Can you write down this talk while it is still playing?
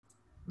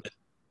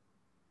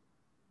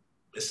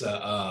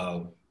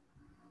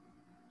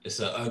it's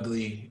a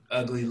ugly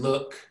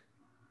look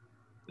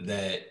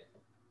that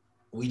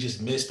we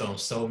just missed on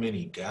so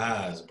many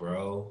guys,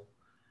 bro.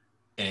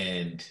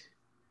 And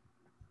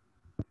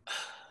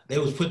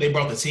they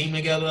brought the team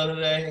together the other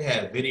day. They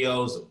had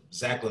videos of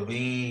Zach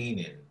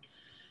LaVine, and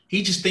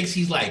he just thinks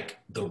he's like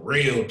the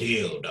real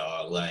deal,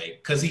 dog.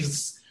 Like, cause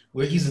he's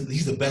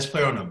the best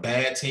player on a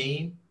bad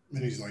team.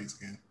 And he's light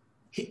skinned.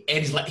 He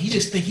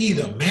just think he's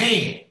the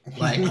man.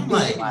 Like, I'm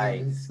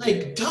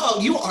like,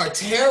 dog, you are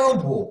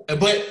terrible.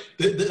 But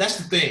that's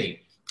the thing.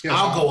 Yes,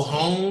 I'll go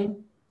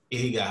home. Yeah,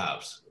 he got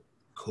hops.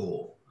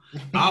 Cool.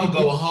 I'll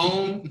go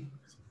home,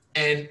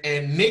 and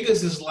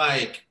niggas is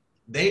like,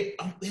 they're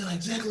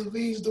like, Zach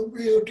LaVine's the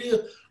real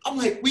deal. I'm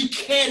like, we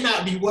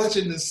cannot be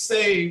watching the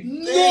same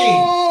thing.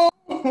 No!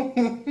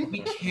 We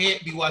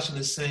can't be watching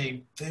the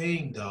same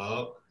thing,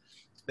 dog.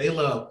 They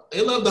love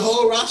the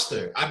whole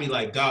roster. I be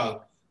like,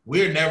 dog,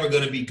 we're never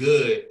gonna be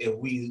good if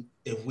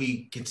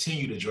we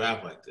continue to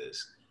draft like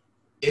this.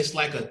 It's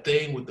like a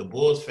thing with the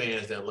Bulls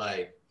fans that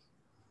like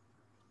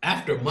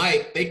after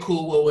Mike, they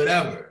cool with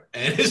whatever.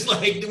 And it's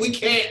like we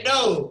can't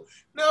no,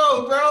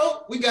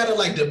 bro. We gotta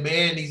like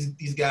demand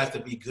these guys to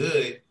be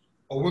good,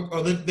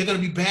 or they're gonna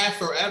be bad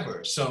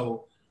forever.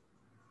 So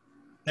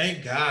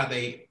thank God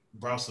they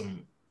brought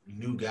some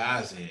new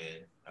guys in.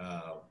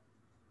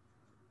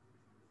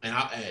 And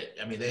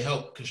I mean, they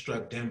helped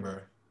construct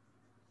Denver,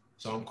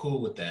 so I'm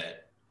cool with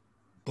that.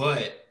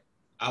 But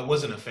I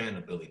wasn't a fan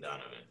of the Billy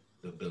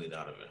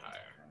Donovan hire.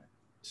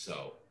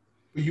 So,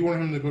 but you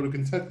want him to go to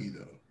Kentucky,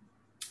 though.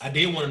 I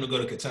did want him to go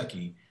to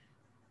Kentucky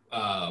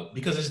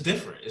because it's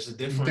different. It's a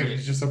different. You think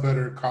he's just a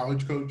better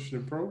college coach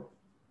than pro?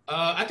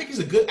 I think he's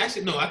a good.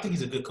 Actually, no, I think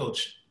he's a good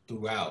coach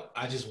throughout.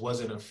 I just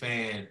wasn't a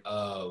fan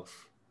of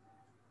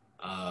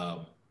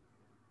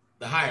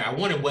the hire. I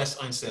wanted Wes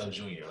Unseld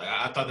Jr. Like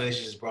I thought that they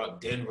should just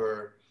brought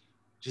Denver,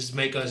 just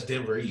make us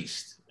Denver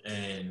East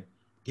and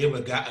give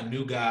a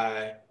new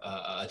guy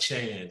a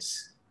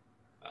chance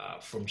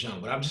from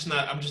jump. But I'm just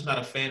not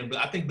a fan of.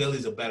 I think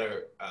Billy's a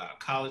better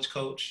college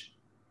coach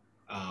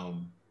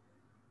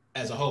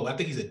as a whole. I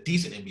think he's a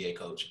decent NBA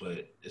coach,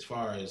 but as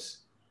far as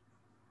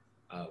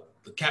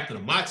the captain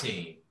of my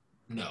team,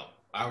 no,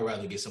 I would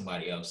rather get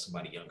somebody else,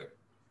 somebody younger.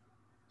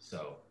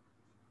 So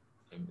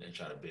and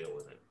try to build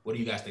with it. What do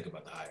you guys think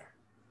about the hire?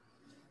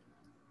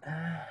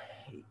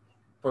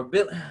 For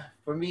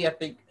me, I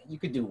think you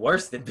could do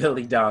worse than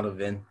Billy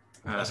Donovan.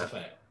 That's a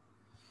fact.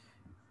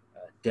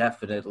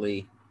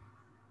 Definitely,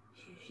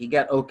 he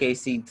got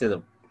OKC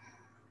to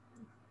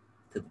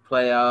the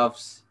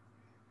playoffs.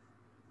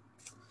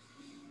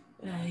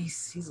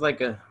 He's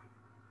like a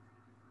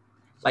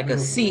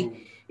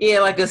C, yeah,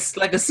 like a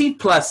C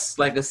plus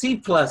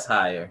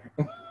hire.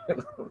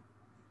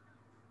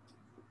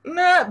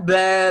 Not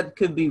bad,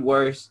 could be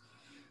worse.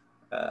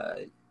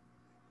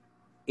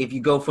 If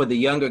you go for the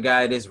younger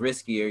guy, it is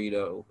riskier.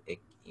 It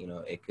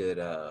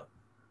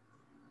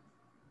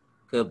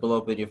could blow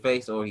up in your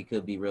face, or he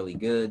could be really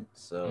good.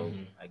 So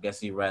I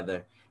guess you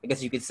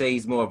could say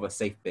he's more of a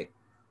safe pick.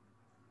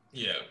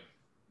 Yeah,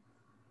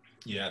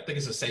 I think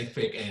it's a safe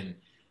pick, and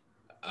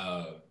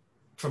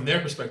from their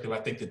perspective, I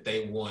think that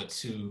they want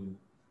to.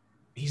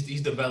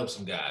 He's developed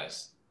some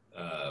guys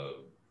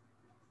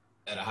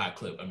at a high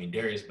clip. I mean,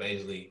 Darius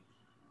Bazley,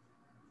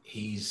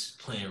 he's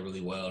playing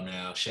really well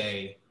now.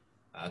 Shea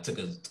took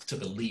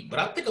a leap, but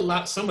I think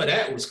some of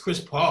that was Chris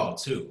Paul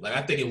too. Like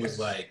I think it was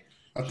like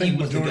he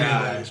was the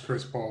guy. Was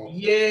Chris Paul.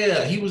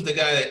 Yeah, he was the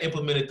guy that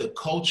implemented the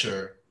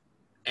culture,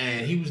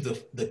 and he was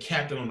the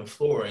captain on the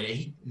floor, and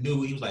he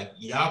knew he was like,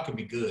 y'all can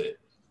be good.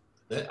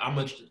 I'm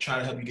gonna try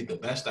to help you get the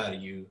best out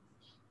of you,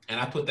 and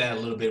I put that a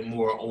little bit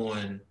more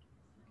on.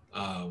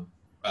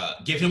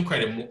 Give him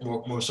credit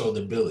more so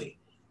than Billy.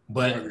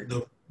 But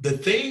the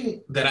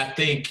thing that I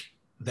think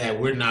that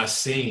we're not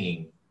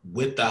seeing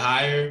with the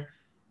hire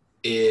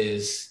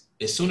is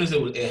as soon as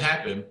it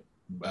happened,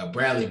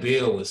 Bradley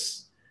Beal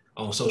was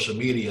on social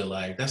media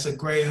like, that's a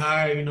great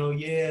hire,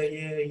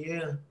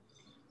 yeah.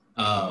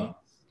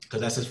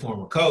 Because that's his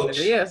former coach.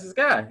 Yeah, it's his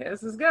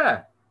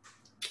guy.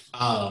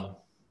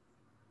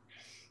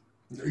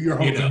 You're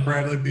hoping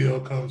Bradley Beal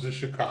comes to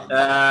Chicago.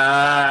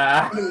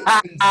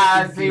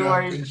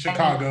 In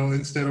Chicago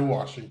instead of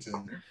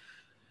Washington.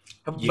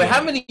 But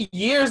how many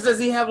years does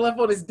he have left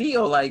on his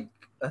deal? Like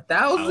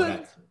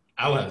 1,000?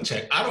 I would have to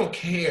check. I don't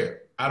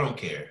care.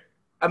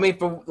 I mean,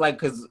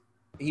 because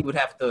he would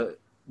have to.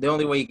 The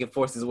only way he can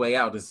force his way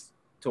out is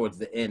towards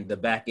the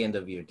back end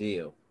of your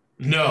deal.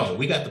 No,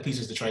 we got the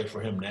pieces to trade for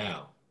him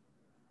now.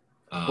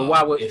 But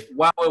why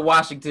would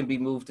Washington be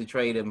moved to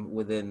trade him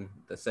within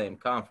the same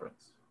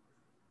conference?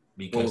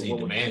 Because he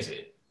demands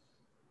it.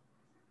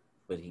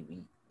 But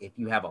if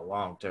you have a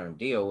long-term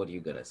deal, what are you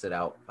gonna sit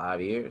out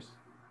 5 years?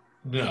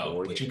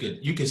 No, but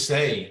you could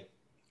say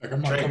like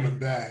I'm not coming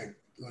back.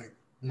 Like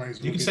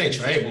you can say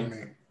trade me.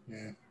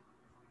 Yeah.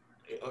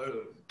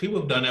 People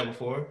have done that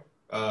before,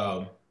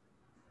 and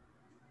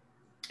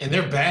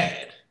they're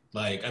bad.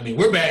 Like I mean,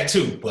 we're bad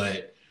too,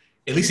 but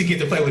at least you get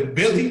to play with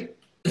Billy.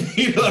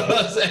 You know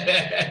what I'm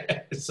saying?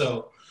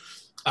 So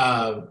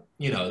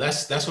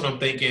That's what I'm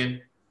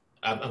thinking.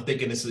 I'm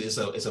thinking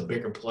it's a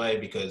bigger play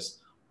because,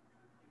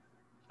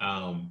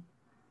 hopefully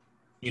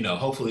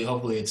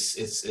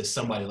it's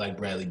somebody like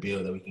Bradley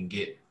Beal that we can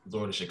get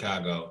Lord of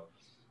Chicago,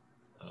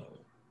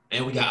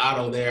 and we got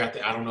Otto there.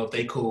 I don't know if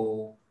they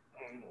cool.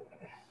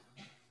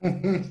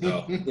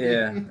 So.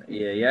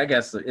 Yeah. I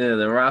guess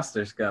the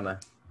roster's gonna.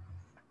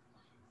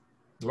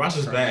 The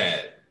roster's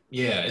bad.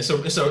 Yeah, it's a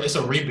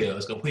rebuild.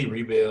 It's a complete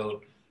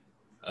rebuild.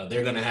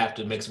 They're gonna have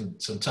to make some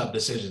tough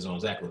decisions on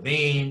Zach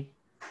LaVine.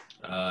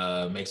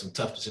 Make some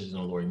tough decisions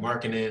on Lauri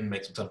Markkanen.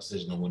 Make some tough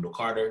decisions on Wendell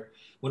Carter.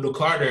 Wendell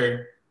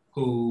Carter,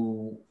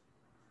 who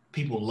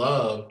people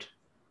loved,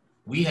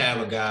 we have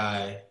a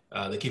guy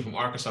that came from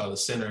Arkansas, the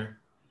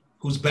center,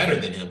 who's better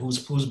than him, who's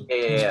played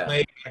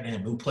better than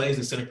him, who plays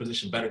the center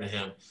position better than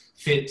him,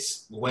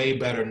 fits way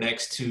better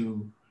next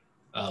to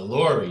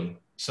Lauri.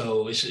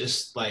 So it's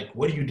just like,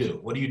 what do you do?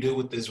 What do you do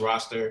with this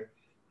roster?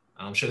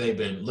 I'm sure they've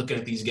been looking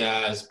at these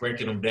guys,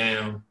 breaking them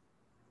down.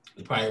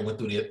 They probably went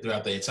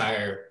throughout the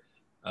entire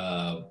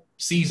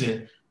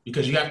season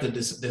because you have to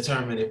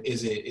determine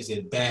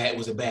if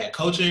was it bad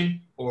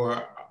coaching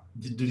or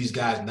do these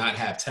guys not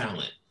have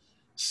talent?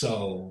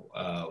 So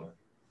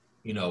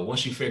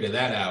once you figure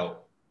that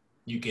out,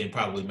 you can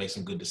probably make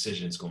some good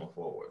decisions going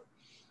forward.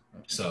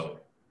 So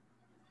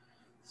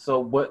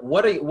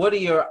what are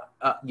your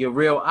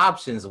real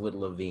options with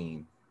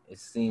LaVine? It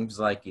seems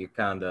like you're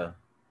kind of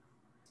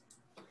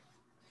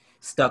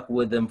stuck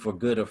with them for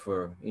good or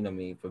for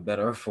for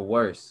better or for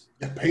worse.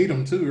 I paid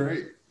him too,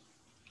 right?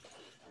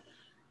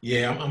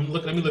 Yeah, I'm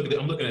looking. I'm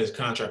looking at his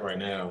contract right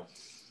now.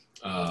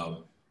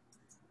 Hold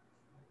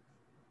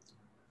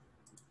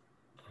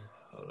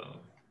on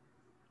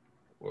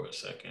for a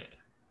second.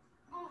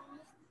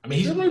 I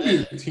mean, there might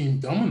be a team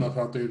dumb enough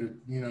out there to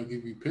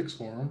give you picks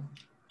for him.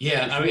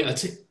 Yeah, I mean,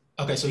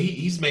 okay, so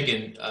he's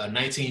making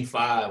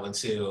 $19.5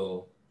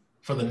 until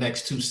for the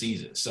next 2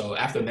 seasons. So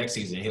after next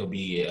season, he'll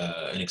be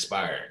an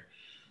expiring.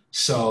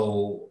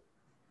 So,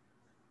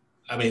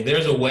 I mean,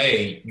 there's a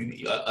way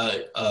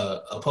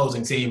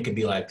opposing team can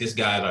be like, this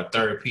guy's our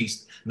third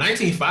piece.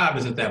 19.5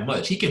 isn't that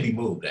much. He can be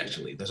moved,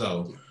 actually.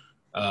 So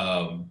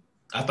I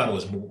thought it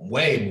was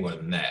way more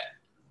than that.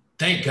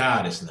 Thank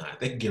God it's not.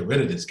 They can get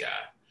rid of this guy.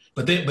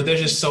 But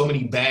there's just so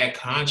many bad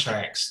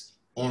contracts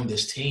on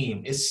this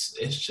team. It's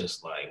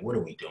just like, what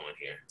are we doing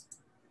here?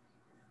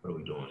 What are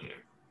we doing here?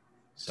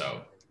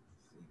 So,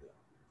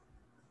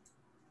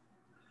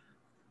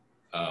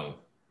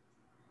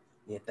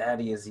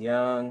 Thaddeus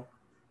Young.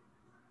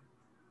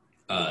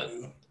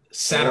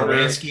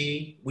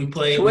 Satoransky, we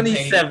played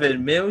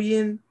 $27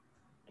 million.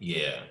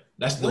 Yeah,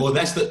 that's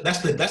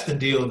the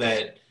deal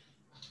that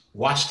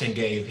Washington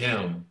gave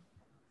him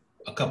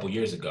a couple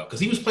years ago because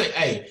he was playing.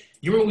 Hey,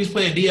 you remember he was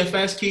playing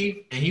DFS,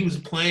 Keith, and he was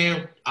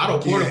playing. Otto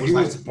Porter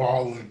was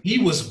balling. He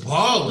was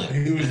balling.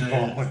 He was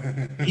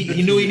balling.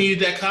 He knew he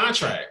needed that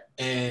contract,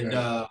 and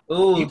John.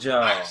 No.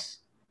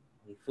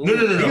 We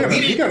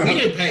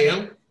didn't pay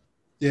him.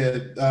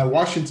 Yeah,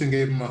 Washington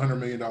gave him $100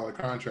 million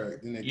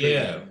contract.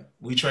 Then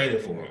we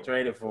traded for him.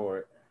 Traded for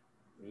it.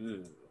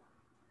 Ooh.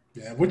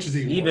 Yeah, which is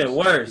even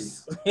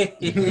worse.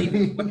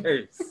 Even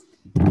worse.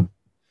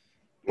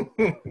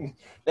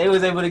 They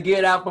was able to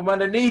get out from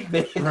underneath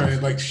it.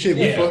 Right, like shit,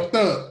 we fucked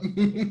up.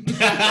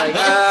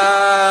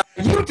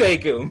 You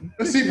take him.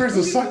 Let's see if there's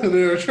a sucker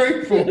there to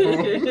trade for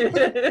him.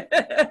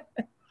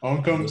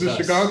 On comes the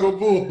Chicago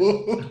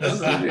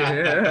Bulls.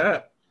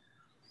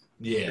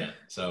 Yeah.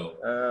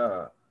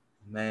 So.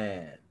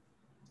 Man.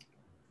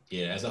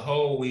 Yeah, as a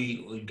whole,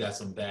 we got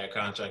some bad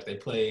contracts. They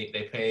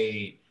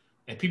paid,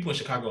 and people in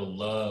Chicago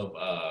love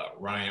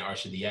Ryan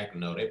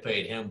Arcidiacono. They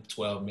paid him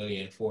 $12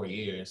 million 4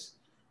 years.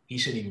 He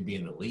shouldn't even be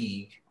in the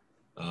league.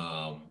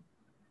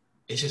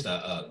 It's just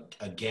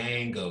a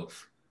gang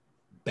of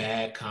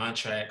bad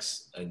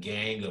contracts, a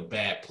gang of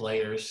bad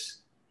players.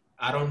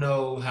 I don't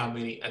know how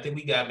many. I think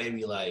we got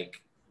maybe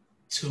like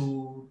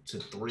 2 to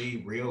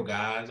 3 real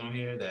guys on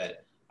here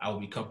that I would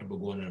be comfortable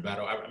going in a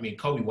battle. I mean,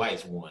 Kobe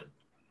White's one,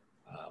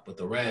 but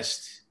the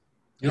rest.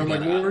 You don't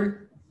like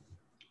Lauri?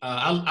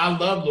 I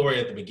love Lauri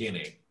at the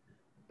beginning.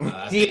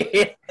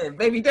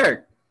 Baby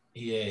Dirk.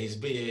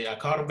 Yeah, I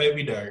called him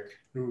Baby Dirk.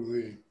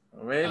 Baby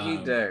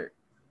Dirk.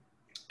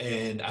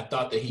 And I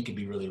thought that he could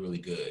be really, really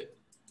good.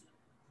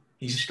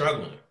 He's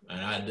struggling.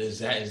 And is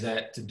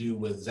that to do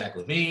with Zach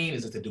LaVine?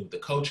 Is it to do with the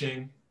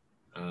coaching?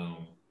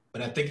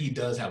 But I think he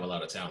does have a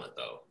lot of talent,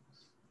 though.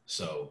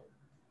 So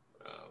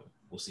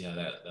we'll see how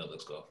that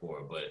looks going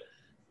forward. But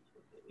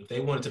if they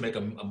wanted to make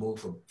a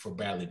move for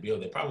Bradley Beal,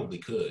 they probably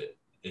could.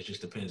 It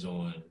just depends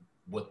on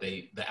what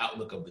the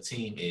outlook of the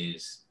team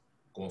is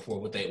going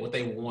forward. What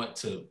they want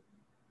to.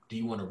 Do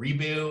you want to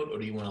rebuild or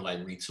do you want to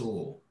like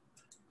retool?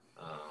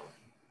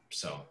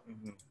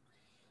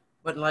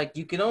 But like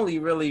you can only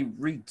really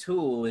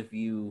retool if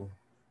you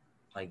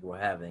like were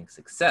having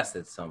success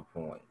at some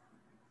point.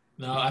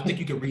 No, I think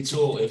you can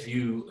retool if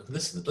you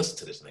listen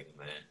to this nigga,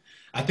 man.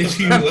 I think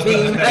you.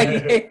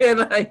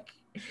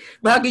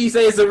 How can you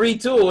say it's a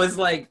retool? It's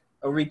like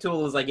a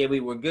retool is like, yeah, we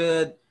were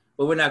good.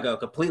 but we're not gonna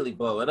completely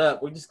blow it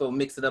up. We're just gonna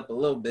mix it up a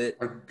little bit.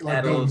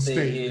 Like Golden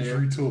State is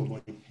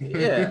retooling.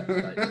 Yeah,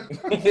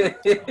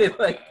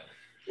 like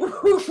we're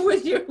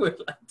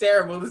like,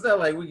 terrible. It's not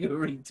like we can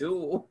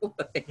retool.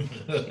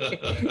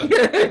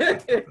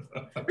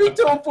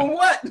 Retool from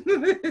what?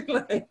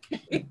 Like,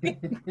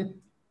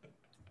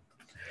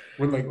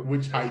 we're like,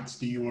 which heights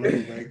do you want to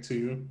go back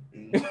to?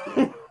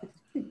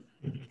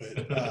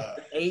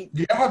 But, 8.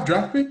 do y'all have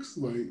draft picks?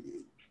 Like,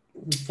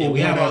 yeah, we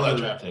have all our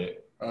draft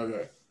picks.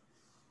 Okay.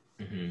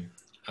 Mm-hmm.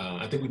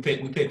 I think we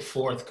pick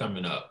 4th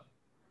coming up,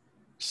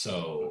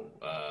 so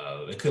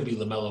it could be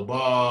LaMelo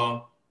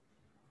Ball.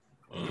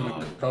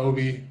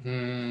 Kobe, I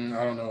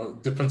don't know.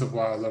 Defensive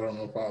wise, I don't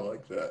know if I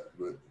like that,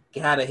 but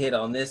gotta hit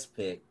on this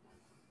pick.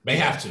 They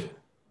have to.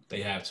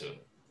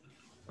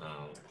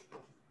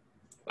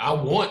 I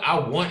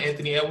want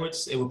Anthony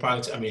Edwards. It would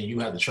probably. I mean, you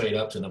have to trade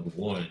up to number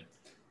 1,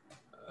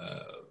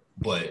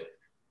 but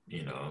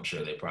I'm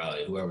sure they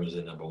probably whoever's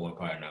in number 1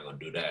 probably not going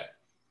to do that.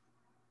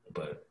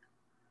 But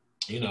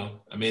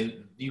I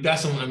mean, you got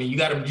some. I mean, you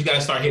got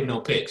to start hitting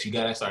on picks. You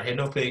got to start hitting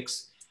on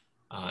picks.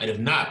 And if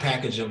not,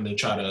 package them to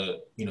try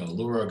to,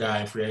 lure a guy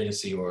in free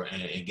agency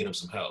and get him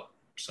some help.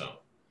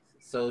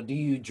 So do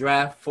you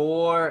draft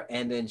 4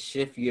 and then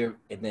ship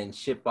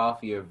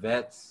off your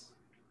vets,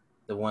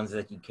 the ones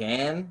that you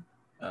can,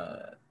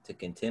 to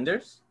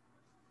contenders?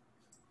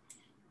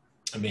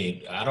 I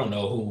mean, I don't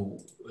know who.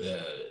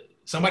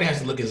 Somebody has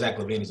to look at Zach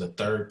LaVine as a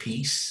 3rd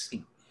piece.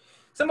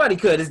 Somebody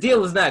could. His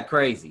deal is not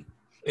crazy.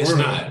 It's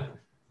not.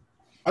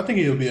 I think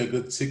he'll be a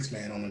good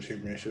 6-man on the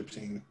championship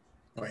team.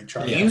 Like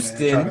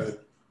Houston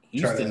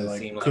like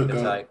seem like cook the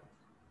up. type.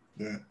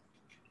 Yeah.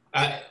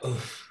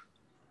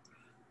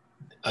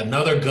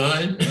 Another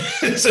gun.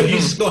 So you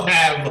just gonna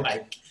have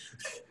like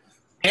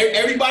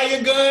everybody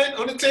a gun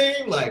on the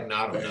team? Like, no,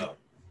 I don't know.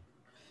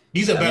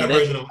 He's a better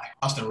version of like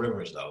Austin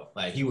Rivers, though.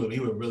 Like he would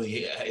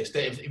really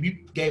if you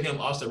gave him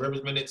Austin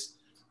Rivers minutes,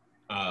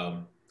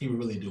 he would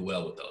really do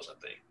well with those, I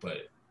think.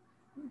 But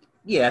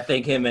yeah, I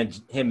think him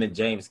and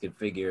James could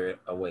figure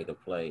a way to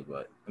play,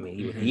 but I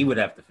mean he would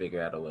have to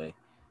figure out a way.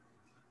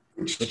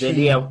 But then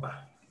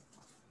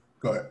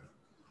go ahead.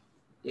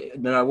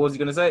 No, what was you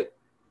gonna say?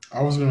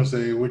 I was gonna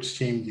say, which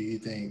team do you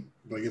think,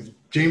 like, if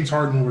James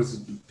Harden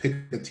was to pick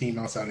a team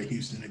outside of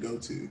Houston to go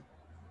to,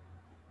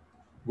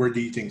 where do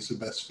you think is the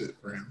best fit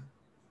for him?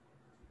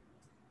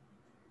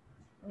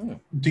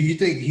 Do you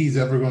think he's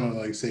ever gonna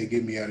like say,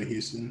 "Get me out of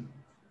Houston"?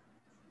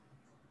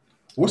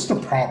 What's the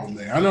problem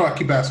there? I know I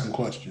keep asking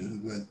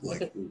questions, but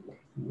like,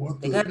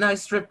 They got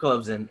nice strip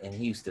clubs in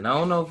Houston. I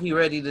don't know if he's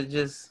ready to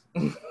just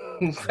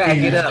pack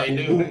it up.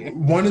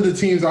 One of the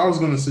teams I was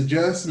going to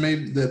suggest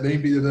maybe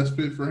the best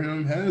fit for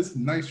him has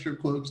nice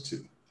strip clubs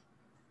too.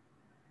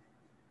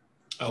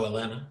 Oh,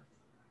 Atlanta?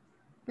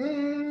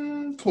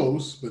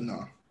 Close, but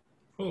no.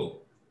 Who?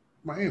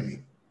 Miami.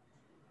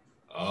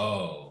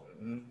 Oh.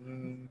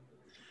 Mm-hmm.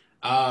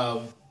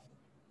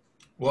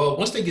 Well,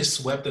 once they get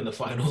swept in the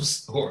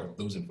finals or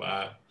losing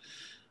 5,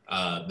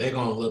 they're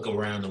going to look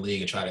around the league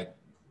and try to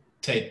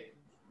take.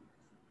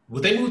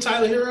 Would they move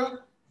Tyler Hero?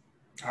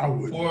 I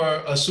would. Or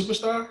a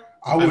superstar?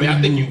 I would.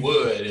 I think you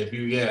would if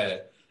you.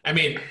 Yeah. I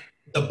mean,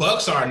 the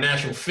Bucks are a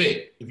natural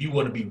fit if you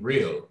want to be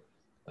real.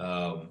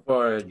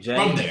 For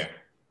James? From there.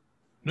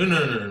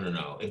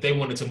 No. If they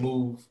wanted to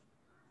move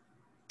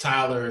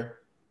Tyler,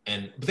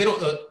 but they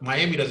don't.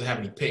 Miami doesn't have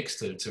any picks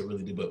to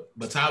really do.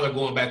 But Tyler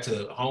going back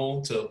to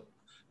home to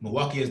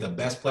Milwaukee is the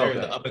best player,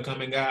 the up and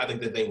coming guy. I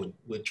think that they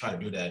would try to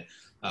do that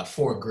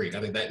for Greek.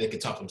 I think that they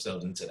could talk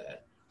themselves into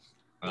that.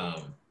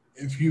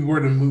 If you were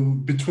to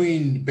move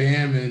between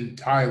Bam and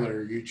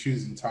Tyler, you're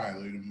choosing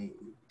Tyler to move.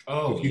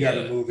 Oh, if you got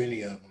to move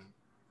any of them.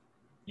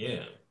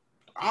 Yeah.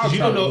 I'll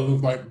try to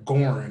move like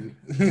Goran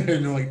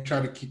and like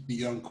try to keep the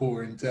young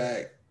core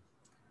intact.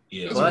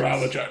 Yeah. That's what I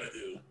would try to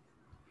do.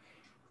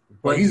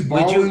 But he's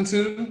balling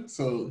too,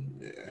 so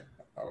yeah,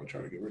 I would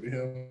try to get rid of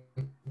him.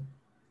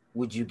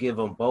 Would you give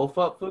them both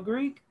up for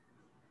Greek?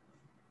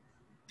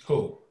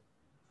 Who?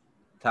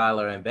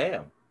 Tyler and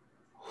Bam.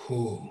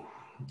 Who?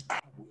 I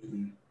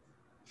wouldn't.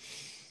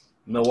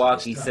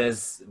 Milwaukee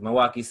says,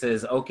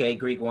 okay,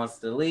 Greek wants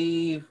to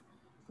leave.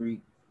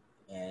 Greek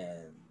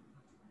and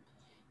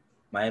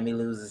Miami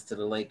loses to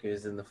the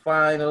Lakers in the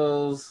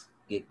finals.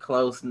 Get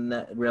close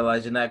and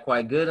realize you're not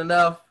quite good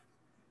enough.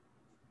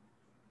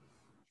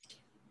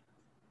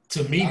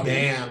 To me,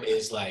 Bam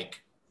is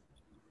like,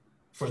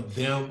 for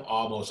them,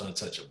 almost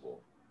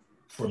untouchable.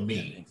 For me.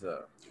 I think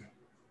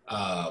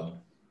so.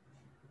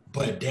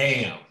 But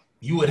damn,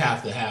 you would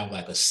have to have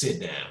like a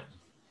sit down.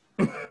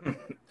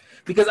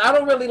 Because I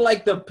don't really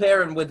like the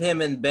pairing with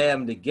him and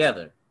Bam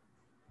together.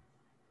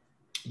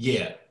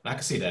 Yeah, I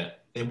can see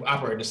that. They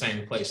operate in the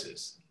same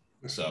places.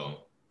 So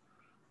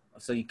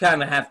you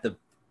kind of have to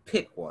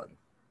pick one.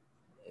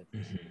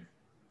 Mm-hmm.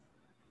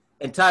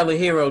 And Tyler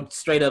Hero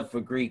straight up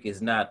for Greek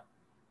is not.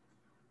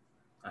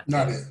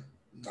 Not it.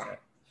 No.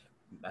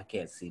 I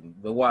can't see.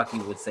 Milwaukee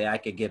would say I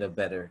could get a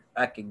better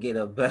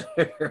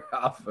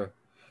offer.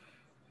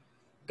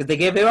 Because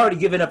they've already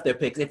given up their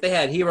picks. If they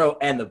had Hero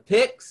and the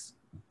picks,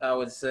 I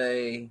would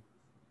say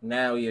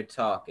now you're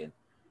talking.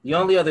 The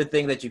only other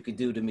thing that you could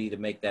do to me to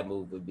make that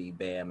move would be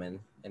Bam and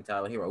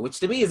Tyler Hero, which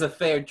to me is a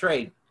fair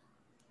trade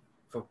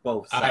for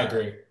both sides.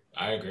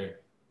 I agree.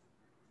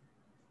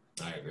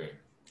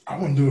 I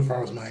wouldn't do it if I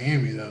was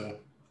Miami, though.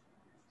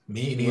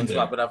 Me You wouldn't neither.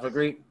 swap it out for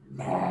Greek?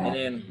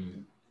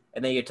 And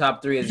then your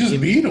top three is Just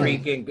Jimmy, beat 'em.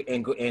 Greek,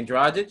 and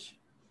Dragic?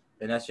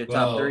 And that's your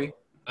top three?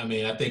 I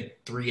mean, I think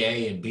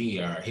 3A and B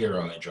are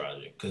Hero and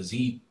Dragic because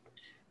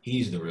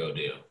he's the real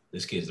deal.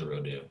 This kid's the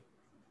real deal.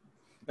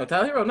 No,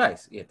 Tyler Hero,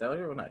 nice. Yeah, Tyler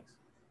Hero, nice.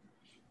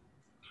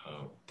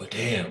 But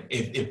damn,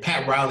 if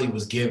Pat Riley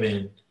was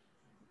given,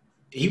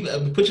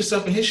 put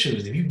yourself in his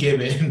shoes. If you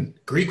given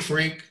Greek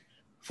Freak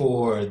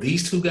for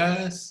these two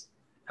guys,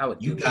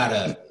 you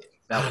gotta.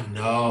 I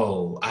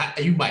know.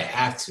 You might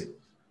have to.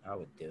 I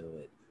would do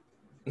it.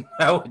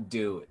 I would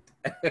do it.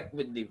 I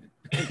wouldn't even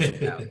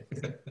think about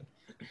it.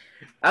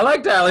 I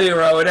like Tyler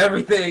Hero and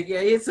everything.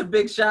 Yeah, he hit some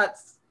big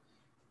shots.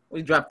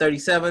 We dropped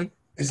 37.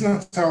 It's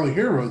not Tyler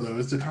Hero though.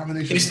 It's the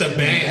combination. It's the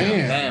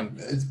Bam.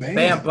 It's Bam.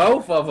 Bam,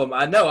 both of them.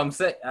 I know,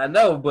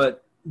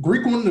 but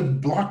Greek wanted to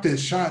block that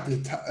shot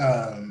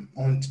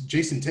on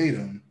Jason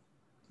Tatum.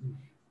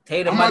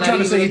 I'm not trying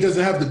to say he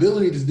doesn't have the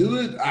ability to do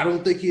it. I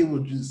don't think he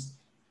would just.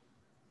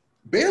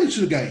 Bam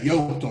should have got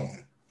yoked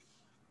on.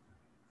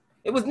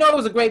 It was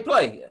a great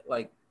play.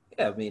 Like,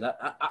 yeah, I mean, I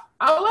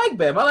like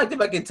Bam. I liked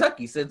him at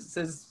Kentucky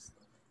since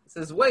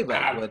way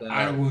back. I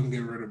wouldn't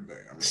get rid of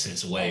Bam.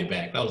 Since way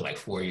back. That was like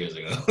 4 years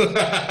ago.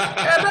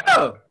 I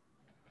know.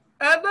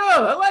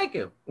 I like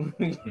him.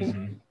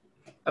 Mm-hmm.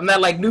 I'm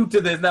not like new to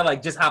this. Not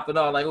like just hopping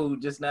on like, oh,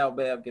 just now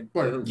Bam can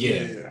play.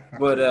 Yeah.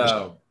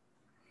 But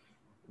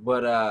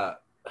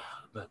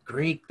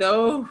Greek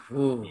though.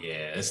 Ooh.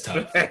 Yeah, it's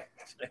tough.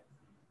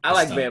 I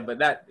like Bam,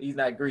 but he's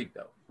not Greek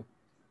though.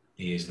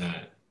 He is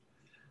not.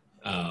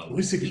 At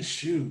least he can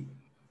shoot.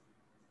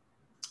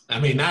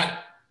 Not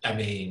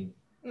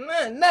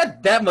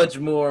that much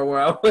more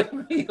where I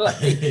would be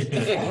like.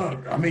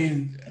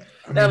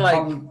 Not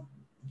like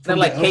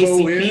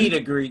KCP to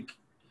Greek.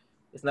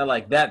 It's not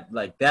like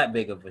that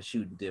big of a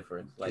shooting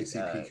difference. Like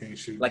KCP can't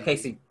shoot. Like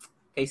KP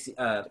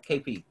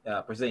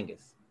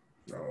Porzingis.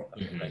 Oh.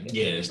 Mm-hmm.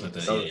 Yeah, it's not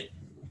that. So, yeah.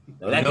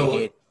 No,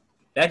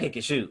 that kid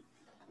can shoot.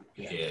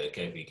 Yeah,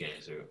 KP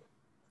can shoot.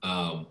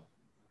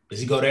 Does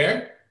he go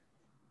there?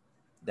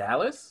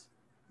 Dallas?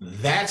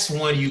 That's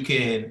one you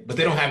can, but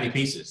they don't have any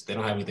pieces. They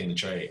don't have anything to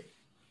trade.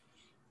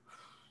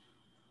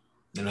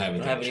 They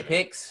don't have any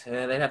picks.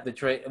 They'd have to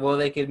trade. Well,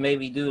 they could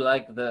maybe do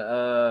like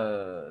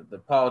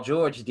the Paul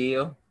George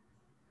deal,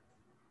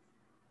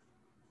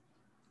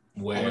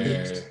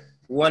 where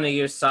one of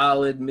your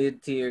solid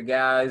mid-tier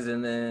guys,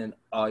 and then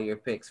all your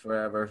picks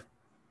forever.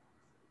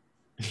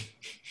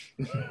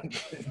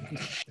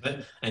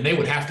 And they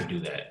would have to do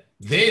that.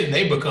 Then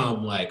they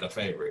become like a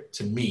favorite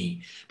to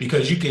me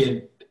because you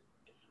can.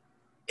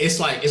 It's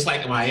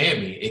like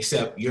Miami,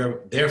 except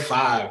their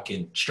five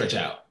can stretch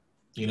out.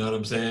 You know what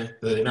I'm saying?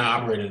 They're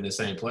not operating in the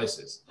same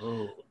places.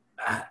 Oh,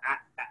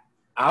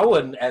 I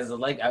wouldn't as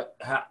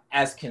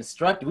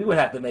constructed. We would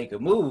have to make a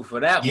move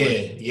for that.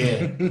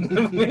 Yeah.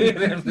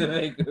 We'd have to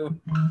make a move.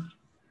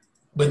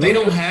 But they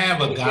don't have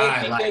a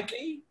guy like.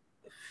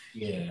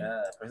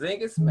 Yeah.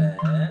 Porzingis,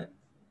 man.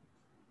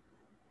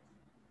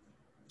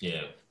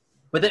 Yeah.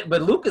 But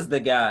Luka's the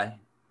guy.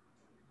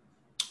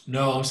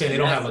 No, I'm saying they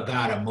don't have a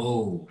guy to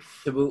move.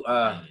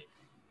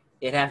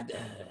 It have to.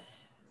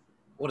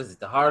 What is it?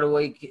 The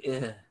Hardaway.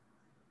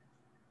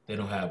 They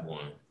don't have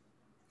one.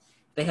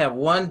 They have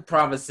one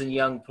promising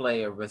young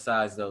player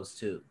besides those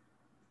two.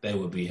 It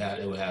would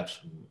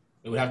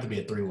have to be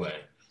a three-way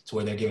to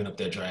where they're giving up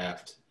their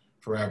draft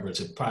forever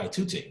to probably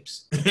two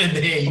teams, and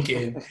then you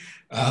can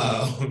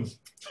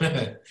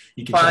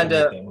find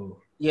a move.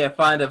 Yeah,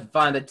 find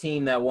a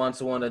team that wants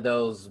one of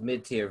those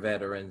mid-tier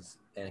veterans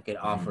and can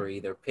offer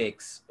either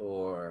picks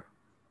or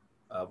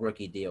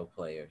rookie deal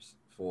players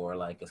for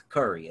like a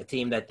Curry, a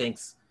team that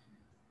thinks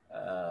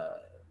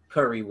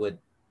Curry would,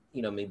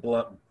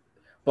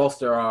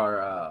 bolster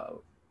our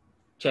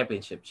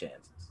championship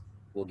chances.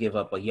 We'll give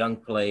up a young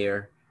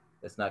player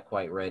that's not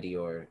quite ready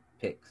or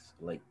picks,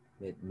 like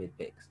mid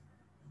picks.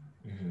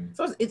 Mm-hmm.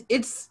 So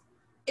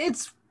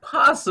it's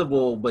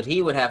possible, but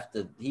he would have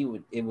to.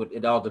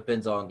 It all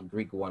depends on the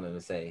Greek wanting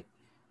to say,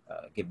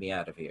 "Get me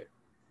out of here."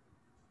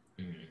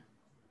 Mm-hmm.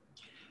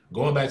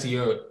 Going back to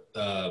your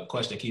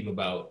question, Keith,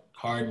 about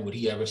Harden, would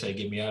he ever say,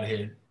 "Get me out of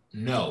here"?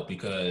 No,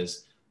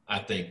 because I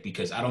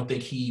don't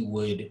think he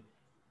would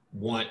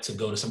want to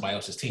go to somebody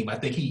else's team. I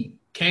think he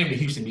came to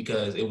Houston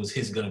because it was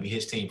going to be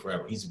his team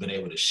forever. He's been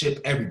able to ship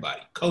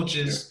everybody,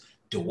 coaches,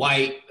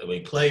 Dwight,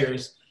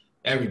 players,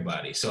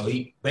 everybody. So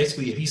he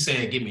basically, if he's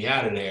saying, "Get me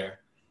out of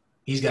there,"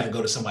 he's got to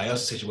go to somebody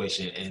else's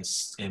situation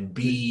and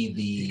be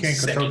the he can't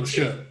control the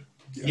ship.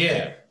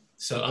 Yeah.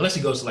 So unless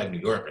he goes to like New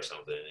York or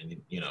something and,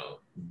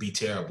 be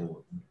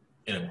terrible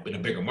in a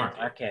bigger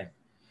market. I can't.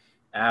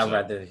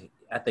 I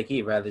think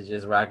he'd rather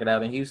just rock it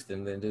out in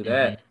Houston than do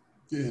that.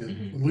 Yeah.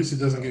 Mm-hmm. At least it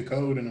doesn't get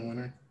cold in the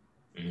winter.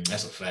 Mm-hmm.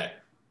 That's a fact.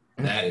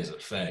 That is a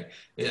fact.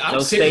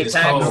 I'm sick of this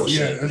cold shit.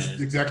 Yeah, that's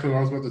exactly what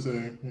I was about to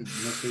say. No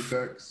state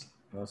tax.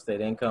 No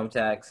state income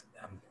tax.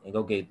 And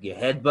go get your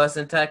head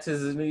busting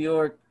taxes in New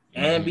York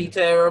and be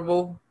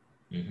terrible.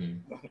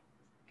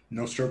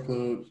 No strip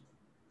clubs.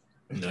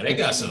 No, they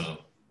got some.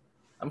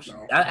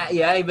 I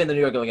ain't been to New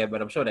York yet,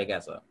 but I'm sure they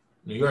got some.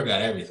 New York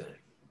got everything.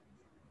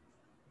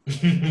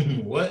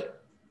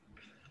 What?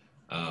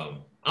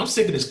 I'm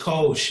sick of this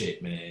cold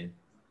shit, man.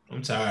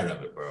 I'm tired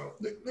of it, bro.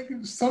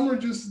 Summer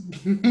just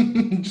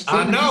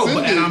I know,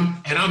 but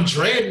I'm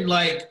dreading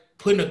like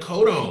putting a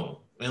coat on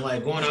and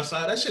like going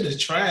outside. That shit is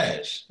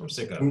trash. I'm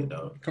sick of it,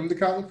 though. Come to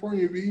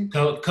California, B.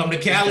 Come to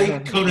Cali.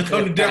 come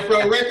to Death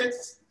Row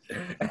Records.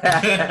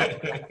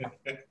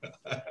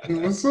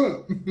 What's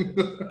up?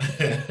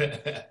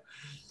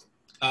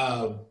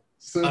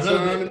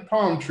 Sunshine and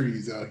palm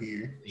trees out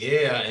here.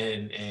 Yeah,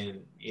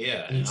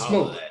 and smoke.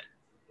 all of that.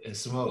 And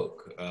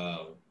smoke.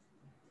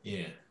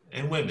 Yeah.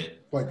 And women.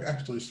 Like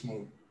actually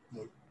smoke.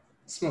 Look,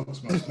 smoke,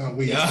 not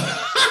weed.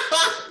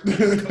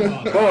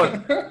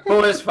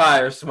 Forest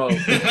fire smoke.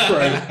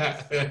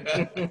 Right.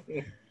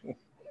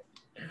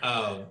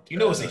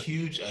 It's a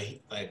huge,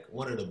 like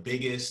one of the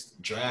biggest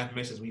draft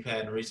misses we've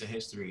had in recent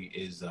history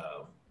is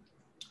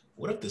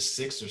what if the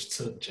Sixers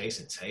took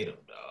Jason Tatum,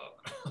 dog?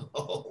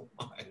 Oh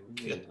my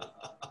God.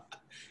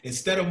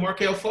 Instead of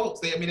Markelle Fultz,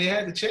 they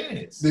had the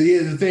chance.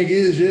 The thing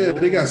is,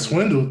 they got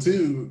swindled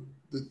too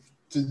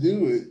to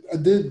do it. I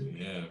did.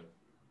 Yeah.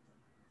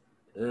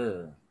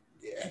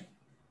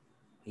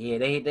 Yeah,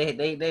 they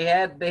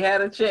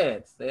had a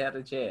chance. They had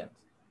a chance.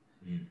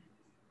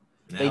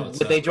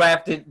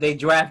 They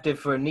drafted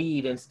for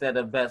need instead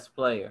of best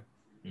player.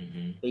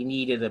 They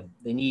needed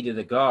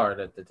a guard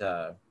at the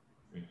time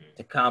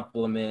to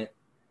complement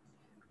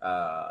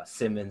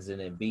Simmons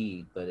and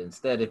Embiid. But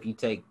instead, if you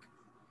take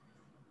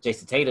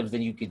Jason Tatum,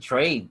 then you could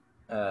trade.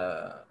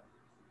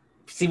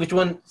 See which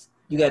one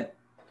you got.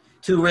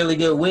 Two really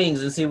good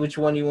wings, and see which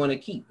one you want to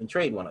keep and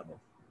trade one of them.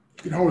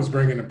 You can always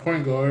bring in a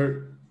point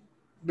guard.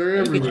 They're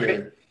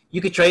everywhere.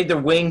 You could trade the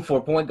wing for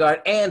a point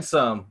guard and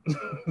some,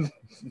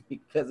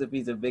 because if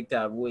he's a big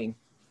time wing.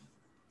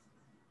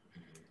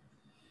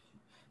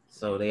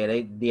 So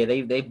they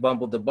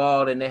bumbled the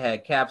ball, and they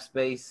had cap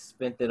space,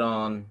 spent it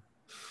on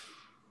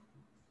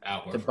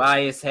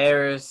Tobias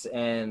Harris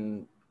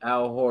and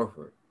Al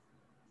Horford.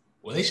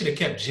 Well, they should have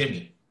kept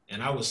Jimmy,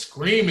 and I was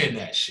screaming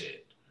that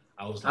shit.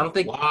 I was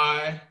like,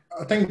 why?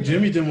 I think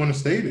Jimmy didn't want to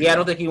stay there. Yeah, I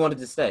don't think he wanted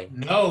to stay.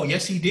 No,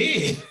 yes he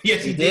did.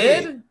 Yes he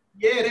did.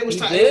 Yeah, they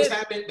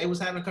was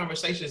having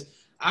conversations.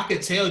 I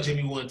could tell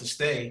Jimmy wanted to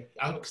stay.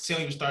 I could tell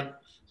he was starting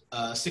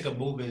sick of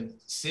moving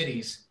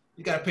cities.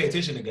 You got to pay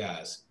attention to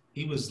guys.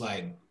 He was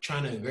like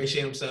trying to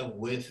ingratiate himself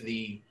with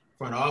the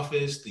front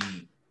office,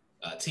 the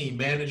team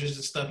managers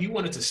and stuff. He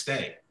wanted to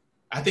stay.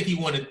 I think he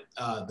wanted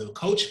the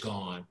coach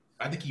gone.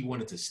 I think he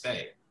wanted to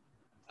stay.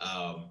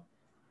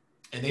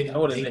 And that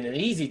would have been an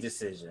easy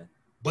decision.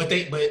 But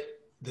the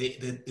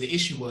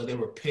issue was they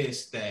were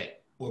pissed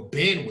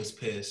Ben was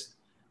pissed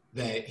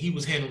that he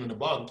was handling the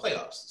ball in the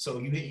playoffs. So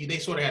they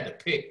sort of had to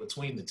pick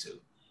between the two.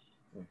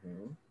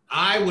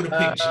 I would have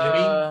picked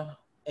Jimmy.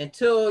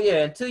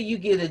 Until you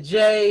get a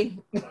J,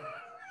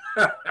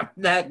 I'm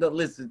not gonna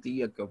listen to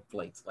your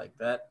complaints like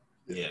that.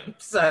 Yeah,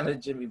 sign a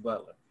Jimmy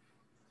Butler.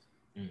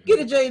 Get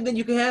a J, and then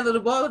you can handle the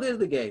ball at the end of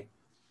the game.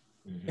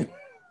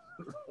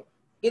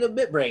 Get a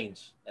mid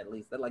range at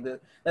least.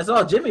 That's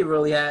all Jimmy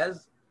really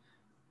has.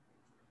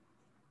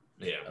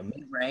 Yeah, a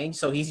mid range.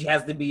 So he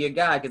has to be a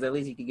guy because at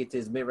least he can get to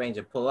his mid range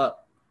and pull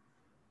up.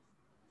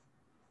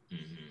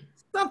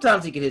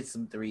 Sometimes he can hit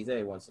some threes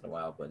every once in a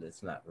while, but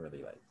it's not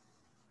really like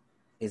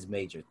his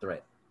major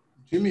threat.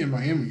 Jimmy in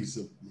Miami is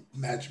a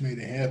match made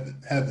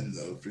in heaven,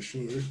 though, for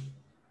sure.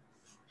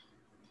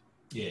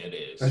 Yeah, it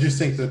is. I just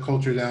think the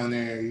culture down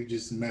there, he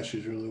just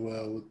meshes really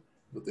well with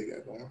what they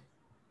got going.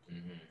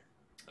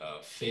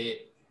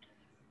 Fit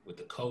with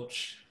the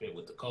coach, fit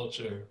with the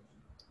culture.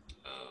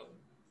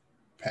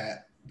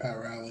 Pat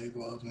Riley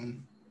loves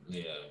him.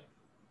 Yeah.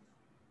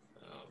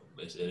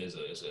 It is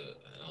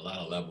a lot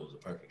of levels a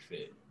perfect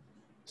fit.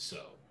 So,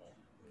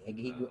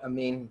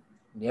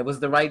 it was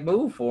the right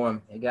move for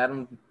him. It got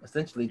him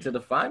essentially to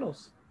the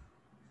finals.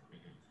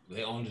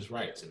 They owned his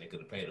rights, and they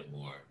could have paid him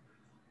more.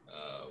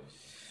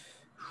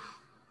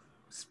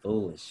 It's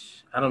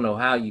foolish. I don't know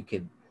how you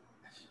could.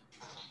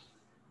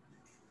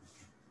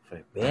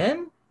 For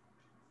Ben?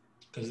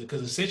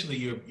 Because essentially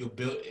you're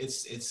built.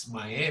 It's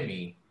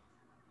Miami,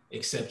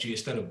 except you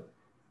instead of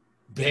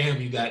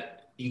Bam, you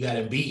got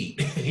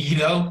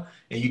Embiid,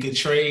 and you could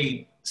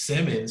trade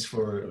Simmons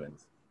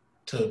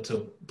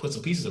to put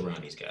some pieces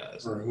around these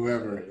guys or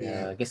whoever.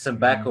 Yeah, get some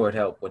backcourt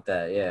help with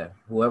that. Yeah,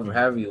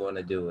 however you want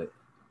to do it.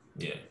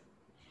 Yeah,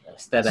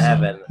 instead of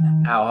having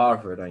Al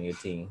Horford on your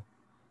team.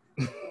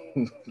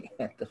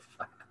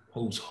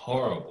 Who's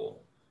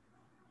horrible.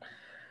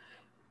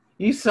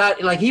 You saw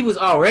he was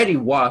already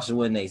washed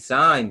when they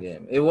signed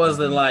him. It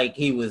wasn't like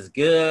he was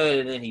good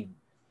and then he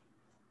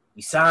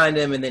signed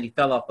him and then he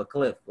fell off a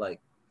cliff. Like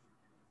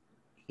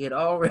he had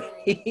already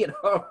taken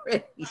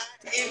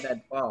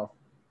that ball.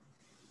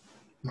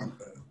 Not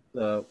bad.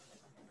 So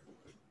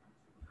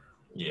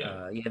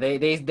Yeah.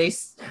 They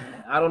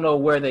I don't know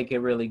where they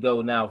can really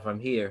go now from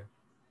here,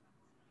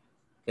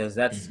 because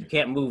you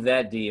can't move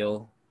that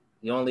deal.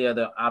 The only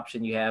other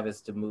option you have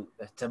is to move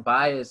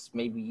Tobias.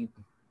 Maybe you.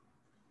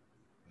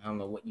 I don't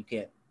know what you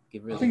can't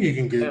get rid of. I think you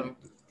can get.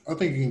 I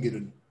think you can get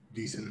a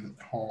decent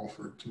haul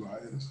for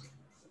Tobias.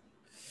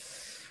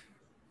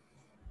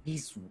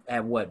 He's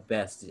at what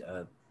best?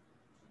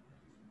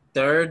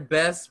 Third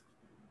best.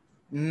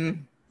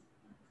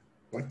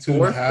 Like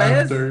 2.5,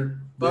 best? third.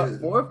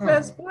 Fourth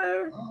best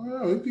player? I don't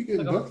know. He'd be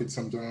getting buckets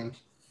sometimes.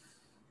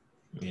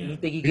 Yeah. You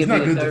think he could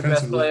be the third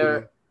best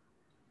player?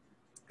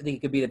 I think he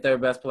could be the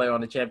third best player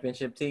on the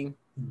championship team.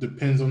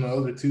 Depends on the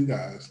other two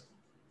guys.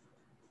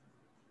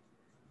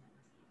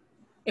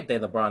 If they're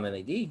LeBron and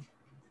AD.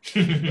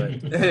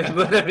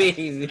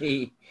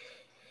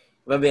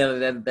 but I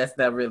mean, that's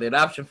not really an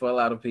option for a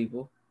lot of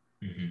people.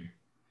 Mm-hmm.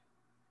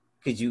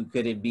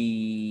 Could it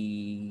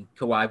be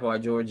Kawhi, Paul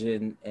George,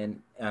 and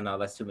I know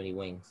that's too many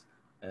wings.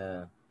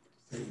 I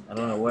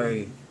don't know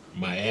where.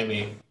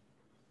 Miami,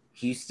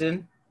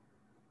 Houston.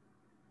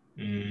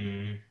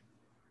 I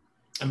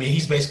mean,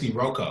 he's basically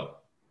Rocco.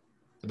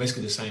 They're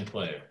basically the same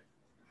player.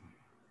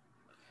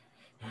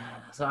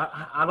 So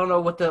I don't know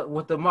what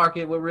the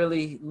market would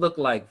really look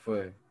like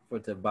for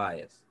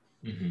Tobias.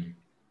 Mm-hmm.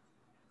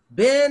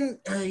 Ben,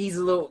 he's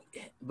a little,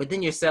 but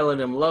then you're selling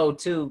him low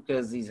too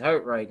because he's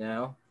hurt right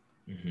now.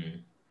 Mm-hmm.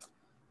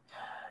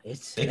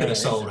 They could have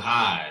sold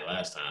high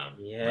last time.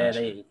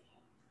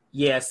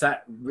 Yeah,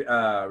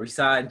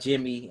 resigned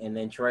Jimmy and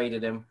then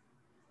traded him.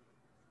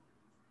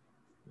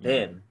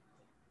 Mm-hmm.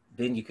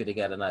 Then you could have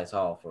got a nice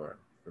haul for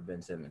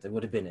Ben Simmons. It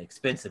would have been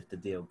expensive to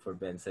deal for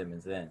Ben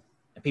Simmons then,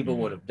 and people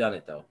would have done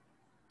it though.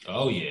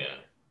 Oh yeah,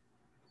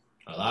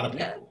 a lot of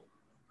people. Yeah.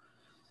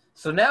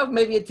 So now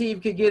maybe a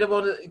team could get him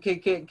on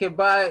can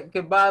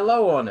buy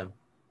low on him.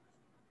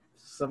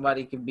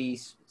 Somebody can be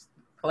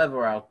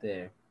clever out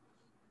there.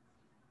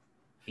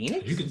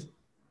 Phoenix?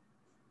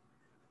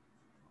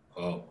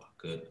 Oh my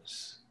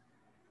goodness!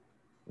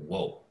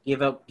 Whoa!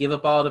 Give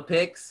up all the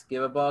picks.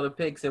 Give up all the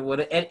picks and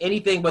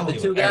anything but the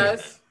two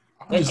guys.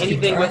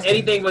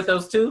 Anything with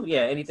those two.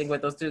 Yeah, anything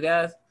with those two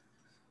guys.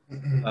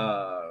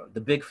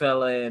 The big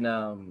fella and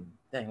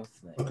what's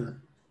his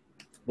name?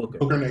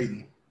 Booker and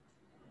Aiden.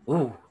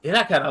 Ooh, then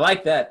I kind of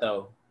like that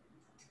though.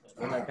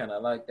 I kind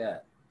of like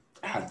that.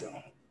 I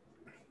don't.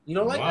 You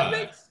don't like that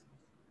mix?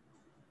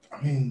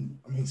 I mean,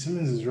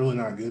 Simmons is really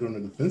not good on the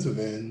defensive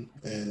end,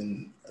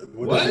 and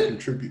what does he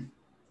contribute?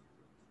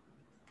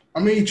 I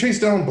mean, he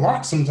chases down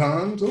blocks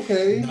sometimes.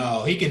 Okay.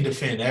 No, he can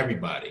defend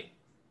everybody.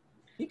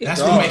 He can,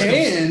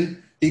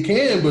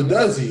 but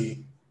does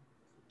he?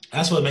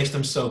 That's what makes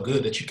them so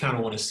good that you kind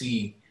of want to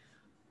see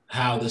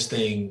how this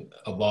thing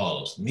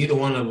evolves. Neither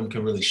one of them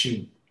can really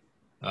shoot,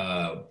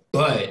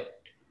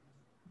 but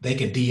they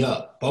can D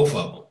up, both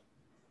of them.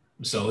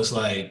 So it's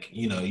like,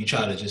 you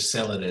try to just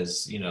sell it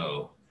as,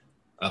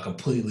 a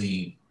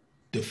completely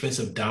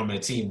defensive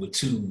dominant team with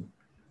two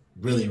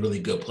really, really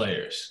good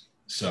players.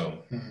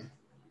 So,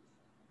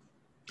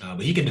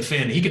 but he can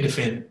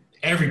defend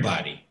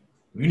everybody.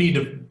 You need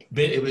to,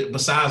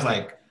 besides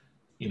like,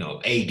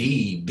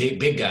 AD,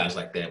 big guys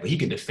like that, but he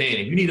can defend.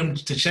 If you need him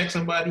to check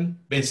somebody,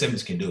 Ben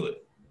Simmons can do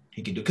it.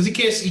 He can do it because he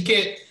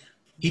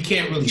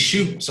can't really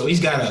shoot. So he's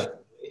got to.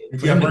 You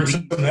got to bring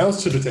something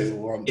else to the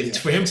table.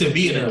 For him to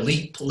be an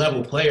elite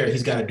level player,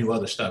 he's got to do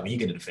other stuff, and he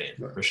can defend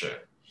for sure.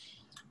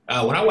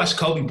 When I watched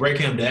Kobe break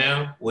him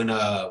down, when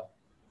he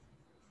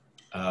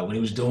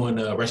was doing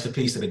rest in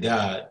peace to the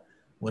God,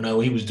 when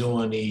he was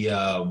doing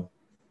the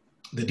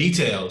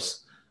details,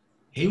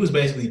 he was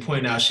basically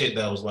pointing out shit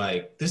that was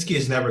like, this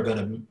kid's never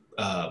gonna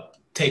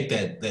take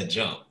that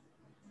jump.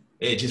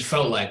 It just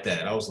felt like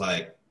that. I was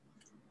like,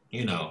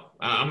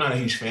 I'm not a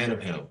huge fan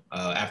of him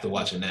after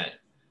watching that.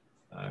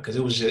 Because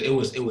it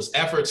was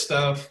effort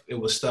stuff. It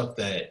was stuff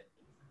that,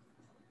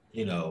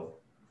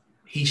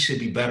 he should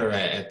be better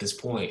at this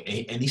point,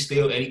 and he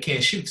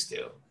can't shoot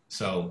still.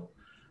 So,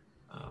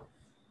 I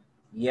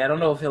don't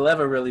know if he'll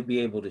ever really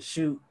be able to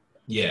shoot.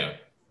 Yeah,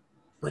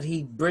 but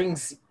he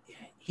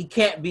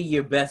can't be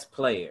your best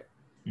player.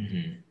 Mm-hmm.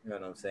 You know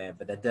what I'm saying?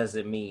 But that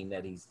doesn't mean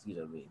that he's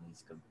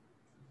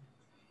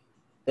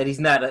that he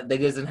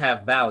doesn't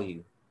have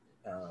value.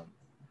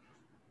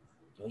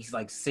 He's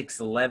like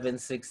 6'11",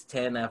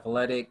 6'10",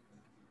 athletic.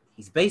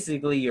 He's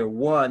basically your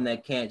one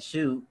that can't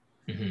shoot,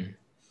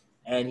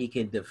 and he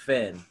can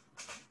defend.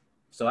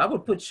 So I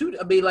would put shoot.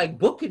 I mean, like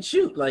Book and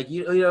shoot. Like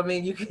you know what I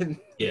mean. You can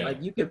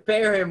you can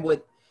pair him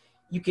with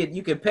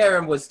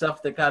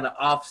stuff that kind of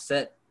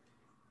offset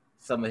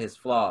some of his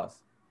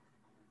flaws.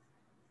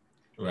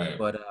 Right.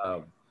 But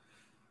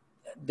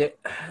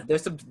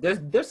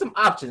there's some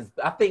options.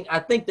 I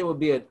think there would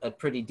be a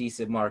pretty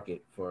decent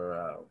market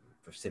for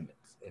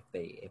Simmons if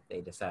they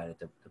decided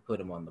to put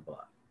him on the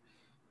block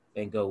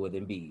and go with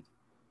Embiid.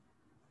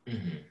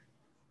 Mm-hmm.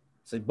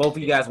 So both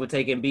of you guys would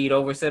take Embiid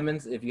over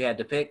Simmons if you had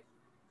to pick.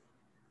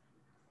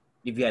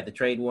 If you had to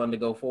trade one to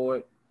go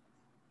forward,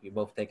 you're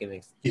both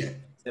taking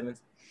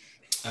Simmons.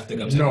 I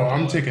think I'm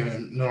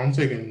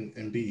taking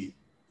Embiid.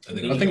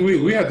 I think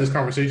we had this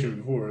conversation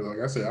before. Like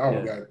I said,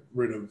 I got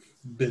rid of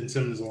Ben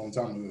Simmons a long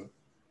time ago.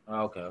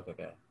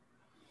 Okay.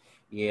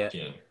 Yeah.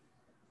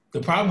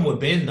 The problem with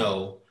Ben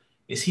though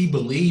is he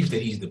believes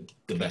that he's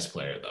the best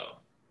player though.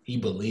 He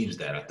believes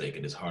that, I think,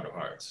 in his heart of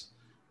hearts.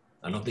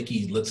 I don't think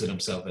he looks at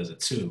himself as a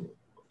 2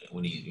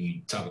 when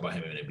you talk about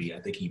him in Embiid.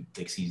 I think he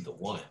thinks he's the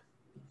 1.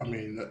 I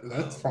mean,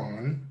 that's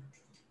fine,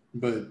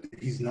 but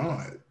he's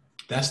not.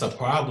 That's the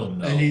problem,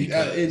 though. And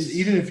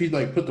even if he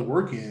put the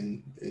work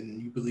in,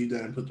 and you believe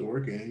that and put the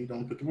work in, you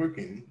don't put the work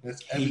in.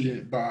 That's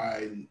evident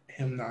by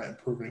him not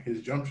improving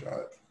his jump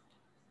shot.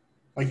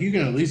 Like you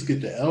can at least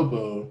get the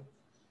elbow,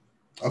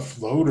 a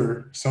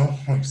floater,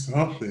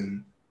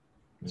 something,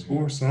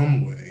 score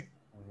some way.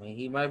 I mean,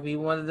 he might be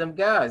one of them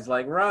guys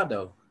like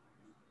Rondo.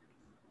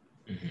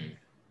 Mm-hmm.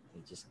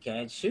 He just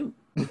can't shoot.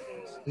 I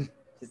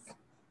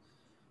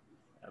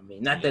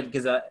mean, not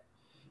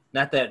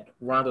that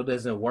Rondo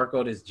doesn't work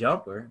on his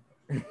jumper.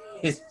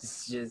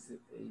 It's just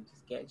he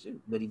just can't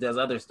shoot. But he does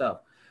other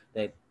stuff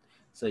that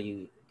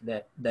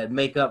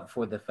make up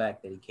for the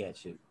fact that he can't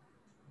shoot.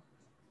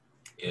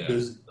 Yeah.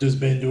 Does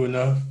Ben do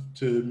enough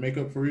to make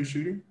up for his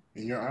shooting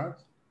in your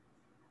eyes?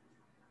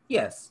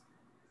 Yes.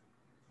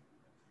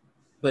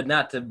 But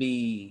not to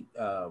be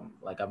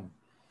like I'm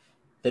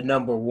the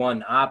number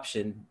 1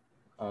 option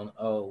on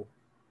O.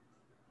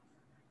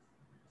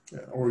 Yeah,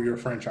 or your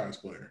franchise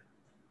player.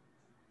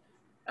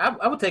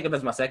 I would take him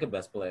as my second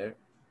best player.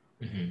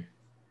 Mm-hmm.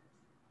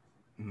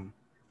 Mm-hmm.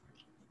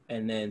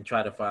 And then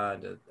try to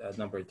find a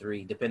number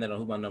 3, depending on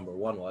who my number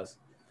 1 was.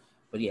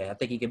 But yeah, I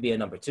think he could be a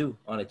number 2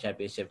 on a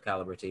championship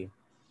caliber team.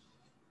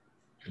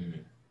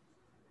 Mm-hmm.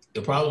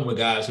 The problem with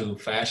guys who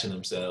fashion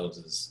themselves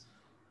is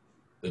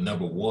the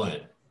number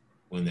 1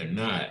 when they're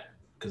not.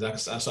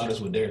 Because I saw this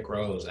with Derrick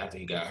Rose after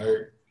he got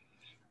hurt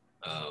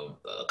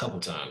a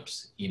couple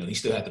times. You know, he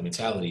still had the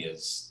mentality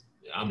as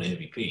I'm the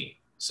MVP.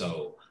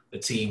 So the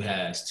team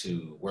has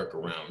to work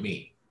around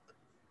me.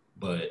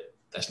 But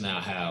that's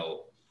not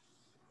how,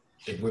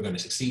 if we're going to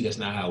succeed, that's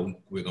not how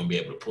we're going to be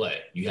able to play.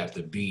 You have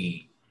to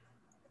be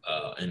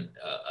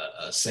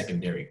a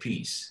secondary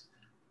piece.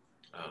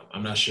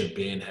 I'm not sure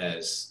Ben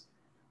has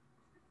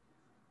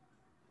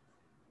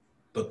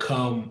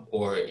become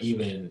or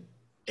even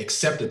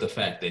accepted the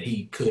fact that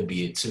he could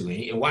be it too.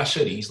 And why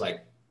should he? He's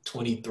like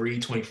 23,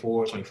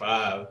 24,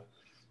 25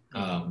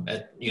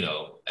 at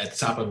the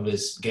top of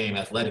his game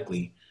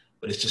athletically,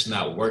 but it's just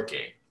not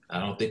working. I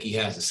don't think he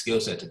has the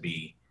skill set to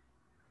be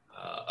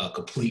a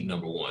complete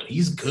number 1.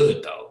 He's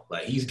good though.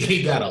 Like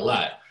he got a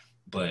lot,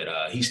 but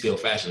he still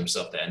fashioned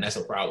himself that, and that's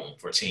a problem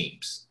for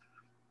teams.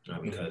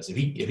 Because if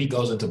he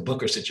goes into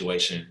Booker's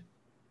situation,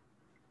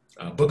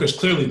 Booker's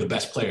clearly the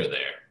best player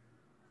there.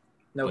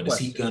 No but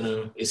question.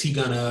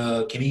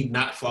 Can he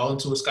not fall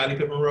into a Scottie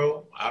Pippen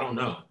role? I don't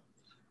know.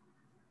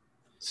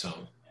 So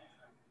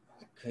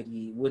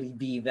would he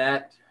be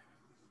that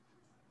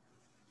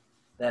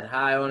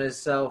high on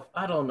himself?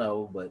 I don't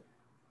know, but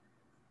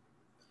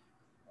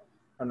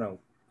I don't know.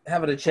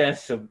 Having a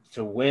chance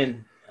to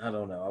win, I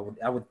don't know.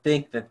 I would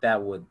think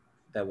that would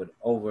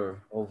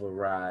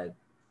override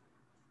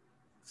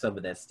some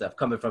of that stuff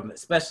coming from,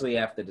 especially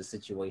after the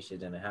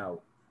situation and how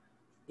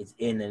it's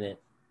ending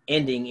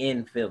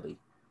in Philly.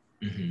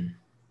 Mm-hmm.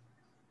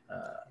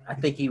 I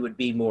think he would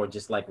be more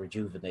just like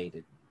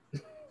rejuvenated,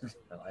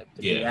 like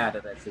to be out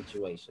of that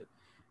situation,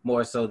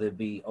 more so than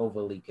be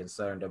overly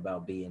concerned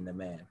about being the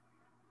man.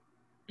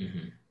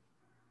 Mm-hmm.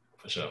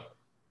 For sure.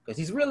 Because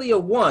he's really a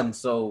 1,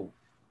 so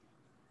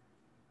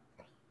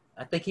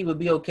I think he would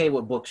be okay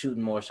with Book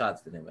shooting more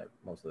shots than him at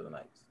most of the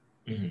nights.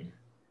 Mm-hmm.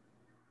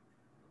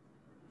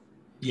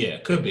 Yeah,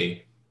 could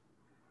be.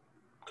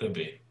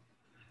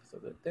 So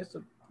there's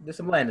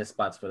some landing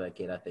spots for that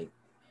kid, I think.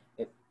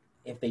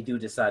 If they do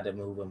decide to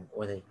move him,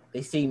 or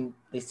they seem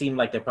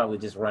like they'll probably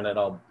just run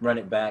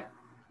it back.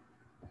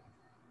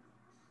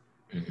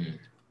 Mm-hmm.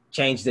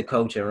 Change the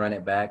coach and run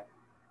it back.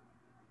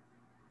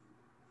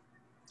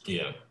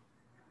 Yeah.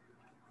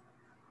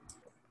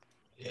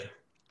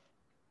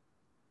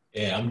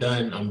 I'm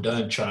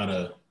done trying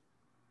to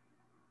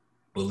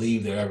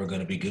believe they're ever going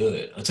to be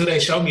good. Until they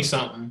show me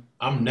something,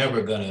 I'm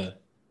never going to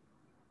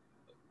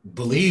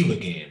believe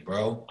again,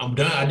 bro. I'm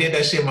done. I did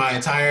that shit my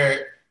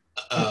entire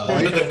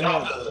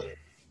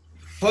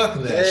fuck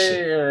that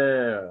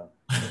shit.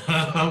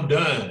 I'm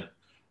done.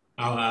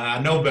 I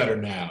know better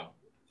now.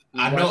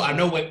 I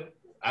know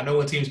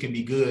when teams can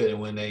be good and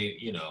when they,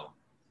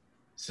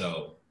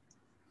 so.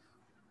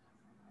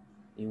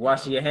 You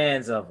wash your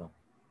hands of them.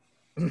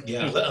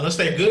 Yeah, unless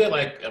they're good.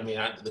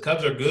 The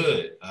Cubs are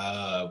good,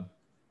 and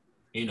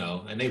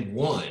they've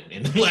won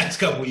in the last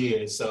couple of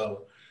years.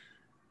 So,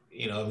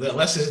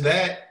 unless it's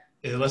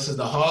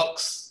the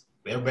Hawks,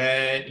 they're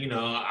bad.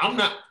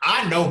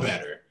 I know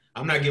better.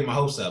 I'm not getting my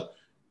hopes up.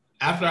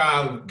 After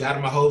I got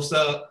my hopes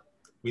up,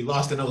 we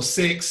lost in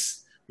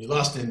 2006. We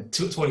lost in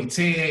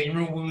 2010. You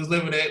remember when we was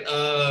living at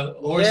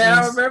Origins?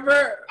 Yeah, I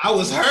remember. I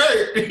was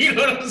hurt. You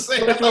know what I'm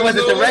saying? Was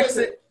it the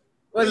Rexy?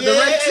 Was it the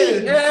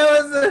Rexy? Yeah,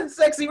 it was the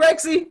Sexy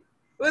Rexy.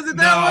 Was it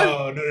that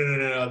one?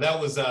 No. That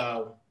was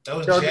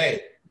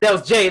Jay. That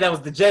was Jay. That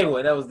was the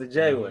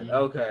Jay one.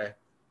 Okay.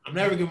 I'm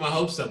never getting my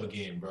hopes up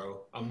again,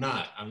 bro. I'm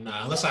not.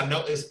 Unless I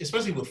know,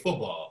 especially with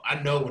football,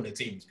 I know when the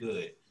team's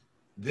good.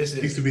 This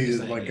used to be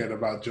like that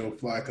about Joe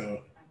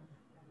Flacco.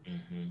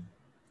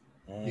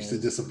 Used to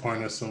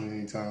disappoint us so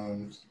many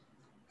times.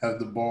 Have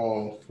the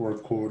ball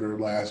fourth quarter,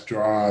 last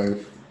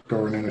drive,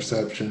 throw an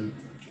interception.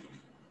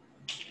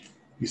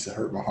 Used to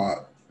hurt my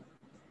heart.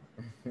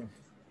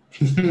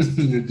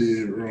 It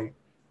did, bro.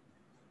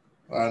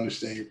 I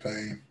understand your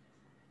pain.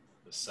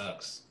 It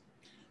sucks.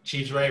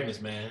 Chiefs Ravens,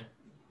 man.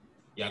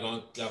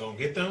 Y'all gonna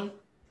get them?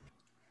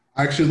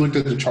 I actually looked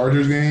at the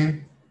Chargers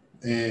game,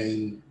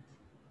 and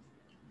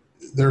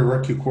their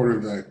rookie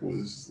quarterback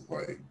was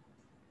like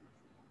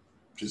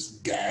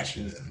just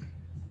gashing them.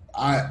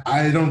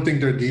 I don't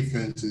think their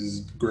defense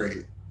is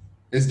great.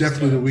 It's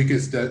definitely the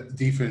weakest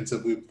defense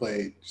that we've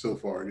played so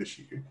far this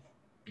year.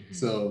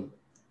 So,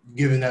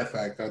 given that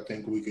fact, I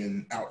think we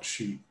can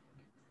outshoot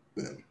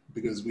them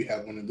because we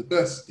have one of the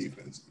best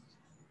defenses.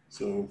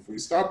 So, if we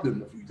stop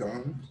them a few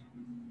times,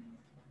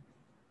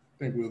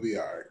 I think we'll be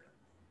all right.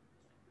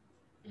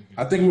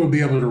 I think we'll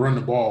be able to run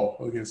the ball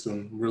against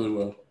them really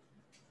well.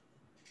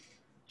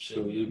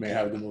 So we may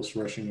have the most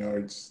rushing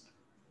yards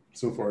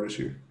so far this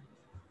year.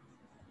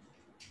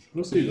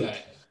 We'll see.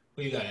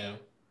 Who you got, Em?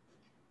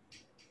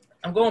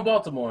 I'm going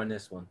Baltimore in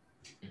this one.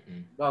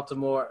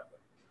 Baltimore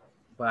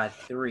by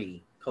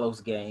 3, close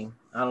game.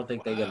 I don't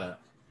think they're gonna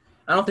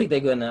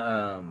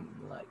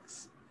like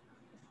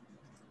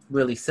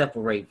really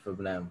separate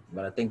from them,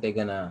 but I think they're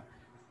gonna.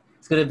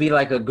 It's gonna be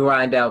like a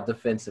grind out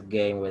defensive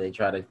game where they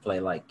try to play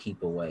like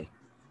keep away.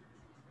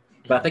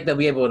 But I think they'll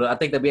be able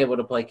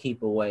to play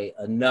keep away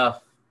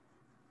enough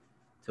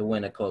to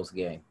win a close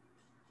game.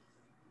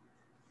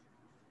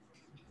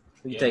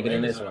 Who you taking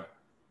in this one?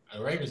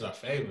 The Ravens are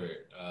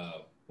favorite,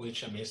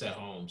 which, I mean, it's at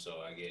home,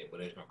 so I get it, but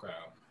there's no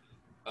crowd.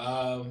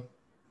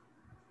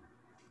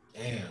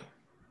 Damn,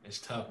 it's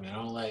tough,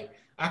 man.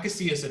 I could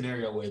see a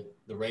scenario where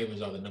the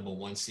Ravens are the number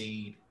 1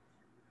 seed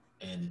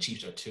and the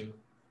Chiefs are 2.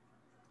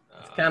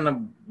 It's kind of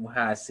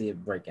how I see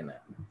it breaking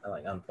out,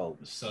 like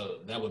unfolding. So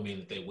that would mean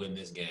that they win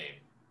this game.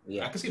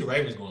 Yeah, I could see the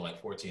Ravens going like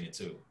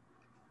 14-2,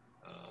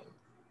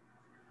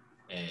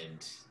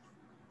 and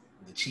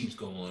the Chiefs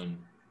going,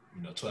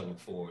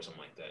 12-4 or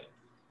something like that.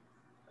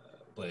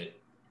 But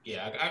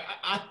yeah,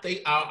 I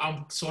think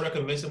I'm sort of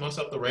convincing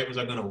myself the Ravens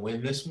are going to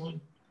win this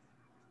one.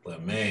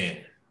 But man,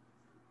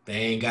 they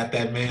ain't got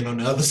that man on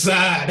the other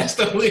side. That's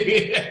the only.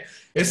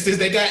 It's just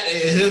they got.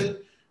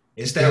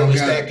 It's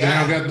that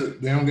guy.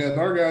 They don't got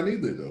our guy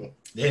neither, though.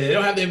 Yeah, they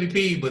don't have the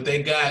MVP, but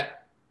they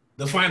got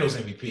the Finals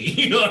MVP.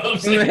 You know what I'm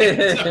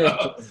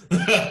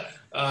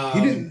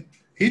saying?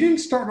 He didn't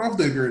start off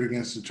that great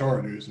against the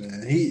Chargers,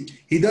 man. He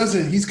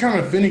doesn't. He's kind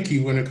of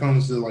finicky when it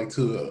comes to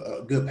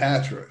a good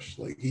pass rush.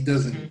 Like he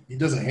doesn't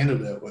handle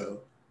that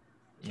well.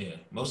 Yeah,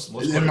 most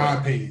in my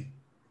opinion.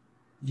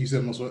 You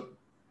said most what?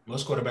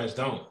 Most quarterbacks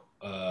don't.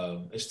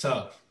 It's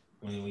tough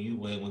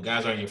when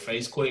guys are in your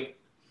face quick.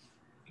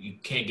 You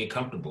can't get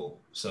comfortable.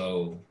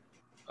 So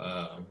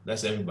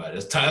that's everybody.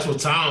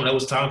 That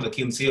was Tom's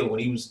Achilles heel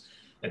when he was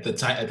at the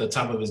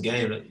top of his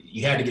game.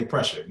 You had to get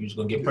pressure. You're just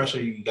gonna get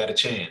pressure. You got a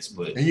chance,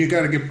 and you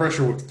got to get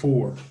pressure with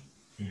 4,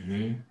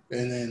 and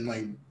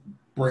then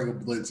bring a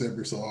blitz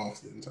every so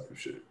often type of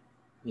shit.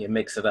 Yeah,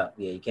 mix it up.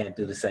 Yeah, you can't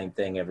do the same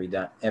thing every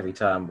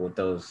time with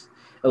those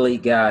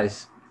elite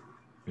guys.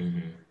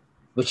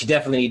 But you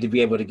definitely need to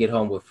be able to get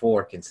home with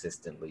 4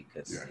 consistently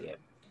because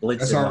blitzing.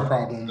 That's our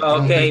problem.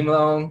 Okay,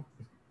 Malone.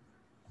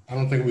 I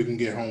don't think we can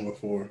get home with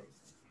 4.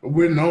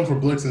 We're known for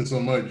blitzing so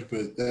much,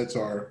 but that's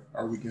our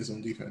weakness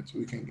on defense.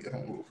 We can't get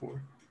home with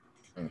 4.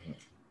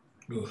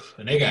 Oof.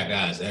 And they got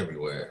guys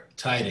everywhere: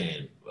 tight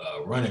end,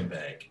 running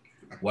back,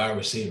 wide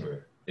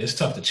receiver. It's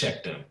tough to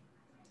check them.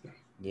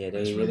 Yeah,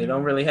 they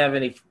don't really have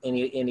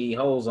any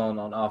holes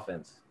on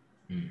offense.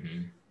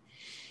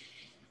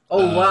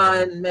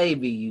 O-line,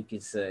 maybe you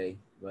could say,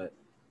 but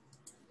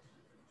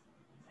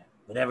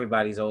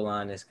everybody's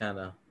O-line is kind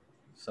of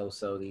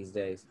so these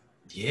days.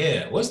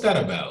 Yeah, what's that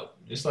about?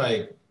 It's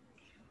like,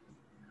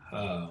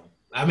 I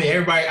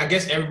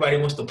guess everybody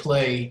wants to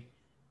play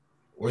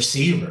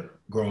receiver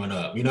growing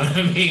up. You know what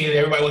I mean?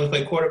 Everybody wants to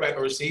play quarterback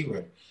or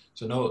receiver.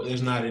 So no,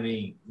 there's not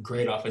any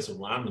great offensive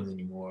linemen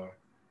anymore.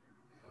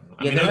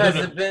 There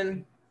hasn't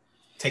been.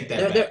 Take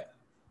that back.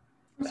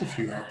 There's a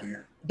few out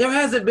there. There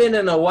hasn't been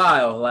in a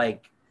while.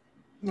 Like,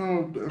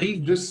 no,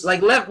 just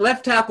like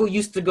left tackle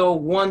used to go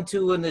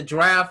 1-2 in the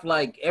draft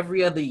like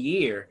every other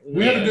year.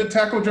 We had a good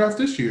tackle draft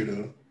this year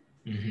though.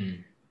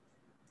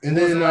 And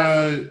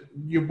then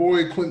your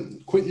boy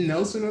Quentin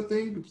Nelson, I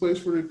think, who plays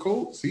for the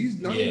Colts. He's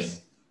nice.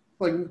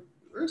 Yeah. Like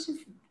there's a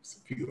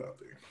few out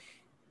there.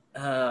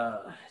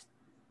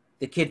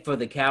 The kid for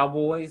the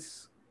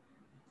Cowboys.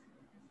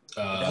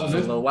 That was a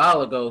little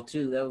while ago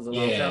too. That was a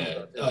long time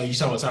ago. You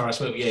talking about Tyrod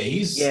Swift? Yeah,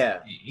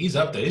 he's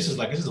up there. This is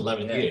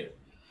 11th year.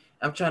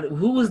 I'm trying to.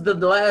 Who was the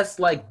last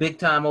like big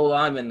time old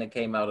lineman that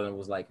came out and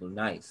was like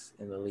nice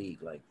in the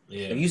league? Like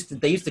they used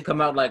to come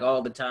out like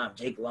all the time.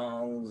 Jake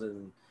Longs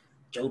and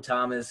Joe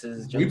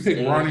Thomas's. We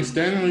picked Ronnie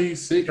Stanley,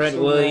 6. Trent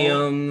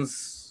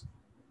Williams.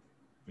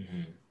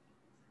 Mm-hmm.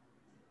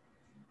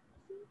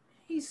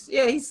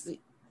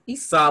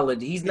 He's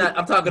solid. He's not.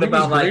 I'm talking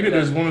about like rated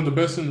as one of the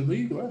best in the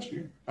league last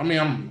year. I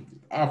mean,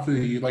 I feel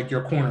you like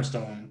your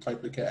cornerstone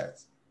type of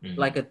cats. Mm-hmm.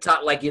 Like a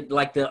top, like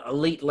the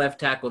elite left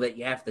tackle that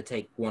you have to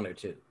take one or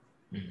two.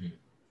 Mm-hmm.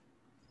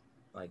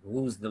 Like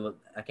who's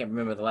I can't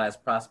remember the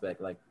last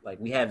prospect. Like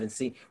we haven't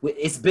seen.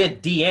 It's been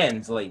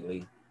DNs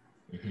lately.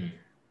 Mm-hmm.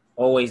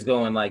 Always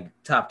going like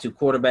top 2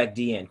 quarterback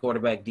DN.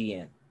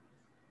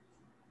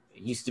 It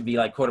used to be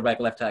like quarterback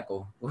left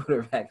tackle.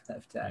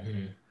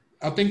 Mm-hmm.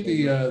 I think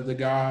the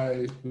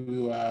guy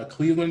who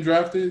Cleveland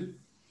drafted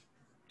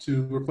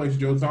to replace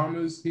Joe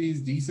Thomas,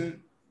 he's decent.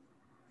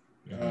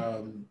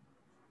 Mm-hmm.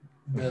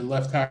 The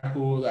left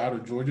tackle out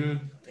of Georgia,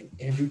 I think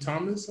Andrew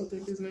Thomas, I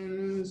think his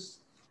name is.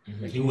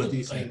 Mm-hmm. He went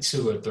decent. Like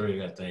 2 or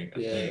 3, I think.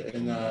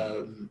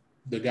 And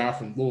the guy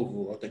from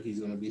Louisville, I think he's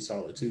going to be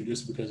solid too,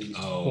 just because he's.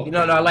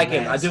 I like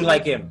him. I do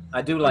like him.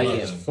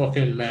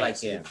 Fucking massive. Like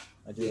him.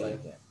 I do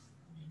like him.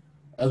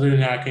 Other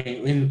than that, I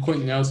can't. And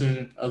Quentin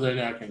Nelson. Other than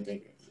that, I can't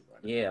think of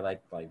anybody. Yeah,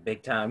 like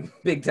big time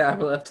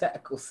left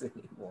tackles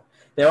anymore.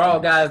 They're all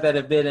guys that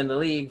have been in the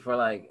league for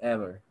like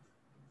ever.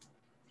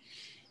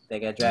 They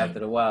got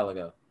drafted a while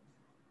ago.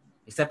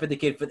 Except for the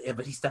kid, but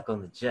he's stuck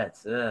on the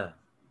Jets. Ugh.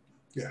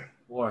 Yeah.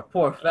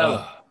 Poor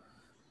fella.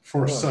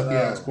 For a sucky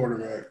ass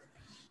quarterback.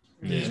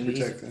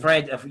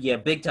 Yeah,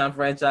 big time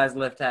franchise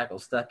left tackle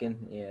stuck in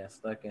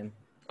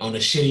on a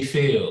shitty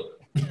field.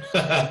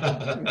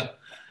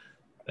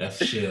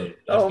 That's shit.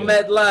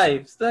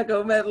 MetLife, stuck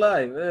on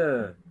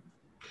MetLife.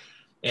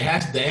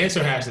 The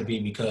answer has to be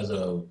because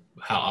of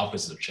how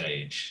offenses have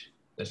changed.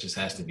 That just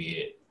has to be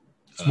it.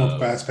 It's more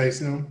fast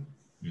paced now.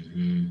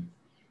 Mm-hmm.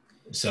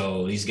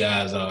 So these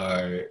guys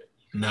are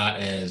not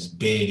as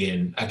big,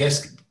 and I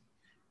guess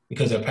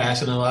because they're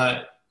passing a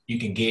lot, you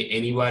can get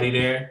anybody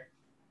there,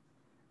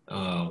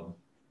 and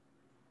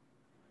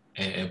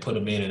put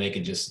them in, and they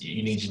can just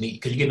you need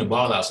because you're getting the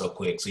ball out so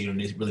quick, so you don't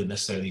really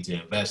necessarily need to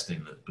invest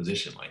in a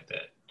position like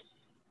that.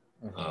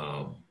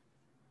 Mm-hmm.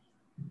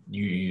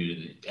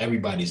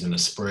 Everybody's in a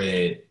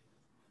spread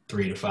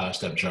 3 to 5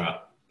 step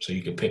drop, so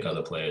you can pick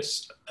other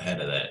players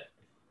ahead of that.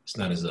 It's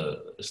not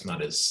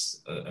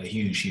as a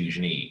huge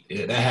need.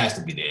 That has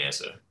to be the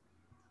answer.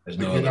 There's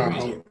no other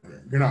reason.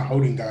 You're not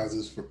holding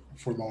guys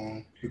for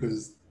long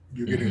because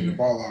you're getting the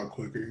ball out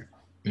quicker.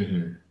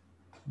 Mm-hmm.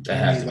 That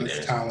has to be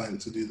less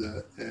talent to do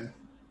that. Yeah.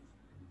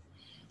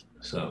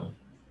 So.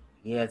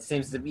 Yeah, it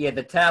seems to be. Yeah,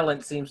 the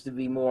talent seems to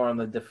be more on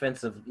the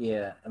defensive.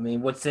 Yeah, I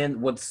mean, what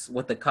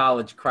the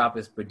college crop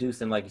is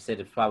producing, like you said,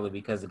 is probably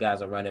because the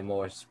guys are running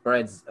more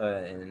spreads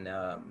and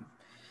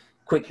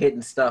quick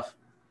hitting stuff.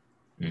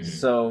 Mm-hmm.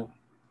 So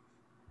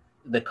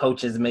the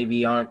coaches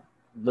maybe aren't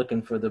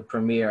looking for the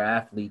premier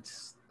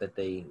athletes that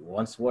they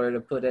once were to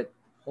put at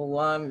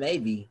O-line,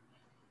 maybe.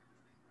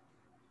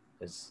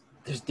 Because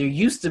there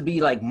used to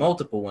be like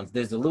multiple ones.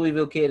 There's the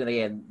Louisville kid,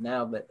 and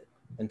now, but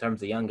in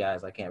terms of young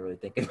guys, I can't really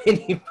think of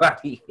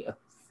anybody else.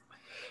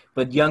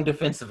 But young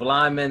defensive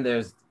linemen,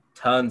 there's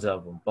tons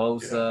of them.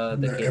 Bosa,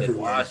 the kid at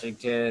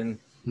Washington,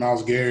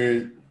 Myles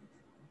Garrett,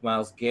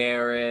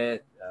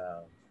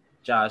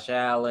 Josh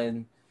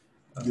Allen.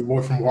 Your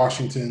boy from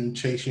Washington,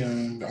 Chase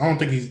Young. I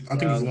think he's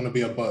going to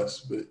be a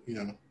bust, but he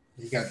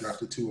got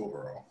drafted 2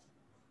 overall.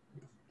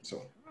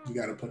 So you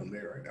got to put him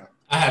there right now.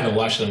 I haven't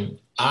watched him.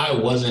 I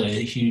wasn't a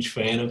huge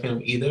fan of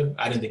him either.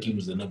 I didn't think he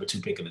was the number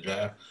 2 pick in the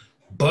draft,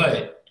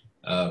 but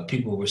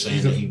people were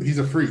saying he's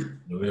a freak.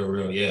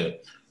 Real, yeah.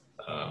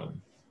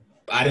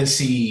 I didn't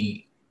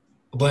see,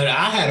 but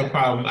I had a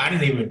problem. I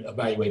didn't even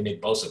evaluate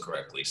Nick Bosa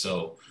correctly,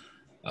 so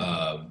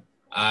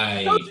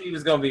I told you he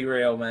was gonna be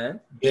real, man.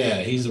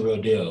 Yeah, he's the real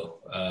deal.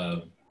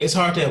 It's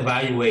hard to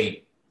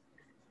evaluate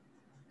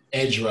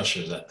edge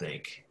rushers, I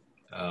think.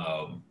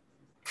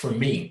 For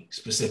me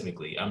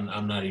specifically,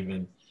 I'm not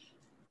even.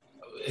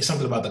 It's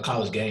something about the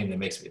college game that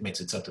makes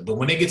it tough to. But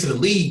when they get to the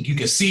league, you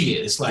can see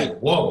it. It's like,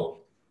 whoa.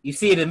 You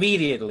see it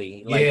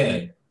immediately. Like,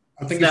 yeah,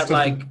 I think it's not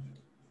like.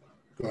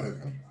 Go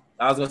ahead.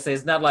 I was gonna say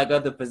it's not like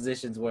other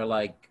positions where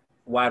like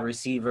wide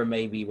receiver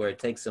maybe where it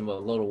takes them a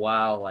little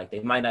while. Like they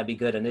might not be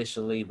good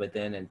initially, but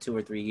then in 2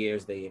 or 3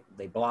 years they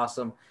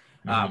blossom.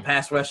 Mm-hmm.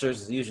 Pass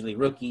rushers is usually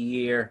rookie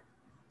year.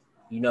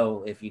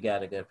 If you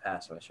got a good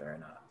pass rusher or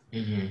not.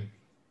 Mm-hmm.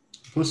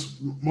 Plus,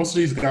 most of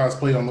these guys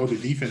play on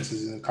loaded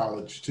defenses in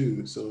college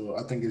too, so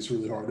I think it's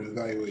really hard to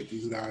evaluate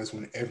these guys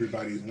when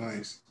everybody's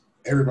nice.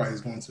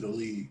 Everybody's going to the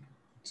league,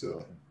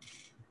 so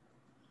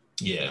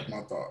yeah, that's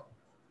my thought.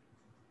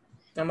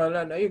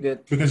 No, you're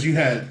good. Because you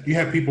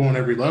had people on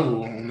every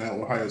level on that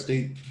Ohio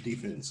State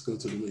defense go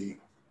to the league.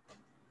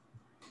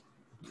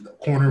 The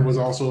corner was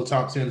also a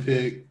top 10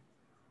 pick.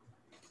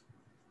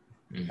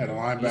 Mm-hmm. Had a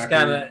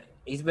linebacker.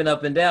 He's been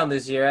up and down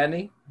this year, hasn't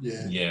he?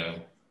 Yeah. Yeah.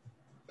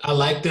 I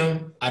liked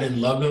him. I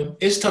didn't love him.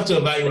 It's tough to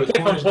evaluate. The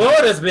kid from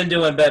Florida's been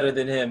doing better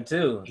than him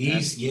too.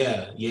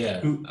 Yeah.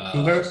 Who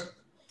has?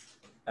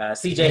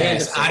 C.J.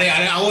 Henderson.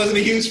 I wasn't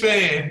a huge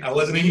fan.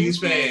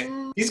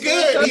 He's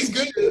good. He's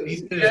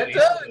good. I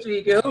told you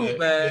he can hoop,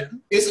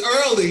 man. It's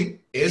early.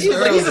 He's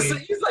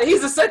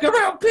a second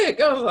round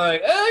pick. I was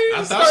like,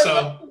 I thought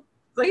so.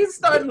 So he's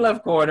starting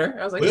left corner.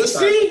 I was like,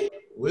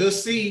 We'll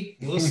see.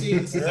 This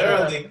is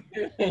early.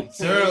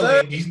 It's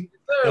early.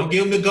 Don't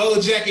give him the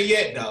gold jacket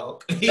yet,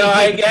 dog. No,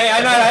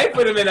 I ain't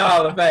put him in the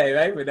Hall of Fame.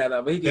 I ain't put that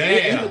up. But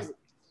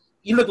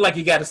he looked like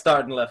he got to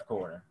start in left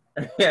corner.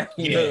 Know what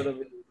I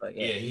mean? Like,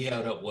 he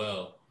held up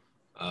well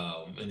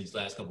in these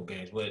last couple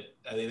games. But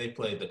I think they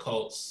played the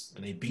Colts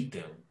and they beat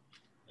them.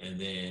 And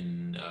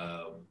then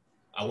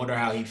I wonder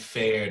how he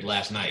fared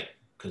last night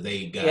because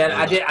they got.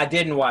 Yeah, I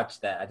didn't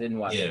watch that.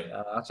 It.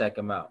 I'll check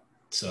him out.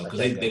 So because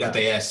they got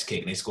their ass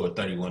kicked and they scored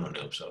 31 on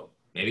them. So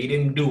maybe he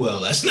didn't do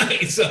well last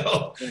night.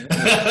 So now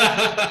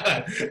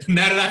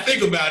that I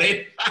think about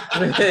it,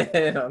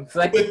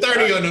 with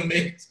 30 on them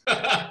niggas.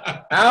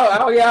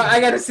 I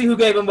got to see who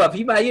gave him up.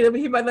 He might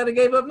not have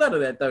gave up none of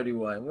that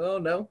 31. We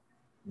don't know.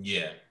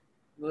 Yeah.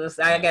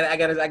 I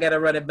got to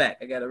run it back.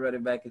 I got to run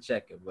it back and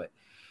check it. But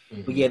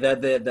yeah,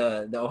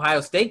 the Ohio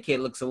State kid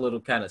looks a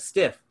little kind of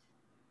stiff.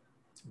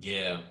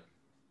 Yeah.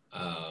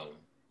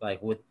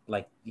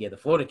 The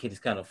Florida kid is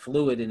kind of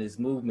fluid in his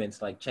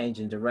movements, like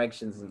changing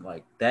directions, and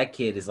like that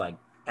kid is like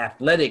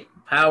athletic,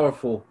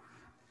 powerful,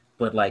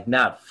 but like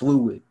not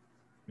fluid.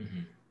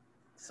 Mm-hmm.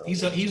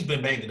 So he's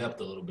been banged up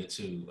a little bit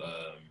too.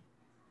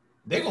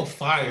 They're gonna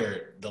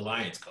fire the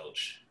Lions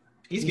coach.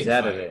 He's getting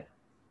out fired. of there.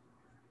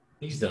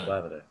 He's up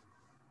out of there.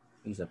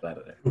 He's up out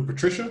of there. With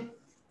Patricia?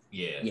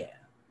 Yeah.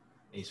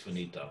 He's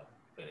finito.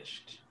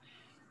 Finished.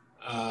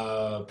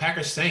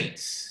 Packers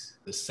Saints.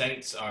 The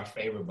Saints are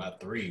favored by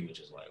 3, which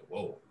is like,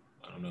 whoa.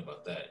 I don't know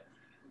about that.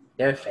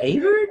 They're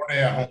favored?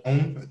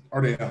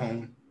 Are they at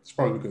home? It's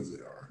probably because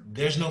they are.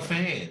 There's no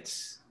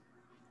fans.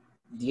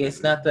 Yeah,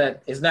 it's not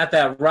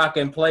that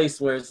rocking place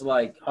where it's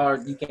like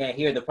hard. You can't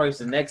hear the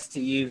person next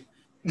to you.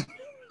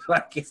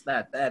 Like it's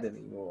not that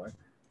anymore.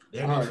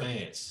 There are no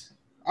fans.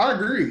 I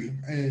agree,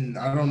 and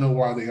I don't know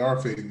why they are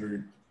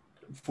favored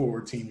for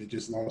a team that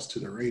just lost to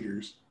the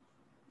Raiders.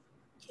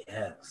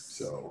 Yes.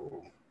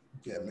 So.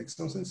 Yeah, it makes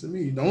no sense to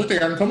me. The only thing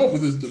I can come up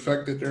with is the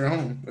fact that they're at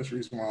home. That's the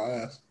reason why I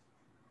asked.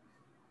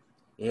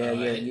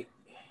 Yeah.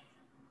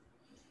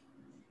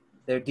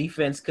 Their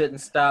defense couldn't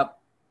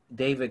stop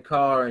David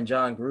Carr and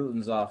John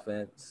Gruden's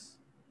offense.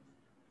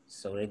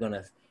 So they're going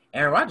to –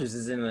 Aaron Rodgers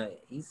is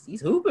he's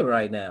hooping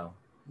right now.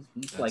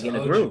 He's like in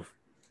a groove.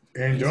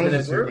 Aaron Jones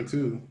is hooping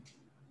too.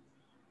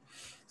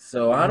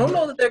 So I don't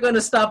know that they're going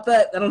to stop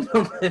that. I don't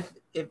know if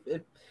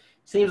it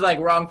seems like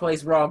wrong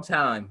place, wrong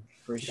time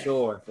for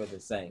sure for the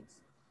Saints.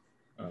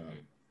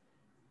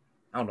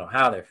 I don't know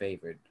how they're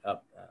favored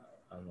up.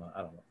 I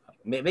don't know.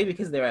 Maybe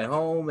because they're at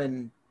home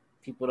and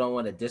people don't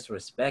want to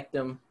disrespect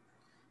them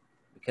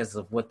because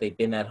of what they've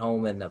been at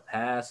home in the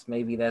past.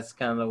 Maybe that's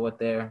kind of what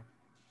they're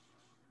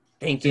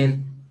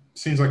thinking.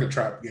 Seems like a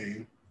trap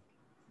game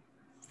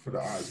for the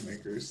odds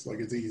makers. Like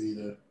it's easy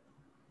to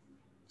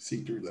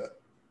see through that.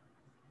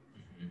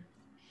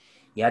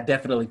 Yeah, I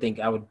definitely think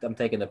I'm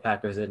taking the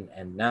Packers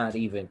and not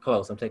even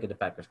close. I'm taking the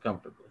Packers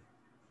comfortably.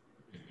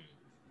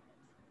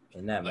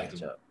 In that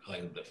matchup. I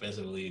like them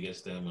defensively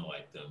against them. I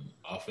like them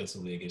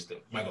offensively against them.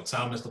 Michael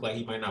Thomas looked like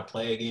he might not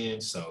play again.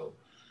 So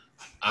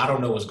I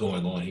don't know what's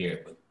going on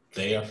here, but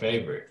they are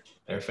favored.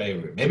 They're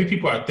favored. Maybe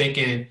people are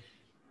thinking,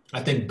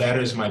 I think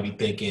bettors might be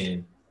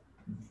thinking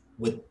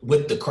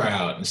with the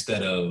crowd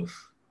instead of,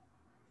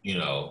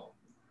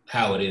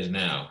 how it is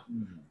now.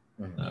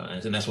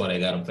 Mm-hmm. And that's why they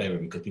got them favored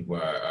because people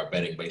are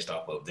betting based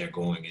off of they're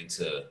going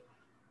into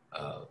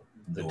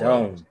the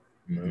dome,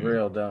 the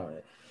real dome.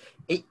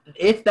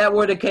 If that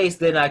were the case,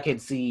 then I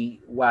could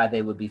see why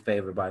they would be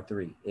favored by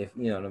 3. If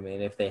you know what I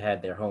mean, if they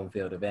had their home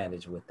field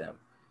advantage with them,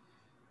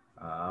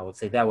 I would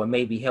say that would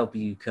maybe help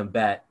you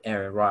combat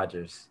Aaron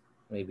Rodgers,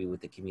 maybe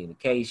with the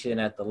communication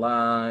at the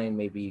line.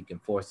 Maybe you can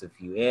force a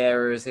few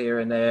errors here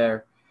and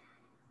there,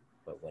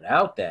 but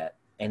without that,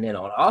 and then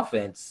on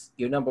offense,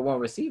 your number 1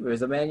 receiver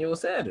is Emmanuel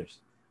Sanders.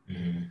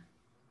 Mm-hmm.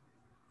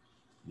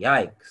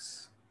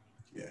 Yikes!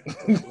 Yeah,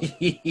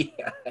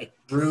 yikes.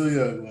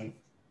 Really ugly.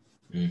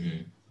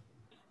 Mm-hmm.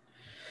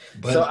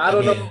 But, so I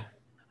don't know.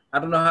 I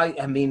don't know how.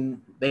 I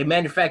mean, they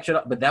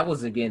manufactured, but that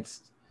was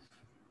against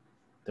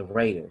the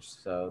Raiders,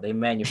 so they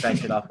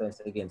manufactured offense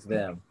against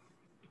them.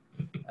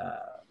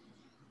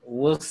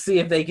 We'll see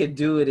if they can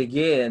do it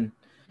again.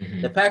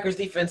 Mm-hmm. The Packers'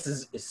 defense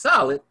is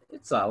solid.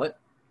 It's solid.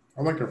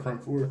 I like their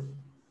front 4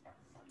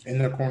 in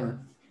their corner.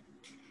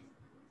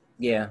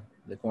 Yeah,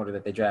 the corner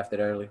that they drafted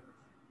early.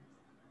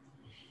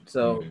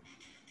 So,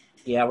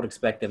 yeah, I would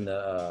expect them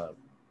to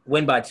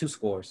win by 2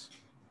 scores.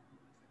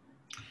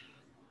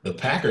 The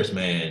Packers,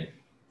 man,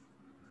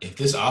 if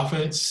this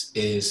offense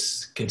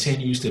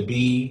continues to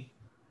be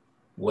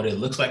what it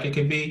looks like it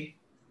could be,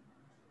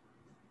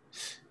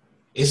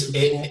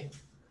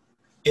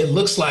 it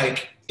looks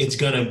like it's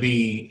gonna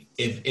be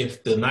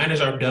if the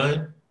Niners are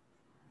done,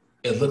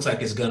 it looks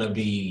like it's going to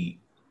be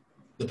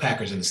the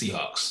Packers and the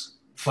Seahawks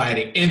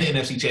fighting in the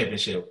NFC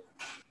Championship,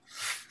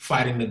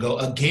 fighting to go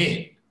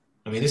again.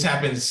 I mean, this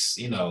happens,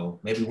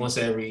 maybe once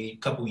every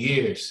couple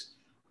years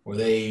where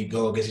they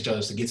go against each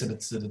other to get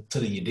to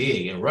the you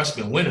dig. And Russ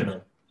been winning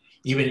them.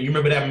 Even you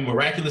remember that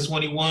miraculous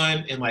one he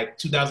won in like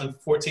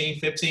 2014,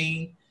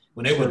 15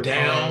 when they were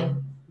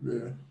down.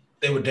 Yeah.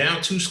 They were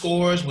down 2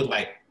 scores with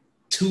like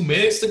 2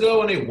 minutes to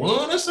go and they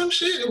won or some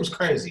shit. It was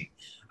crazy.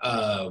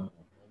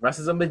 Russ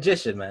is a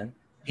magician, man.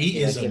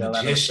 He is a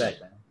magician.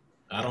 Respect,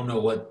 I don't know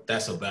what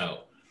that's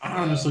about. I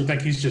honestly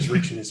think he's just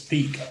reaching his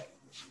peak.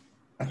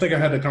 I think I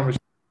had a conversation.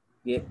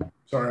 Yeah.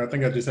 Sorry, I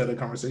think I just had a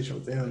conversation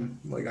with him.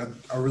 Like,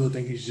 I really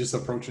think he's just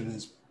approaching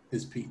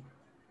his peak.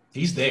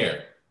 He's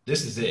there.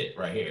 This is it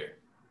right here,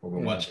 what we're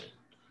watching.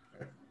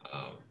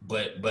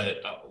 But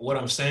what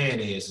I'm saying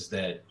is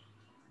that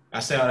I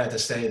say all that to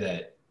say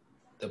that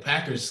the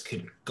Packers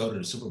could go to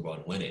the Super Bowl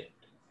and win it.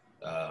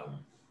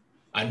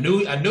 I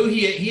knew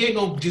he ain't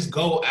gonna just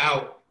go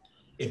out.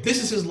 If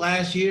this is his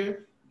last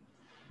year,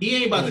 he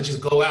ain't about to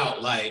just go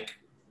out like,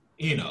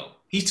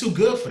 he's too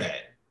good for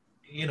that.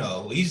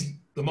 He's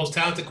the most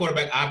talented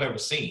quarterback I've ever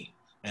seen.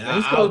 And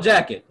he's gold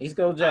jacket. He's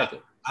gold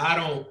jacket. I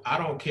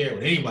don't care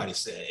what anybody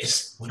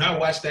says. When I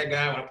watch that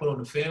guy, when I put on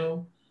the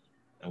film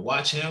and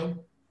watch him,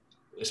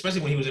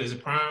 especially when he was in his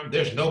prime,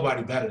 there's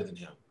nobody better than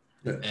him.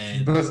 Yeah.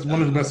 And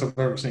one of the best I've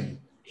ever seen.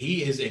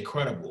 He is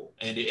incredible,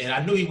 and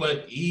I knew he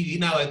was. He's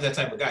not like that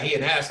type of guy. He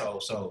an asshole,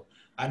 so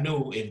I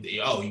knew if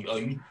you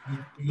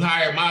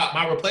hire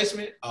my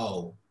replacement.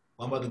 Oh,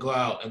 I'm about to go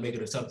out and make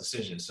it a tough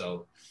decision.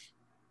 So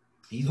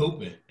he's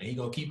hooping, and he's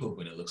gonna keep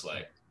hooping. It looks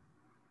like.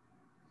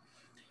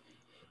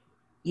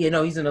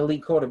 He's an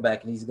elite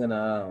quarterback, and he's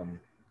gonna.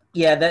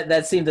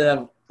 That seemed to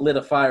have lit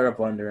a fire up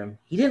under him.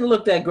 He didn't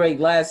look that great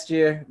last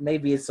year.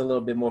 Maybe it's a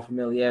little bit more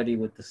familiarity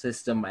with the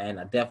system,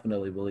 and I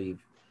definitely believe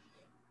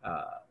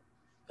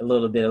a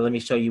little bit of let me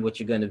show you what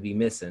you're going to be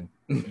missing.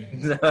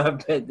 I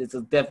bet it's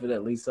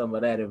definitely some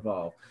of that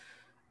involved.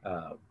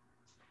 I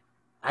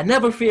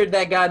never feared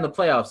that guy in the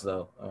playoffs,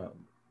 though.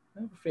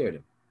 Never feared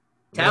him.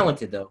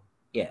 Talented, though.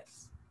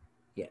 Yes.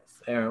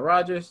 Aaron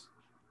Rodgers.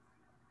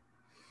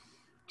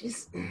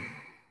 It's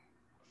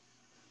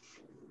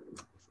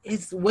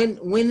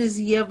when is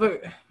he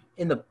ever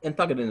in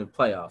talking in the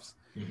playoffs?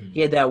 Mm-hmm. He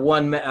had that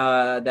one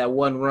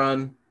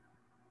run.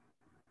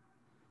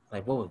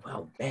 Like what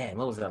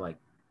was that like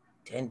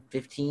 10,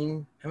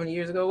 15? How many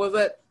years ago was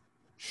that?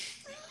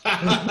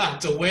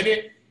 To win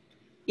it?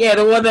 Yeah,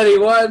 the one that he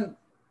won.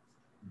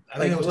 I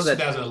think it was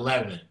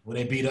 2011 when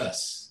they beat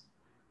us.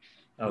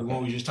 Okay. The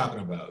one we were just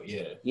talking about.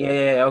 Yeah.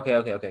 Yeah. Okay.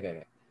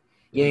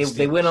 Yeah,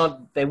 they went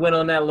on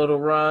that little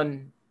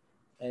run,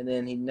 and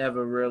then he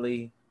never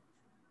really.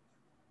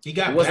 He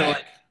got back.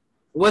 It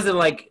wasn't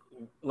like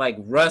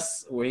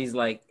Russ, where he's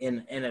like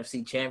in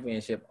NFC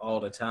Championship all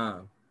the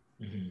time.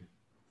 Mm-hmm.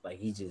 Like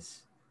he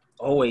just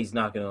always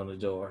knocking on the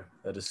door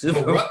of the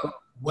Super Bowl.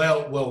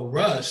 Well,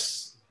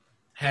 Russ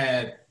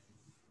had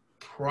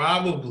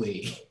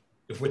probably,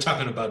 if we're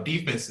talking about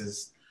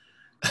defenses,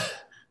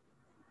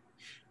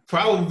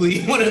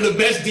 probably one of the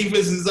best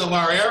defenses of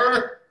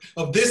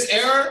this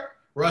era,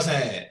 Russ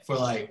had for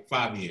like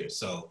 5 years.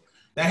 So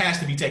that has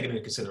to be taken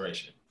into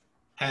consideration.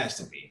 Has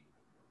to be.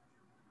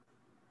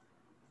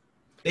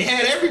 They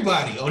had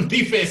everybody on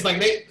defense, like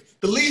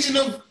the Legion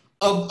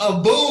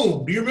of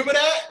Boom. Do you remember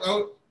that?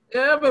 Oh.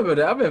 Yeah, I remember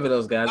that. I remember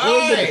those guys.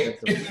 Right.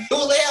 They had like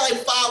 5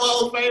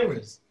 Hall of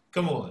Famers.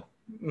 Come on.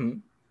 Mm-hmm.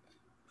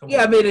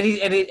 I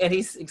mean, and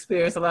he's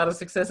experienced a lot of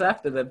success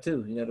after them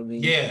too. You know what I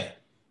mean? Yeah,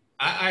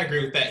 I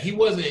agree with that. He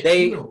wasn't.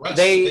 They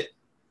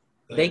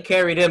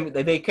carried him.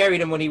 They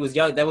carried him when he was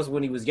young. That was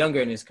when he was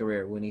younger in his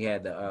career. When he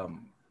had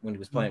when he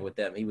was playing with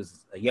them, he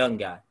was a young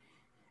guy.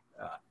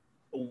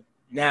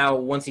 Now,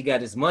 once he got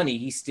his money,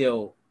 he's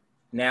the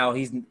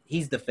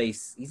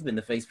face. He's been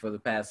the face for the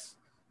past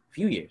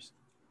few years.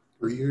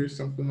 3 years,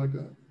 something like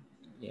that.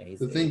 Yeah.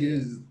 The thing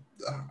is,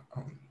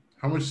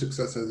 how much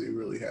success has he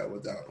really had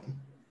without him?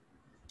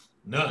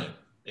 None.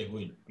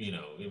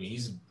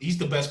 He's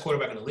the best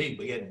quarterback in the league,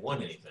 but he hadn't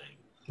won anything.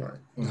 Right.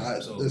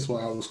 That's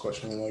why I was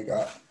questioning.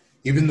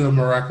 Even the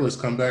miraculous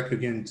comeback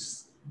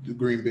against the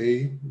Green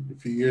Bay a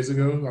few years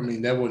ago, I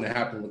mean, that wouldn't have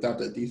happened without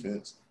that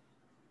defense.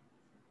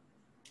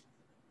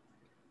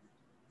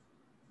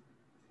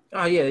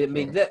 Oh yeah, I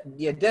mean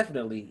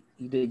definitely.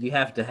 You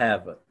have to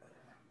have a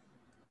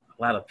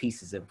lot of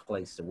pieces in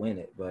place to win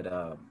it, but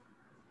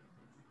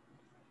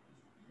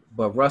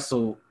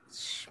Russell,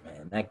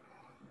 man,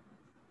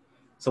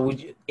 so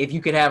if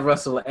you could have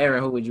Russell or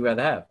Aaron, who would you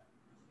rather have?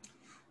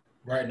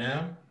 Right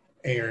now,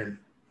 Aaron.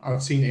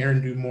 I've seen Aaron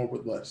do more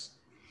with less.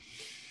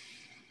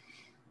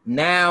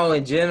 Now,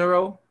 in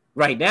general,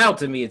 right now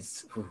to me,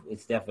 it's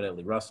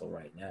definitely Russell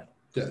right now.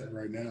 Yeah,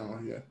 right now,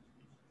 yeah.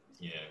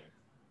 Yeah.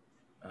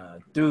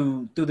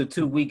 Through the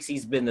 2 weeks,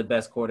 he's been the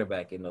best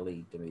quarterback in the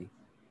league to me,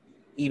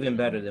 even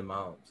better than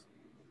Mahomes.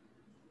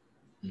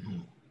 Mm-hmm.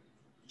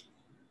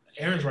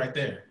 Aaron's right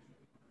there,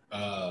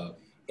 and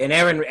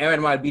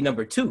Aaron might be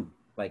number 2.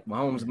 Like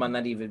Mahomes might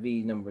not even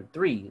be number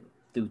 3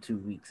 through 2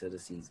 weeks of the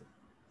season.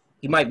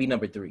 He might be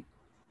number 3.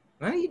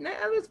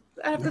 I'd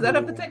have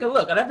to take a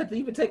look. I'd have to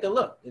even take a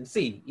look and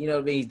see. You know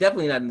what I mean? He's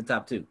definitely not in the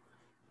top 2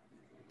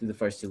 through the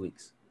first 2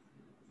 weeks.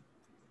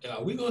 Yeah,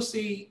 we're going to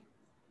see,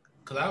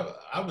 because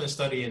I've been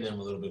studying them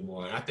a little bit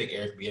more, and I think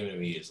Eric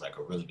Bieniemy is like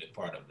a really big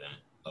part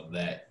of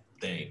that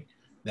thing,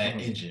 that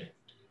engine.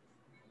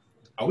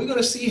 Are we going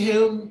to see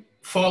him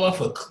fall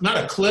off not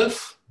a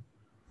cliff,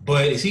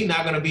 but is he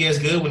not going to be as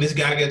good when this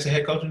guy gets a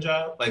head coaching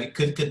job? Like,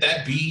 could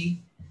that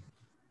be?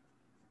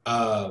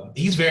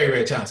 He's very,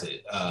 very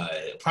talented.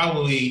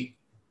 Probably,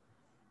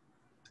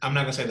 I'm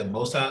not going to say the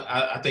most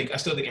talented. I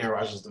still think Aaron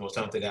Rodgers is the most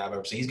talented guy I've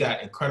ever seen. He's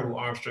got incredible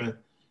arm strength.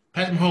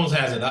 Patrick Mahomes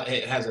has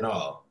it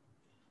all.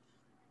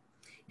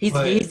 He's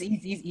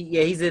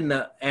in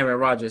the Aaron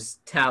Rodgers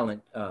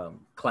talent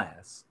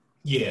class.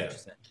 Yeah.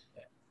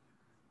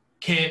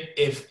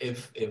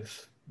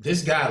 If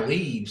this guy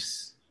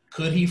leaves,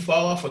 could he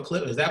fall off a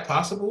cliff? Is that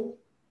possible?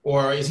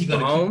 Or is he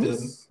going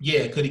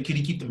to could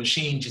he keep the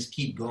machine just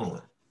keep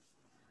going?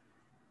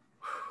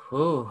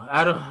 Oh,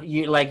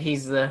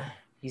 he's the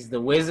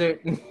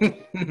wizard,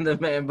 the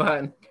man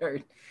behind the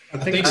curtain. I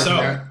think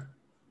so.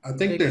 I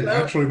think they're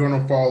naturally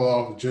going to fall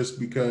off just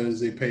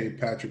because they paid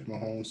Patrick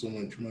Mahomes so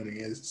much money.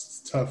 It's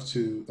tough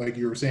to, like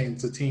you were saying,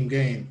 it's a team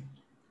game.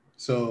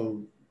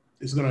 So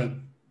it's going to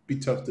be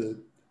tough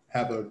to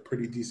have a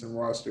pretty decent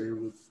roster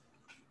with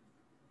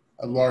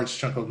a large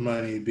chunk of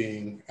money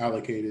being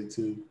allocated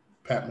to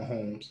Pat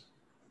Mahomes.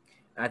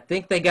 I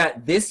think they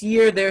got this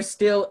year.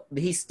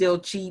 He's still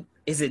cheap.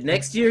 Is it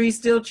next year he's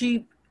still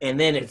cheap? And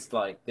then it's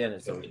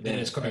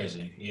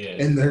crazy. Yeah.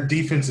 And their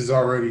defense is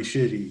already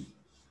shitty.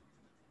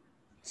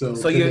 So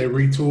can they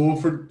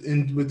retool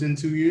within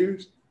 2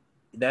 years?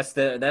 That's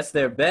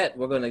their bet.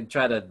 We're gonna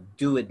try to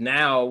do it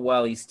now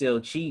while he's still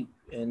cheap,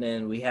 and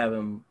then we have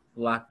him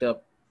locked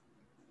up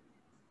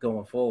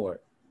going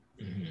forward.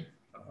 Mm-hmm.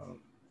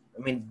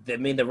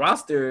 The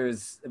roster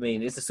is.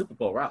 It's a Super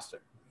Bowl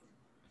roster.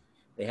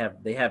 They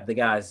have the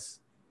guys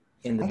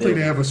in the. I don't think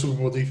they have a Super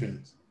Bowl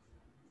defense.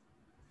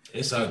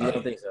 It's ugly. I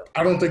don't think so.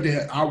 I don't think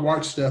they. I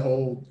watched that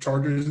whole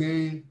Chargers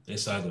game.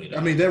 It's ugly. Though.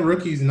 That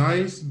rookie's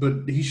nice,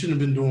 but he shouldn't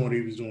have been doing what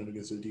he was doing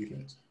against the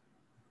defense.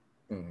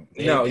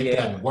 They've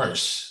gotten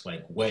worse,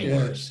 like way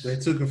worse. They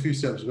took a few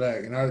steps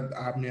back, and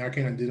I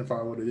can't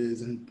identify what it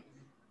is, and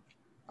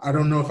I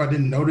don't know if I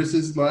didn't notice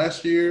this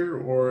last year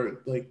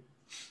or like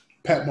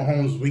Pat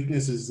Mahomes'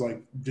 weakness is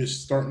like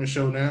just starting to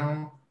show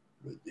now.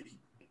 But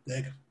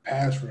that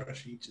pass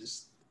rush,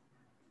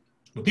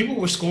 But people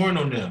were scoring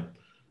on them.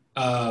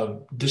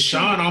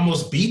 Deshaun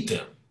almost beat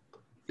them.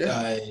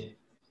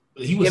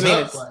 He was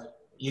up.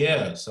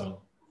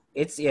 So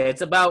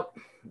it's about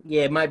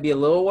it might be a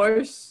little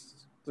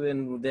worse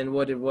than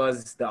what it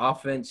was. The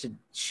offense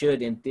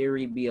should in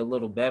theory be a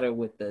little better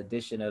with the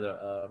addition of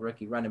the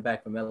rookie running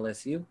back from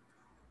LSU.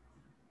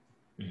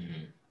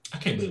 Mm-hmm. I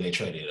can't believe they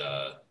traded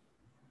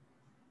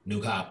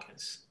Nuke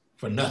Hopkins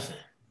for nothing.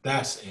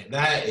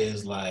 That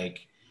is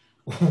like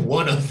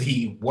one of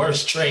the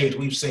worst trades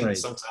we've seen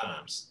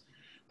sometimes.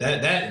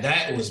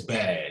 That was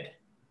bad.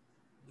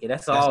 Yeah,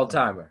 that's an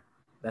all-timer.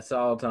 I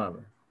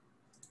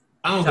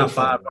don't give a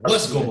fuck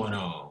what's going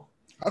on.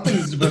 I think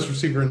he's the best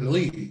receiver in the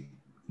league.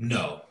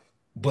 No,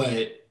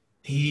 but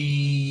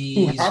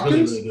he's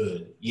really, really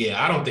good.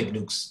 Yeah, I don't think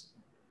Nuke's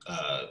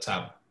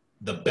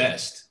the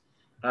best.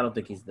 I don't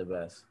think he's the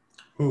best.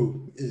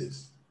 Who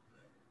is?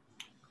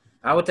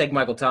 I would take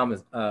Michael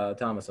Thomas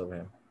over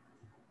him.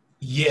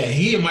 Yeah,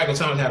 he and Michael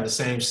Thomas have the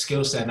same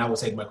skill set, and I would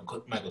take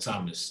Michael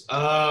Thomas.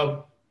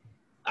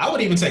 I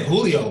would even take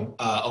Julio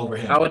over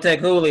him. I would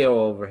take Julio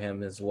over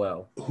him as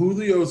well.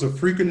 Julio's a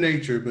freak of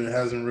nature, but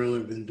hasn't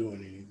really been doing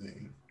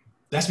anything.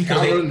 That's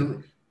because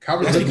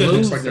Calvin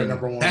looks like their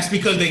number one. That's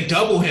because they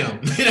double him.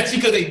 And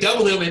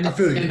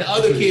the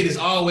other kid is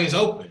always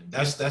open.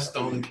 That's the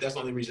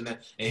only reason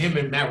that. And him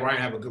and Matt Ryan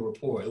have a good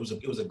rapport. It was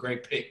a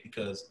great pick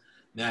because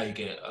now you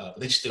can.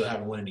 They still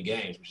haven't won any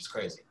games, which is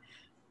crazy.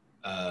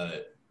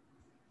 But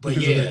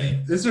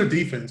it's their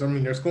defense.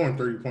 They're scoring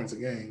 30 points a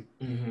game.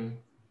 Mm-hmm.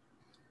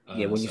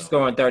 When you're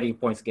scoring 30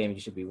 points a game, you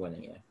should be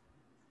winning.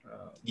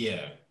 He's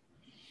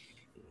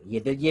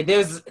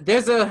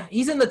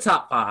in the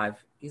top 5.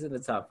 I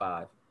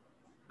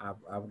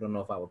don't know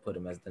if I would put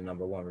him as the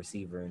number 1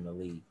 receiver in the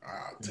league.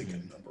 I'll take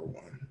him number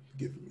 1.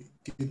 Give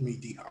me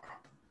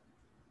D-Hop.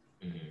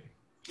 Mm-hmm.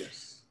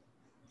 Yes.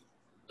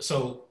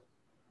 So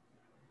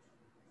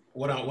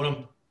what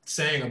I'm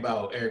saying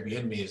about Eric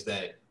Bieniemy is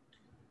that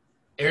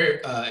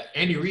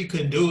Andy Reid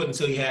couldn't do it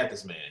until he had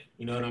this man.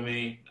 You know what I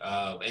mean?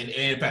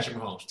 And Patrick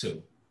Mahomes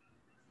too.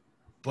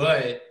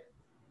 But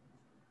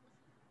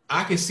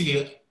I can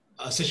see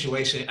a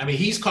situation.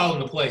 He's calling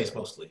the plays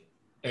mostly,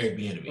 Eric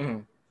Bieniemy. Mm-hmm.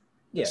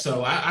 Yeah.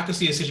 So I could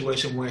see a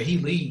situation where he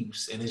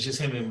leaves and it's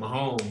just him and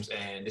Mahomes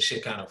and the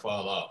shit kind of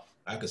fall off.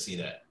 I could see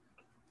that.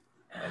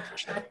 For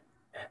sure.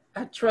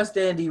 I trust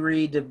Andy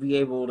Reid to be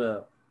able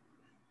to.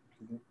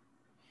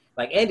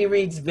 Like Andy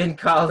Reid's been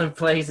calling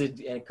plays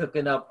and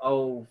cooking up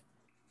for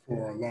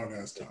a long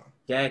ass time.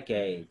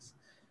 Decades.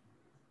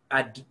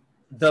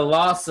 the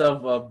loss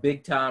of a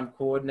big-time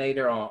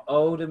coordinator on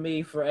O to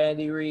me for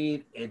Andy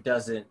Reid, it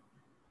doesn't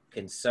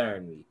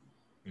concern me.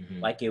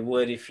 Mm-hmm. Like it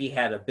would if he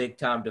had a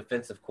big-time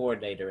defensive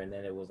coordinator, and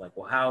then it was like,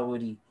 well, how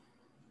would he?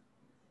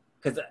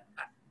 Because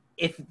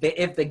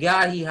if the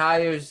guy he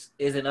hires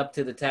isn't up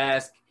to the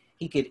task,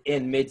 he could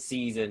end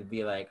mid-season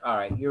be like, all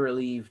right, you're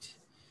relieved.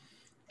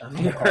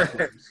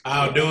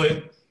 I'll do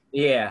it.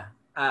 Yeah.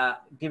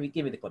 Give me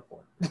the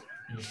clipboard.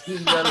 You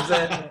know what I'm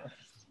saying?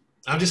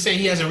 I'm just saying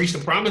he hasn't reached the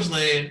promised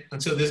land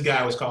until this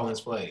guy was calling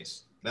his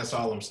plays. That's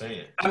all I'm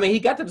saying. I mean, he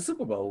got to the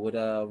Super Bowl with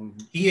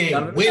He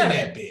ain't win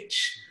that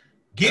bitch.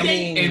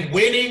 Getting and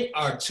winning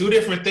are two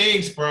different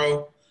things,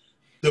 bro.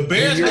 The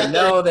Bears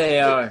they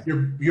are.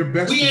 Your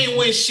best. We ain't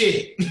win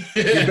shit.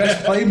 Your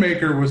best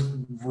playmaker was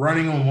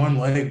running on one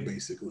leg,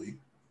 basically.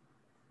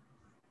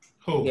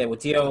 Who? Yeah, with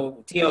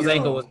T.O.'s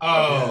ankle was.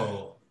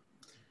 Oh.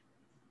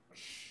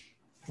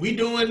 We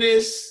doing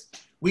this.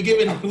 We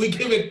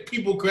giving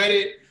people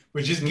credit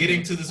for just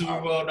getting to the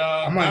Super Bowl,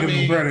 dog. I'm not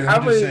giving credit.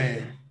 I'm just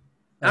saying.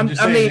 I'm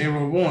just saying they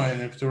were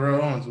one if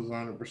Terrell Owens was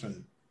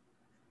 100%.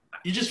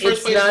 You just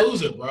first place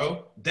loser,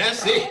 bro.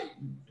 That's it.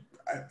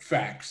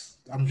 Facts.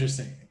 I'm just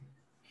saying.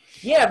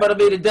 Yeah, but I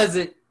mean, it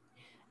doesn't.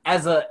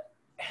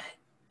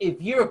 If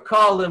you're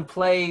calling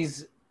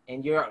plays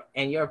and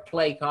your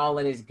play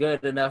calling is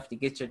good enough to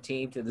get your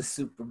team to the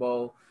Super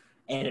Bowl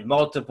and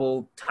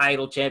multiple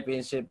title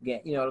championship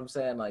game, you know what I'm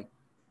saying? Like,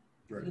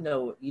 right. you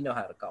know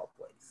how to call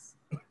plays.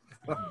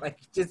 Like,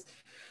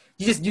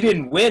 you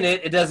didn't win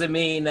it. It doesn't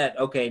mean that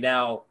okay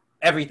now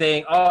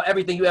everything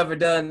you ever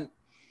done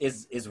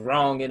is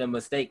wrong and a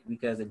mistake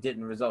because it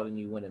didn't result in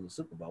you winning the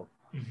Super Bowl.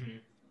 Mm-hmm.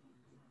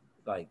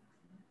 Like,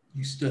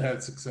 you still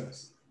had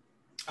success.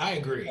 I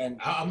agree. And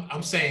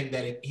I'm saying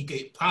that he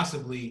could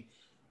possibly,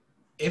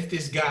 if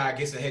this guy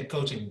gets a head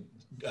coaching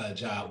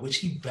job, which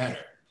he better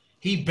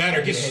get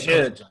a head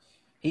coaching job.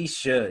 He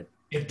should.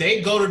 If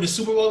they go to the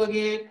Super Bowl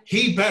again,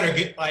 he better.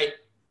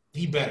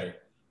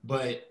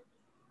 But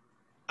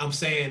I'm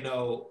saying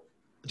though,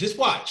 just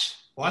watch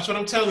what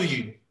I'm telling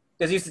you.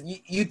 Because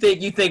you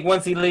think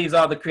once he leaves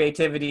all the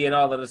creativity and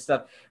all of the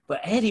stuff,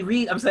 but Andy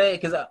Reid, I'm saying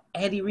because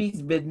Andy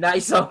Reid's been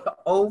nice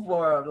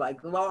over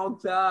like a long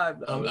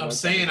time. I'm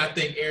saying I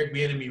think Eric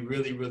Bieniemy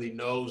really, really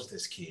knows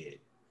this kid,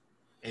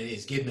 and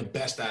is getting the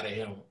best out of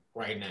him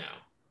right now.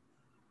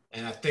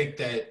 And I think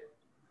that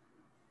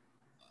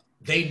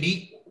they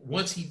need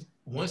once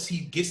he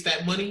gets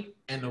that money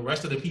and the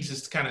rest of the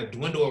pieces kind of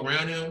dwindle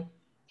around him,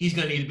 he's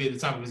gonna need to be at the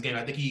top of his game.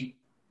 I think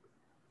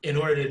in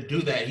order to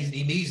do that,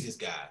 he needs this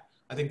guy.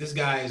 I think this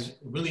guy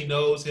really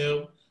knows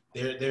him.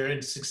 They're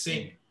in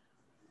succinct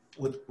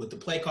with the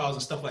play calls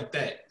and stuff like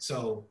that.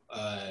 So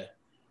I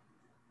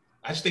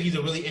just think he's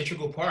a really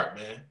integral part,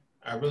 man.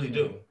 I really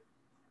do.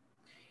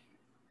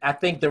 I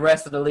think the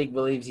rest of the league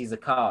believes he's a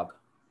cog.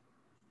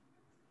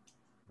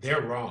 They're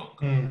wrong.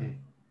 Mm-hmm.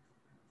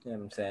 You know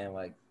what I'm saying?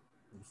 Like,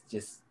 it's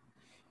just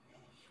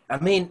 – I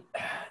mean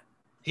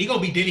 – He's going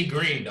to be Denny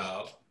Green,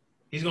 dog.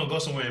 He's going to go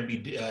somewhere and be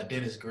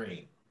Dennis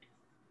Green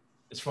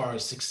as far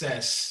as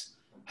success –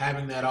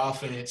 having that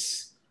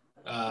offense,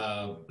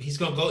 he's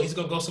gonna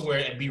go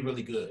somewhere and be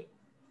really good.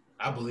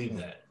 I believe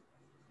that.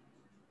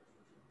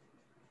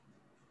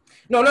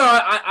 No,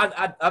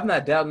 I'm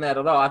not doubting that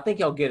at all. I think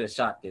he'll get a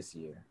shot this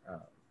year.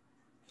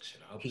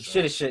 He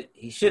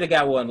should have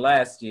got one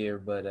last year,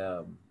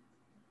 but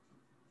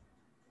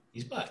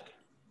he's back.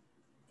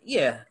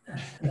 Yeah,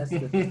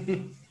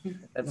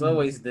 that's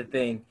always the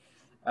thing.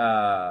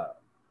 Got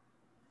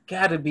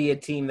to be a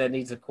team that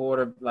needs a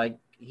quarter like.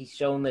 He's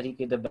shown that he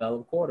can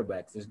develop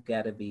quarterbacks. There's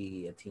got to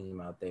be a team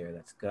out there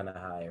that's going to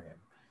hire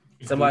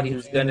him. Somebody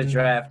who's going to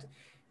draft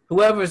 –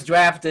 whoever's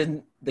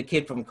drafting the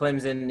kid from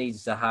Clemson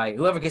needs to hire –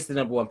 whoever gets the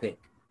number one pick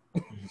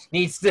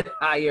needs to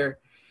hire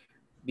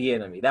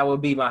Bieniemy. That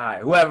would be my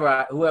hire.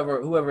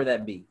 Whoever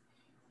that be.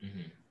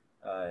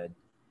 Mm-hmm.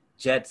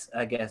 Jets,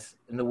 I guess,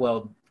 in the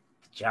world.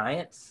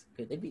 Giants?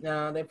 Could they be?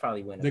 No, they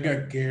probably win. They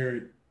got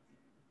Garrett.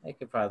 They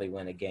could probably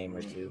win a game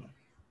or two.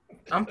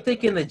 I'm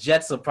thinking the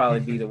Jets will probably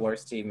be the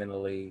worst team in the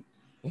league.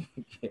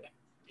 Yeah,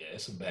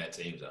 there's some bad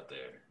teams out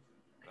there.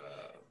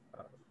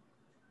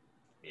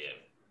 Yeah.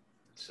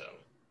 So,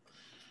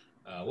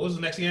 what was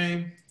the next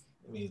game?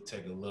 Let me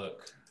take a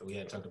look. We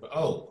had talked about.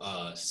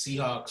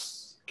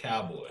 Seahawks,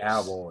 Cowboys.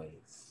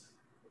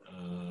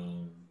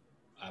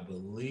 I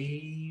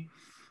believe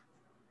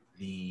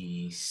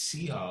the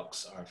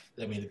Seahawks are.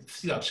 I mean, the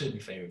Seahawks should be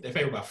favored. They're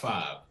favored by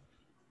 5,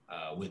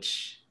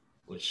 which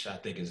I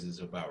think is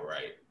about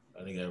right.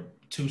 I think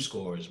 2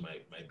 scores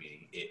might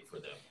be it for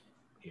them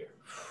here.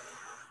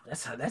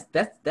 That's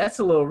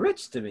a little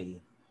rich to me.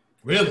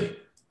 Really?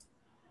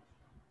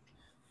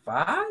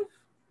 5?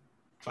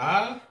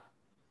 5?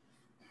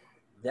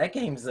 That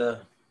game's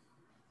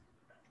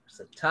it's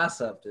a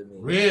toss-up to me.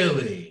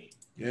 Really?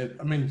 Yeah,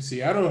 I mean,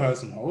 Seattle has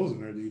some holes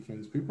in their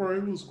defense. People are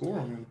able to score.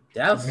 I mean,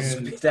 Dallas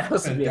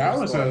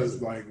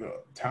has like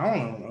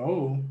talent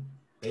on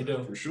They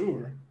do for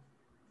sure.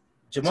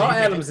 Jamal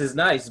Adams is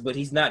nice, but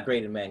he's not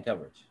great in man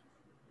coverage.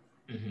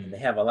 Mm-hmm. And they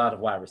have a lot of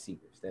wide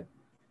receivers.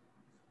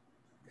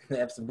 They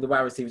have some good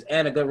wide receivers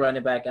and a good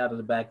running back out of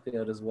the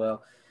backfield as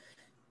well.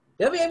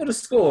 They'll be able to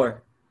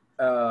score.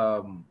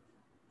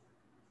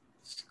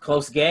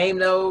 Close game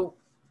though.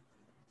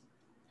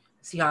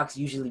 Seahawks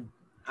usually,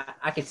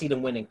 I can see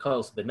them winning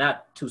close, but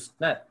not two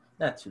scores.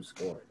 I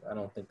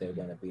don't think they're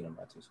going to beat them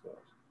by 2 scores.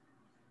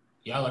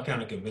 Y'all are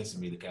kind of convincing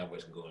me the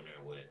Cowboys can go in there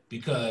and win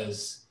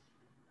because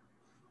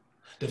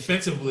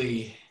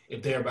defensively,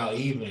 if they're about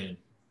even,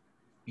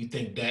 you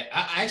think that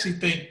I actually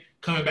think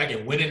coming back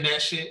and winning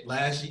that shit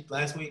last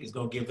week is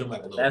going to give them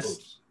like a little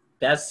boost.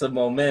 That's some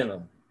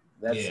momentum.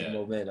 Some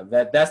momentum.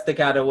 That's the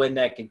kind of win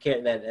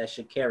that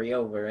should carry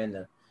over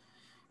in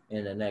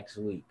the next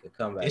week. A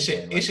comeback. It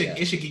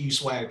should give you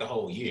swag the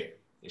whole year.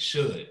 It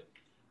should.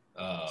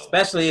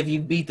 Especially if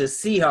you beat the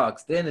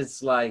Seahawks, then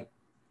it's like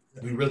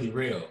be really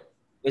real.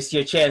 It's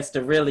your chance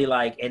to really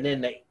like, and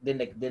then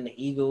the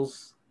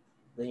Eagles.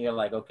 Then you're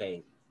like,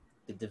 okay,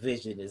 the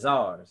division is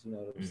ours. You know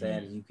what I'm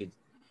saying?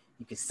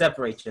 You could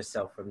separate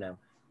yourself from them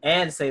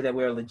and say that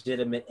we're a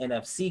legitimate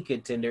NFC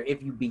contender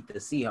if you beat the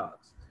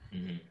Seahawks.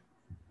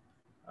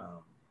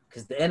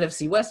 Because the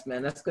NFC West,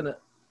 man, that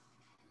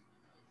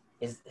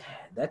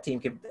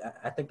team could.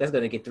 I think that's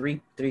gonna get three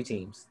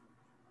teams.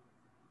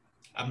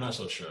 I'm not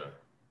so sure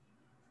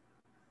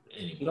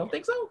anymore. You don't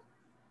think so?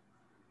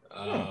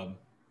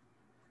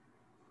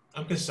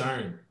 I'm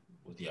concerned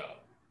with y'all,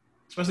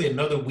 especially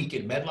another week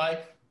in MetLife.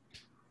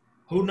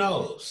 Who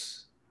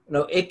knows?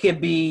 No, it could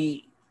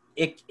be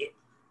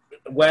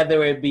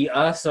whether it be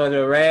us or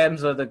the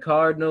Rams or the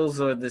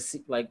Cardinals or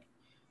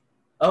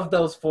of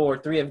those 4,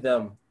 3 of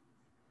them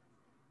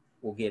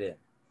will get in.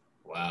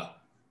 Wow,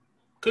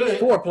 good.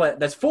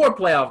 That's 4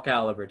 playoff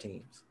caliber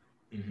teams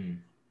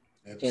in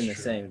the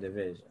same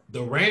division.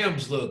 The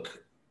Rams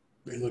look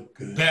good.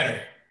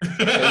 Better.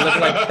 They look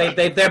like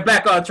they're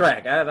back on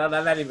track.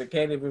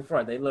 Can't even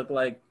front. They look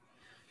like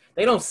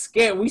they don't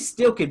scare. We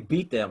still could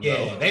beat them.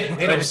 Yeah, though.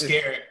 They don't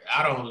scare.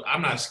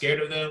 I'm not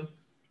scared of them.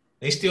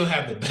 They still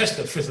have the best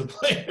defensive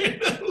player in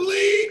the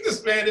league.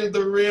 This man is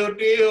the real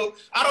deal.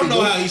 I don't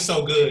know how he's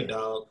so good,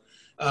 dog.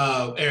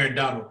 Aaron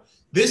Donald.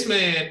 This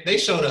man, they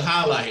showed a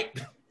highlight,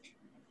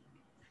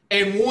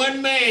 and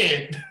one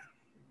man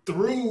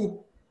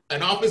threw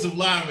an offensive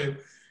lineman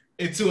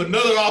into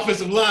another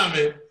offensive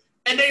lineman.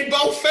 And they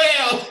both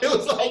failed. It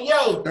was like,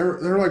 yo.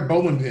 They're like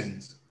bowling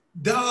pins.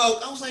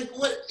 Dog, I was like,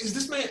 what is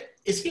this man?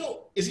 Is he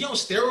on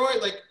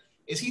steroid? Like,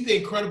 is he the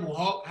Incredible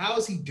Hulk? How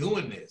is he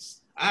doing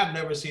this? I have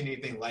never seen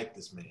anything like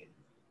this man.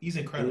 He's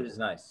incredible. Dude is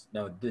nice.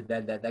 No, dude,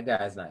 that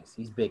guy is nice.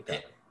 He's big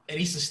time. And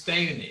he's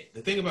sustaining it.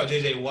 The thing about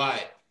J.J.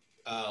 Watt,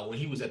 when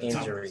he was at the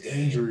top of his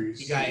game,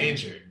 he got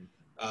injured.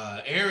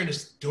 Aaron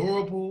is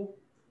durable.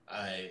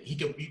 He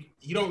can't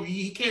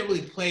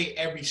really play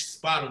every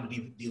spot on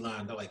the D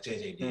line like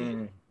J.J.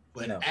 did.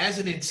 But as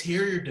an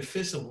interior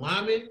defensive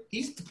lineman,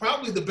 he's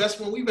probably the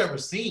best one we've ever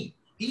seen.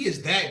 He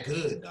is that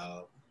good,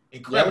 dog.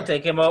 Incredible. Yeah, I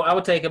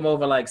would take him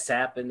over like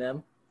Sapp and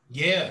them.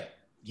 Yeah.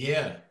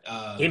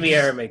 Give me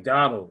Aaron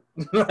McDonald.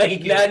 Not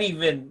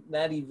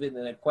even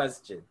in a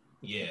question.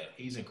 Yeah,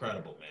 he's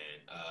incredible, man.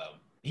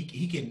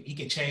 He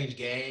can change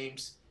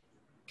games,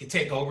 can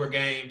take over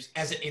games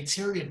as an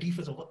interior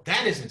defensive.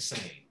 That is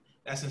insane.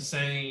 That's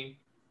insane.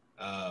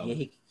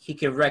 He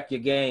can wreck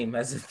your game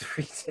as a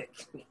 3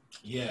 technique.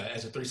 Yeah,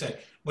 as a 3 sec.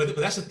 But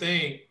that's the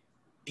thing.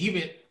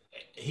 Even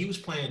he was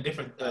playing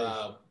different.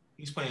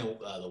 He's playing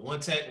the 1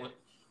 tech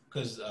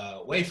because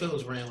Wade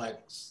Phillips ran like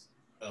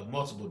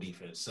multiple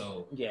defense.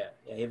 So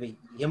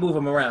he'll move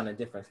him around in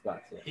different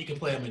spots. Yeah. He can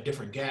play him in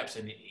different gaps,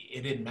 and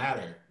it didn't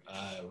matter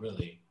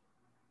really.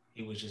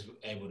 He was just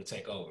able to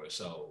take over.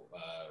 So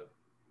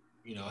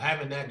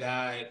having that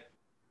guy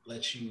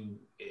lets you.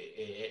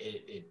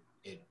 It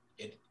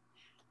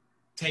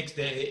takes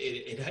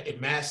that.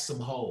 It masks some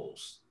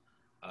holes.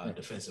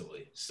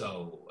 Defensively.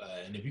 So,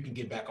 and if you can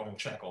get back on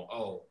track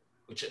on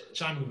which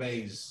Sean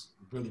McVay is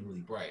really,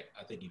 really bright.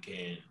 I think you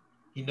can.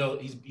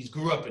 He's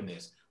grew up in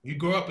this. When you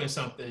grow up in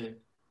something,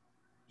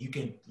 you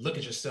can look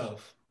at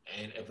yourself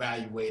and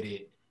evaluate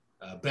it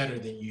better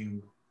than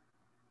you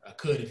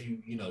could if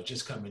you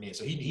just coming in.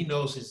 So he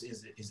knows his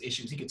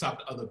issues. He can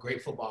talk to other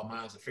great football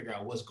minds and figure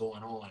out what's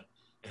going on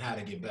and how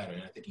to get better.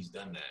 And I think he's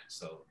done that.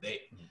 So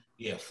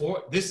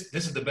this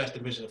is the best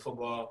division of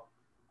football.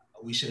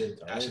 I should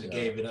have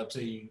gave it up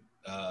to you.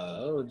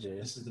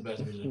 This is the best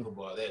division of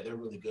football. They're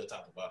really good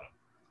top to bottom.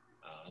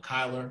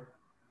 Kyler,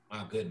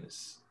 my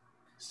goodness.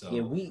 So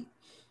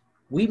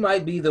we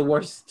might be the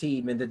worst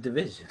team in the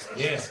division.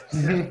 Yeah.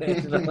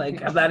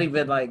 I'm not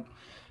even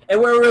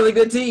and we're a really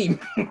good team.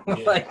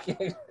 Yeah.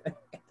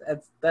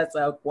 That's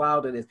how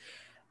wild it is.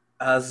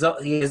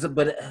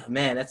 But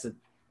man, that's a.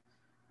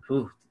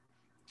 Whew.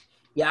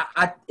 Yeah,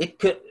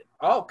 could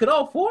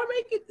all 4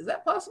 make it? Is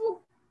that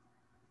possible?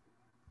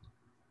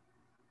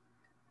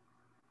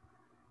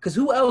 Because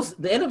who else?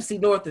 The NFC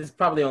North is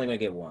probably only going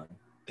to get 1.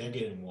 They're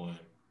getting 1.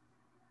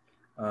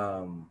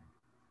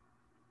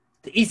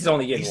 The East is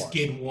only getting 1. East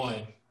getting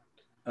 1.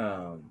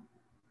 And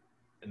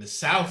the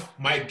South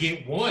might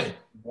get 1.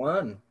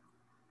 1.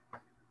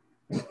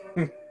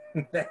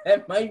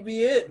 That might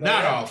be it. Man.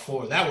 Not all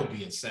 4. That would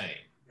be insane.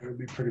 It would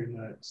be pretty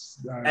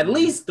nuts. At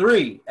least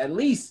 3. At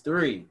least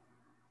 3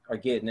 are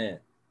getting in.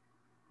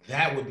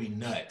 That would be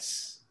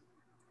nuts.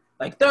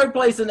 Like, third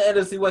place in the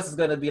NFC West is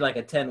going to be like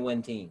a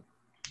 10-win team.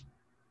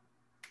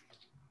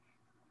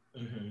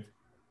 Mm-hmm.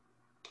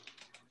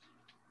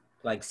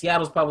 Like,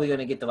 Seattle's probably going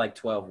to get to like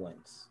 12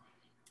 wins.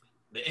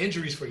 The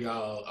injuries for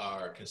y'all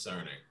are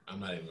concerning. I'm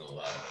not even going to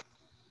lie.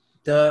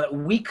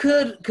 We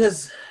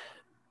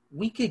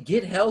could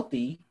get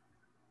healthy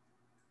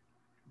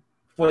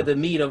for the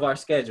meat of our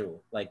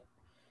schedule. Like,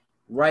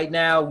 right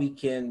now,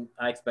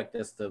 I expect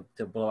us to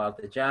blow out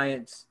the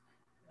Giants.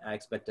 I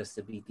expect us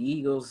to beat the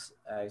Eagles.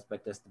 I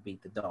expect us to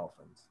beat the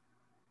Dolphins.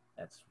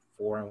 That's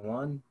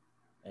 4-1.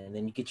 And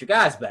then you get your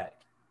guys back.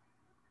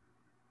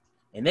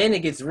 And then it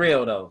gets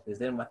real, though, because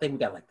then I think we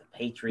got, like, the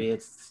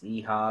Patriots,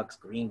 Seahawks,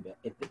 Green Bay.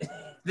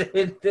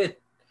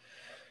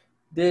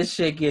 This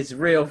shit gets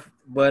real.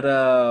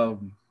 But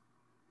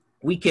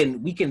we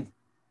can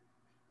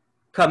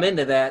come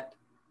into that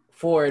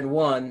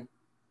 4-1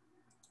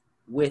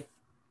 with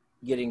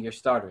getting your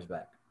starters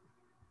back.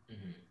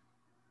 Mm-hmm.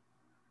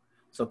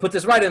 So put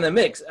this right in the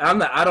mix.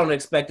 I don't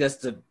expect us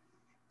to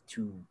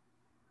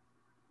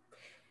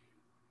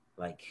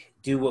like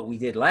do what we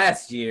did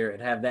last year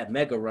and have that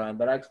mega run,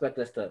 but I expect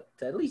us to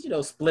at least,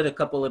 split a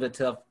couple of the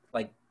tough,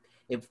 like,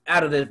 if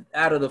out of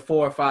the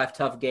 4 or 5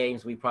 tough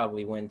games, we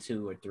probably win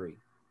 2 or 3.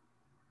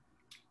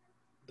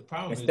 The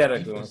problem instead is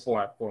of doing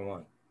 4-1.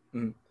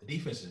 Mm-hmm. The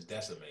defense is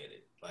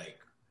decimated, like,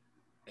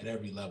 at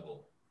every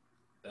level.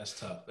 That's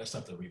tough. That's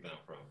tough to rebound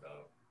from,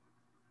 dog.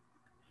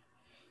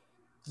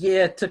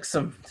 Yeah, took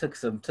some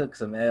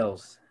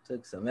L's.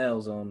 Took some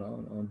L's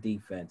on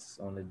defense,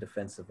 on the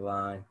defensive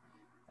line.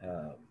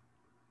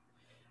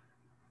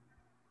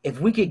 If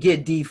we could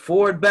get D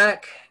Ford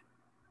back,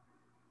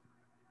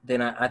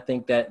 then I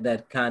think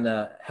that kind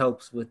of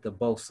helps with the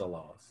Bosa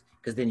loss.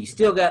 Because then you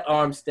still got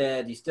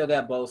Armstead, you still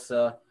got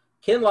Bosa.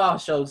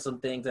 Kinlaw showed some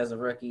things as a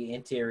rookie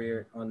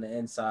interior on the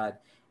inside.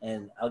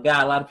 And a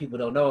guy a lot of people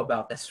don't know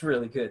about that's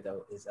really good,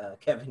 though, is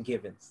Kevin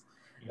Givens,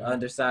 the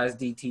undersized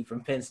DT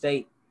from Penn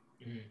State.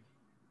 Mm-hmm.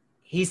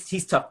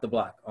 He's tough to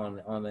block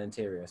on the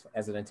interior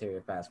as an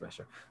interior pass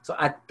rusher. So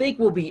I think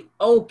we'll be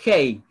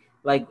okay.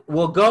 Like,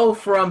 we'll go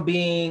from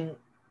being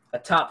a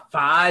top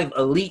 5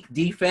 elite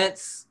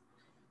defense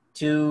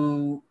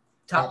to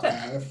top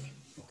 10.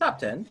 Top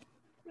 10.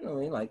 You know what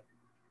I mean? Like,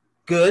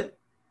 good,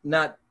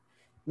 not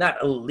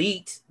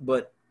elite,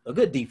 but a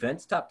good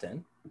defense, top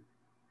 10.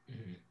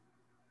 Mm-hmm.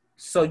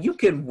 So you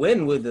can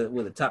win with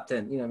a top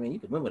 10. You know what I mean? You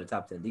can win with a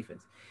top 10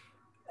 defense.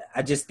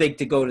 I just think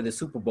to go to the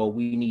Super Bowl,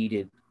 we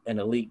needed an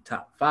elite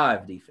top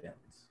 5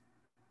 defense,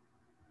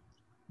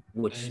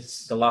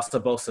 which the loss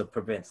of Bosa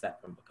prevents that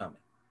from becoming.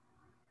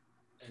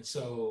 And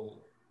so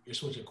you're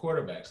switching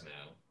quarterbacks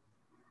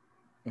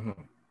now.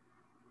 Mm-hmm.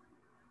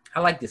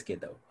 I like this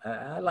kid, though.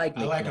 I like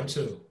him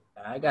too.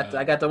 I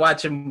got to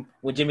watch him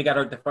when Jimmy got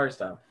hurt the first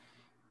time.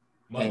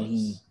 Mullens. And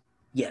he,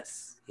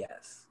 yes.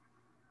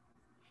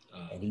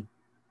 And he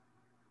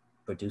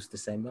produced the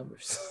same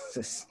numbers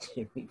as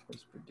Jimmy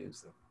was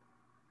producing.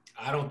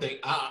 I don't think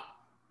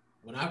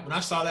when I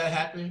saw that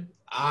happen,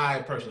 I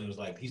personally was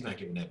like, he's not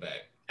giving that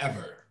back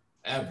ever.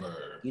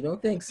 You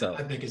don't think so?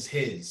 I think it's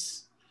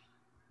his,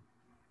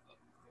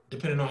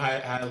 depending on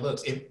how it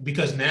looks.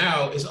 Because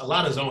now it's a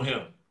lot is on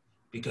him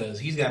because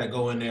he's got to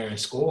go in there and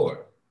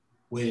score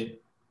with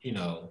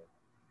nobody.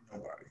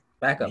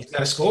 Backup. He's got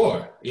to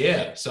score.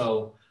 Yeah.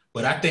 So,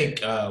 but I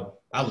think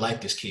I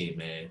like this kid,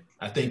 man.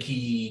 I think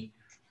he.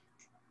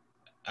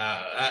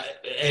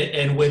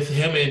 And with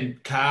him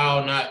and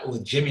Kyle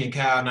with Jimmy and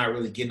Kyle not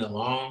really getting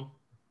along,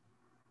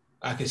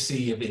 I could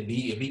see if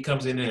he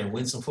comes in there and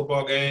wins some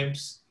football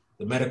games,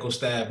 the medical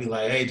staff be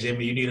like, "Hey,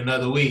 Jimmy, you need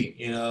another week,"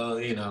 you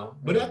know.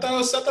 But I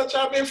thought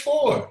y'all been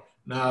 4.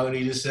 No, and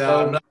he just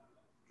said,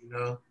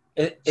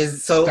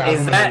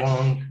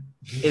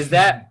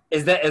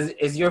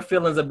 Is your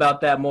feelings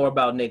about that more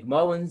about Nick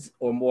Mullens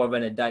or more of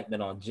an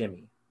indictment on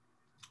Jimmy?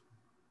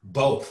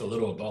 Both, a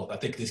little of both. I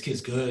think this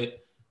kid's good.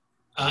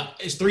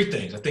 It's 3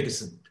 things. I think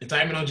it's an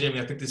indictment on Jimmy.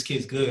 I think this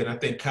kid's good. And I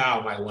think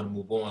Kyle might want to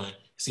move on,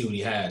 see what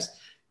he has.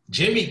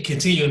 Jimmy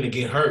continuing to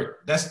get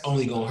hurt, that's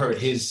only going to hurt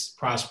his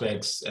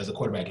prospects as a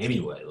quarterback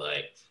anyway.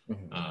 Like,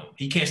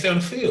 he can't stay on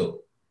the field.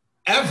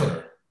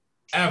 Ever.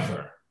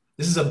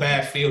 This is a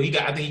bad field.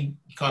 I think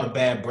he caught a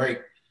bad break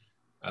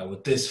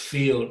with this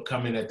field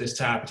coming at this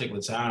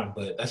particular time.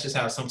 But that's just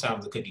how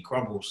sometimes the cookie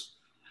crumbles.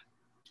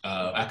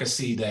 I could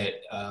see that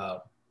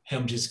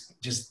him just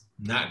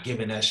not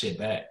giving that shit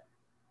back.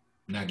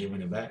 Not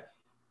giving it back.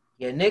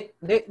 Yeah, Nick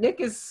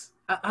is.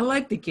 I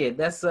like the kid.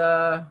 That's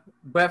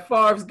Brett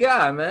Favre's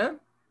guy, man.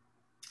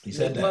 He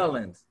said Nick that.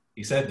 Mullens.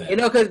 He said that.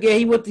 Because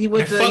he went.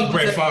 Fuck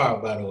Brett Favre,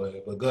 by the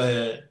way. But go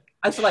ahead.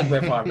 I used to like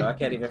Brett Favre, though. I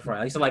can't even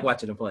front. I used to like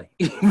watching him play.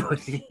 I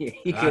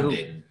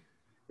didn't.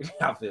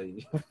 I feel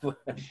you.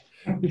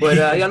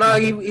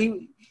 But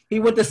he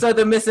went to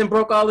Southern Miss and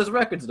broke all his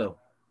records, though.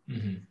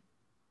 Mm-hmm.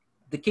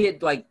 The kid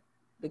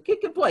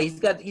can play. He's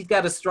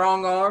got a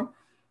strong arm.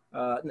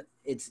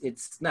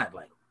 It's not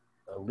like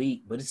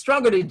elite, but it's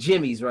stronger than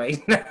Jimmy's right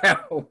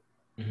now.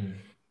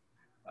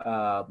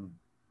 Mm-hmm.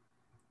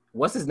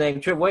 What's his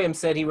name? Trent Williams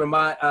said he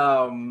reminds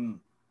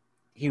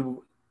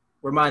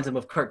him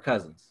of Kirk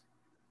Cousins.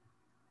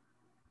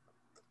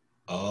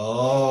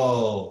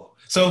 Oh,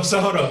 so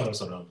hold on.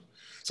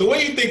 So where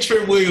do you think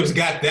Trent Williams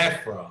got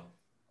that from?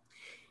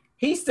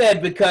 He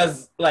said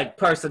because like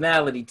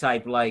personality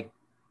type, like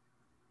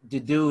the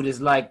dude is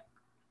like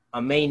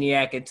a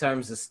maniac in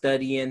terms of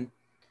studying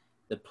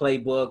the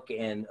playbook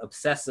and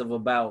obsessive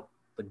about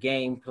the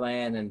game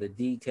plan and the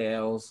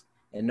details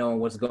and knowing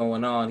what's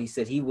going on. He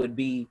said he would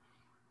be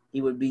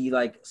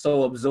like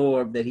so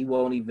absorbed that he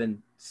won't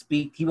even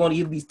speak. He won't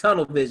even be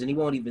tunnel vision. He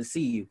won't even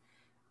see you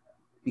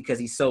because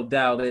he's so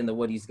dialed into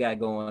what he's got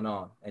going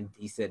on. And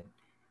he said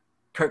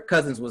Kirk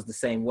Cousins was the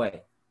same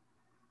way.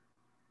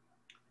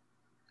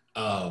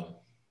 I've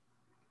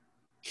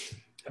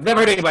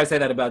never heard anybody say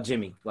that about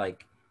Jimmy.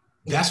 Like,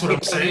 that's what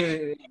I'm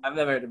saying. I've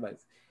never heard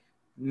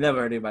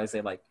anybody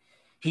say like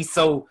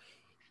he'll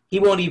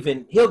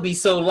be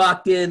so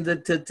locked in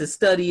to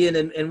studying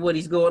and what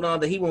he's going on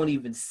that he won't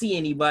even see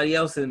anybody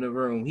else in the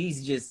room.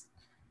 He's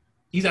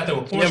out there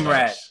with porn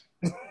stars.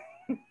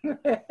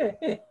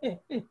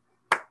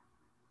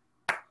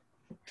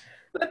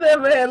 Let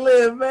that man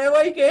live, man.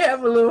 Why you can't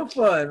have a little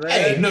fun, man?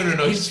 Hey, no.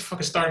 He's a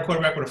fucking starting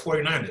quarterback with the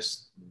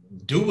 49ers.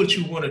 Do what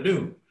you want to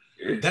do.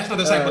 That's not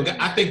the type of guy.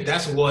 I think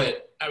that's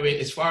what, I mean,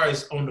 as far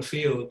as on the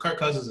field, Kirk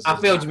Cousins is. I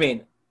feel what you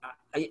mean.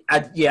 I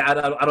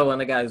don't want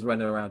the guy who's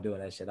running around doing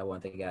that shit. I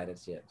want the guy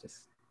that's,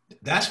 just.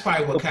 That's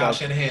probably what Kyle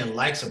Shanahan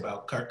likes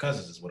about Kirk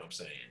Cousins is what I'm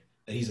saying.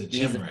 That he's a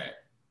gym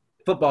rat.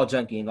 Football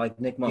junkie, like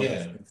Nick Mullens.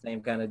 Yeah.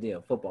 Same kind of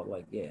deal. Football,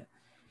 like, yeah.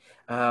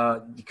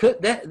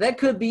 That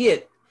could be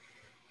it.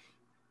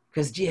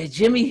 Because,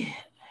 Jimmy,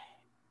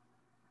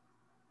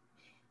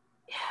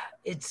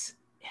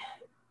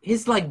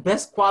 his, like,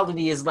 best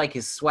quality is, like,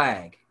 his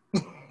swag.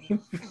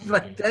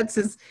 Like, that's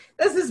his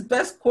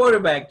best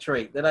quarterback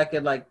trait that I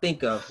could, like,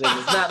 think of.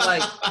 It's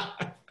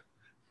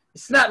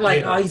not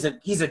like, oh,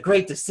 he's a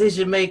great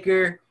decision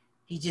maker.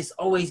 He just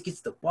always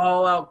gets the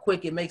ball out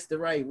quick and makes the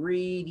right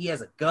read. He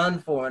has a gun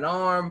for an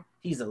arm.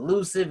 He's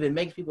elusive and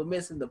makes people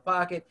miss in the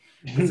pocket.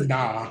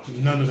 Nah,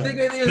 none of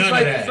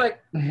that.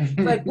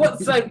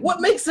 It's like what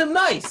makes him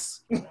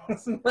nice?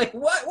 Like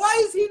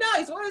why is he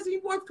nice? Why is he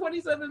worth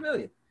 $27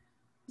 million?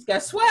 He's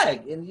got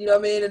swag, and you know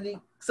what I mean. And he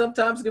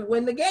sometimes can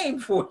win the game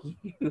for you.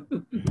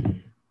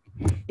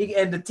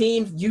 And the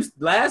team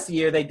last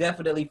year, they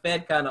definitely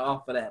fed kind of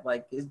off of that.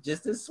 Like it's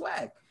just his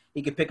swag.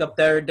 He could pick up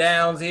third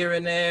downs here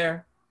and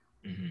there.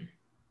 Mm-hmm.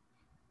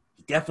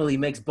 He definitely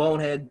makes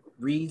bonehead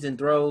reads and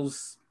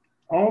throws.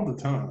 All the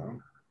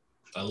time.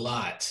 A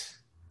lot.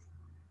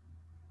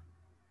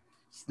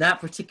 He's not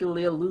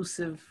particularly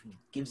elusive.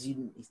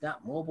 He's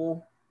not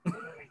mobile.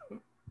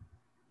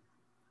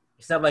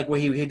 It's not like where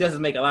he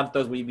doesn't make a lot of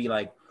throws where you'd be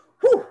like,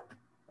 whew,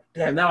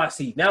 damn, now I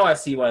see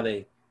why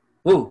they,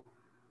 whoo.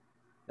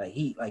 Like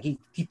he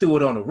threw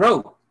it on the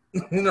rope.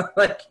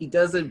 Like he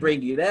doesn't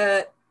bring you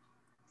that.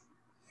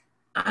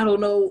 I don't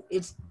know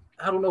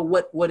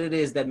what it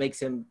is that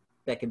can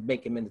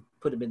make him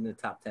put him in the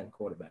top 10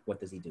 quarterback. What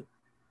does he do?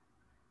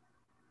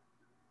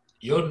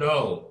 You'll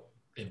know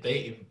if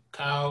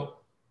Kyle,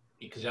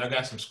 because y'all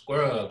got some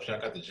scrubs, y'all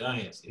got the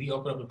Giants. If he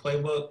open up the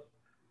playbook,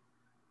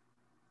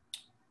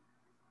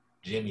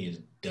 Jimmy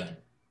is done.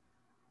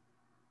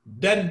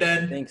 Done.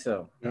 I think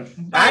so.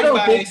 I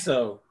don't think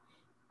so.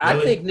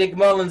 Really? I think Nick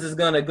Mullens is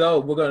gonna go.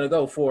 We're gonna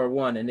go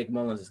 4-1, and Nick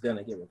Mullens is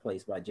gonna get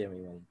replaced by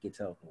Jimmy when he gets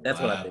healthy. That's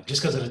what I think.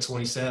 Just because of the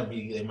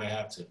 27, they might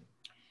have to.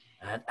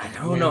 I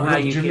don't know how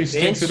you Jimmy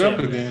stinks it up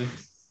him. again.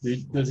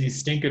 Does he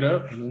stink it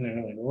up? And then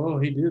they're like, well,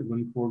 he did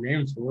win 4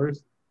 games for us.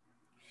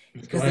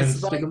 Because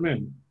it's stick him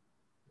in.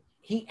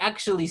 He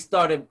actually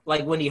started,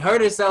 like, when he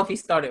hurt himself, he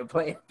started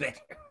playing better.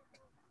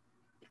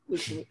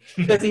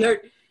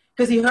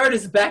 Because he hurt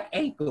his back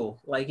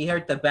ankle. Like, he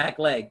hurt the back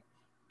leg.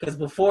 Because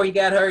before he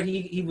got hurt,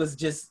 he was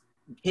just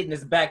hitting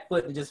his back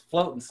foot and just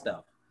floating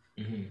stuff.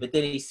 Mm-hmm. But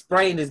then he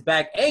sprained his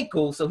back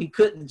ankle, so he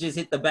couldn't just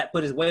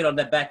put his weight on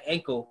that back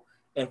ankle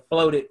and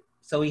float it.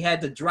 So he had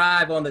to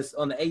drive on the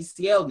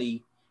ACL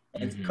knee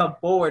and come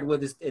forward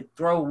and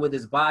throw with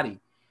his body.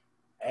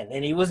 And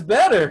then he was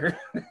better.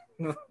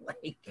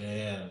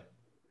 Yeah.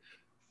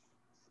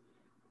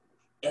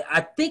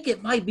 I think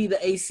it might be the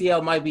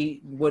ACL might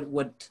be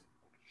what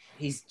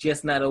he's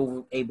just not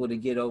able to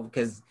get over.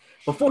 Because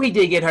before he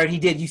did get hurt, he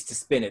did used to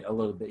spin it a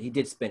little bit. He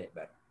did spin it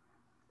better.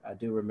 I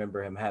do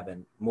remember him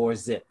having more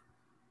zip.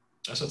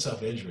 That's a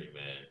tough injury,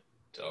 man,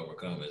 to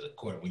overcome as a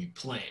quarterback when you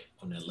plant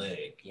on that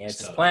leg. Yeah, it's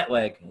his plant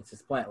leg.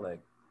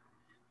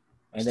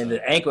 And then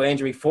the ankle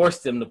injury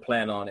forced him to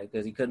plant on it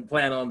because he couldn't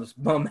plant on this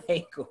bum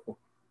ankle.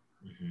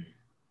 Mm-hmm.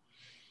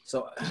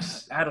 So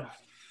I don't.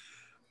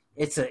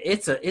 It's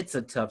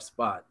a tough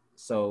spot.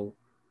 So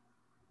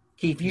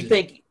Keith, you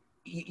think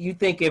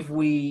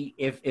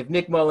if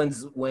Nick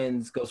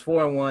Mullens goes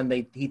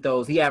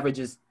 4-1, he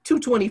averages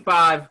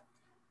 225,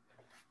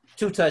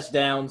 2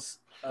 touchdowns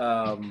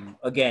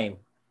a game.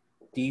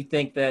 Do you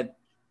think that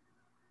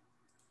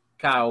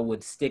Kyle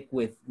would stick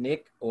with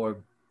Nick or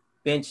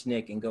bench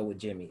Nick and go with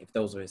Jimmy if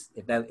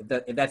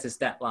that's his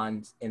stat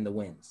lines in the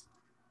wins.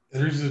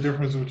 There's a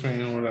difference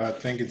between what I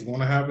think is going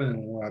to happen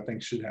and what I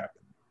think should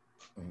happen.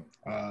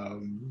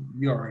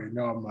 You already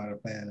know I'm not a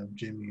fan of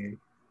Jimmy,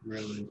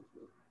 really.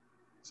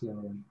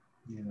 So,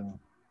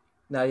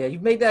 No, yeah,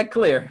 you've made that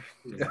clear.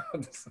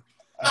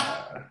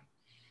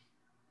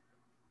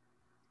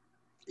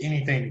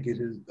 Anything to get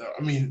his –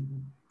 I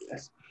mean,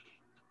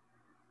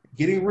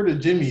 getting rid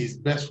of Jimmy is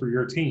best for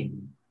your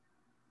team,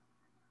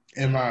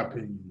 in my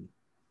opinion.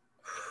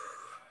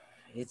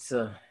 It's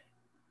a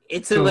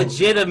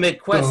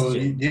legitimate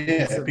question. So,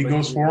 if he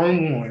goes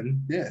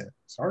 4-1,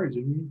 sorry,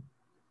 Jimmy.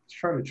 Let's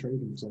try to trade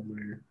him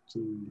somewhere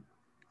to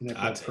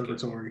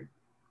purgatory.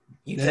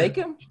 You take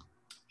him?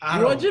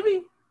 You want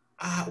Jimmy?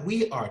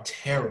 We are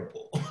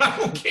terrible. I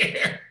don't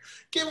care.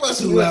 Give us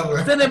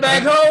whoever. Send it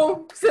back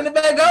home. Send it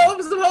back home.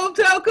 Some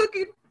hometown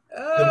cooking.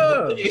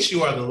 Oh. The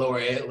issue are the lower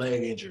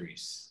leg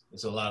injuries.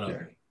 There's a lot of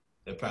them.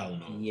 They're probably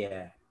not.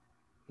 Yeah.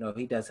 No,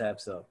 he does have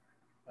some.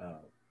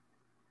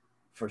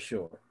 For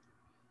sure.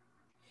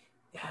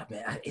 Yeah,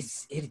 man,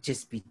 it'd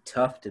just be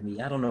tough to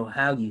me. I don't know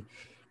how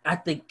I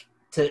think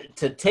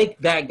to take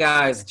that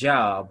guy's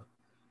job,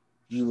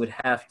 you would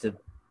have to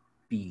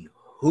be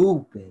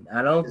hooping.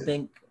 I don't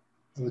think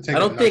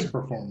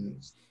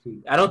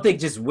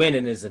just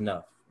winning is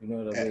enough. You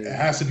know what I mean? It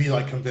has to be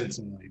like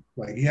convincingly.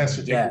 Like he has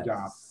to take the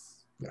job.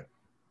 Yeah.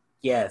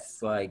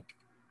 Yes, like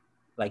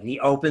he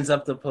opens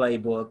up the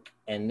playbook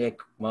and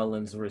Nick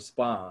Mullens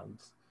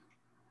responds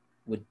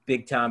with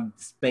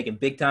making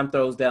big time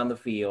throws down the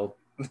field.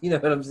 You know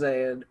what I'm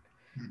saying?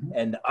 Mm-hmm.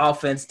 And the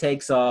offense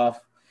takes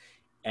off,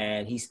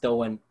 and he's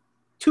throwing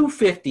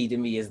 250 to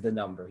me is the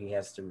number he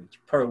has to reach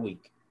per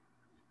week.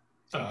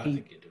 I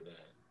think you do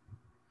that.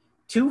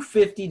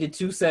 250 to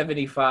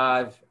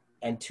 275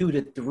 and 2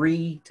 to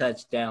 3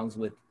 touchdowns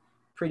with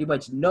pretty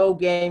much no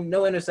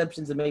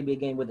interceptions, and maybe a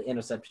game with an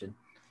interception.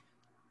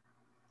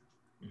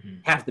 Mm-hmm.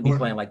 Have to be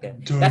playing like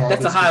that.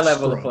 That's a high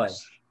level of play.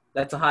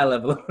 That's a high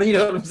level. You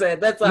know what I'm saying?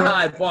 That's a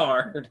high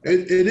bar.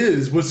 It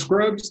is with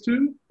scrubs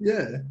too.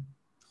 Yeah.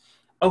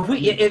 Oh,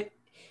 if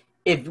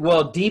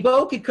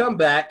Debo could come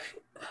back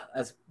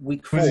as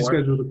week 4. When's he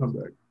scheduled to come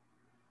back?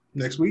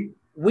 Next week.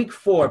 Week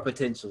 4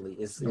 potentially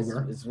is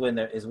when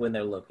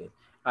they're looking.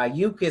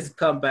 Ayuk has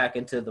come back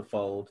into the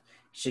fold.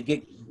 Should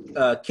get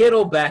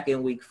Kittle back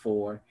in week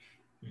 4.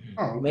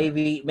 Oh,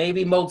 okay.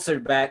 Maybe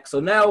Mozart back. So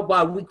now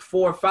by week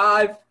 4 or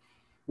 5,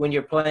 when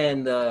you're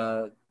playing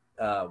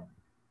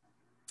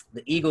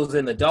the Eagles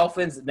and the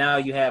Dolphins, now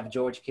you have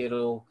George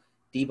Kittle,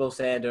 Debo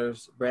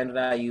Sanders, Brandon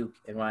Ayuk,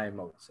 and Ryan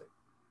Mozart.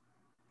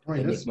 I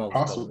mean, that's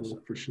possible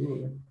for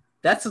sure.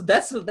 That's a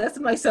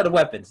nice set of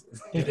weapons.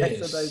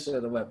 That's a nice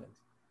set of weapons.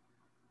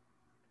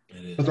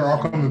 But they're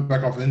all coming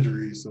back off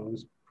injuries, so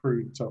it's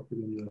pretty tough for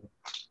them to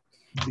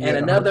and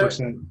another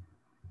 100%.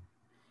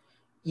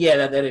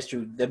 Yeah, that is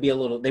true.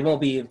 They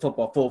won't be in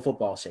full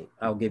football shape.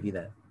 I'll give you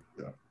that.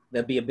 Yeah.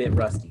 They'll be a bit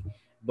rusty.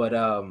 But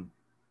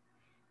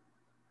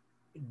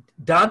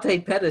Dante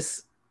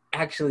Pettis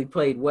actually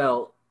played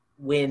well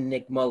when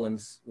Nick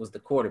Mullens was the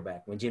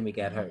quarterback, when Jimmy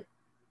got hurt.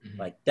 Mm-hmm.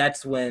 Like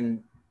that's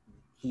when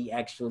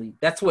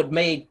that's what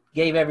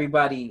gave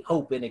everybody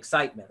hope and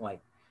excitement.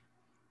 Like,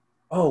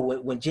 oh,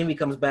 when Jimmy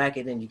comes back,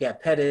 and then you got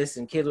Pettis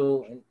and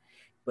Kittle,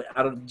 but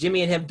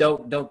Jimmy and him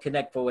don't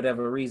connect for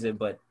whatever reason.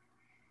 But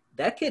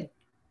that kid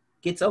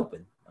gets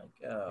open,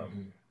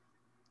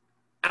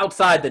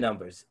 outside the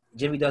numbers.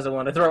 Jimmy doesn't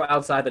want to throw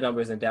outside the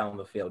numbers and down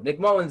the field. Nick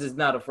Mullens is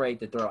not afraid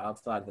to throw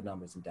outside the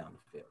numbers and down the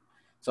field.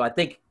 So I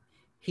think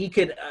he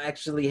could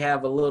actually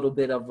have a little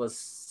bit of a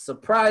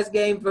surprise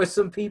game for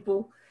some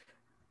people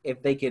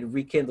if they could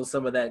rekindle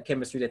some of that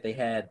chemistry that they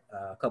had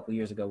a couple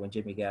years ago when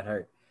Jimmy got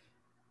hurt.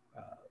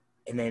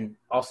 And then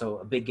also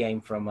a big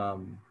game from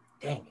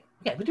dang it.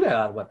 Yeah, we do have a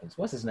lot of weapons.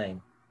 What's his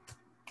name?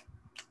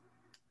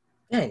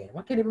 Dang it.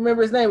 I can't even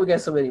remember his name. We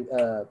got so many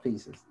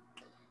pieces.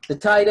 The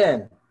tight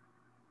end.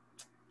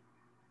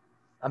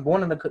 I'm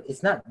born in the –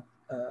 it's not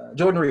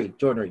Jordan Reed.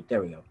 Jordan Reed.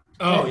 There we go.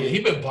 Oh, yeah.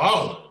 He been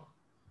balling.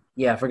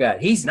 Yeah, I forgot.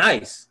 He's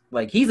nice.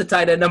 Like, he's a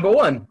tight end number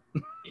 1.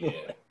 Yeah.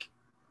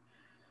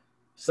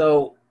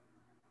 So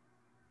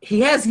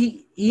he has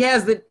the –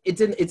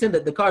 it's in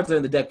the cards are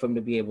in the deck for him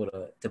to be able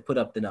to put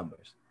up the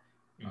numbers.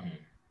 Mm-hmm.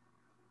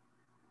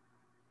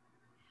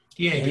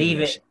 Yeah, and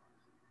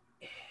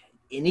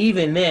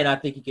even then, I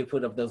think he can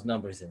put up those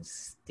numbers and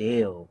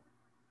still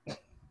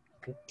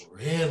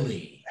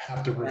really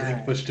have to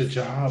relinquish the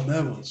job.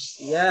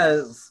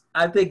 Yes,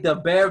 I think the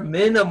bare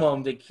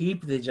minimum to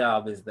keep the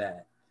job is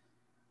that.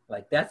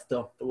 Like that's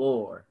the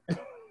floor,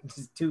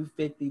 just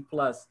 250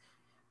 plus,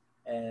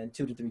 and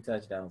 2 to 3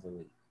 touchdowns a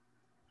week,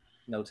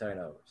 no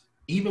turnovers.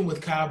 Even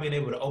with Kyle being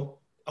able to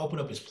open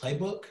up his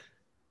playbook,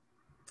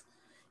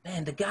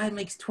 man, the guy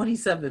makes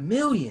 $27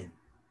 million.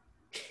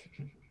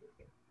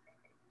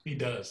 He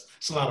does.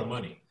 It's a lot of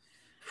money.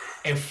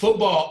 And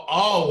football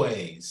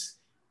always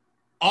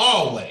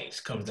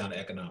comes down to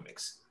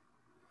economics.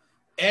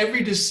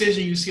 Every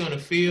decision you see on the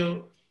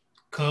field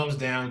comes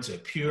down to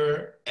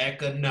pure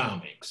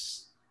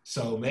economics.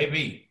 So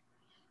maybe.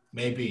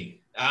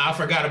 I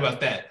forgot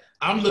about that.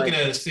 I'm looking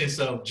at a sense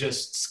of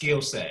just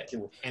skill set.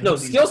 No,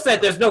 skill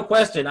set, there's no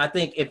question. I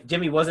think if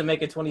Jimmy wasn't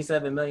making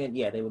 $27 million,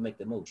 yeah, they would make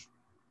the move.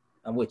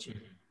 I'm with you.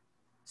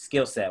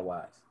 Skill set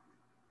wise.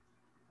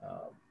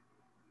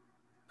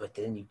 But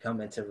then you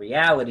come into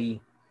reality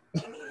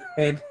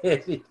and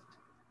you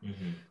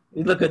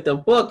look at the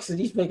books and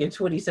he's making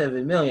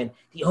 $27 million.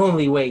 The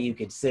only way you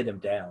could sit him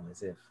down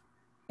is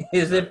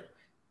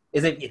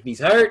if he's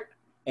hurt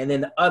and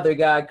then the other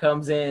guy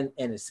comes in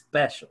and is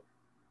special.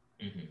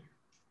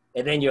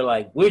 And then you're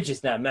like, we're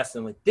just not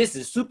messing with this.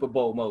 Is Super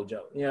Bowl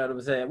mojo. You know what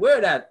I'm saying?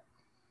 We're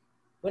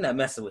not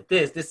messing with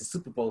this. This is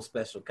Super Bowl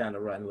special kind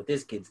of run, what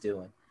this kid's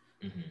doing.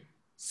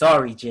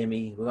 Sorry,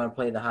 Jimmy. We're going to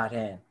play the hot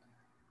hand.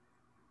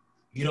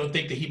 You don't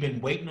think that he's been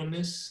waiting on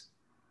this?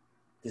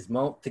 This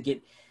moment to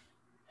get...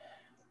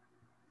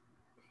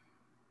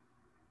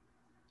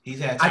 He's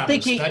had time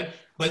to study.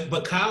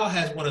 But Kyle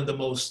has one of the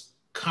most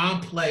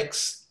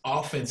complex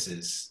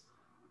offenses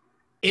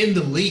in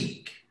the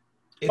league.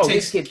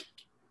 This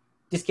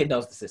kid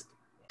knows the system.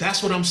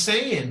 That's what I'm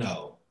saying,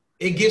 though.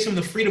 It gives him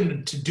the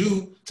freedom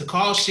to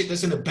call shit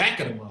that's in the back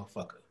of the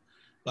motherfucker.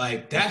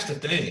 Like, that's the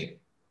thing.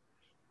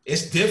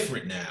 It's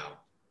different now.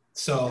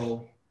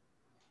 So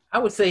I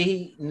would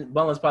say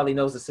Mullens probably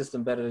knows the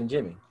system better than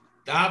Jimmy.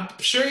 I'm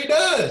sure he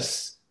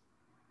does.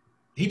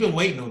 He been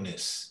waiting on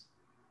this.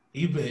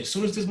 As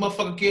soon as this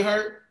motherfucker get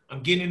hurt,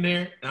 I'm getting in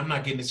there and I'm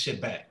not getting this shit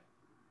back.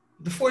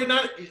 The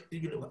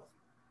 49ers,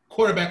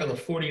 quarterback of the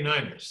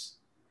 49ers.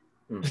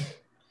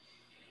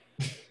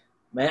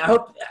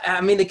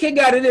 Man, the kid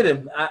got it in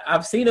him.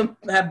 I've seen him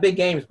have big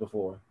games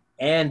before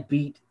and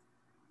beat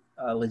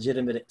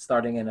legitimate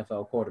starting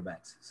NFL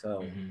quarterbacks.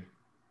 So, I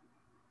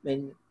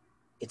mean,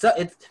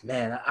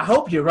 I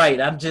hope you're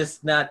right. I'm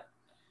just not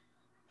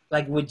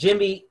like with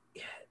Jimmy.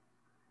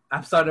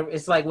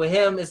 It's like with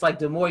him, it's like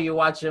the more you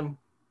watch him,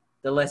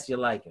 the less you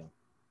like him.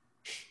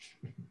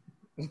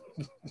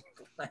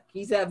 Like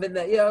he's having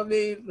that, you know what I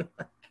mean?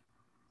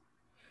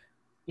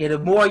 Yeah, the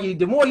more you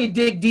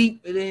dig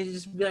deep, and then you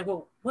just be like,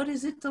 well, what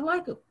is it to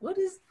like him? What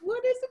is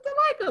it to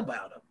like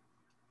about him?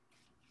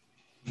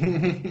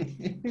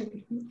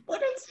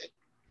 What is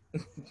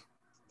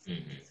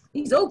it?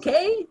 He's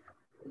okay.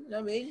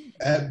 I mean,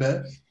 at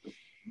best,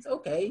 he's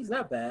okay. He's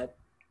not bad.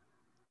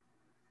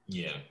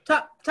 Yeah.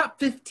 Top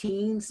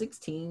 15,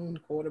 16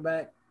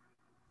 quarterback.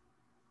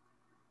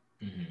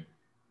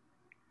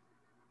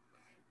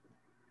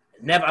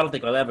 Never. I don't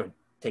think I'll ever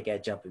take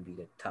that jump and be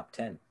the top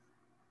 10.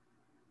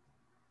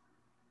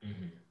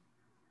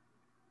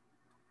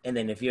 And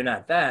then if you're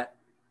not that,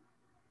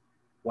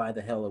 why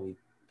the hell are we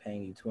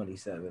paying you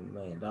 $27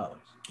 million?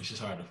 It's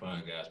just hard to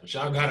find guys. But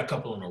y'all got a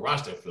couple on the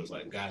roster, it feels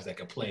like, guys that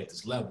can play at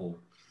this level.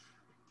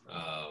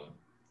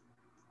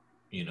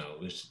 You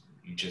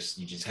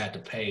just had to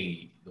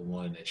pay the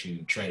one that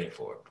you traded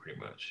for, pretty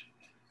much.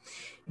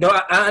 No,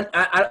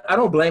 I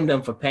don't blame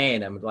them for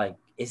paying them. Like,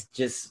 it's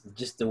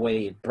just the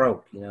way it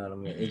broke. You know what I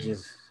mean? It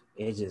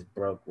just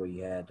broke where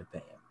you had to pay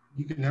him.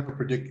 You can never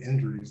predict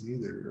injuries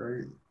either,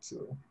 right?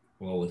 So,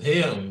 well, with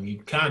him, you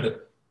kind of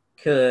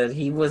could.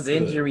 He was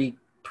injury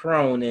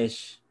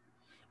prone-ish.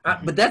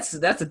 But that's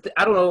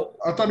I don't know.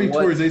 I thought he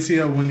tore his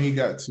ACL when he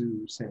got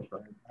to San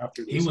Fran.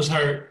 He was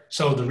hurt.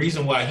 So the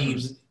reason why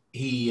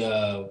he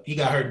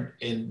got hurt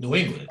in New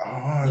England.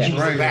 Oh, that's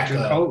right.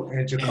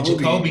 And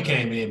Jacoby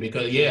came in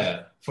because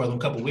for them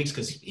couple weeks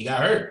because he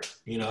got hurt.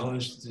 You know,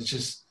 it's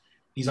just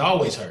he's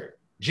always hurt.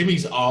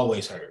 Jimmy's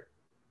always hurt,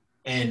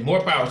 and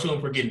more power to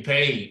him for getting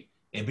paid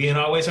and being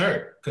always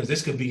hurt because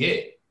this could be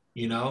it.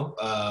 You know,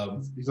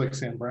 he's like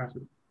Sam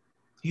Bradford.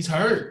 He's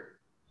hurt.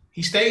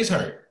 He stays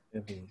hurt.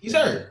 He's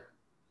hurt.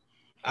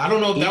 I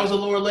don't know if that was a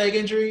lower leg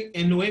injury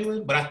in New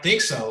England, but I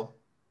think so.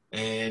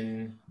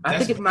 And I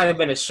think it might have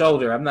been a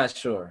shoulder. I'm not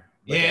sure.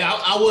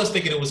 Yeah, I was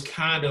thinking it was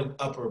kind of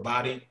upper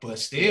body, but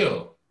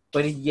still.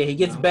 But he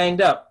gets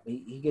banged up.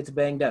 He gets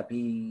banged up.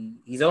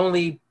 He's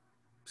only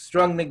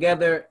strung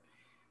together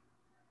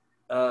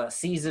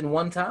season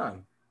one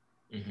time.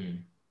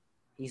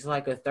 He's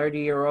like a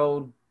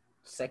 30-year-old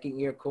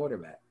second-year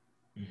quarterback.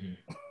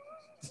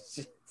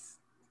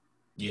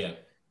 Yeah.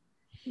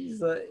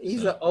 He's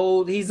an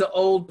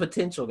old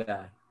potential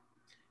guy.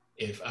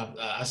 If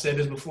I said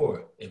this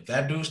before, if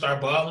that dude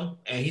start balling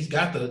and he's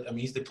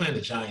playing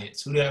the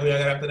Giants. Who got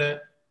after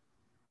that?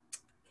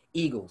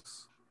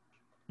 Eagles.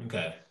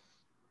 Okay.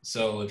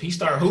 So if he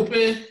start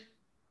hooping and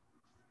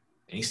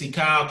you see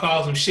Kyle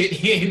call some shit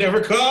he ain't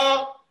never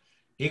called,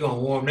 he gonna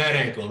warm that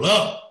ankle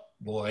up,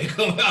 boy. He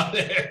come out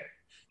there.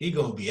 He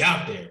gonna be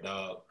out there,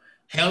 dog.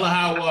 Hella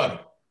high water.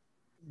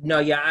 No,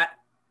 yeah,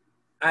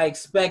 I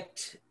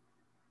expect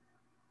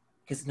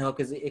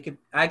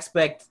I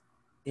expect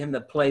him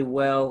to play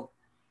well.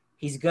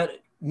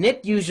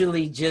 Nick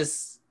usually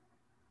just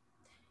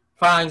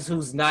finds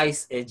who's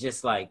nice and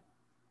just like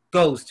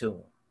goes to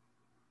him.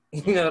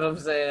 You know what I'm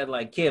saying?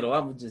 Like Kittle,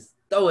 I'm just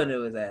throwing it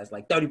to his ass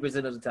like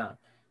 30% of the time.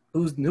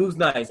 Who's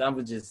nice? I'm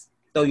gonna just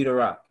throw you the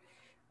rock.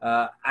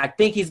 I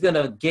think he's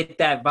gonna get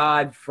that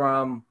vibe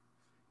from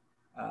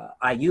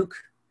Ayuk,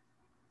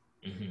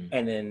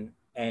 and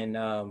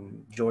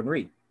Jordan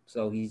Reed.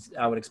 So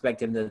I would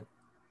expect him to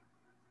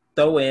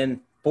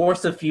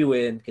force a few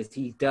in because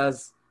he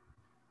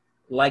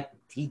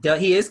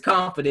is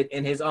confident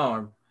in his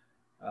arm.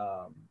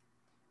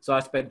 So I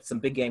expect some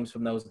big games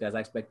from those guys. I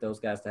expect those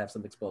guys to have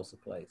some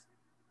explosive plays.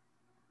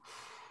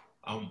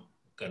 I'm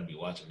gonna be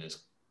watching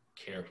this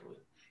carefully.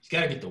 He's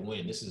got to get the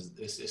win.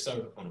 It's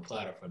served up on a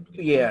platter for him to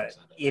get the win.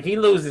 If he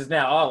loses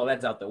now, all of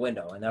that's out the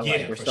window. And I'm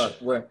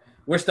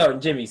we're starting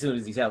Jimmy as soon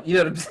as he's out. You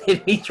know what I'm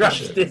saying? He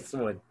trusts this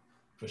one.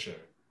 For sure.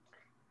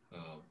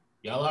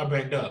 Y'all are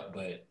banged up,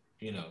 but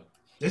we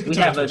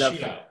have enough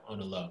shootout on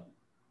the low.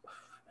 We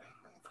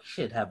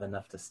should have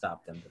enough to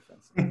stop them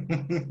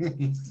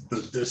defensively.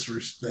 The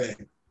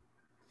disrespect.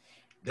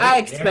 I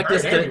expect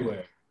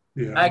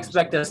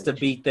us to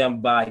beat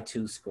them by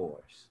 2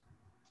 scores.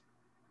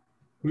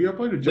 We all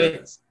played the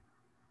Jets.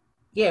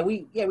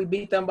 We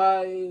beat them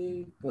by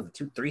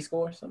 2-3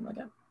 scores, something like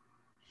that.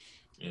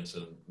 Yeah,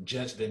 so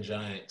Jets then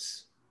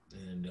Giants,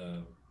 and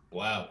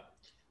wow,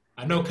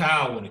 I know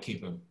Kyle want to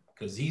keep him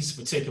because he's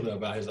particular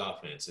about his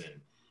offense,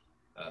 and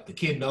the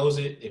kid knows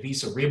it. If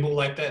he's cerebral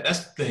like that,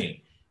 that's the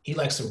thing. He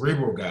likes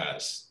cerebral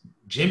guys.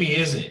 Jimmy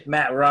isn't.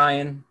 Matt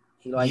Ryan,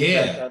 he likes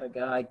that kind of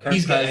guy.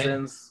 Kirk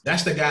Cousins.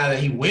 That's the guy that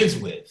he wins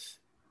with.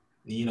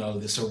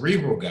 The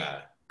cerebral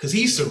guy, because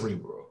he's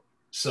cerebral.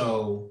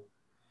 So,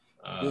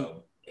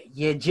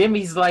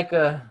 Jimmy's like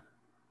a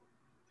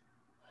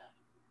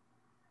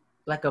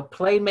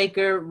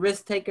playmaker,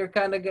 risk taker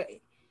kind of guy.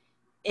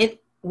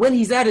 When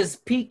he's at his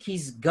peak,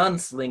 he's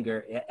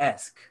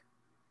gunslinger-esque.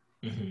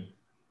 Mm-hmm.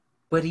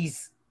 But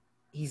he's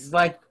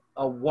like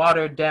a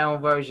watered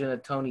down version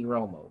of Tony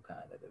Romo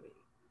kind of to me.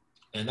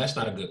 And that's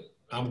not a good.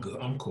 I'm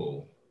good. I'm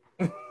cool.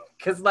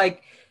 Because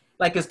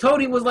because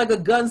Tony was like a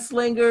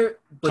gunslinger,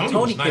 but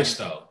Tony was nice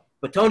though.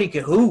 But Tony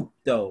could hoop,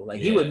 though.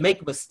 He would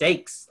make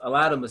mistakes, a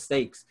lot of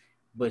mistakes,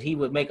 but he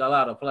would make a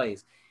lot of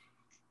plays.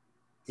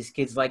 This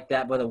kid's like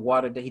that, but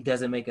he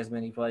doesn't make as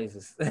many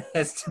plays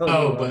as Tony.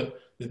 Oh, but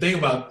the thing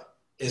about,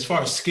 as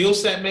far as skill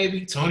set,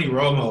 maybe, Tony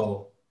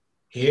Romo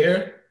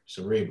here,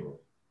 cerebral.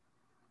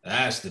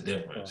 That's the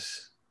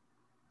difference.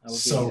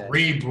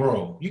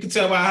 Cerebral. You can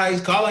tell by how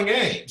he's calling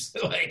games.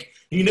 That's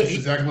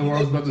exactly what I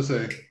was about to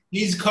say.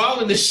 He's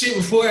calling the shit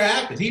before it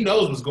happens. He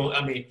knows what's going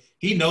on. I mean,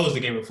 he knows the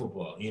game of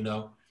football,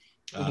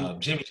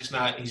 Jimmy's just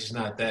not. He's just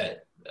not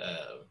that.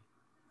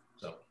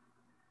 So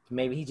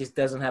maybe he just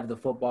doesn't have the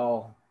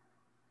football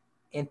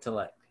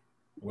intellect,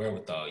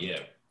 wherewithal. Yeah,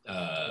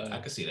 I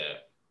can see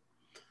that.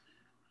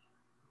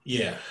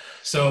 Yeah,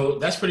 so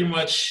that's pretty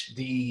much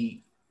the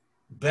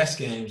best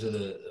games of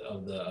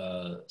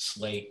the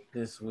slate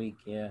this week.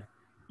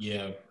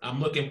 Yeah. I'm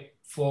looking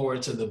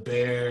forward to the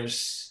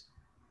Bears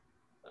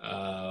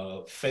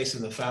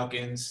facing the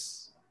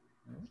Falcons.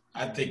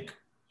 I think.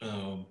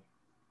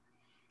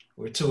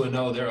 We're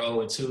 2-0. They're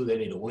 0-2. They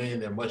need to win.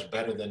 They're much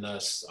better than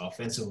us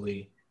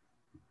offensively.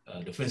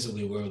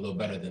 Defensively, we're a little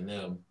better than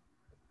them.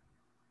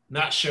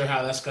 Not sure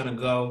how that's going to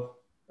go.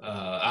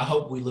 I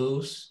hope we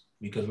lose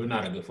because we're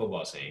not a good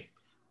football team.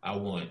 I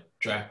want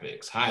draft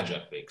picks, high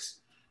draft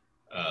picks,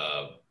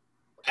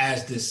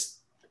 as this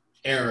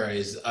era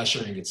is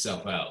ushering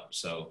itself out.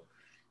 So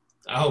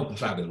I hope the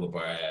Falcons whoop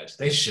our ass.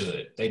 They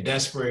should. They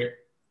desperate.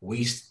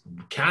 We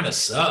kind of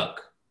suck.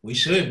 We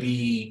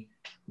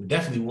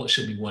definitely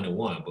should be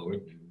 1-1, but we're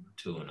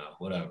 2-0.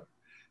 Whatever.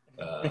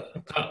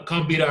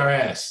 Come beat our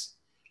ass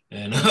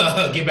and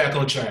get back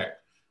on track.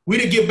 We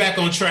didn't get back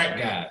on track,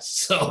 guys.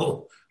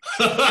 So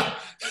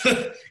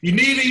you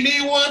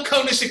need one.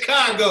 Come to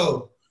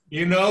Chicago.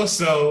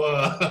 So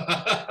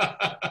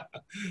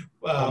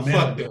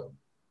fuck them.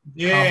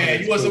 Yeah,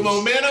 you want some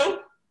momentum?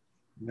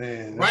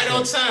 Man, right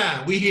on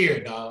time. We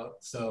here, dog.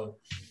 So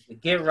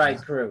get right,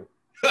 crew.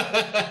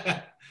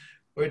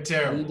 We're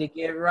terrible. We need to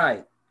get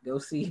right. Go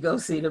see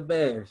the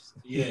Bears.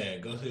 Yeah,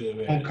 go see the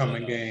Bears.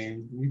 Homecoming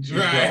game.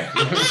 Right.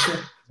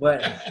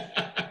 But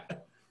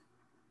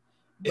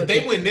if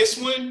they win this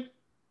one,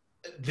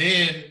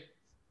 then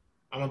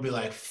I'm gonna be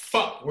like,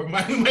 fuck, we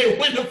might get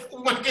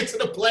to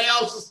the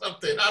playoffs or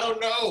something. I don't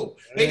know.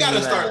 They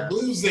gotta start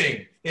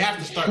losing. They have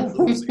to start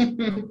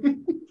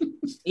losing.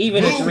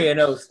 Even a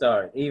 3-0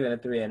 start.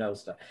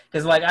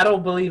 Because I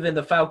don't believe in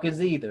the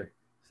Falcons either.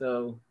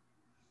 So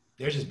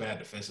they're just bad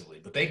defensively,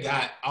 but they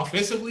got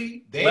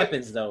offensively.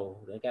 Weapons though.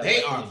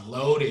 They are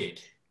loaded.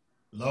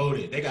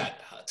 They got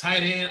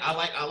tight end. I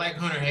like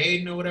Hunter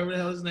Hayden or whatever the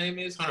hell his name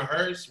is. Hunter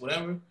Hurst,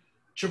 whatever.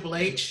 Triple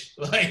H.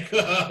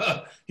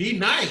 He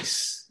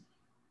nice.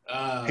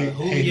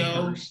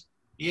 Julio.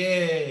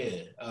 Yeah.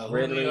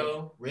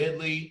 Julio.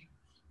 Ridley.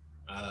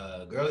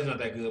 Gurley's not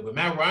that good, but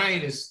Matt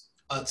Ryan is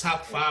a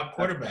top 5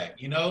 quarterback.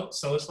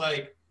 So it's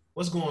like,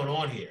 what's going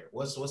on here?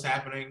 What's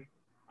happening?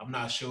 I'm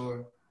not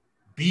sure.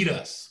 Beat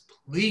us.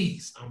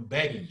 Please, I'm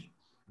begging you,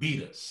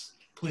 beat us.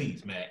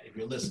 Please, Matt, if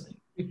you're listening,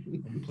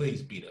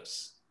 please beat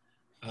us.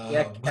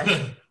 I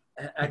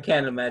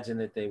can't imagine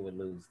that they would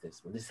lose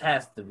this one. This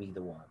has to be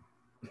the one.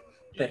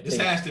 This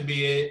has to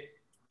be it.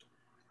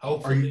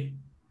 Hopefully.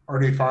 Are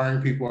they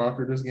firing people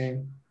after this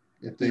game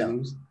if they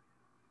lose?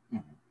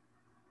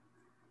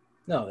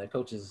 No, their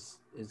coach is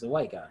a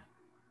white guy.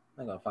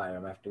 I'm not gonna fire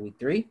him after week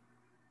 3.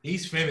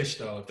 He's finished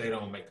though if they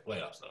don't make the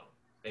playoffs though.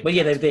 But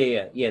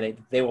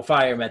they will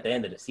fire him at the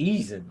end of the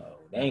season though.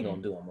 They ain't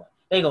gonna do him.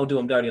 They ain't gonna do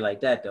him dirty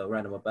like that though.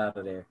 Run him up out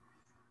of there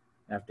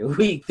after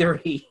week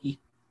 3.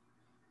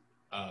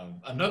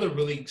 Another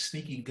really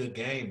sneaky good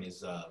game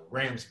is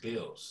Rams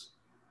Bills.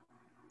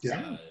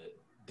 Yeah,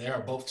 they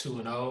are both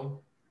 2-0.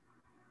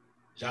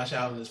 Josh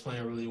Allen is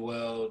playing really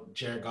well.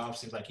 Jared Goff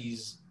seems like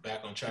he's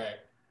back on track.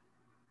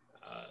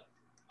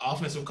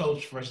 Offensive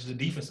coach versus the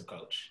defensive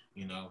coach.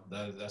 You know,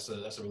 that's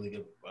a really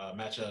good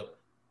matchup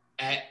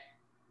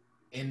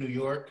in New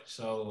York.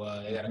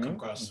 So they got to come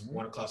across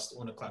 1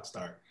 o'clock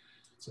start.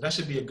 So that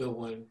should be a good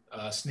one,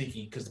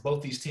 sneaky, because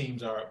both these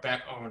teams are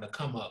back on the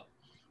come up.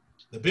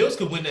 The Bills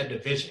could win that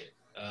division.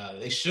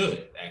 They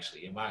should,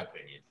 actually, in my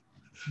opinion.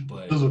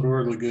 But those look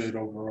really good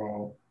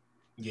overall.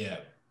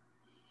 Yeah.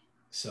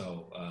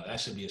 So that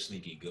should be a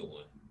sneaky good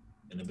one.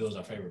 And the Bills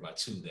are favored by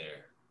 2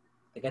 there.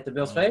 They got the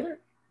Bills favored?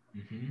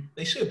 Mm-hmm.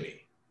 They should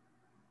be.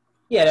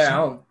 Yeah, they're at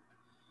home.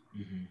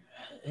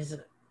 Mm-hmm.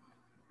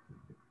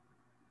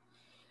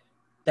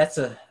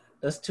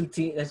 That's 2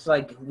 teams. That's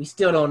like we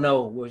still don't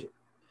know.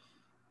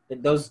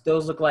 Those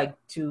look like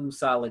 2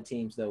 solid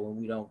teams though, and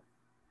we don't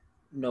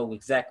know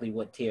exactly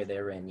what tier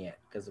they're in yet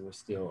because we're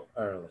still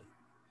early.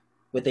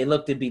 But they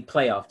look to be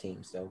playoff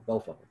teams though,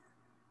 both of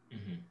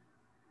them.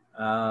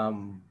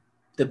 Mm-hmm.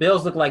 The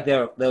Bills look like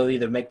they'll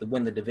either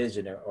win the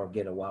division or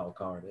get a wild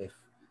card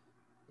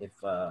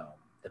if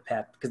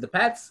the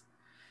Pats.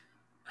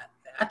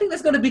 I think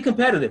that's going to be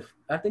competitive.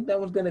 I think that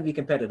one's going to be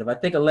competitive. I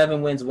think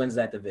 11 wins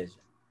that division.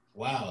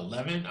 Wow,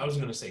 11? I was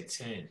going to say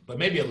 10, but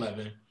maybe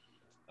 11.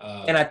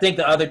 And I think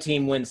the other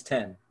team wins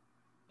 10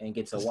 and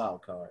gets a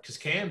wild card. Because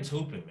Cam's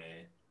hooping,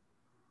 man.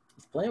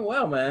 He's playing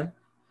well, man.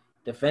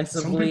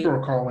 Defensively, some people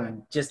are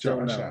calling just Josh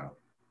don't know. Allen.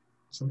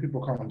 Some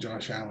people are calling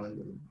Josh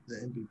Allen the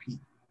MVP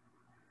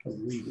of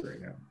the league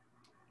right now.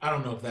 I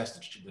don't know if that's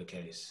the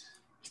case.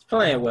 He's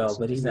playing well,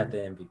 but he's not the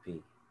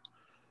MVP.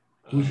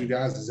 Who's you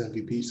guys'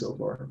 MVP so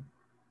far?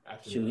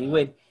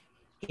 Shoot,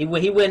 he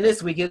win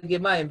this week. He'll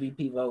get my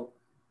MVP vote.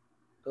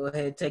 Go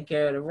ahead and take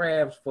care of the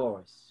Rams for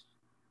us.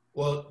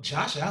 Well,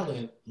 Josh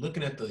Allen,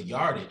 looking at the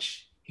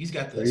yardage, he's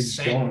got the He's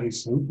same.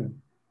 He's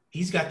swooping.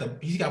 He's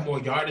got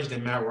more yardage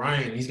than Matt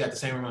Ryan. He's got the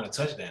same amount of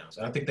touchdowns.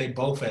 I think they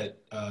both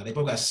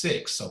got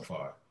 6 so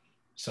far.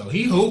 So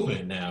he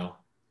hooping now.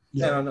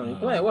 Yeah, I don't know. He's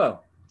playing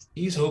well.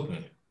 He's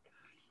hooping.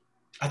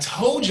 I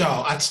told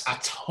y'all. I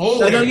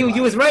told. No,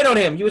 you was right on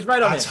him. You was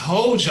right on him. I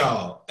told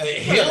y'all.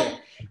 Him.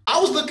 I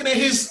was looking at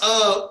his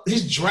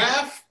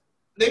draft.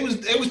 They was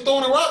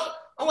throwing him up.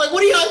 I'm like,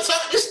 what are y'all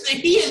talking?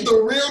 He is the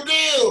real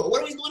deal.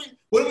 What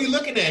are we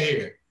looking at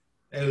here?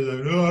 And they're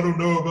like, no, I don't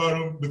know about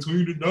him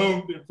between the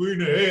nose, between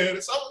the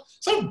head,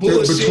 some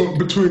bullshit.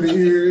 Between the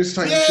ears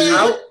type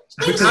shit.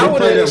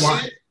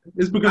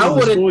 It's because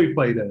of the school he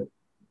played at.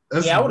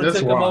 I would have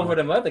took him over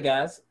them other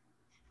guys.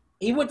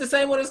 He went the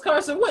same one as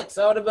Carson Wentz.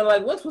 So I would have been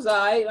like, Wentz was all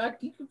right.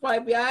 He could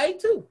probably be all right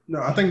too.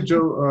 No, I think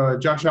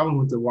Josh Allen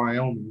went to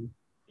Wyoming.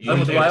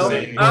 Went to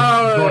Wyoming?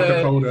 North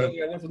Dakota.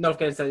 Yeah, went to North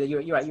Carolina.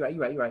 You're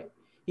right.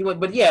 He went,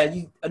 but yeah,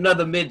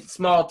 another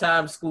small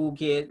time school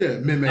kid. Yeah,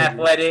 mid-major.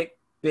 Athletic,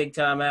 big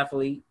time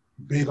athlete.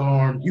 Big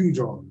arm, huge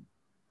arm.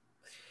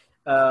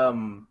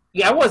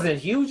 Yeah, I wasn't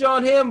huge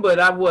on him, but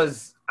I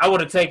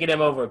would have taken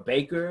him over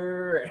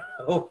Baker,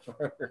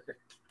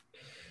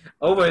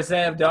 over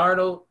Sam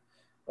Darnold,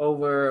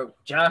 over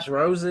Josh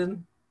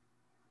Rosen.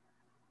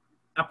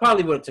 I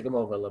probably would have took him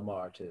over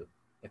Lamar too,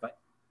 if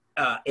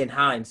in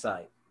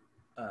hindsight.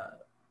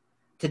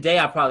 Today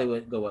I probably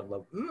would go with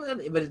Lamar,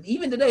 but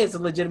even today it's a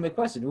legitimate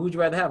question. Who would you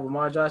rather have,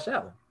 Lamar or Josh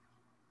Allen?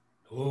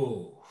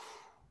 Ooh,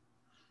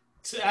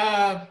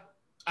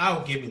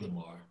 I'll give you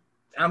Lamar.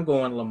 I'm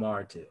going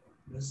Lamar too.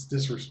 It's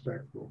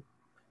disrespectful.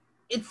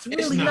 It's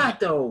really not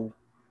though.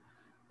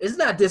 It's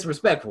not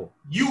disrespectful.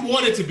 You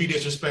want it to be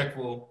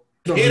disrespectful.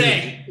 It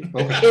ain't.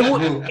 Okay.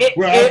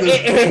 We'll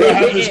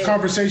have this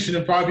conversation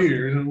in 5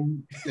 years.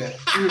 Yeah.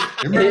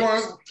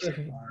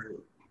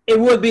 It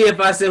would be if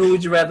I said, who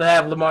would you rather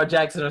have, Lamar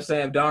Jackson or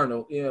Sam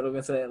Darnold? You know what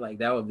I'm saying? Like,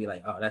 that would be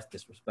like, oh, that's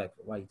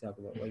disrespectful. Why are you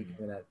talking about? Why are you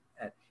doing that?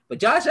 But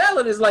Josh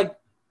Allen is like,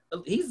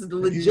 he's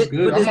legit. He's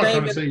good. I'm not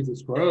going to say he's a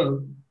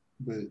scrub,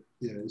 but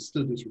yeah, it's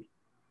still disrespectful.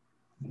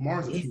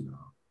 Lamar's a phenom.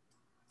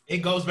 It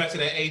goes back to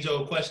that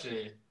age-old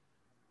question.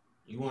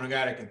 You want a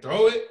guy that can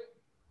throw it,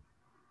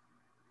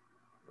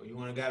 or you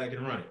want a guy that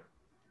can run it?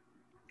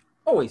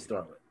 Always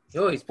throw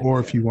it. Or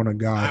if you want a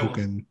guy who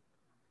can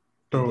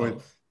throw it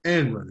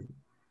and run it.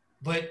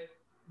 But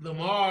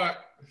Lamar,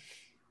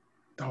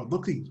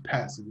 look at he's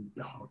passing.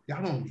 Y'all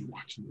don't be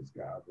watching this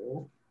guy,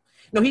 bro.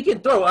 No, he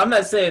can throw. I'm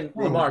not saying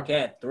Lamar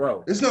can't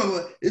throw. It's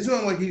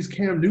not like he's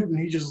Cam Newton.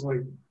 He just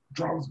like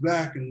drops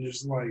back and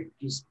just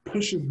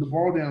pushes the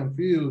ball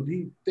downfield.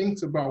 He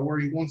thinks about where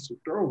he wants to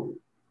throw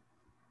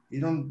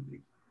it.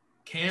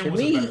 Cam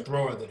was a better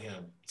thrower than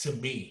him, to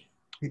me.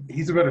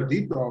 He's a better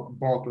deep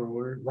ball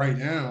thrower right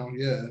now,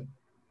 yeah.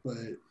 But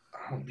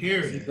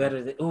period.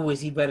 Is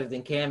he better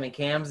than Cam in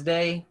Cam's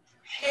day?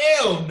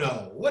 Hell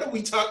no. What are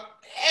we talking?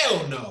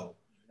 Hell no.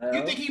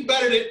 You think he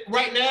better than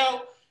right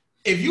now?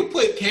 If you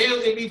put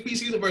Cam's MVP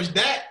season versus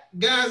that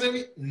guy's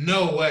MVP,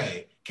 no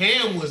way.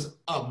 Cam was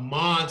a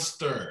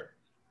monster.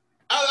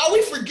 Are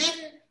we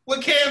forgetting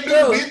what Cam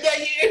Newton did that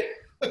year?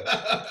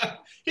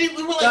 He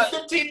went like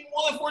 15-1,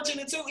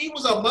 14-2. He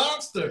was a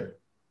monster.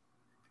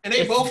 And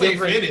they both ain't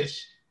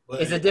finished.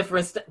 It's a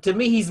difference. To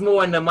me, he's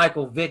more in the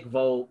Michael Vick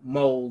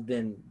mold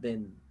than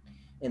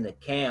in the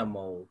Cam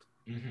mold.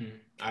 Mm-hmm.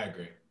 I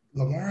agree.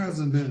 Lamar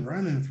hasn't been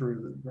running for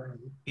the bro.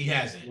 He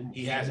hasn't.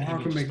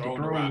 Lamar can make the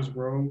throws,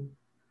 bro.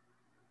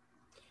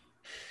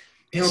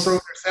 He don't throw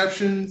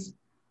interceptions.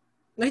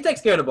 No, he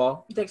takes care of the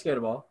ball.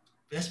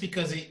 That's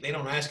because they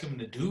don't ask him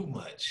to do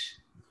much.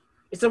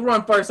 It's a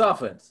run-first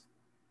offense.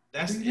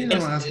 They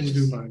don't ask him to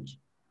do much.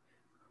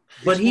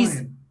 But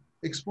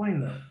Explain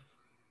that.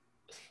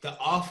 The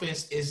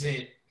offense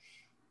isn't.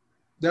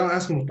 They don't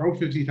ask him to throw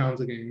 50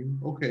 times a game.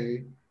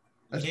 Okay.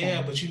 That's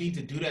fine. But you need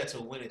to do that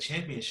to win a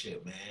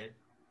championship, man.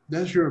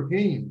 That's your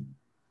opinion.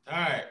 All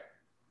right.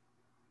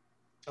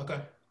 Okay.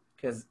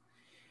 Because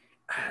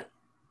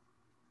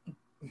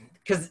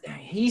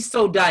he's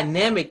so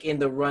dynamic in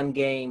the run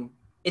game.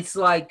 It's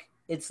like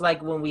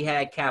when we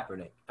had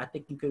Kaepernick. I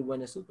think you could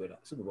win a Super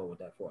Bowl with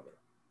that formula.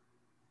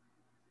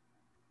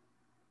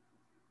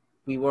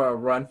 We were a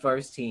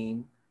run-first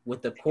team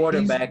with the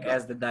quarterback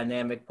as the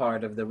dynamic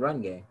part of the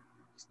run game.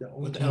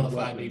 With the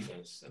LFI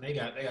defense. And they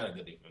got a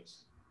good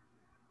defense.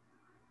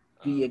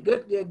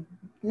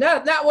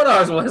 Not what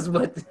ours was,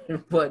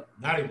 but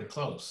not even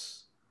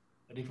close.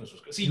 The defense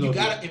was good. See, you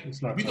gotta if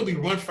you're gonna be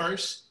run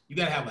first, you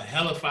gotta have a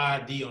hella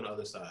 5D on the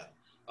other side.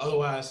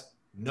 Otherwise,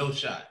 no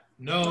shot.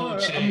 No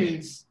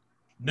chance.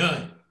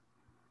 None.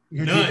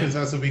 Your defense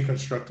has to be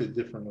constructed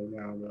differently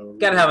now, though.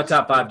 Gotta have a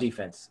top 5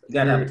 defense.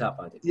 Yeah,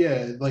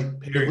 like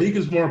the league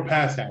is more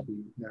pass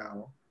happy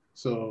now.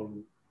 So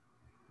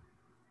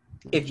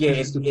it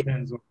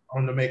depends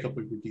on the makeup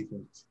of your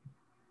defense.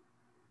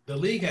 The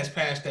league has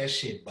passed that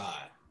shit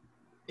by,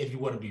 if you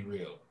want to be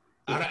real.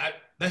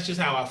 That's just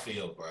how I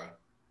feel, bro.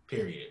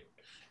 Period.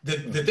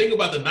 The thing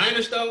about the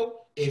Niners,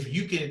 though, if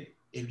you can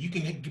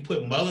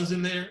put Mullens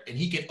in there and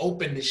he can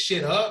open this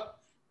shit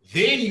up,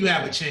 then you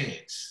have a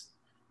chance.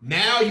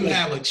 Now you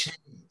have a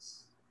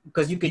chance.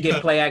 Because you can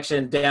get play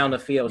action down the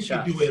field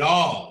shots. You can do it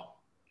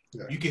all.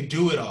 Yeah. You can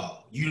do it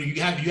all.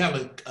 You have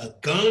a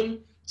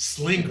gun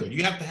slinger.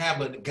 You have to have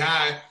a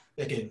guy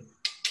that can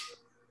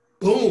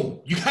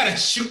boom. You gotta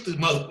shoot the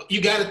mother.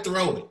 You gotta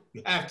throw it.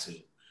 You have to,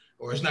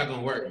 or it's not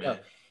gonna work, man.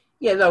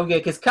 Yeah,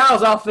 because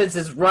Kyle's offense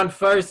is run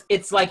first.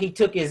 It's like he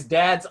took his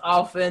dad's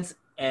offense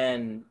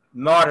and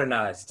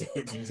modernized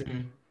it,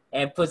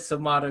 and put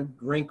some modern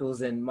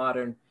wrinkles and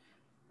modern.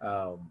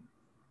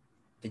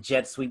 The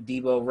jet sweep,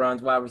 Debo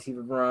runs, wide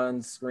receiver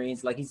runs,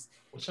 screens. Like he's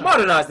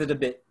modernized it a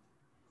bit.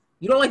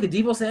 You don't like the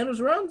Debo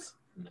Sanders runs?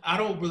 I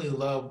don't really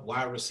love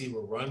wide receiver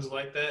runs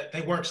like that.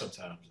 They work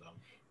sometimes though.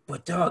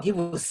 But dog, it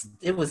was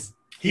in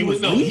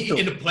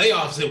the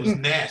playoffs. It was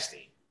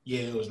nasty.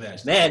 Yeah, it was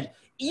nasty. Man,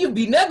 you'd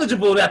be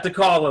negligible not to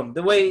call him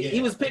the way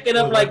he was picking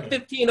up like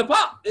 15 a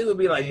pop. It would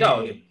be like,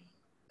 dog,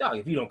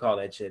 if you don't call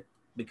that shit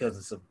because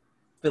it's a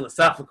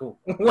philosophical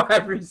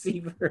wide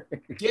receiver.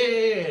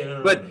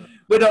 But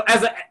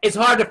it's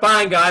hard to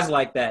find guys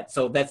like that.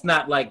 So that's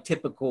not like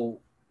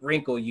typical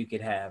wrinkle you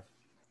could have,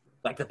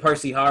 like the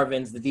Percy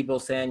Harvins, the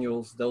Debo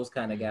Samuels, those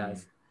kind of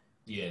guys.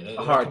 Yeah,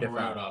 are hard to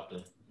find.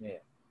 Often. Yeah,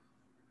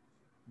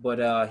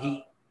 but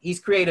he's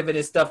creative in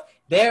his stuff.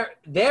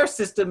 Their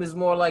system is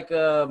more like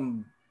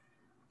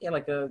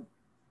like a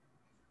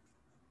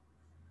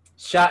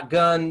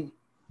shotgun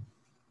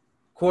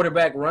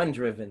quarterback run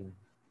driven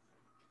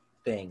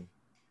thing.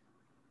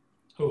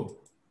 Who?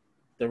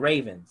 The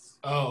Ravens.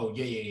 Oh,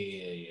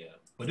 yeah.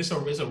 But it's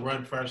a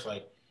run first,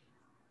 like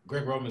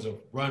Greg Roman's a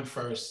run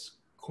first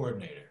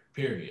coordinator,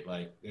 period.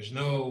 Like there's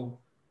no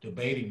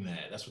debating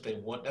that. That's what they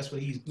want. That's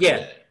what he's good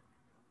at.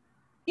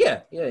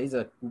 Yeah, he's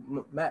a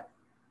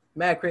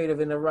mad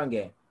creative in the run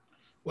game.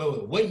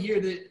 Wait, what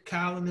year did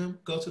Kyle and them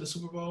go to the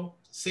Super Bowl?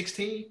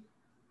 16?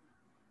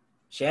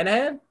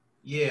 Shanahan?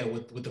 Yeah,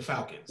 with the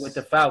Falcons. With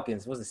the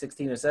Falcons. Was it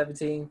 16 or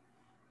 17?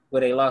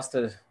 Where they lost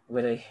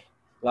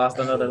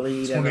another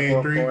lead in the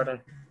fourth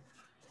quarter.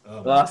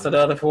 Lost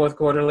another fourth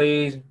quarter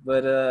lead,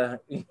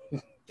 but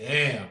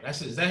damn,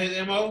 is that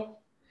his MO?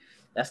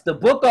 That's the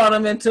book on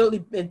him until he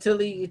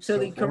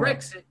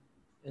corrects it.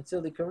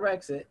 Until he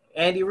corrects it.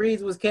 Andy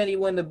Reid's was can he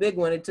win the big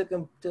one? It took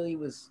him till he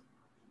was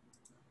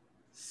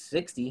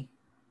 60.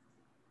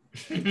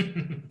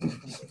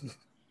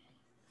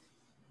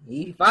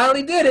 He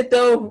finally did it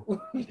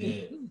though.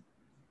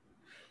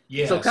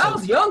 Yeah. So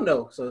Kyle's young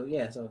though. So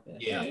yeah.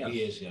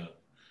 He is young.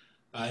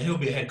 He'll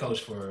be a head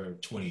coach for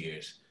 20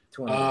 years.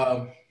 20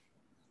 years.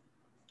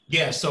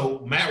 Yeah,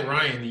 so Matt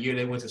Ryan, the year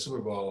they went to Super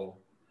Bowl,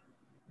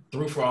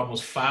 threw for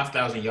almost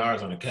 5,000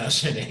 yards on the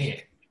couch in the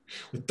hand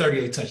with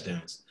 38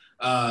 touchdowns.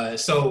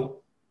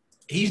 So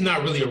he's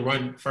not really a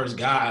run first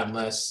guy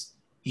unless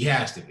he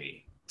has to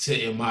be,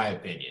 in my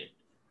opinion.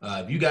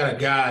 If you got a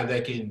guy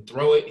that can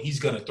throw it, he's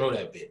going to throw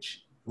that bitch,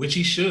 which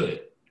he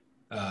should.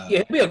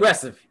 He'll be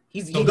aggressive.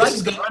 He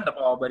likes to run the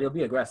ball, but he'll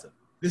be aggressive.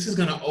 This is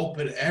going to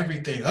open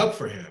everything up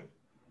for him.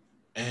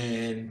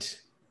 And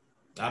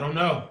I don't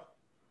know.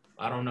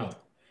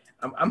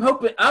 I'm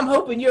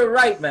hoping you're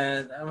right,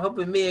 man. I'm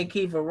hoping me and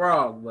Keith are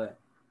wrong, but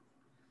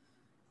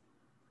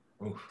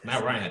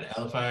Matt Ryan had a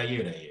hell of a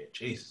year that year.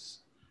 Jesus.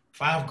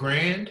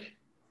 $5,000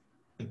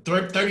 and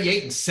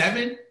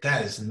 38-7?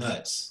 That is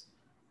nuts.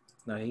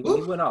 No, he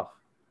went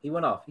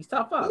off. He's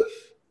top 5.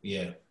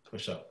 Yeah, for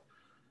sure.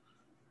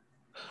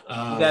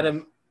 You got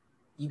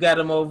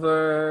him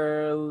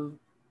over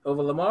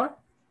Lamar?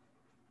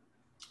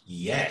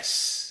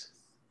 Yes.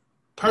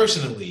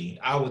 Personally,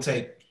 I would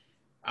take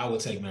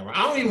Matt Ryan.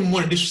 I don't even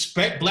want to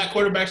disrespect black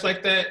quarterbacks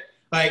like that.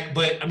 But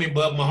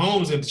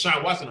Mahomes and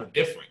Deshaun Watson are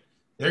different.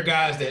 They're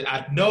guys that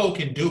I know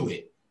can do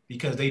it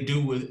because they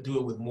do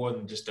it with more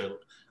than just their.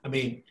 I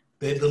mean,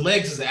 the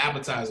legs is the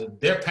appetizer.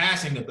 Their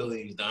passing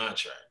ability is the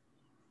entree.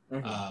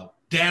 Mm-hmm.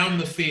 Down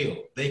the field,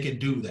 they can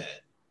do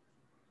that.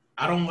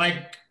 I don't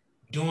like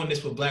doing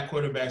this with black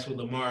quarterbacks with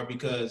Lamar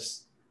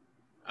because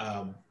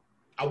I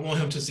want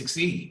him to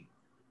succeed.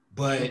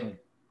 But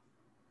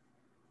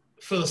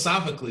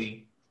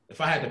philosophically, if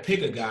I had to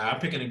pick a guy,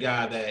 I'm picking a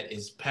guy that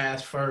is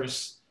pass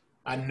first.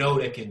 I know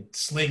that can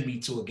sling me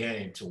to a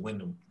game to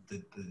win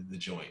the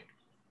joint.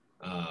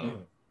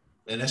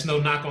 And that's no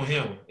knock on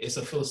him. It's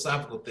a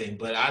philosophical thing.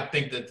 But I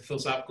think that the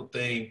philosophical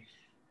thing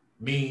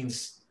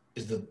is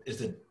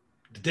the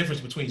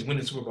difference between winning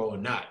the Super Bowl or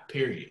not,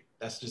 period.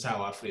 That's just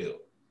how I feel.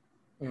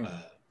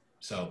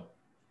 So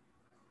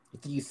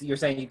you're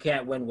saying you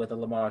can't win with a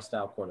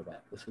Lamar-style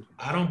quarterback?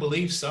 I don't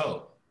believe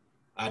so.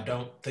 I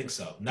don't think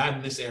so. Not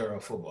in this era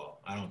of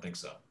football. I don't think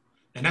so.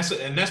 And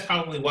that's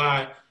probably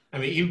why. I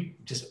mean,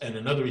 and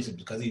another reason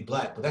because he's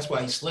black, but that's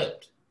why he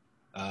slipped.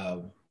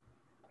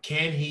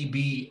 Can he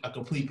be a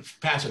complete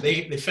passer?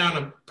 They found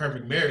a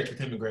perfect marriage with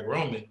him and Greg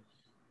Roman,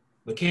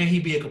 but can he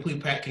be a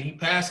complete pass? Can he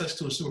pass us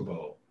to a Super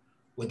Bowl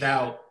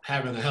without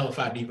having a hell of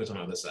a defense on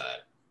the other side?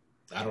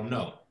 I don't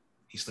know.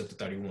 He slipped to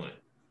 31.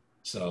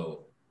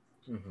 So,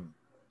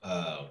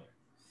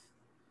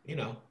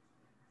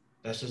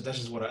 that's just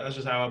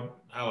how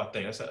I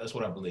think. That's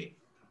what I believe.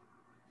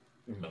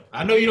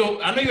 I know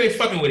you ain't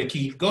fucking with it,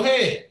 Keith. Go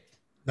ahead.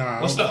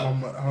 Nah, what's up?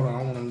 Hold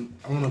on.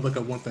 I want to look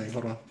up one thing.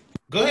 Hold on.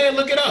 Go ahead,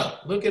 look it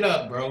up. Look it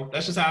up, bro.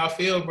 That's just how I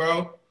feel,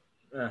 bro.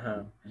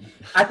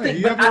 I think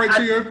you have a right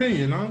to your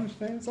opinion. I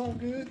understand. It's all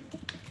good.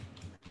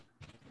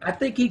 I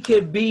think he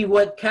could be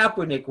what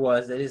Kaepernick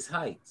was at his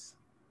heights.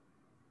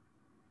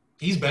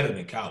 He's better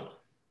than Colin.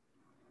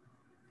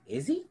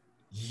 Is he?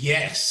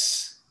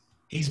 Yes.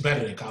 He's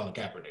better than Colin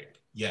Kaepernick.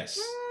 Yes.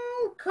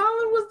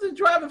 Colin was the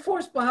driving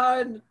force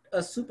behind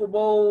a Super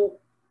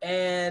Bowl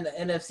and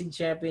NFC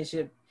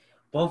championship.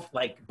 Both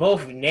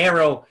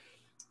narrow.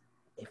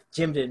 If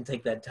Jim didn't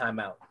take that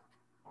timeout,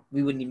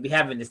 we wouldn't even be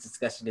having this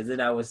discussion, because then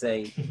I would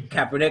say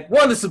Kaepernick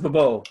won the Super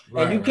Bowl.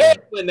 And you can't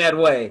win that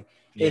way.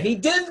 Yeah. If he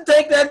didn't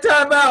take that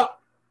timeout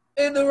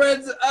in the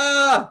red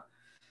zone,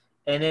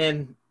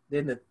 and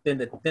then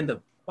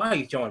the why are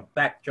you showing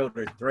back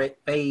shoulder threat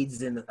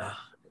fades in the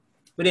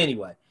but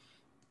anyway.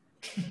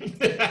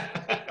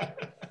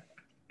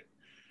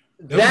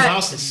 That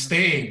lost a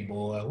sting,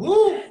 boy.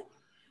 Woo!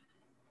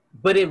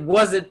 But it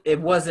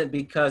wasn't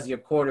because your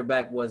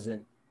quarterback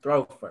wasn't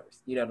throw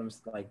first. You know what I'm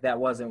saying? Like, that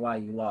wasn't why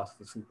you lost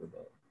the Super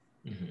Bowl.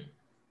 Mm-hmm.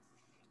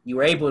 You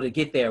were able to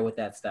get there with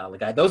that style of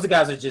guy. Those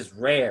guys are just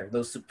rare,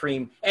 those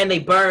supreme, and they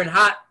burn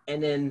hot,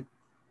 and then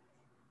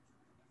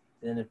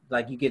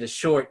like you get a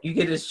short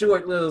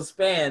little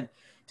span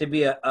to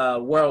be a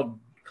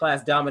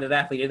world-class dominant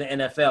athlete in the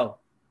NFL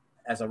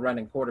as a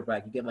running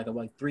quarterback. You get like a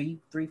 3-4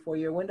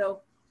 year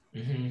window.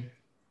 Mm-hmm.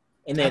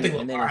 And then I think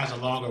Lamar has a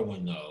longer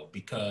one though,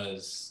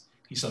 because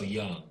he's so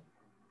young.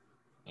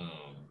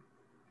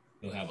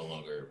 He'll have a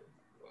longer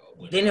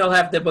window. Then he'll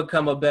have to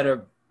become a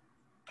better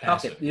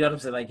pocket. You know what I'm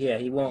saying? Like, yeah,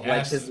 he won't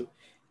like his.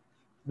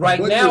 Right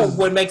now,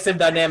 what makes him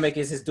dynamic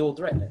is his dual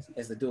threatness.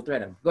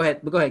 Go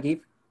ahead,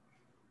 Keith.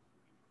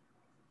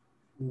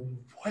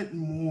 What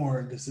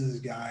more does this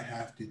guy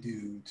have to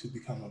do to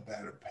become a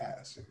better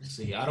passer?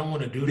 See, I don't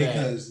want to do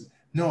that.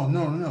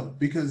 No.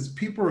 Because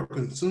people are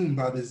consumed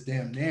by this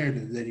damn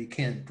narrative that he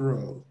can't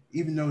throw.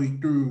 Even though he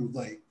threw,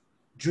 like,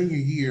 junior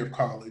year of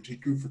college, he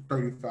threw for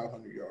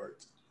 3,500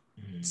 yards.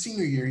 Mm-hmm.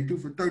 Senior year, he threw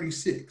for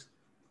 36.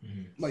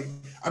 Mm-hmm. Like,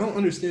 I don't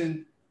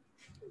understand.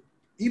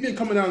 Even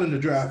coming out in the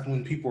draft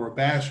when people are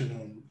bashing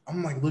him,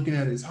 I'm, like, looking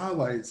at his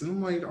highlights, and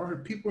I'm like, are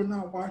people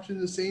not watching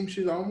the same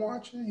shit I'm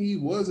watching? He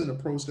was in a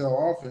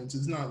pro-style offense.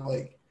 It's not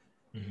like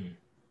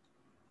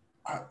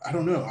I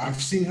don't know.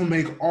 I've seen him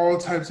make all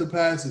types of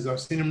passes. I've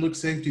seen him look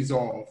safeties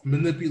off,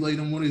 manipulate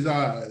them with his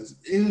eyes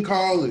in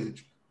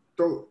college,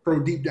 throw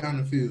deep down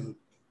the field.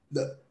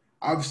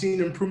 I've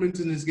seen improvements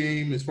in this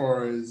game as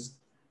far as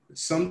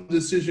some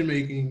decision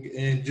making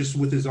and just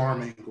with his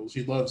arm angles.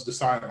 He loves the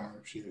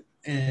sidearm shit.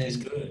 And he's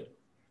good.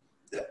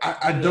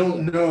 I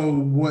don't know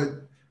what.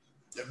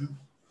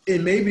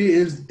 And maybe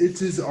it's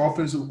his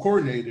offensive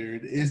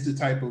coordinator is the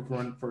type of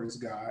run first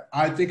guy.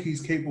 I think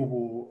he's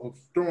capable of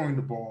throwing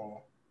the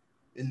ball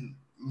and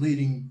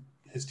leading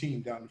his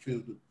team down the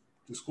field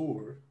to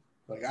score.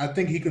 Like, I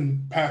think he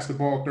can pass the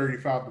ball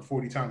 35 to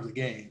 40 times a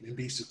game and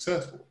be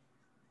successful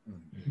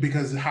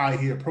because of how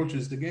he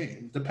approaches the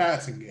game, the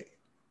passing game.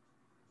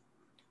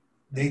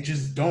 They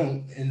just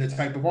don't in the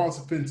type of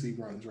offense he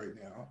runs right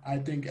now. I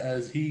think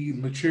as he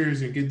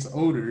matures and gets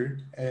older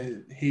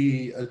and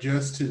he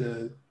adjusts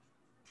to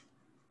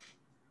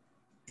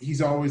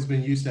he's always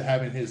been used to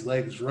having his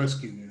legs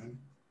rescue him.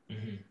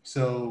 Mm-hmm.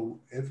 So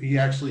if he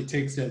actually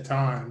takes that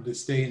time to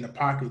stay in the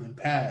pocket and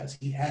pass,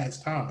 he has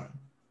time.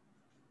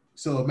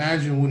 So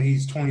imagine when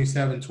he's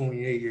 27,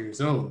 28 years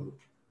old.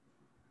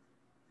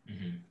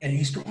 Mm-hmm. And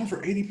he's throwing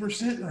for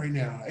 80% right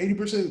now,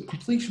 80%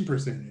 completion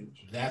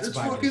percentage. That's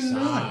by fucking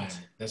nuts.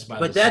 That's by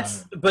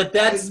design. But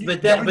that's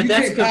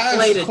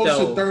conflated close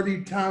to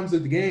 30 times a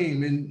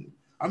game. And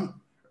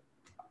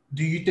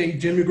do you think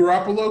Jimmy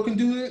Garrapollo can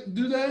do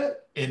that?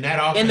 In that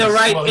offense,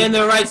 in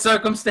the right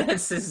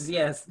circumstances,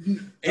 yes.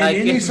 In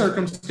any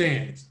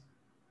circumstance.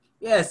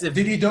 Yes. Did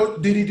he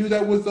do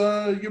that with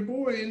your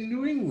boy in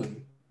New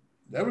England?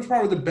 That was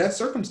probably the best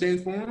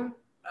circumstance for him.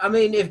 I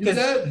mean,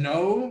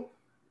 no.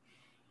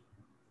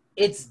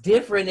 It's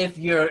different if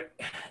you're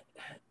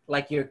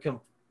like the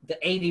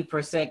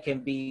 80%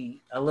 can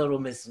be a little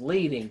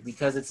misleading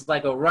because it's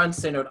like a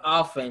run-centered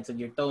offense and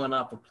you're throwing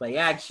off of play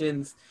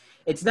actions.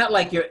 It's not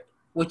like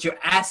what you're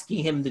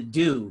asking him to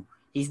do.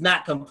 He's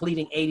not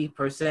completing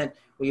 80%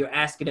 where you're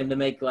asking him to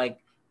make like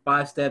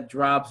 5-step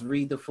drops,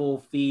 read the full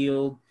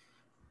field,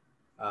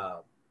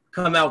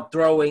 come out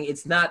throwing.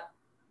 It's a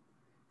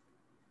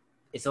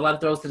lot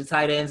of throws to the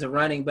tight ends and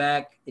running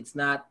back. It's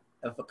not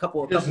a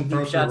couple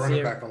deep shots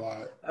here. Back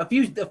a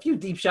few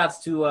deep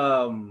shots to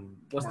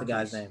what's Marcus. The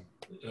guy's name?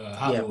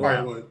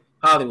 Hollywood.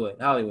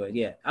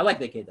 Yeah, I like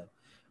that kid though.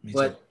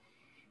 But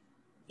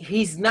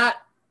he's not.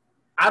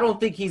 I don't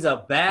think he's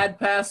a bad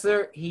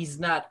passer. He's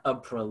not I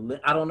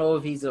don't know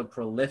if he's a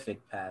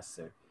prolific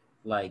passer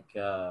like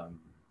the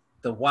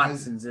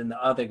Watsons and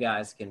the other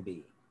guys can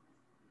be.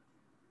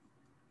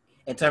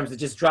 In terms of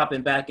just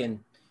dropping back and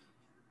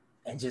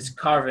just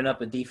carving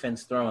up a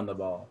defense throwing the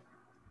ball.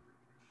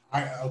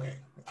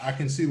 I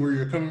can see where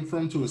you're coming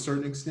from to a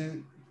certain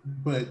extent,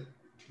 but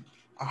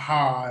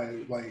how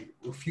I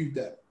refute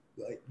that.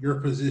 Like your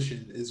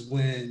position is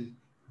when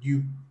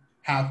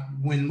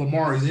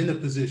Lamar is in a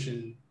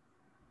position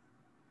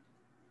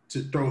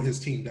to throw his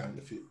team down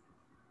the field.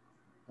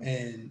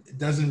 And it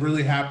doesn't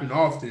really happen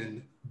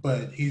often,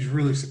 but he's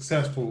really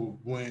successful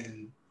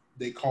when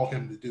they call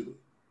him to do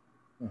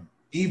it.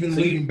 Even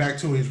leading back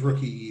to his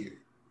rookie year.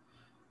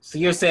 So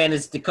you're saying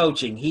it's the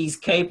coaching. He's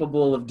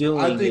capable of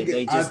doing it.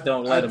 They just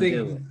don't let him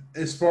do it.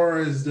 As far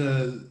as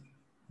the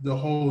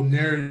whole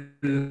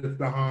narrative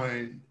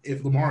behind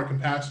if Lamar can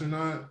pass or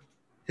not,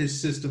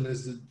 his system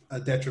is a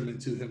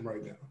detriment to him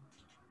right now.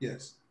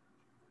 Yes.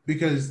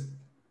 Because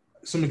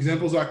some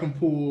examples I can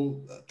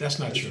pull. That's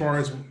not true. As far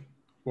as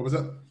what was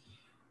that?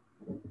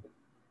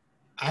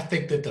 I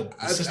think that the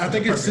system I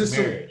think his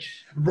system.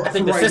 Marriage. I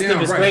think the system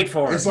is great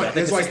for him.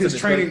 It's like his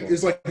training.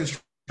 It's like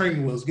his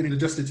training wheels getting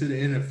adjusted to the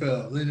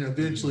NFL. Then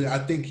eventually, I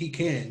think he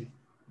can,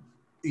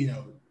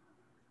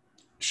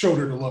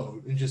 shoulder the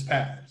load and just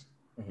pass.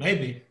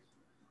 Maybe.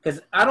 Because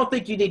I don't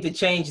think you need to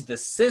change the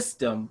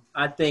system.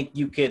 I think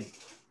you could,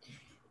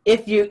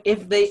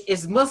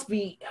 it must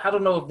be. I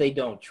don't know if they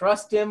don't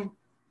trust him.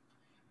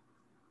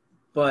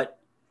 But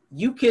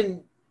you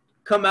can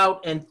come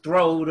out and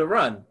throw the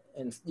run,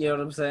 and you know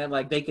what I'm saying.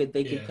 Like they could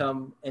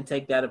come and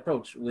take that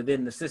approach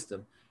within the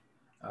system.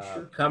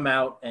 Sure. Come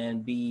out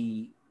and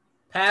be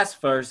pass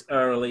first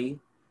early,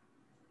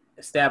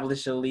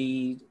 establish a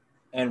lead,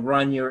 and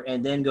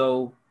and then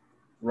go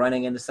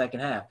running in the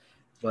second half.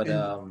 But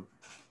and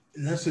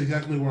that's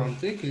exactly what I'm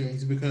thinking.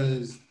 Is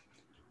because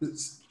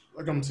it's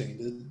like I'm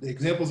saying the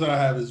examples that I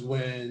have is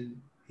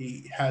when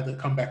he had to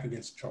come back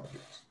against the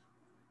Chargers.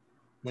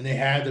 When they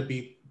had to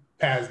be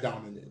pass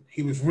dominant,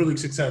 he was really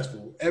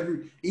successful.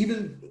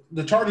 Even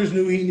the Chargers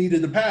knew he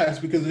needed to pass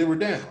because they were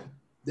down.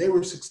 They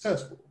were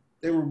successful.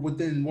 They were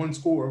within one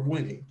score of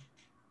winning.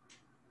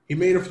 He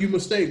made a few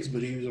mistakes,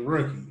 but he was a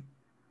rookie.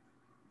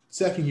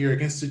 Second year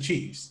against the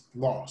Chiefs,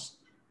 lost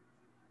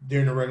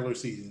during the regular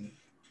season.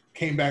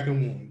 Came back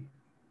and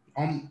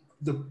won.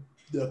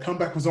 The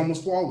comeback was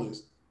almost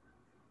flawless.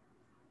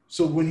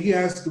 So when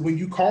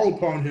you call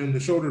upon him to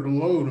shoulder the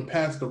load and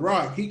pass the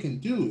rock, he can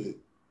do it.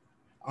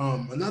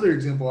 Another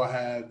example I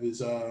have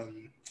is a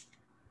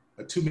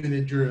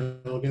 2-minute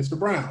drill against the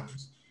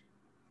Browns.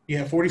 He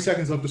had 40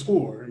 seconds left to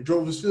score. He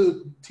drove his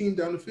team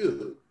down the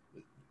field.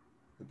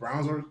 The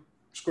Browns are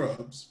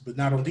scrubs, but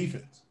not on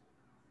defense.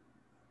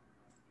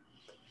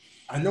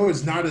 I know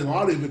it's not a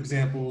lot of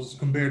examples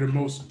compared to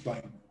most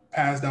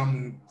pass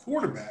dominant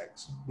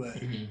quarterbacks,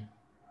 but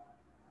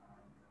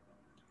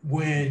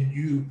when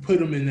you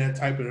put him in that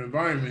type of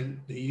environment,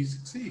 he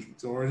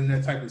succeeds, or in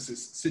that type of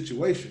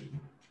situation,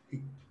 he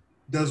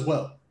does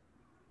well.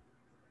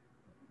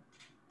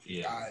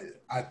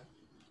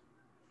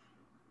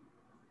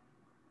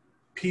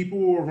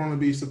 People are going to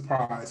be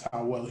surprised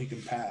how well he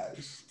can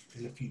pass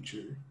in the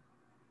future,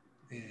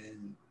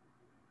 and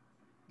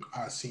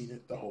I've seen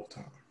it the whole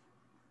time.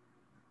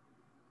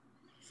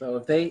 So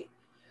if they,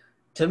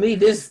 to me,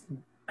 this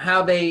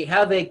how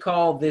they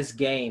call this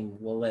game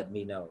will let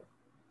me know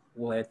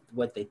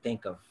what they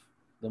think of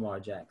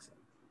Lamar Jackson.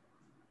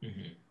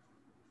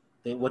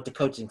 Mm-hmm. What the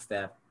coaching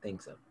staff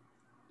thinks of.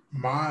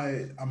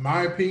 My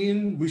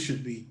opinion, we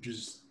should be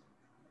just.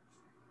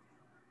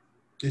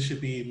 This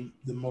should be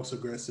the most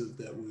aggressive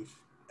that we've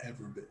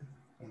ever been.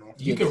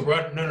 You can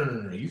run.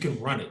 No. You can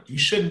run it. You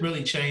shouldn't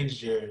really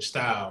change your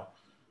style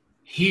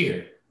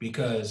here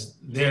because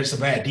there's a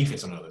bad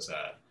defense on the other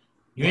side.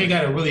 You ain't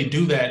got to really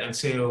do that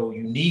until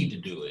you need to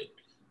do it.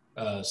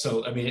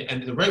 So I mean,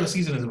 and the regular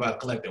season is about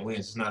collecting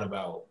wins. It's not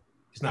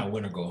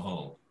win or go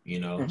home.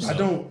 You know.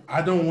 So.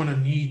 I don't want to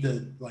need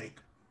to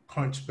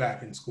punch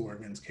back and score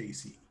against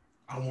KC.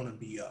 I want to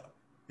be up.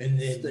 And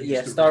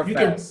then start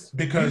fast.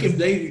 Because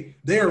they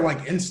are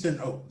like instant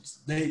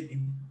oats. They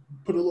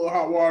put a little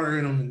hot water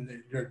in them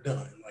and they're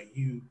done.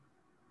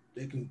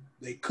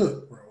 They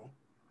cook, bro.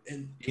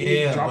 And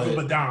drop them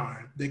a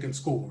dime, they can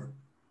score.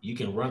 You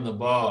can run the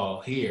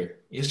ball here.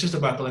 It's just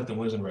about collecting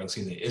wins in the regular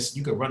season.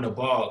 You can run the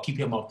ball, keep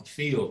him off the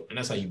field, and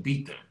that's how you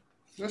beat them.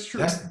 That's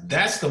true.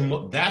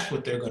 That's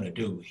what they're gonna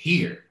do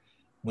here.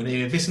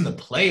 If it's in the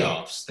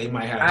playoffs, they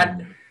might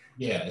have.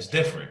 It's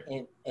different.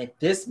 And at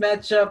this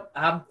matchup,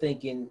 I'm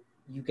thinking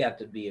you got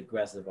to be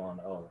aggressive on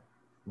O.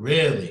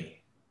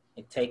 Really?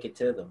 And take it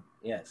to them.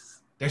 Yes.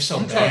 They're so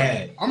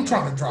bad. I'm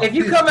trying to drop. If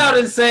you come out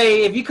and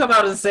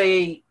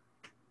say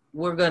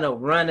we're gonna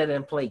run it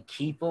and play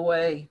keep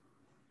away,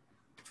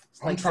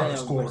 I'm trying to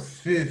score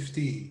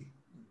 50.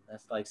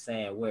 That's like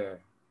saying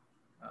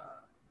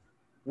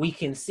we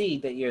can see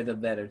that you're the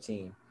better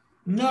team.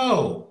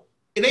 No.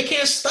 They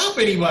can't stop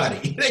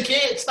anybody. They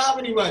can't stop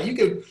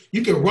anybody.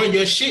 You can run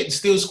your shit and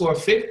still score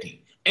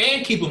 50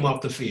 and keep them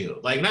off the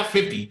field. Not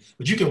 50,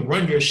 but you can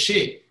run your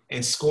shit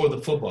and score the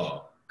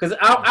football. Because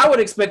I would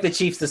expect the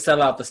Chiefs to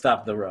sell out to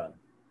stop the run.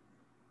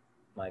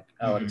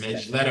 I would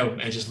expect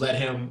and just let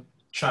him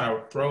try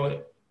to throw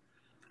it.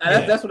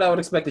 That's what I would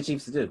expect the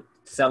Chiefs to do.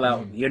 Sell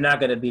out. Mm-hmm. You're not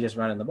going to beat us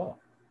running the ball.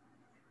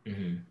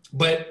 Mm-hmm.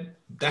 But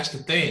that's the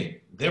thing.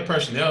 Their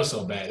personnel is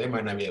so bad, they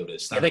might not be able to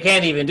stop. They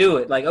can't even do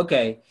it.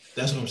 Okay.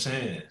 That's what I'm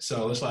saying.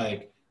 So it's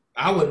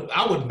I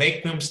would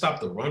make them stop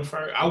the run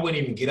first. I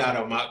wouldn't even get out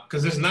of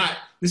because this is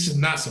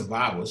not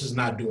survival. This is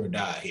not do or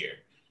die here.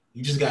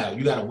 You just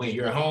gotta win.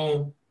 You're at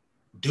home.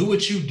 Do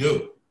what you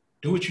do.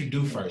 Do what you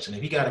do first. And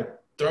if you gotta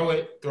throw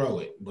it.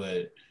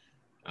 But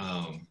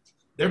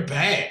they're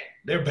bad.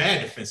 They're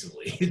bad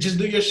defensively. Just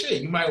do your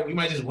shit. You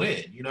might just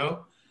win, you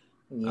know?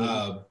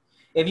 Mm-hmm.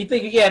 If you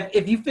think,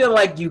 if you feel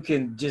like you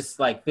can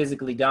just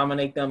physically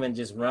dominate them and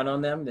just run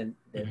on them, then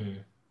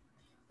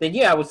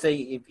I would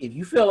say if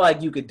you feel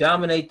like you could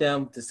dominate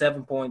them to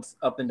 7 points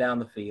up and down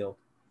the field,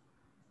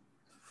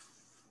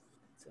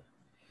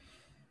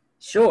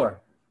 sure,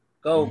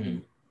 go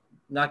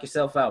knock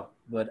yourself out.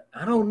 But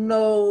I don't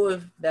know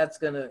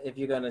if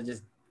you're gonna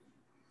just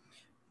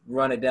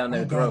run it down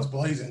their throat. Guns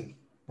blazing,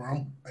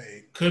 bro.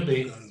 Hey, could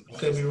be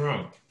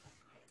wrong.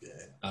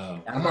 Yeah,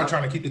 I'm not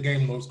trying to keep the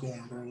game low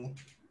scoring, bro.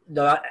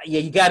 No,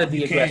 you got to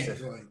be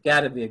aggressive.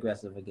 Got to be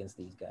aggressive against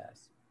these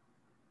guys.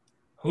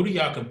 Who do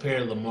y'all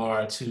compare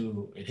Lamar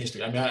to in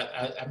history? I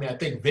mean, I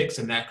think Vick's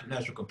a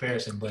natural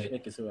comparison, but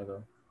Vick is who I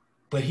go.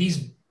 But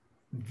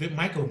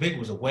Michael Vick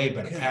was a way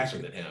better passer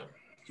than him.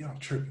 Y'all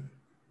tripping.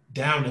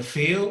 Down the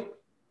field,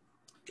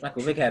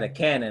 Michael Vick had a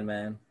cannon,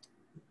 man.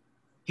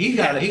 He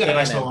got a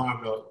nice little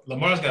arm though.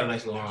 Lamar's got a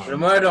nice little arm.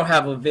 Lamar don't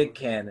have a Vick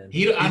cannon.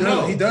 I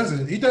know he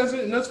doesn't,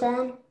 and that's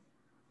fine.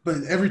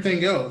 But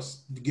everything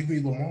else, give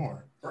me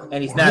Lamar.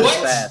 And he's not as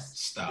fast.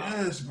 Stop.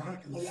 Yes, bro.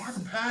 Lamar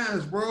can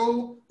pass,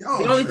 bro.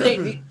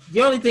 The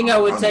only thing I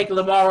would take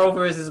Lamar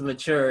over is his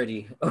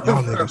maturity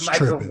over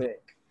Michael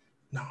Vick.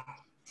 No.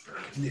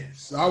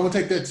 Yes, I would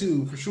take that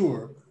too for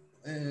sure.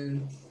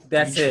 And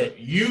that's it.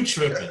 You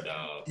tripping,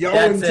 dog? Y'all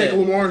wouldn't take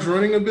Lamar's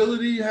running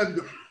ability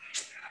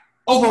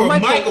over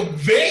Michael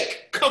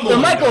Vick? Come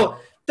on,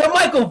 the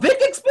Michael Vick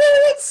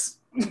experience.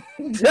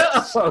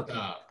 Stop,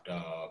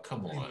 dog.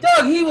 Come on,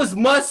 dog. He was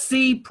must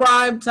see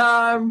prime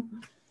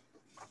time.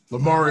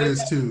 Lamar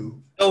is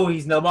too. No,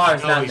 Lamar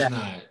is not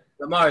that.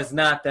 Lamar is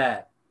not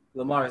that.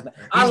 Lamar is not.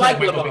 I like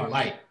Lamar.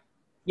 Light.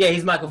 Yeah,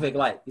 he's Michael Vick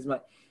light. He's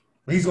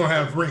gonna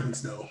have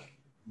rings though.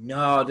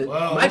 No,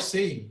 we'll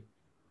see.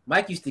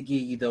 Mike used to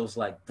give you those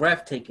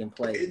breathtaking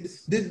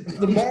plays. Did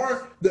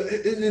Lamar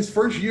in his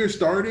first year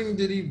starting?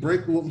 Did he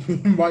break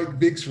Mike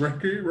Vick's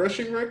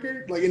rushing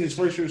record? In his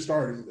first year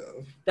starting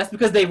though. That's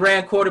because they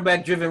ran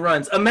quarterback-driven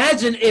runs.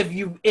 Imagine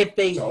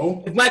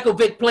if Michael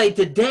Vick played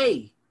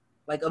today.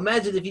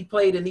 Imagine if he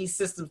played in these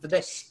systems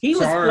today. He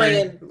was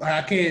playing.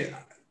 I can't.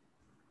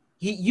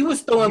 You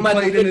was throwing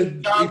Michael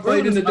Vick. He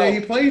played in the day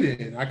he played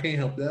in. I can't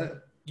help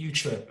that. You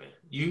tripping?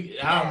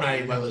 I'm not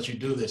even gonna let you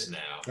do this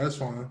now. That's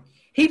fine.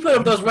 He put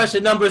up those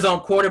rushing numbers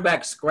on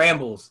quarterback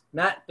scrambles,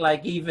 not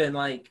like even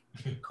like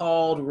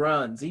called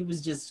runs. He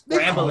was just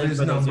scrambling his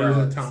for those numbers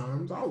yards. at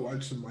times. I'll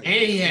watch some. And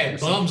he had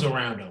bums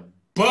around him.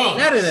 Bums.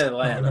 Not in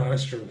Atlanta. No,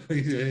 that's true. And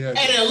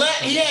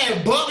Atlanta, he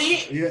had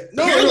bums. Yeah.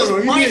 No,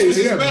 he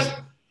did.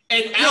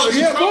 And Alex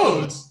he had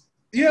bums.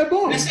 Yeah,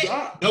 bums.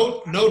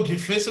 No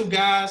defensive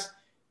guys.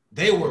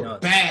 They were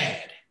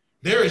bad.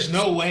 There is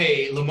no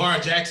way Lamar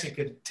Jackson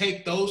could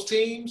take those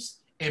teams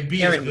and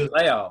be in the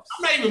playoffs.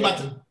 I'm not even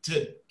about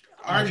to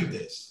argue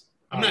this.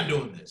 I'm not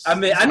doing this. I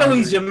mean, I know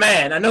he's your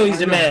man.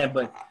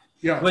 But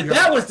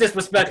that was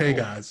disrespectful. Okay,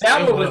 guys.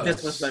 That was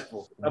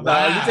disrespectful.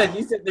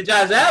 You said the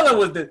Josh Allen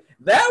was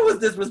that was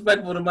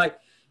disrespectful to Mike.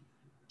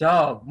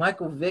 Dog,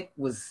 Michael Vick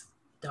was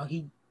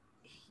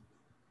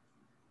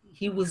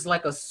he was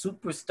like a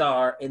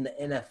superstar in the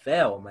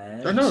NFL,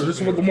 man. I know. This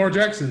is what Lamar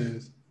Jackson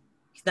is.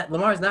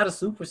 Lamar's not a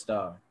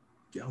superstar.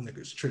 Y'all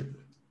niggas tripping.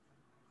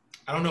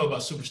 I don't know about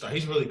superstar.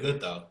 He's really good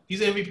though.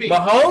 He's MVP.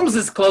 Mahomes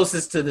is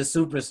closest to the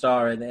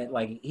superstar, and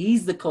like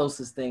he's the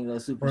closest thing to a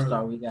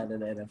superstar we got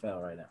in the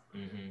NFL right now.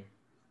 Mm-hmm.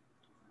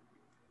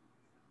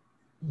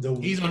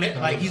 He's on it.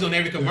 Like he's on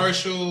every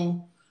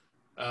commercial.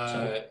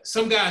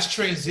 Some guys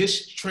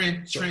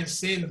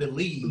transcend the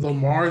league.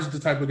 Lamar's the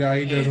type of guy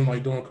he doesn't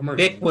like doing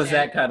commercials. Vic was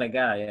that kind of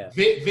guy, yeah.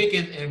 Vic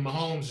and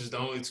Mahomes is the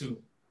only two.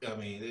 I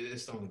mean,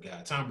 it's the only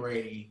guy. Tom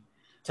Brady.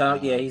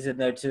 He's in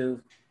there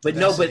too. But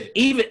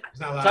even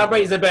Tom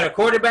Brady's a better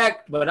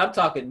quarterback, but I'm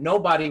talking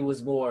nobody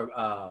was more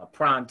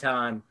prime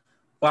time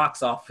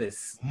box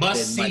office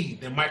must-see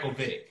than Michael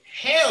Vick.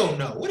 Hell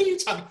no. What are you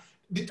talking?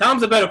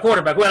 Tom's a better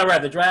quarterback. Who would I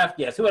rather draft?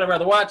 Yes. Who would I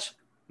rather watch?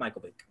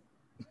 Michael Vick.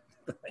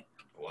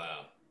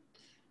 Wow.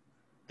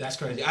 That's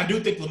crazy. I do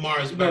think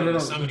Lamar is better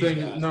than some of these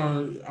guys.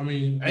 No, I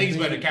mean... I think he's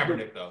better than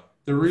Kaepernick, though.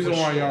 The reason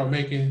why y'all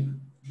making...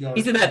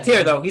 He's in that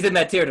tier, though. He's in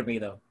that tier to me,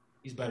 though.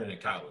 He's better than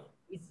Colin.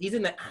 He's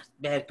in that.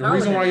 The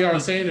reason why y'all are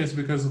saying this is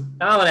because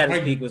Colin at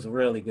his peak was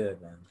really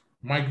good, man.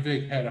 Mike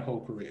Vick had a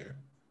whole career.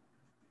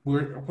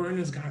 We're in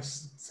this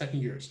guy's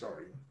second year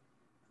starting.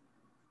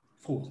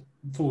 Full.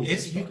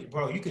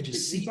 You could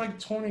just see. He's like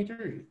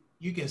 23.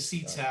 You can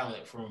see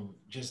talent from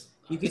just.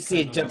 You can see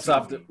it jumps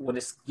off it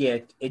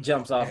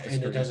jumps off the screen.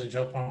 And it doesn't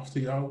jump off to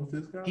y'all with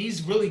this guy.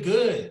 He's really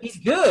good. He's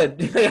good.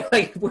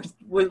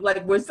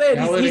 we're saying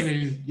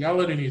y'all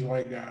letting these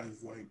white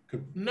guys like.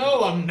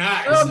 No, I'm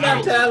not. No, I'm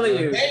not telling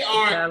you. They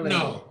aren't.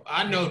 No,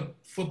 I know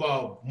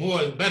football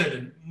better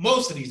than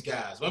most of these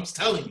guys. But I'm just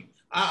telling you.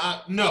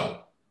 I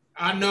know.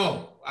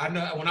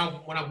 When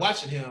I'm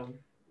watching him,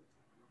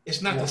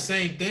 it's not the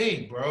same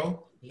thing,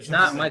 bro. He's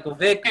not Michael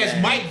Vick.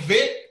 As Mike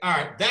Vick, all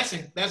right, that's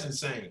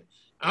insane.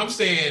 I'm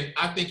saying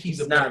I think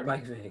he's not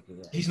Mike Vick.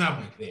 Yeah. He's not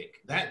Mike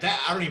Vick. That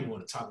I don't even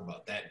want to talk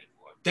about that anymore.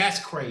 That's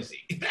crazy.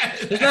 He's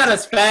not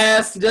as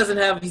fast.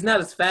 He's not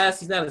as fast.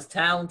 He's not as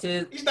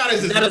talented. He's not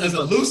as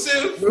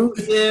elusive.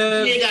 He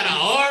ain't got an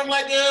arm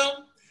like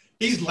him.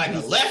 He's like a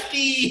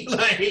lefty.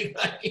 Like he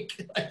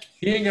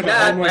ain't got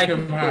an arm like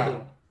him.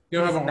 How? You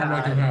don't have an arm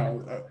like him.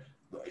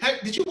 How?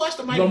 Did you watch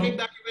the Michael Vick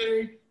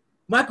documentary?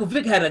 Michael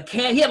Vick had a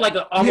can. He had like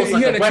almost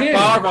like a Brett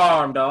Favre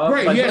arm, dog.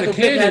 Right, like he had Michael a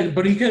cannon,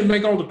 but he couldn't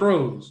make all the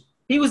throws.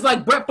 He was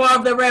like Brett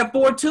Favre that ran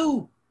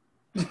 4.2.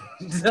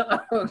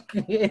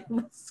 It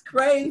was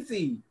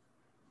crazy.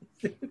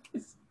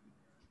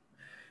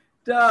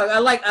 Dog, I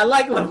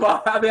like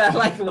Lamar. I mean, I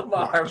like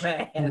Lamar,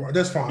 man.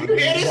 That's fine. You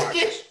hear this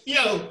shit?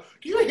 Yo,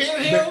 do you hear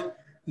him?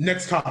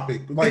 Next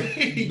topic. Like,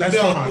 that's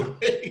fine.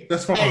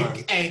 That's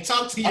fine. Hey,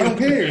 talk to you. I don't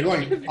care.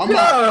 Like, I'm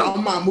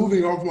not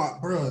moving off my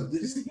bro.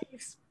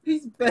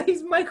 He's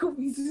Michael.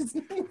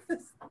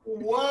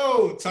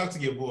 Whoa, talk to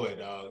your boy,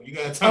 dog. You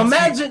gotta talk.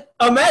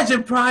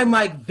 Imagine prime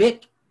Mike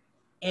Vick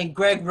and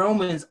Greg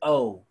Roman's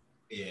Yeah,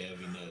 it'd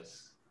be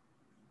nuts.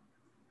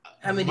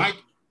 How many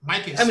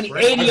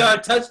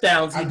 80-yard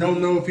touchdowns? I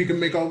don't know if he can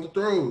make all the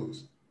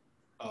throws.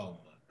 Oh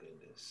my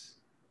goodness.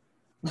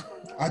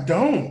 I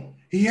don't.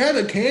 He had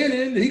a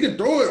cannon. He could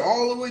throw it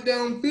all the way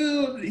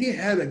downfield. He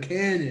had a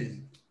cannon.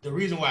 The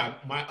reason why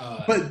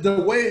but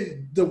the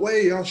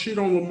way y'all shit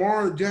on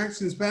Lamar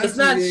Jackson's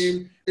passing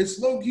game, it's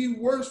low key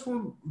worse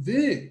for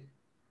Vic.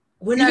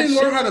 He didn't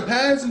learn how to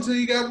pass until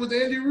he got with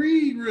Andy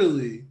Reid.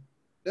 Really,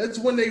 that's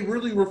when they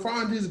really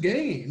refined his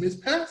game, his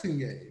passing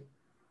game.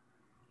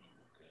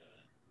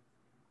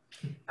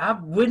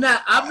 I'm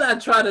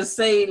not trying to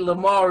say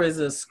Lamar is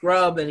a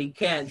scrub and he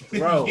can't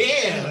throw.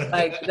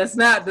 Yeah, that's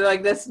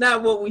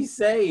not what we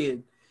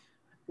saying.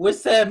 We're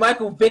saying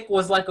Michael Vick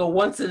was like a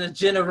once in a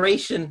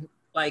generation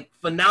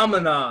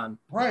phenomenon.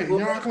 Right.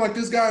 You're acting like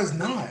this guy's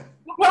not.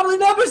 We'll probably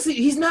never see.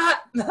 He's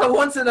not a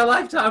once in a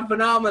lifetime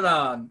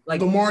phenomenon. Like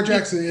Lamar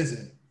Jackson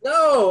isn't.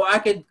 No,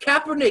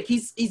 Kaepernick.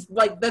 He's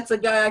like that's a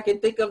guy I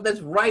can think of that's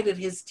right at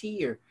his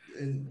tier.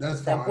 And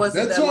that's fine.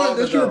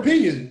 That's your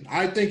opinion.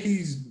 I think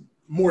he's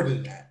more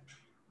than that.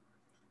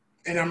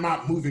 And I'm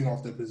not moving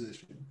off that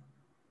position.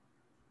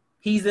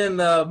 He's in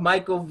the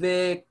Michael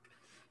Vick,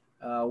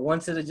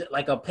 once in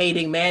a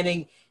Peyton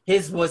Manning.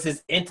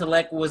 His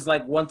intellect was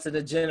like once in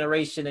a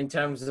generation in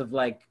terms of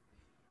like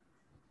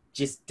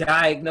just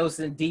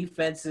diagnosing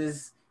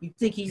defenses. You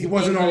think he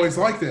wasn't always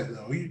like that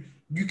though. You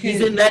can't.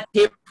 He's in that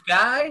type of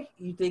guy.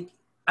 You think?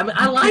 I mean,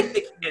 I like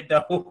the kid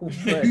though.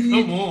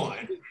 Come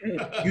on.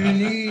 You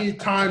need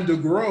time to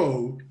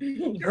grow.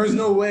 There's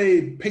no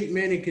way Peyton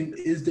Manning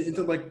is the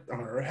intellect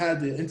or had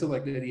the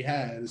intellect that he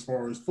had as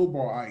far as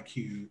football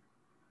IQ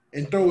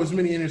and throw as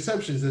many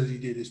interceptions as he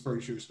did his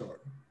first year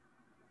starting.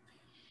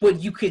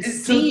 But you could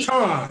see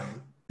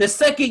time. The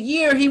second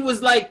year he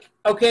was like,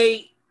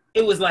 okay,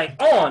 it was like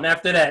on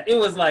after that. It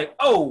was like,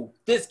 oh,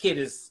 this kid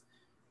is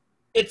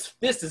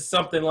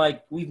something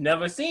like we've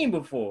never seen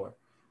before.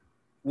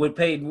 With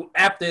Peyton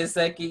after his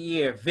second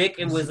year, Vick,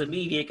 it was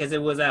immediate because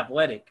it was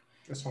athletic.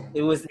 That's fine.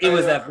 It was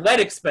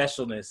athletic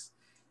specialness,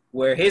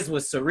 where his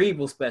was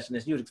cerebral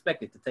specialness. You'd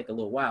expect it to take a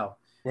little while.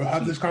 We'll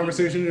have this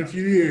conversation in a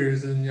few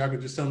years, and y'all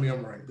can just tell me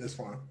I'm right. That's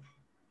fine.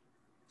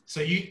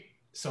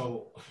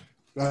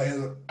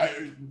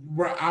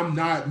 I'm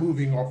not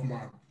moving off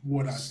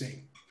what I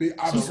think.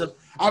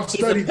 I've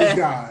studied this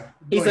guy.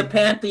 He's a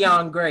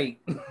Pantheon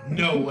great.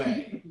 No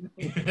way.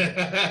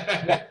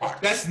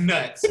 That's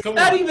nuts.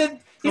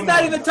 He's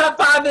not even top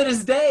 5 in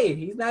his day.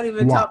 He's not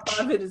even top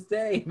 5 in his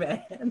day,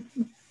 man.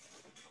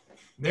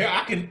 There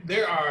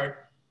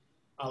are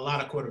a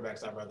lot of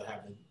quarterbacks I'd rather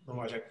have than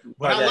Lamar Jackson.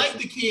 But I like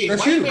the kid.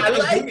 I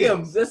like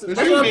him. That's what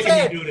I'm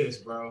saying. You do this,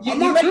 bro. I'm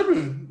not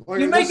tripping.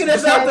 You're making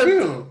this out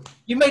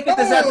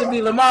to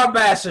be Lamar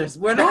bashers.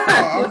 We're not.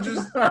 I'm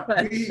just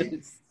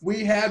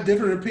we have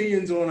different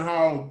opinions on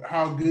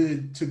how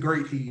good to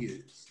great he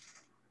is.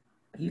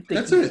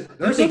 That's it.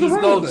 You think he's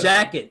gold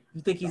jacket?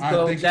 You think he's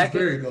gold jacket?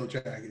 He's very gold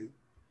jacket.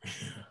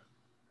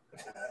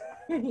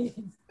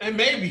 And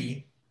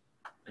maybe.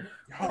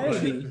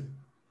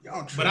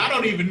 But I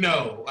don't even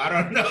know. I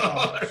don't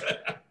know.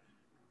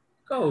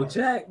 Go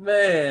Jack,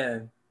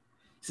 man.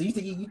 So you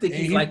think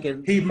he's like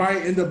he might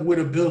end up with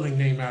a building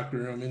named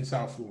after him in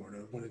South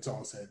Florida when it's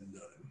all said and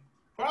done.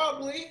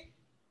 Probably.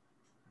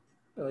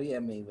 Oh yeah,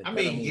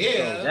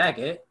 yeah. Gold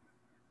jacket.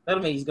 That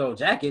don't mean he's gold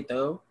jacket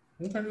though.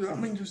 Okay,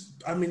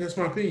 I mean that's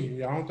my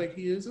opinion. I don't think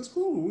he is. That's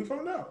cool. We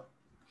found out.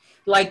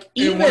 Like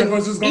even one of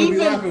us is gonna be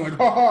laughing like,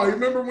 ha, you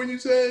remember when you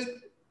said?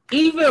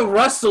 Even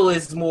Russell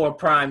is more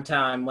prime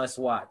time must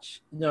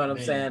watch. You know what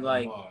I'm saying?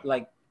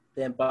 Like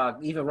than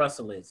Bog. Even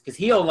Russell is because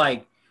he'll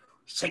like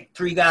shake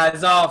 3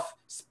 guys off,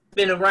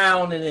 spin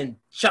around, and then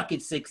chuck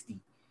it 60.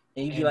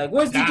 And you'd be like,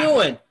 "What's he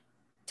doing?"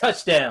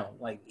 Touchdown.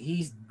 Like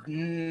he's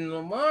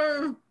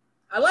Lamar.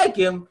 I like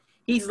him.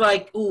 He's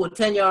like, ooh, a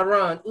 10-yard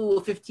run, ooh,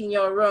 a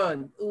 15-yard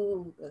run,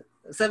 ooh,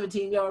 a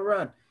 17-yard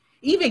run.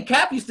 Even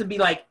Cap used to be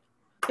like,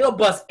 he'll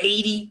bust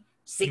 80,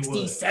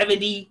 60,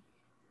 70.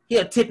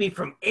 He'll tip you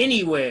from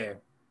anywhere.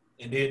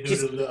 And then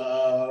do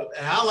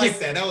I like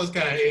that. That was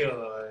kind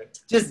of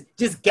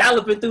just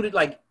galloping through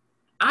like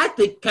I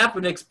think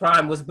Kaepernick's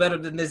prime was better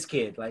than this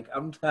kid. Like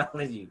I'm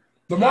telling you.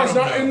 Lamar's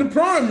not in the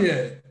prime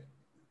yet.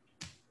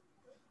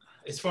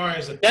 As far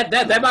as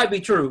that might be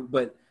true,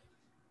 but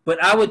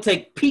I would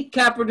take peak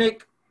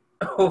Kaepernick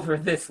over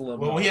this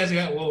Lamar.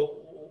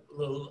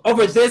 Well,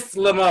 over this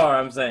Lamar,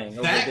 I'm saying.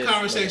 That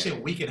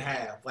conversation we could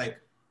have, like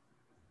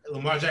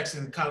Lamar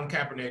Jackson and Colin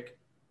Kaepernick.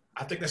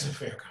 I think that's a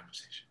fair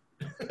conversation.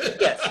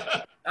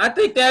 Yes, I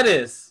think that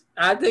is.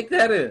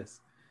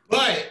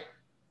 But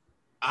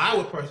I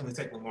would personally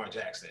take Lamar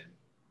Jackson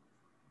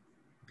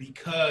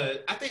because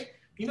I think,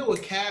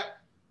 with Cap,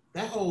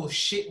 that whole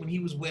shit when he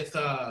was with,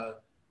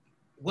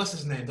 what's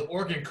his name, the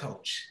Oregon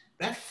coach,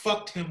 that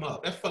fucked him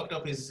up. That fucked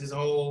up his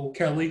whole...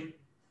 Kelly?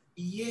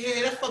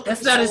 Yeah, that fucked up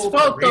That's not his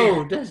fault,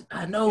 though.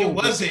 I know. It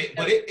wasn't,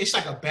 but it's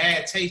like a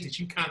bad taste that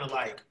you kind of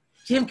like...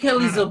 Jim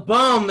Kelly's a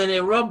bum, and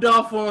it rubbed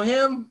off on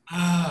him.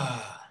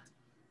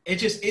 It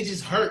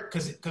just hurt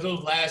because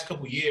those last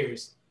couple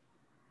years,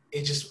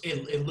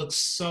 it looked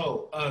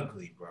so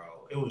ugly,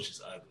 bro. It was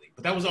just ugly.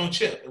 But that was on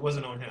Chip. It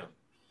wasn't on him.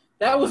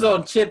 That was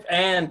on Chip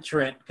and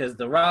Trent because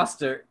the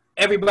roster,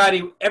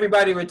 everybody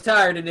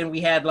retired, and then we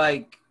had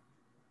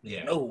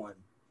no one.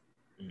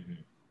 Mm-hmm.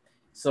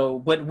 So,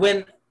 but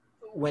when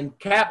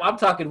Cap, I'm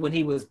talking when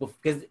he was,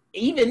 because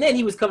even then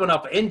he was coming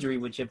off an injury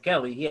with Chip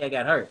Kelly. He had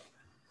got hurt.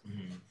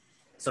 Mm-hmm.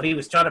 So he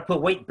was trying to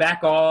put weight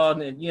back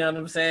on, and you know what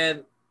I'm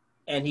saying?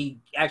 And he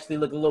actually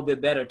looked a little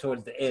bit better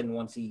towards the end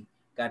once he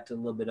got to a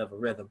little bit of a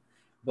rhythm.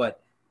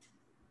 But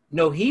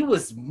no, he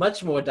was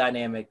much more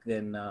dynamic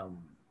than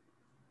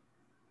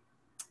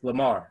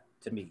Lamar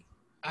to me.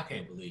 I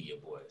can't believe your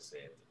boy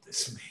said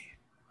this man.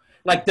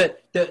 Like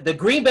the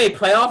Green Bay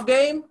playoff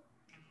game,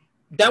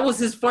 that was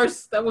his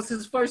first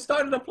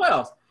start in the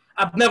playoffs.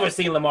 I've never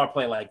seen Lamar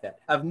play like that.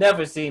 I've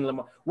never seen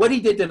Lamar. What he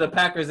did to the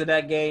Packers in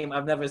that game,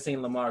 I've never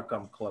seen Lamar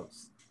come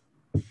close.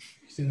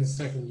 He's in his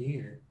second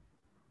year.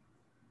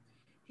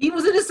 He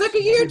was in his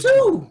second year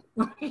too.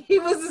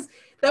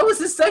 That was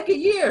his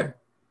second year.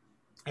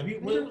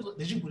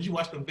 Did you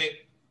watch the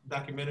Vick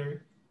documentary,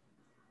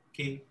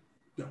 Key?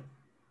 No.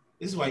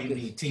 This is why you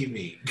need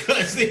TV.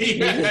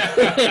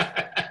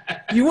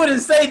 You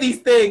wouldn't say these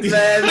things,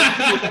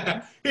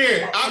 man.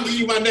 Here, I'll give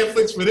you my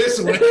Netflix for this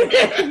one.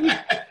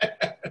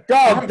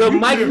 Dog,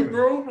 the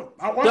bro.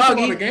 I watched a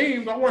lot of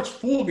games. I watched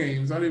full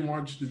games. I didn't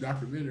watch the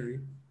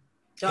documentary.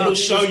 It'll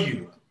show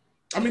you.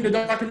 I mean, the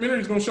documentary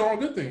is going to show all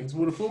good things.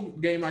 With a full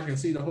game, I can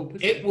see the whole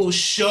picture. It will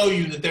show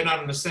you that they're not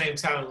on the same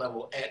talent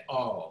level at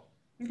all.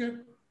 Okay.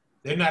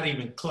 They're not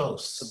even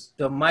close.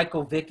 The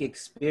Michael Vick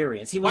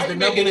experience. He was the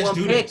number one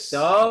pick,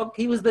 dog.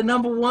 He was the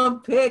number one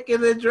pick in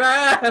the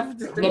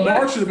draft.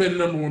 Lamar should have been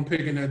the number one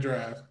pick in that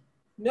draft.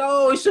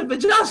 No, it should have been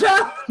Josh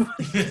Allen.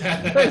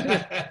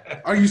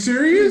 Are you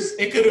serious?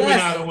 It could have been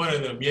either one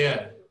of them,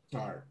 yeah.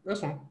 All right,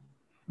 that's fine.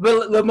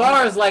 But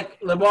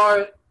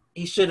Lamar,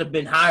 he should have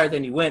been higher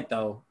than he went,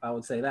 though. I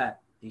would say that.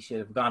 He should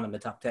have gone in the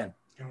top 10.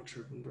 I'm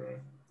tripping, bro.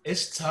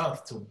 It's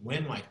tough to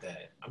win like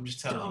that. I'm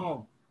just telling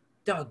you.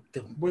 Dog,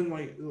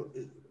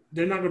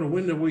 they're not going to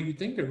win the way you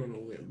think they're going to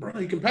win, bro.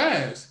 You can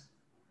pass.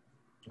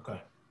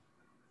 Okay.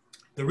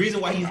 The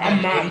reason why we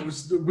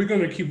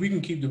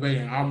can keep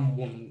debating. I'm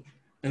one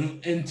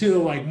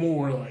until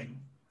more like.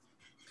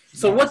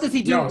 So what does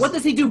he do? What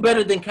does he do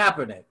better than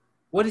Kaepernick?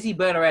 What is he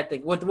better at?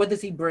 What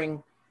does he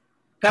bring?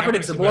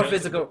 Kaepernick's a more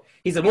physical.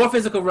 He's a more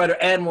physical runner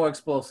and more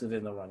explosive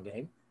in the run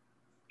game,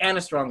 and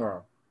a stronger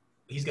arm.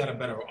 He's got a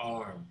better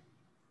arm.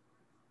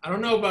 I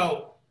don't know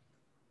about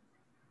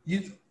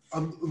you. A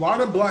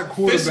lot of black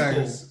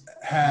quarterbacks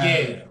have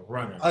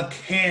a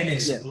cannon.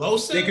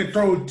 Explosive? They can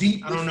throw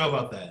deep. I don't know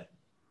about that.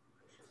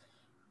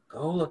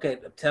 Go look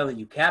at. I'm telling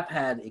you, Cap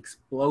had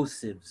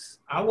explosives.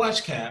 I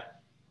watch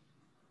Cap.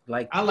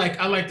 I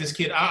like this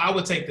kid. I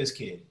would take this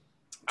kid.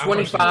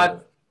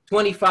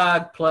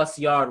 25 plus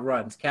yard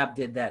runs. Cap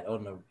did that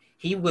on the.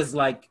 He was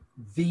like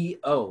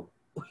VO.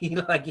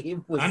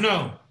 I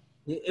know.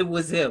 It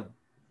was him.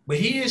 But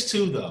he is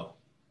too, though.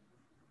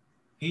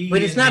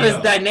 But it's not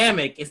as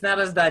dynamic. It's not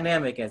as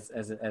dynamic as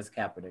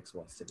Kaepernick's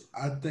was to be.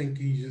 I think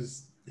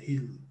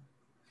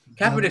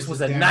Kaepernick's was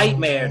a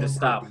nightmare to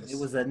stop. It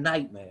was a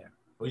nightmare.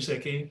 What you say,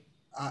 King?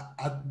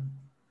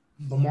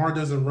 Lamar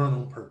doesn't run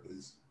on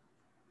purpose.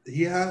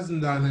 He has some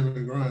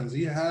dynamic runs.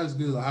 He has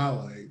good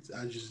highlights.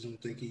 I just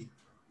don't think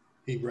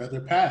he'd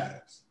rather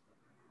pass.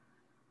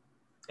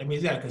 I mean,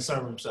 he's got to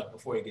conserve himself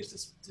before he gets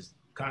this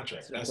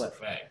contract. That's a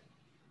fact.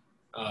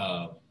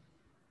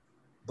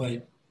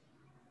 But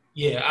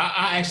yeah,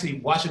 I actually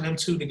watching them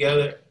two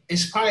together.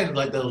 It's probably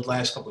like those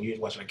last couple of years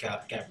watching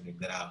Kaepernick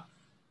that I'll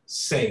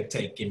say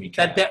give me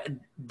Cap.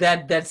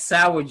 That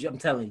soured you. I'm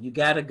telling you, you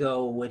got to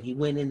go when he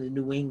went into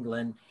New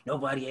England.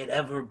 Nobody had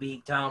ever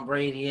beat Tom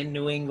Brady in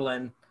New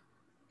England.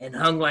 And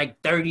hung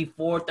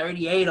 34,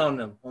 38 on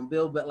them. On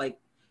Bill, but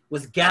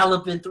was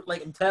galloping through.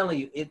 I'm telling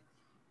you, it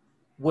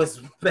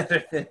was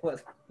better than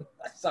what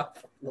I saw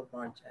from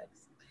Lamar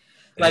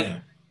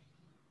Jackson.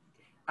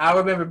 I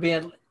remember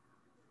being.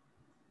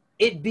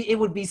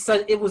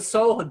 It was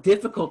so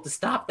difficult to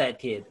stop that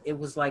kid. It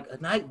was like a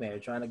nightmare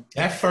trying to.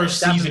 That first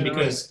season,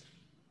 because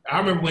I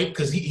remember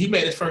because he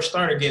made his first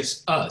start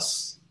against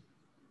us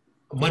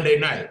Monday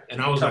night,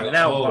 and I was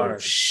oh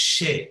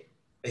shit.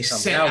 They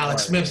sent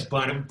Alex Smith's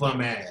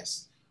bum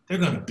ass. They're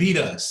going to beat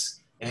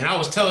us. And I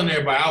was telling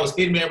everybody, I was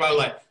hitting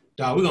everybody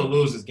dog, we're going to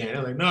lose this game.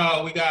 They're like,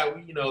 no,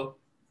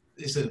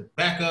 it's a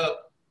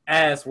backup.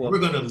 We're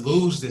going to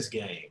lose this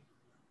game.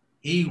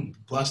 He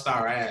bust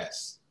our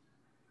ass.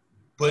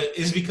 But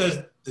it's because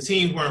the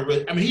teams weren't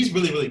really – I mean, he's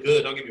really, really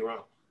good. Don't get me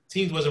wrong.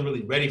 Teams wasn't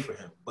really ready for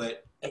him.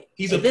 But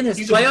his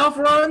playoff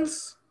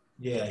runs?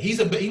 Yeah,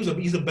 he's a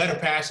better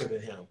passer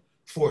than him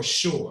for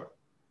sure.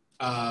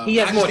 He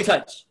has more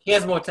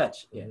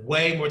touch. Yeah.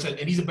 Way more touch,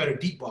 and he's a better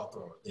deep ball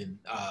thrower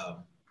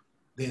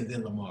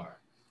than Lamar.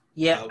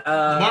 Yeah,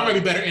 Lamar might be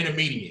better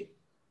intermediate.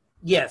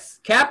 Yes,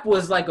 Cap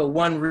was like a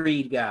one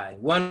read guy,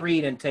 one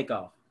read and take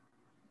off.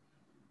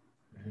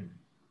 Mm-hmm.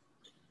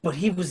 But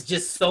he was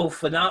just so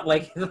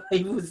phenomenal.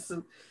 He was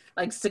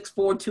 6'4",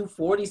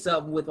 240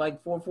 something with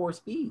 4.4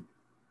 speed.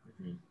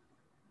 Mm-hmm.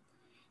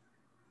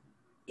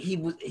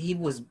 He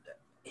was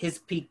his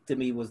peak to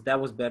me was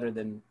better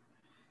than.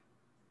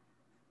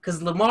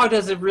 Because Lamar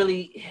doesn't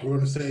really. We're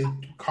going to say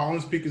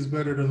Collins' peak is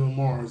better than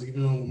Lamar's,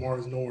 even though Lamar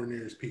is nowhere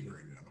near his peak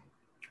right now.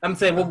 I'm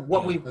saying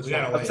what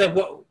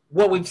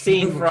we've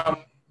seen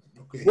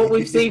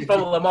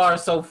from Lamar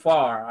so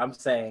far. I'm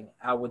saying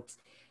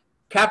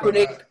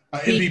Kaepernick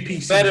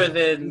MVP better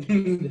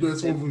than.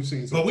 That's what we've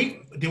seen. But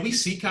did we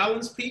see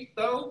Collins' peak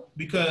though?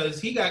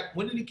 Because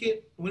when did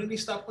he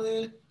stop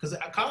playing? Because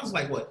Collins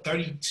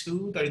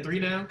 32, 33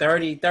 now.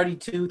 30,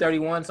 32,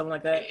 31, something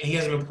like that. And he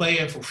hasn't been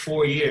playing for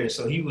 4 years,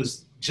 so he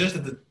was just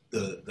at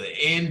the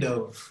end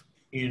of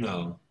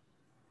no,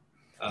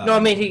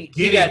 I mean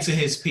he got to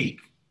his peak.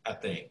 I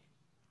think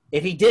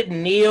if he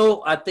didn't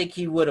kneel, I think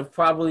he would have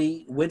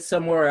probably went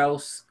somewhere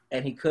else,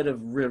 and he could have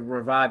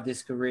revived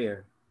his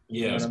career.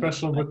 Yeah,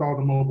 especially with all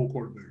the mobile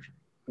quarterbacks.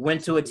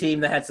 Went to a team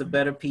that had some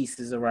better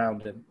pieces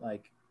around him. I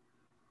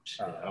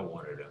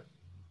wanted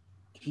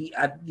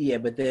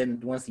him. But then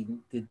once he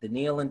did the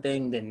kneeling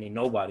thing, then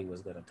nobody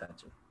was gonna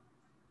touch him.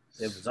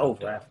 It was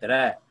over after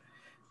that.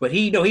 But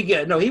he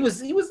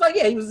was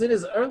in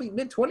his early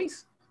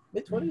mid-20s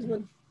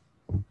when.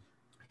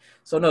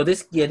 So no, the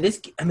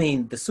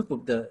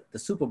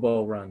Super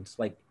Bowl runs,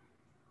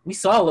 we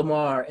saw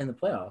Lamar in the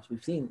playoffs.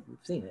 We've seen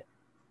it.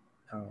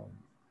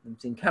 I've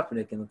seen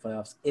Kaepernick in the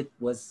playoffs. It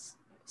was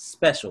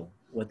special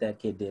what that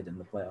kid did in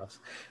the playoffs.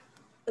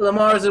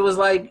 Lamar's, it was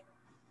like,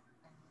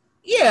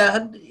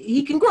 yeah,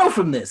 he can grow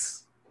from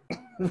this.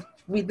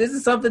 This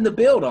is something to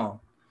build on.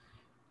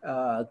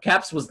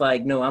 Caps was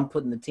like, no, I'm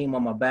putting the team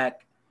on my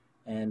back,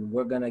 and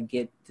we're gonna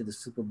get to the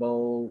Super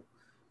Bowl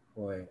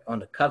or on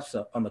the cusp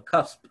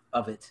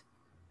of it.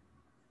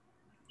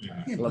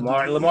 Yeah,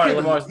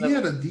 Lamar's he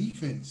had a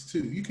defense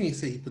too. You can't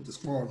say he put the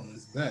squad on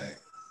his back.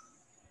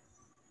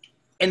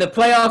 In the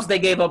playoffs, they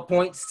gave up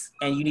points,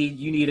 and you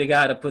need a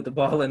guy to put the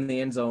ball in the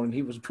end zone.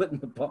 He was putting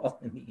the ball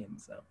in the end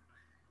zone.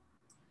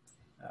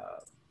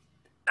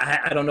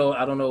 I don't know.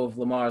 I don't know if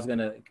Lamar's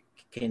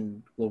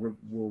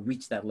will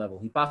reach that level.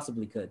 He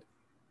possibly could,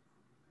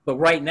 but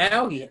right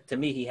now, to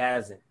me, he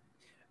hasn't.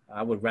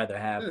 I would rather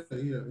have.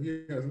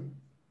 Yeah.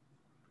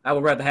 I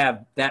would rather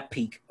have that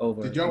peak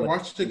over. Did y'all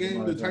watch the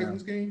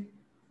Titans game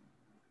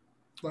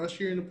last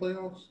year in the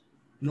playoffs?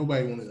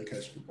 Nobody wanted to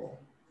catch the ball.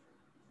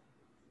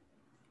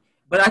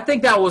 But I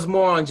think that was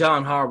more on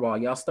John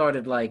Harbaugh. Y'all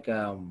started like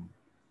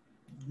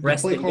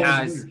resting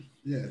guys.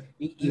 Yeah,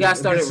 you guys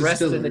started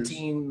resting the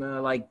team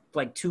like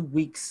 2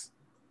 weeks.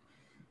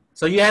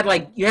 So you had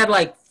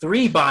like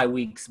 3 bye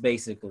weeks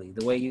basically.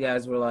 The way you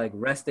guys were like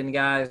resting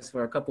guys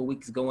for a couple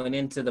weeks going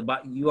into the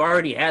bye. You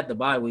already had the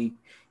bye week,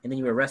 and then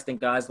you were resting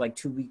guys like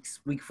 2 weeks,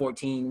 week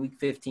 14, week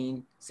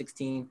 15,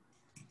 16.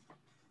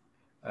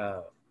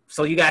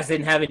 So you guys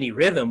didn't have any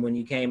rhythm when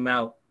you came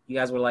out. You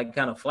guys were like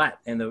kind of flat,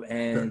 and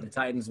the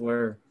Titans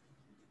were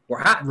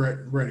hot,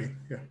 ready,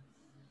 yeah.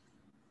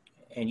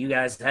 And you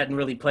guys hadn't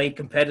really played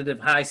competitive,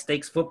 high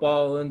stakes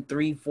football in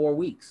 3-4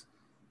 weeks.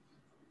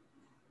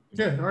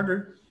 Yeah, I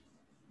agree.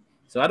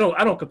 So I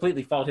don't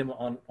completely fault him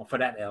for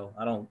that L.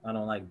 I don't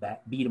like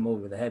beat him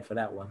over the head for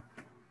that one.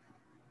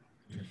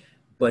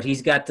 But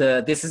this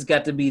has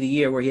got to be the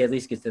year where he at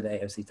least gets to the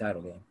AFC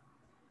title game.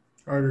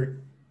 I agree.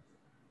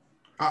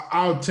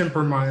 I'll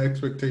temper my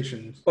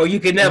expectations. Or you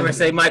can never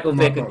say Michael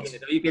Vick again.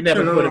 You can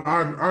never put it.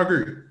 I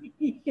agree.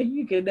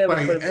 You can never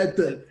put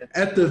it.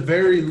 At the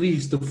very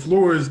least, the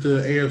floor is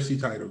the AFC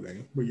title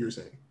game. What you're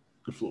saying,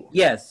 the floor.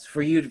 Yes,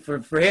 for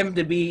him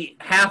to be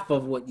half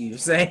of what you're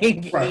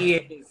saying, right. He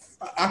is.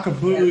 I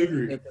completely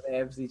agree. Into the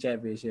AFC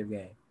Championship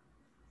game.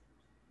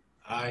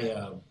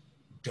 I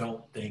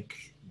don't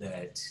think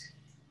that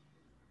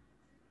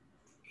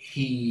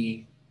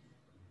he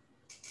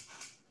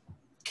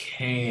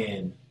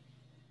can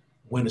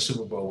win the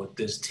Super Bowl with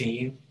this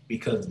team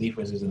because the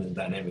defense isn't as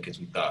dynamic as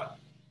we thought.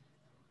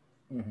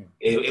 Mm-hmm.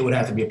 It would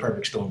have to be a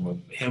perfect storm of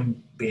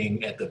him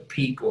being at the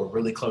peak or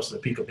really close to the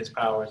peak of his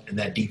powers and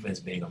that defense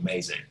being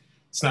amazing.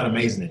 It's not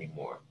amazing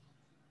anymore.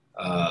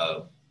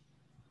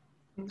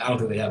 I don't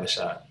think they have a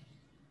shot.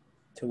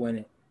 To win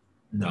it?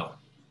 No.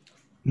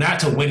 Not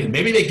to win it.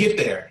 Maybe they get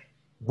there.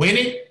 Win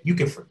it, you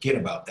can forget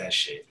about that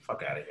shit.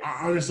 Fuck out of here.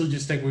 I honestly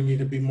just think we need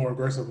to be more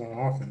aggressive on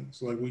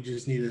offense. Like, we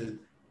just need to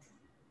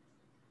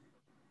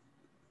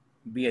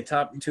be a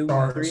top 2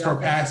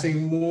 start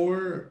passing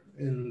more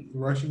and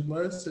rushing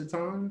less at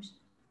times,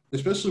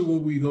 especially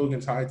when we go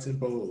against high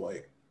tempo,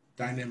 like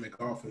dynamic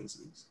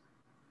offenses.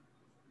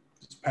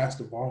 Just pass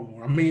the ball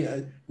more. I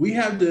mean, we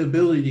have the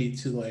ability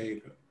to,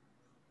 like,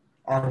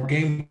 our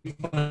game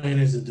plan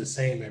isn't the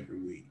same every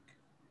week.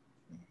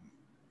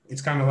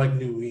 It's kind of like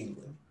New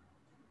England.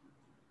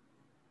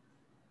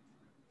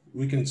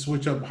 We can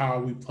switch up how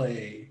we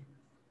play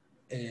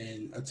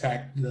and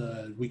attack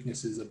the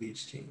weaknesses of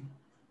each team.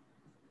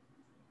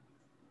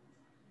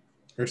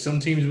 There's some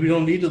teams we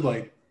don't need to,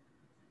 like,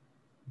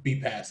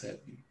 be pass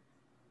heavy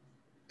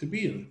to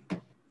beat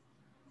them.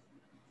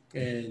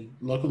 And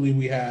luckily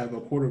we have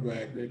a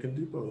quarterback that can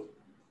do both.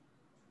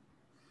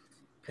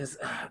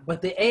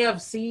 But the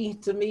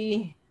AFC, to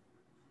me,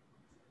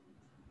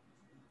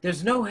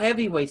 there's no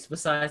heavyweights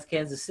besides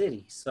Kansas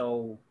City.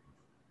 So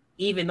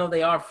even though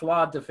they are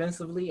flawed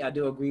defensively, I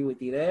do agree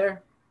with you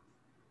there.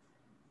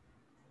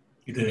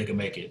 You think they can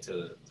make it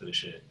to the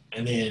shit,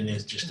 and then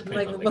it's just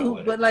depending on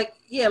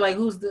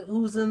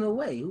who's in the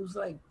way? Who's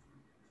that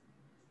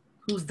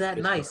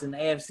Pittsburgh. Nice in the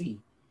AFC?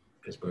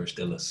 Pittsburgh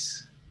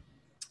Steelers.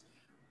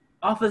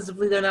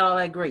 Offensively, they're not all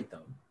that great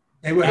though.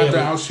 They would have to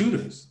outshoot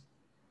us.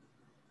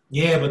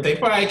 Yeah, but they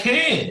probably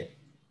can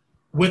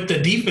with the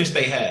defense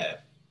they have.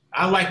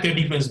 I like their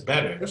defense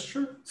better. That's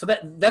true. So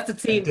that's a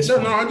team.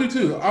 No, I do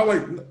too.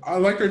 I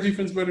like their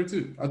defense better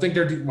too. I think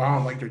I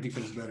don't like their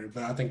defense better,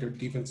 but I think their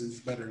defense is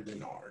better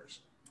than ours.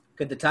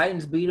 Could the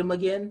Titans beat them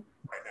again?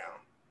 Right now.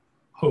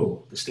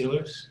 Who? The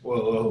Steelers?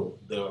 Whoa,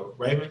 the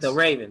Ravens? The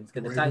Ravens.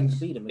 Could the Titans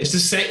beat them again? It's the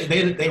same.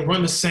 They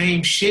run the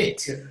same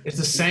shit. Yeah. It's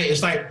the same.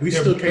 It's like we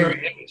still can't.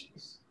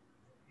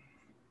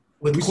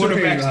 With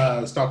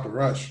quarterbacks, stop the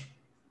rush.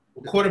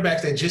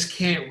 Quarterbacks that just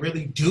can't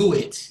really do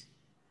it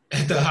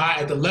at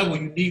the level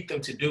you need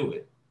them to do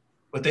it.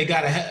 But they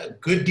got to have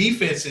good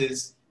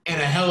defenses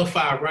and a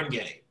hellified run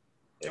game.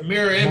 They're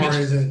mirror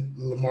images.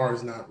 Lamar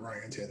is not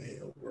Ryan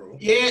Tannehill, bro.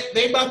 Yeah,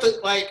 they about to,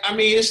 like, I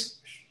mean,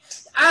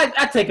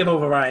 I take him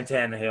over Ryan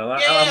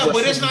Tannehill.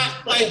 But it's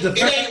not like the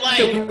fact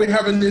that we're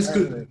having this.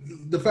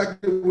 The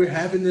fact that we're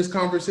having this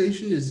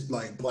conversation is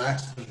like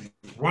blasphemy.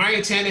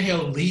 Ryan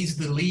Tannehill leads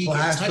the league in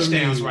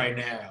touchdowns right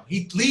now.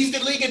 He leads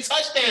the league in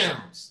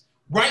touchdowns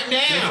right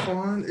now. That's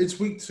fine. It's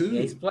week 2.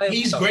 Yeah,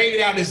 he's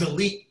graded out as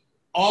elite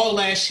all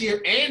last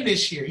year and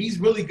this year. He's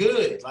really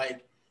good.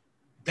 Like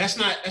that's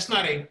not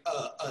a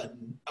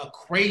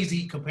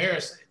crazy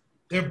comparison.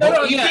 They're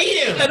both. You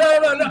beat him.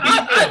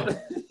 No.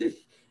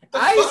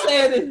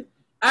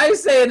 I ain't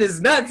saying it's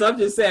nuts. I'm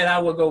just saying I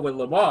would go with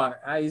Lamar.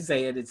 I ain't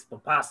saying it's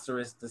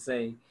preposterous to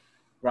say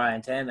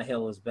Ryan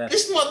Tannehill is better.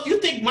 You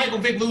think Michael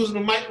Vick losing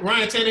to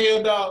Ryan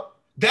Tannehill, dog?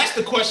 That's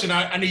the question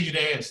I need you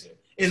to answer.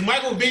 Is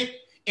Michael Vick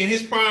in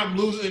his prime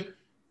losing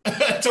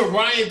to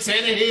Ryan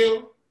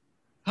Tannehill?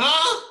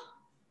 Huh?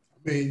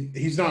 I mean,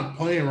 he's not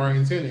playing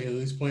Ryan Tannehill.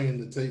 He's playing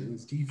the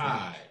Titans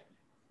defense.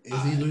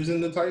 Is he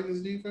losing the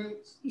Titans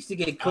defense? He used to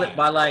get clipped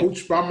by like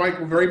coached by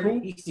Michael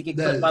Vrabel. He used to get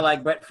clipped by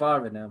like Brett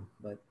Favre and them,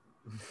 but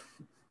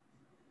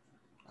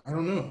I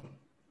don't know.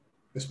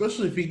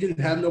 Especially if he didn't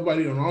have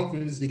nobody on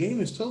offense, the game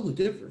is totally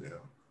different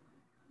now.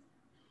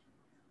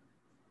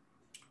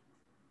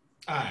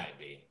 All right,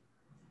 B.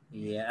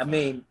 Yeah, I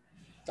mean,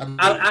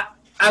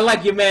 I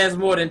like your man's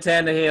more than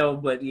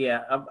Tannehill, but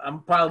yeah,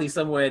 I'm probably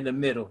somewhere in the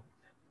middle.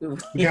 We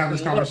can have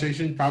this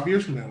conversation 5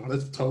 years from now.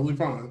 That's totally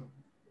fine.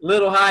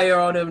 Little higher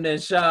on him than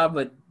Shaw,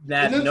 but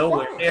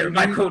nowhere near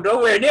Michael.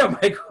 Nowhere near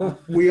Michael.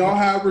 We all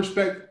have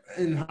respect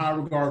and high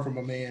regard for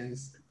my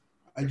man's.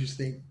 I just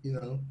think,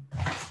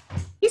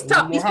 he's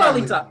top. He's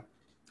probably top.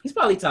 He's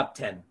probably top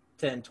 10,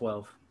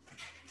 12.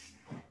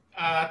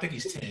 I think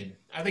he's 10.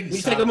 I think he's.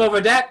 We take him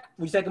over Dak.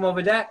 We take him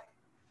over Dak.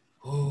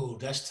 Ooh,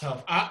 that's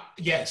tough.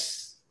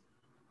 Yes,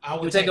 I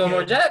would take him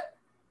over Dak.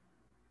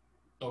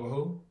 Over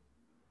who?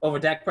 Over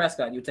Dak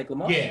Prescott. You take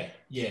Lamar.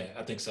 Yeah,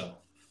 I think so.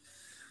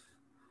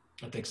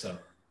 I think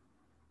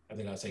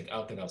I'll take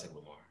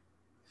Lamar.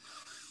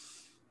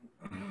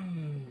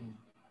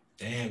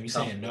 Damn, you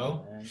saying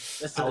no?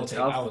 I will take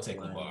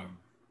Lamar.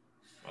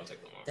 I'll take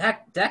Lamar.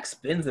 Dak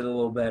spins it a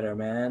little better,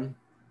 man.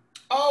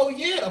 Oh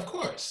yeah, of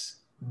course.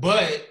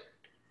 But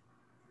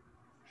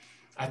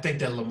I think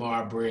that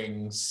Lamar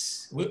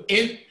brings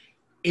in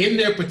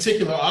their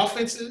particular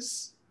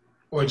offenses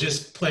or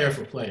just player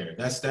for player.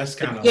 That's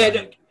kind of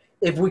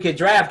if we could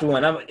draft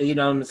one,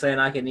 I'm saying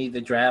I can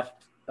either draft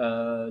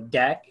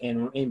Dak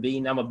and I'm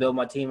gonna build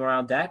my team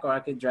around Dak, or I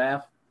could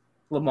draft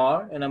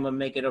Lamar and I'm gonna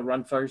make it a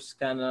run first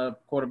kind of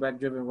quarterback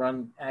driven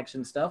run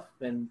action stuff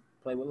and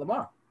play with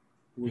Lamar.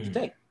 Who would you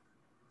take?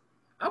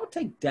 I would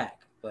take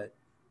Dak, but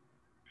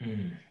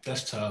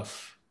that's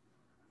tough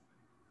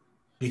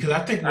because I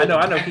think I know.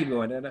 Keep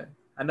going.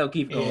 I know.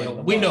 Keep going. Yeah,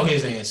 we know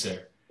his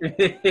answer.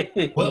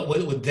 What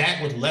with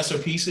Dak with lesser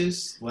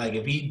pieces? Like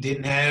if he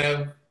didn't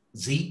have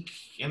Zeke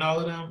and all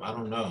of them, I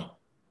don't know.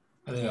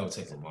 I think I would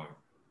take Lamar.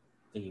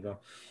 There you go.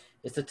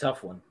 It's a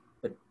tough one,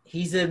 but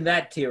he's in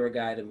that tier of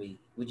guy to me.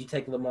 Would you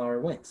take Lamar or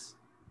Wentz?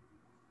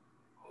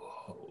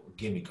 Oh,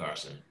 give me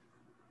Carson.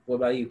 What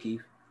about you,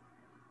 Keith?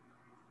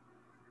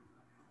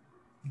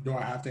 Do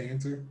I have to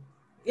answer?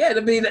 Yeah, I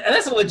mean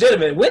that's a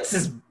legitimate. Wentz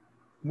is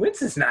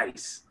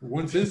nice.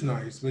 Wentz is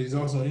nice, but he's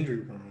also injury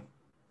prone.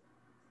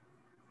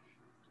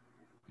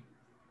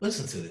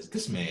 Listen to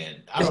this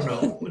man. I don't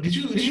know. Did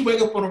you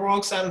wake up on the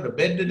wrong side of the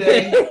bed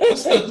today?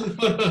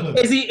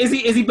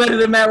 Is he better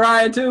than Matt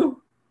Ryan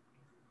too?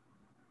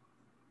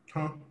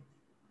 Huh?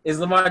 Is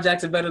Lamar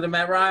Jackson better than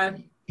Matt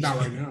Ryan? Not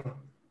right now.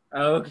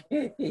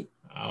 Okay.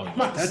 I'm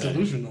not that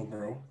delusional,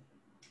 bro.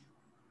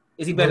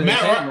 Is he better than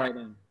Cam right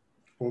now?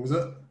 What was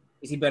that?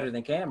 Is he better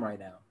than Cam right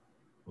now?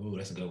 Ooh,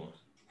 that's a good one.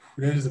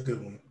 That is a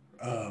good one.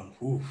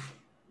 Oof.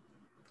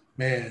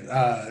 Man,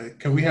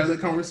 can we have that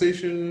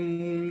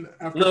conversation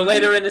after? A little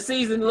later in the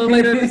season.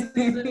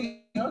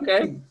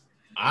 Okay.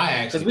 I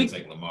actually would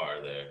take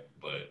Lamar there,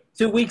 but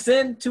 2 weeks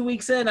in,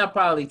 I'll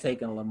probably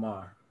taking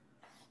Lamar.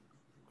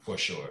 For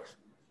sure.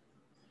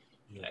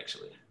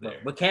 Actually.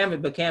 But Cam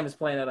is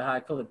playing at a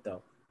high clip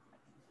though.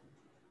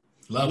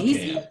 Love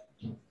Cam.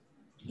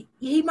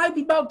 He might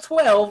be about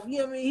 12.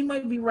 Yeah, I mean, he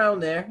might be around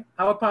there.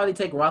 I would probably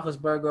take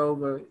Roethlisberger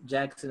over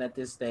Jackson at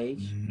this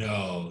stage.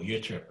 No, you're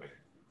tripping.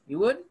 You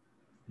would?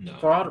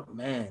 No.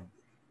 Man,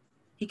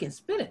 he can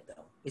spin it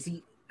though. Is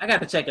he? I got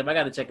to check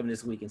him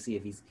this week and see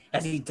if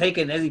has he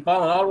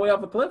fallen all the way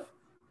off a cliff?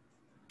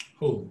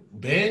 Who?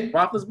 Ben?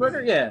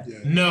 Roethlisberger? Yeah.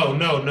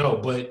 No.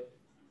 But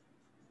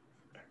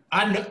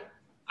I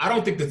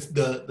don't think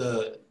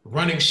the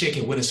running shit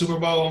can win a Super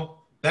Bowl.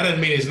 That doesn't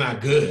mean it's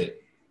not good.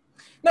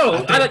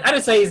 No, I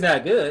didn't say he's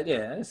not good.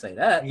 Yeah, I didn't say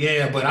that.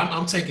 Yeah, but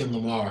I'm taking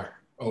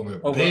Lamar over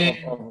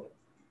Ben.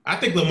 I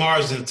think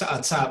Lamar's a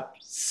top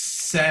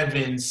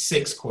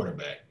 7-6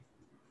 quarterback.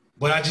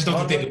 But I just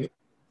don't think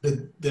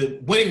the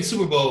winning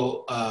Super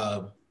Bowl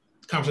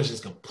conversation is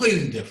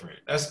completely different.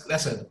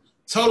 That's a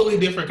totally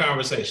different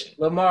conversation.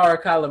 Lamar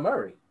or Kyler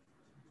Murray?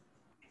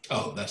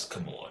 Oh,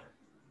 come on.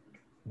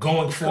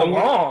 Going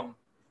forward.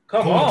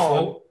 Come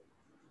on.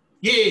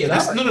 Yeah.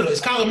 No. It's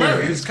Kyler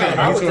Murray. It's Kyler.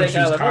 I would take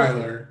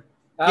Kyler.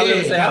 I was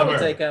gonna say I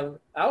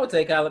would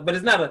take Kyler, but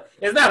it's not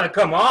a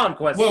come on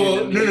question.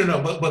 Well,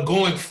 no. But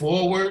going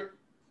forward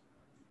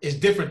is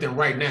different than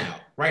right now.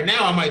 Right now,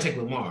 I might take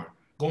Lamar.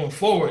 Going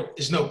forward,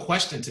 it's no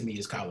question to me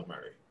is Kyler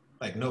Murray.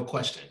 Like no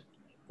question.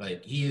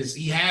 Like he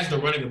has the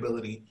running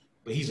ability,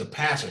 but he's a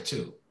passer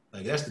too.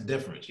 Like that's the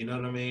difference. You know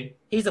what I mean?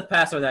 He's a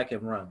passer that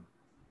can run.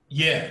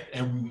 Yeah,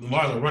 and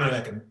Lamar's a runner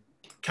that can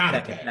kind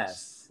of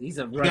pass. He's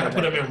a runner. You got to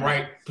put him in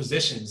right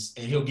positions,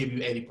 and he'll give you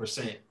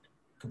 80%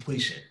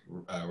 completion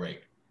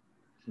rate.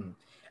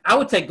 I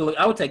would take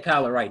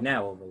Kyler right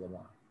now over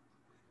Lamar.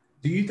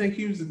 Do you think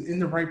he was in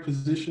the right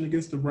position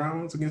against the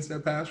Browns against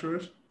that pass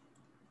rush?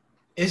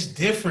 It's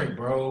different,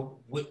 bro.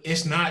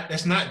 It's not.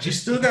 That's not just.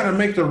 You still got to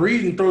make the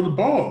read and throw the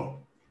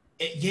ball.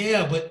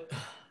 Yeah, but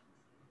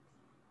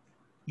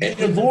and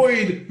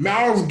avoid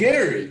Myles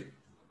Garrett.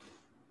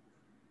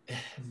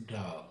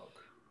 Dog.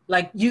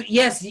 Like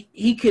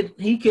he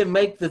could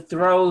make the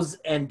throws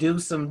and do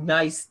some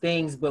nice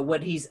things, but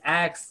what he's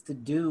asked to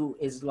do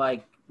is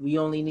like, we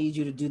only need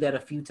you to do that a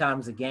few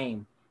times a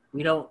game.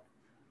 We don't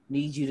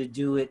need you to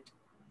do it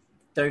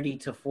 30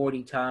 to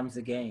 40 times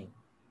a game.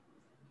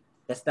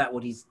 That's not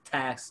what he's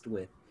tasked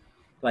with.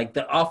 Like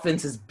the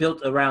offense is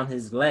built around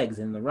his legs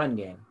in the run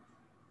game.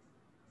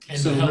 And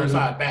so there's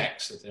 5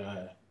 backs.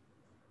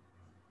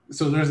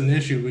 So there's an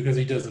issue because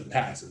he doesn't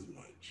pass as much.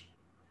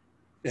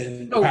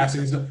 And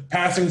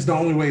passing's the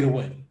only way to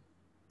win.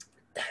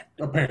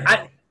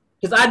 Apparently.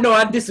 Because I know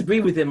I disagree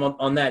with him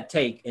on that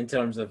take in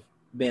terms of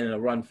being a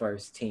run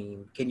first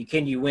team.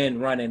 Can you win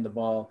running the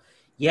ball?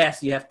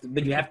 Yes, you have to,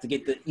 but you have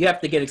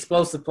to get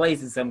explosive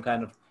plays in some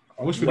kind of.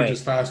 I wish we could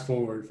just fast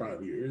forward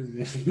 5 years.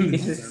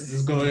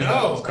 Just go ahead and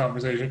have this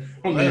conversation.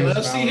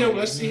 Let's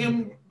see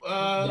him.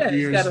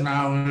 Years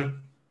smiling.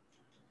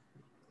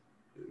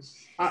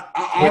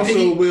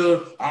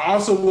 I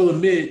also will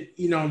admit,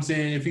 you know what I'm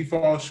saying, if he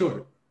falls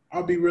short,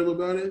 I'll be real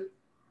about it.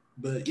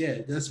 But yeah,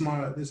 that's how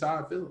I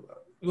feel about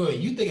it. Well,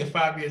 you think in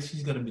 5 years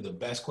he's gonna be the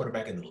best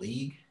quarterback in the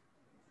league?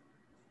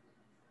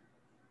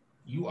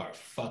 You are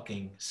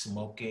fucking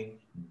smoking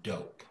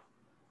dope.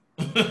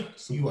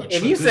 You are.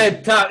 If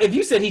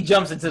you said he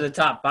jumps into the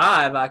top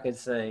 5, I could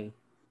say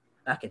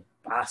I could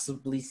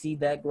possibly see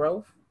that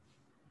growth.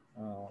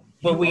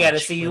 But we got to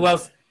see who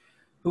else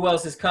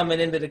is coming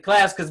into the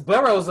class, because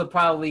Burrows will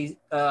probably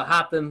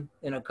hop him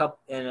in a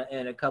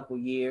couple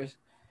years.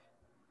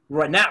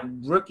 Right, not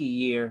rookie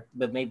year,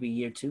 but maybe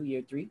year 2,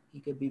 year 3,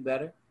 he could be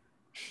better.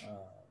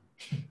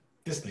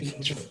 This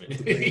nigga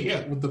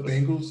tripping. With the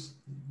Bengals,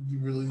 you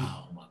really.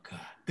 Oh my god,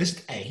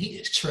 he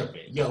is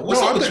tripping. Yo,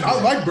 what's up with you?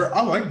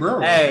 I like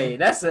Burrows. Hey,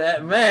 that's a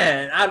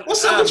man.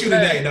 What's up with you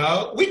today,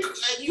 dog?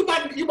 You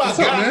about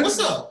God? What's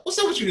up? What's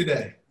up with you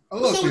today?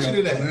 What's up with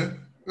you today? Man.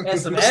 And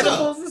some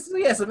edibles.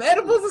 Yeah, some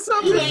edibles or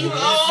something.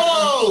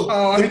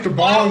 I hit the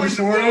ball this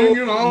morning.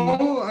 You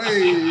know,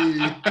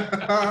 hey.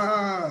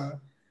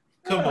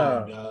 Come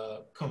on,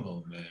 dog. Come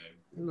on, man.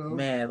 You know,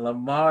 man,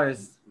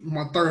 Lamar's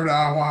my third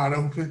eye wide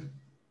open.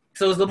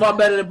 So is Lamar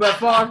better than Brett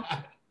Favre?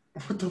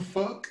 What the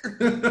fuck?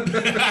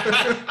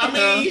 I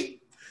mean,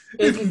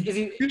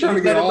 you're trying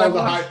to get all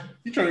the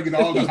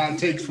hot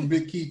takes from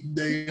Big Keith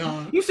today,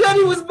 huh? You said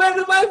he was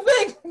better than Mike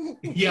Vick.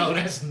 Yo,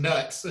 that's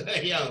nuts.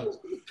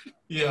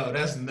 Yo,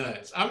 that's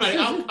nuts. I'm like,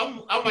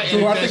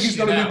 so I think he's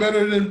gonna be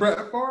better than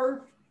Brett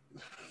Favre.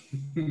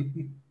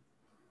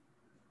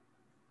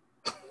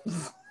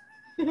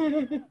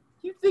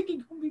 You think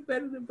he's gonna be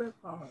better than Brett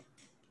Favre?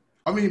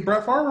 I mean,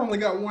 Brett Favre only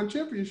got 1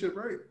 championship,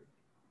 right?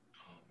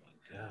 Oh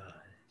my god.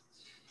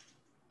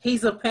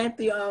 He's a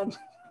Pantheon.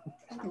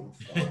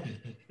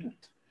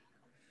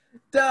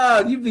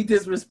 Dog, you be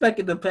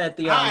disrespecting the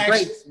Pantheon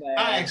greats, man.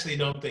 I actually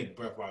don't think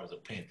Brett Favre is a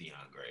Pantheon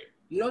great.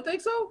 You don't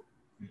think so?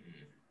 Mm-mm.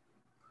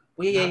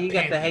 Well, yeah, you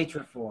got the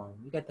hatred for him.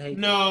 You got the hatred.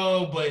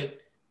 No, but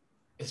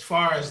as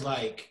far as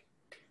like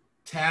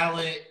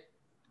talent,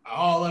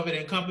 all of it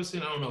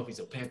encompassing, I don't know if he's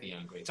a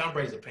Pantheon great. Tom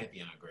Brady's a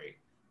Pantheon great.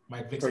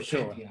 Mike Vick's a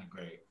Pantheon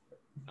great.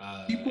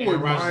 People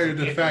admire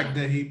the fact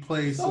that he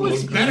plays. So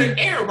he's better.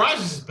 Aaron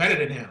Rodgers is better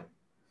than him.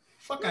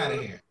 Fuck out of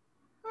here.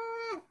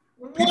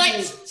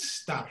 What?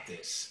 Stop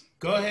this.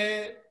 Go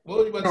ahead. What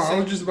were you about to say? I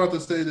was just about to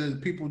say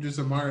that people just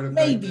admire the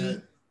fact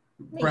that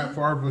Brett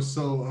Favre was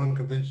so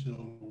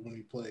unconventional when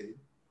he played.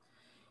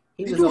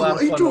 He threw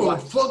a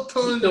fuck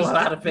ton. He threw a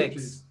lot of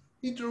picks.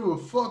 He threw a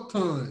fuck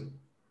ton.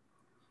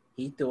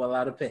 He threw a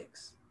lot of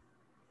picks.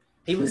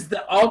 He was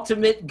the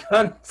ultimate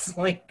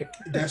gunslinger.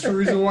 That's the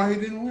reason why he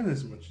didn't win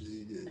as much as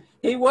he did.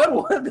 He won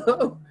 1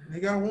 though. He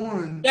got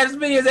 1. That's as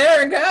many as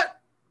Aaron got.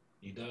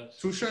 He does.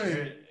 Touche.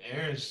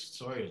 Aaron's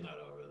story is not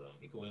over though.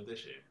 He can win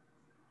this year.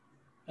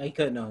 He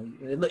couldn't. No.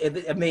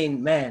 I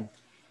mean, man.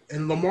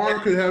 And Lamar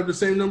could have the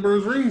same number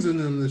of rings in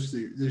him this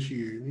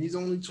year. And he's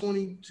only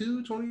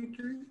 22,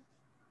 23.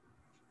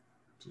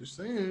 Just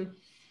saying.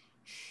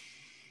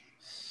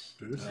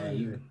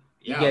 Man,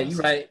 you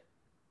right.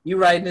 You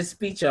writing this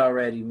speech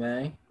already,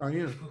 man. I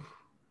am.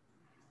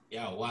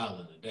 Y'all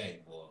wilding today,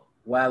 boy.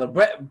 Wilder.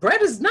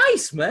 Brett is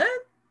nice, man.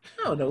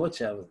 I don't know what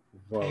y'all.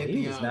 Bro,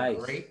 he was nice.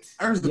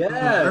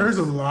 There's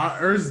a lot.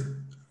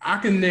 I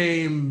can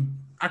name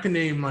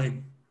like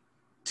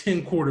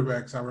 10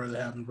 quarterbacks I'd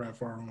rather have than Brett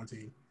Favre on my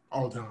team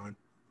all the time.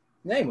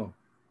 Name them.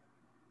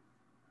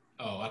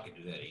 Oh, I could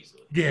do that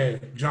easily. Yeah,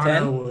 John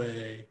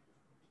Elway,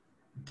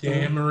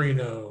 Dan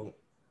Marino,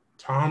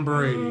 Tom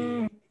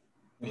Brady.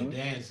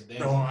 Dan's.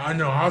 No, I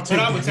know. I'll take.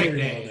 But I would take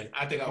Dan.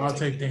 I think I'll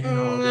take Dan.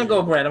 I'm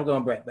going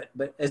Brett.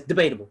 But it's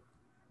debatable.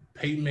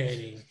 Peyton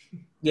Manning.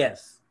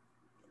 Yes.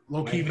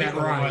 Low-key Matt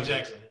Ryan.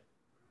 Jackson.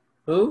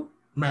 Who?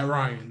 Matt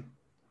Ryan.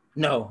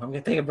 No, I'm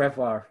gonna take a Brett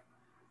Favre.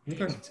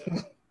 Okay.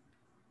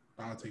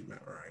 I'll take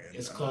Matt Ryan.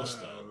 It's close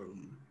though.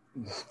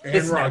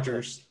 Aaron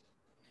Rodgers.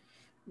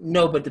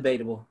 No, but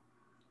debatable.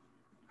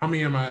 How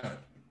many am I at?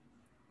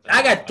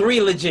 I got 3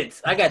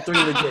 legits.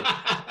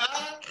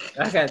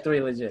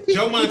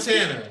 Joe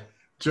Montana.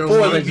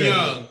 Joe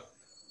Young.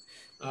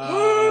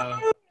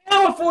 I'm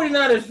a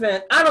 49ers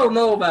fan. I don't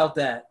know about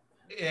that.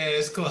 Yeah,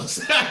 it's close.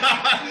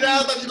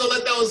 I thought you were going to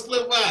let that one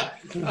slip by.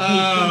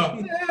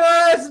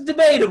 It's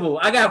debatable.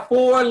 I got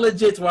 4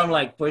 legits where I'm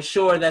like, for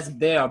sure,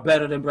 they are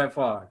better than Brett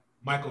Favre.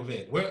 Michael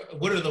Vick.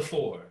 What are the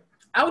 4?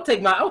 I would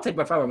take Brett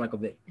Favre or Michael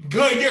Vick.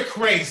 Good. You're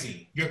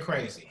crazy.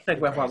 Take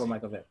Brett Favre or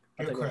Michael Vick.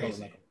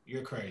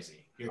 You're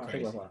crazy.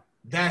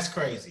 That's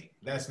crazy.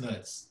 That's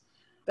nuts.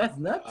 That's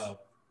nuts?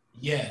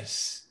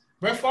 Yes.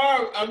 Brett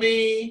Favre, I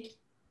mean,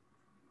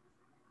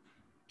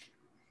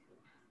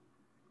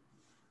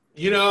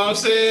 you know what I'm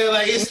saying?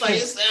 Like, he's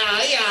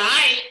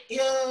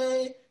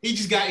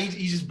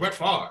just Brett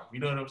Favre. You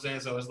know what I'm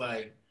saying? So it's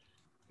like,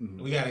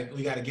 we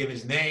gotta give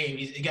his name.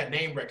 He got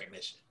name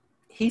recognition.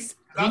 He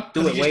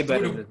threw it way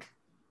better than.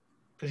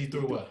 Because he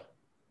threw what?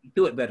 He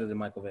threw it better than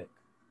Michael Vick.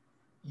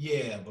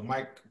 Yeah, but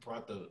Mike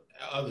brought the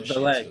other shit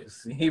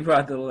legs. Too. He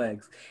brought the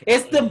legs.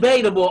 It's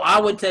debatable. I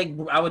would take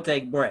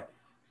Brett.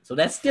 So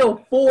that's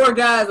still 4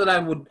 guys that I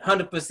would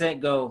 100%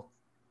 go.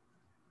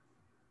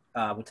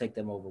 I would take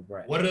them over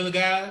Brett. What are the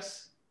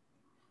guys?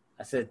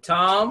 I said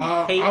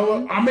Tom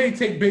Payton. I may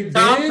take Big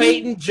Ben. Tom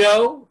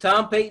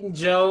Payton,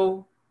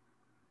 Joe.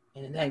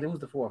 And dang, who's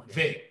the 4th?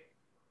 Vic.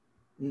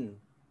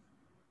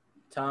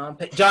 John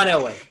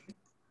Elway.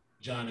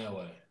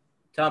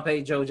 Tom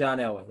Payton, Joe, John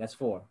Elway. That's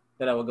 4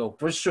 that I would go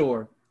for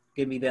sure.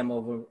 Give me them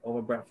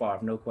over Brett Favre,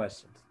 no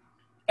questions.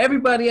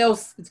 Everybody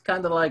else, it's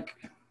kind of like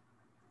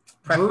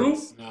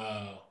preference.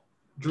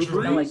 Drew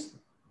Brees.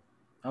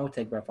 I would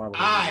take Brett Favre.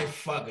 I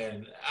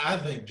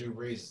think Drew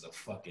Brees is a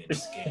fucking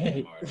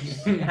scam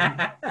artist.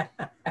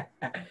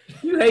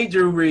 You hate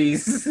Drew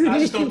Brees. I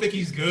just don't think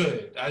he's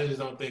good. I just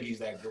don't think he's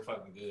that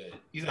fucking good.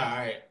 He's all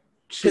right.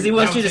 Because he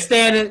wants you to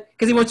stand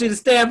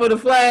for the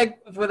flag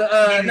for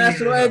the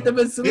national anthem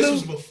and salute. This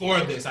was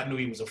before this. I knew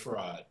he was a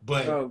fraud,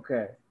 but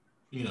okay,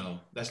 you know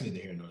that's neither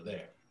here nor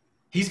there.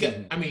 He's got.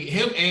 I mean,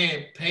 him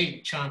and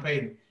Sean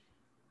Payton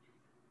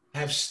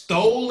have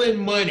stolen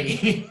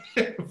money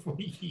for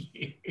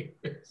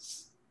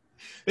years.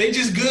 They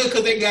just good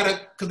because they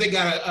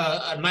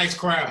got a nice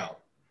crowd.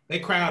 Their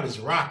crowd is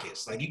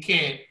raucous. Like you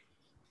can't.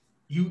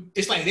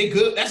 It's like they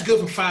good. That's good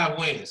for 5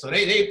 wins. So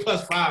they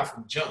 +5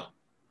 from jump.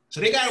 So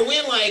they got to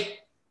win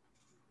like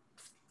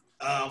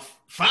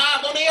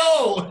 5 on their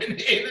own, and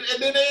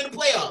then they're in the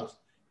playoffs.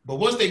 But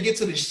once they get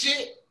to the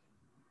shit,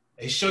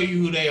 they show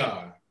you who they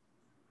are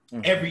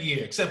every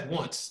year, except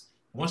once.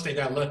 Once they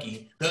got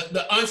lucky.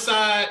 The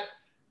onside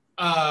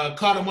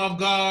caught them off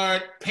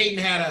guard.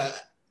 Peyton had a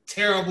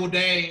terrible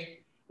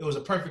day. It was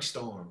a perfect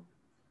storm.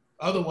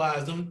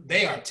 Otherwise,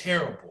 they are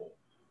terrible,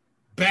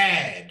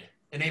 bad,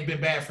 and they've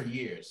been bad for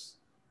years.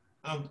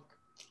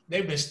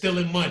 They've been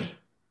stealing money,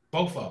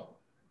 both of them.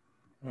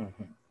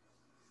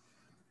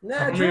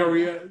 Nah,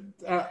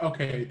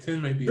 okay,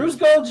 10 maybe. Drew's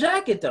gold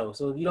jacket though,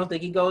 so you don't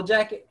think he gold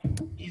jacket?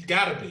 He's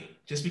got to be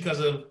just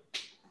because of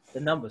the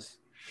numbers.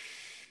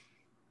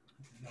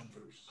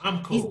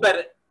 I'm cool.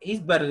 He's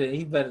better than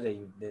you give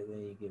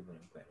him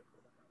credit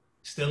for.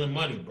 Stealing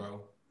money,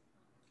 bro.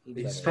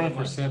 He's thrown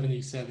for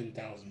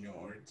 77,000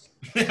 yards.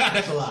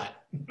 That's a lot.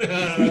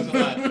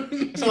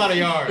 That's a lot of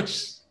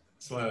yards.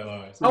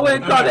 I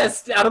wouldn't call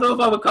that. I don't know if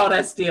I would call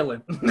that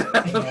stealing.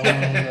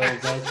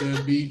 That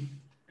could be.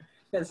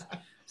 That's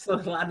a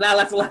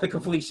lot of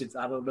completions.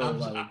 I don't know.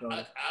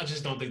 I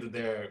just don't think that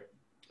they're.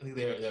 I think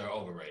they're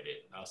overrated.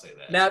 I'll say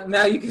that.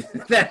 Now you can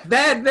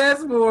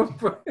that's more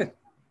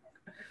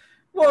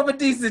of a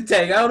decent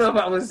take. I don't know if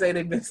I would say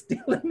they've been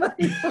stealing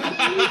money.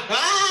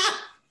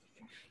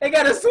 They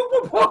got a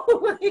Super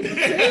Bowl.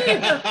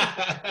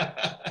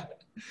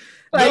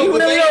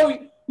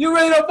 You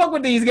really don't fuck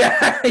with these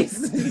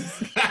guys.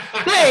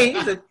 they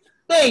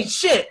ain't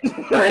shit.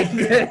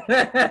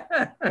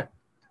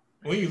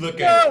 When you look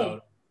at it,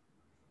 though,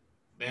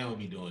 they don't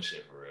be doing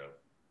shit for real.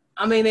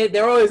 I mean,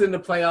 they're always in the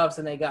playoffs,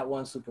 and they got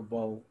 1 Super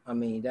Bowl. I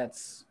mean,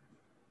 that's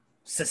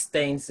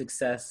sustained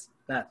success.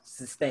 Not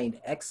sustained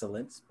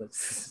excellence, but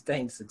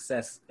sustained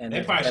success. And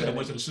they probably should have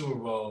went to the Super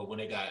Bowl when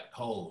they got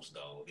holes,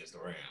 though, against the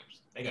Rams.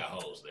 They got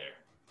holes there.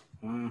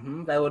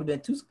 That would have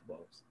been 2 Super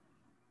Bowls.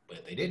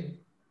 But they didn't.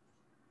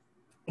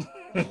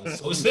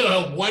 So it's still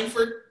a 1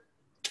 for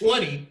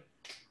 20.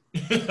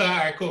 All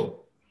right,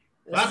 cool.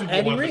 A lot of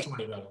people want for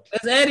 $20.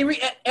 It's Andy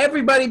Reid.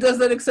 Everybody does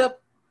that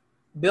except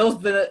Bill's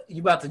been.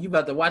 You about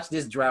to watch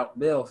this drought,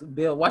 Bill.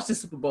 Watch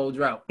this Super Bowl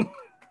drought.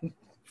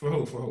 For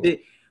who?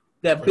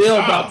 That Bill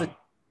about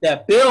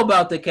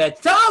to catch.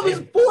 Tom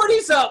is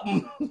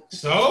 40-something.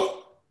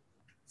 So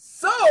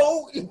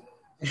you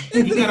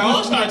got an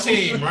all-star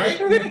team, right?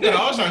 You got an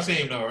all-star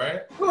team, though,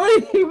 right?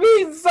 What do you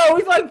mean? So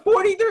he's like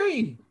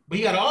 43. But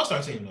you got an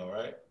all-star team, though,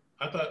 right?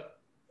 I thought.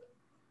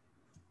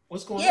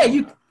 What's going on?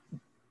 Yeah,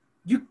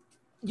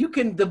 you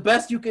can the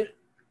best you could.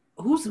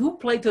 Who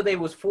played till they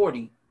was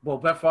 40? Well,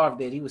 Brett Favre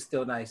did. He was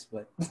still nice,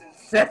 but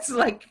that's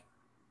like.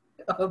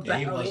 Yeah,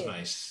 he was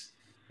nice.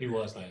 He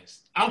was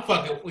nice. I'm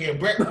fucking. Yeah,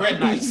 Brett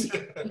nice.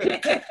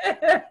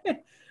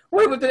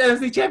 Wait, with the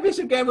NFC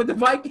Championship game with the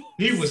Vikings.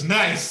 He was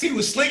nice. He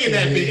was slinging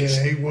that bitch.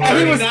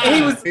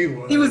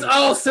 He was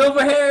all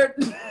silver haired.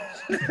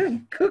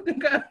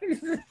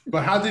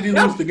 But how did he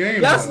lose the game?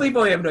 Y'all sleep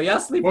on him though.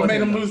 What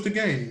made him lose the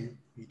game?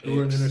 He threw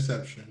an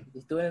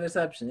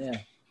interception. Yeah.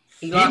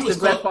 He lost to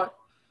Brett Favre.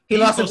 He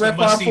lost to Brett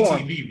Favre for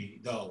him.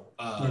 Though.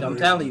 I'm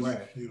telling you,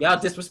 y'all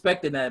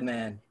disrespecting that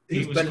man.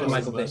 He was better than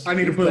Michael Vick. I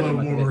need to put a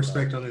little more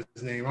respect on his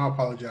name. I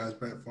apologize,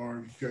 Brett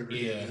Favre.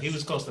 Yeah, he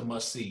was close to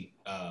must see.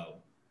 At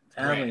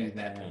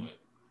that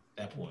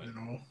point. You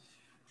know.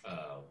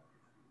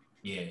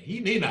 Yeah, he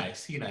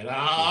nice. He nice.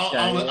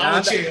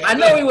 I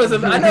know he was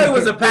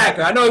a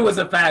Packer. I don't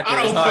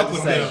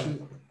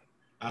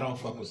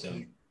fuck with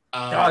him.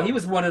 He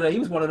was one of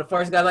the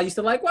first guys I used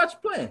to like watch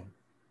playing.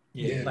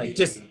 Yeah, like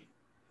just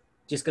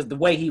because the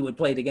way he would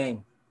play the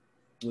game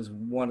was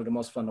one of the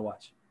most fun to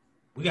watch.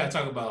 We gotta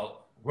talk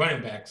about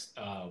running backs.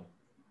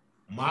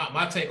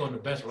 My take on the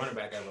best running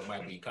back ever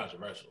might be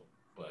controversial,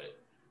 but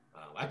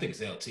I think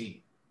it's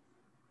LT.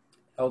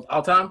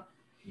 All time?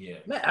 Yeah.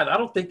 Man, I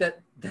don't think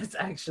that's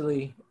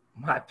actually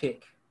my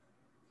pick.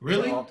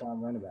 Really? All-time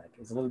running back.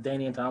 It's a little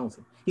Danian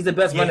Tomlinson. He's the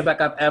best running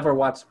back I've ever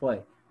watched play.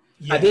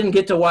 Yeah. I didn't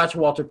get to watch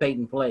Walter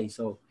Payton play,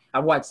 so I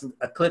watched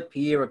a clip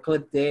here, a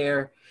clip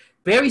there.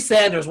 Barry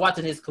Sanders,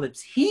 watching his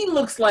clips, he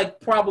looks like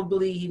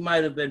probably he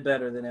might have been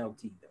better than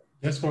LT, though.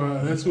 That's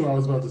who I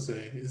was about to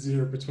say. It's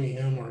either between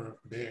him or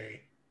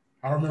Barry.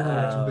 I remember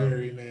watching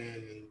Barry,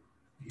 man.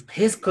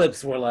 His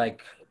clips were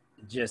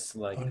just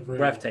unreal.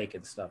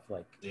 breathtaking stuff.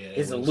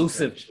 His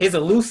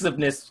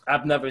elusiveness,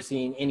 I've never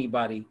seen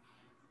anybody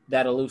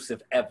that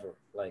elusive ever,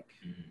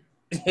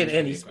 in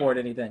any sport,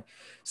 anything.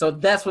 So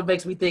that's what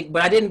makes me think.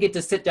 But I didn't get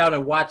to sit down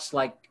and watch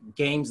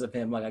games of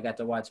him like I got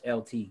to watch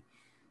LT.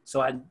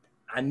 So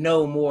I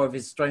know more of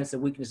his strengths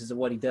and weaknesses of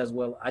what he does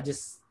well. I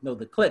just know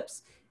the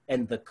clips,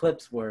 and the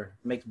clips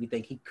makes me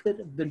think he could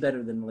have been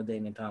better than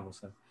LaDainian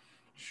Tomlinson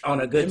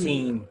on a good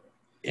team.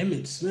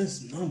 Emmett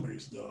Smith's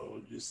numbers, though,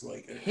 just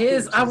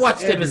I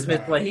watched Emmitt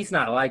Smith play. He's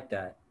not like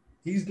that.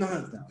 He's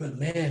not, but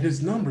man,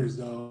 his numbers,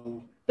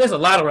 though. There's a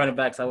lot of running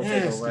backs I would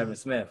take over Emmitt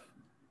Smith.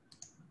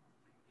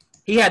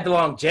 He had the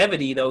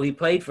longevity, though. He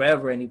played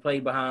forever, and he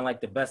played behind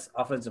the best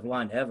offensive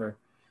line ever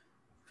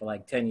for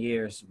 10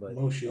 years. But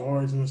most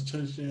yards, most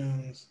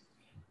touchdowns.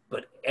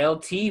 But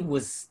LT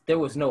there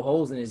was no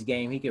holes in his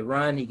game. He could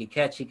run, he could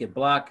catch, he could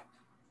block.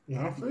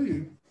 I feel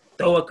you.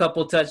 Throw a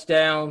couple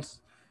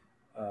touchdowns.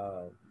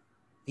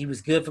 He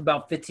was good for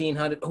about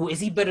 1,500. Oh, is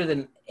he better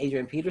than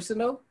Adrian Peterson,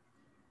 though?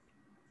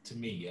 To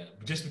me, yeah.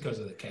 Just because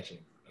of the catching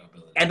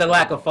ability. And the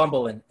lack of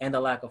fumbling. Yeah.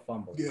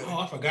 Oh,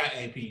 I forgot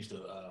AP used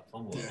to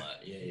fumble a lot.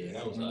 Yeah.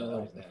 That was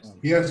nasty.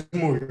 He has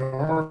more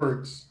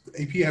yards.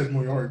 AP has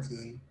more yards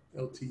than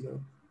LT,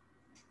 though.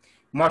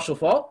 Marshall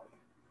Faulk?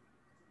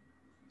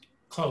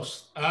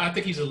 Close. I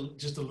think he's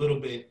just a little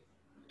bit.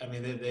 I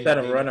mean, they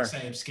better runner.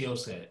 Same skill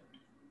set.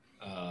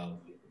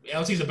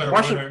 LT's a better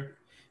runner.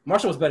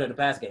 Marshall was better at the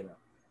pass game, though.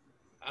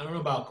 I don't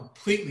know about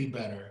completely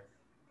better,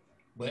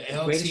 but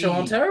LT. Greatest show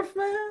on turf,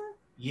 man.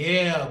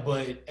 Yeah,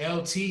 but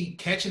LT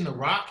catching the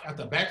rock at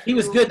the backfield. He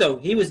was good though.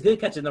 He was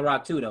good catching the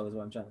rock too, though. Is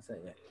what I'm trying to say.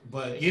 Yeah.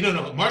 But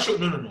Marshall.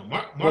 No.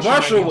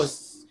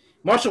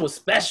 Marshall was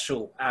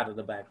special out of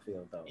the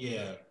backfield though.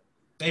 Yeah,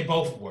 they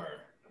both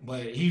were,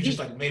 but he was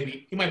just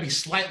maybe he might be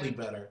slightly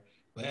better.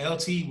 But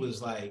LT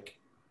was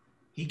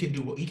he can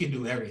do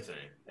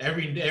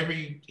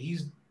everything.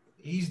 He's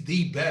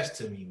the best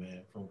to me,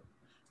 man. From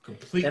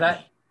completely.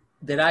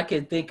 That I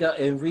can think of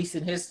in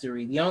recent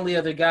history. The only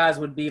other guys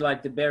would be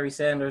the Barry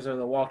Sanders or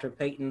the Walter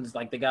Paytons,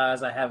 the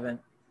guys I haven't.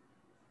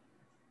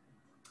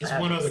 It's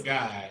one other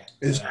guy.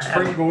 Is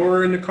Frank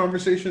Gore in the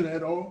conversation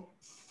at all?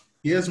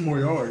 He has more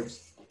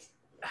yards.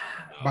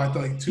 By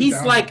 2,000.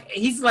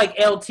 He's like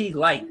LT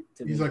light.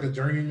 He's like a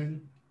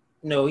journeyman.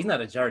 No, he's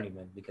not a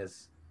journeyman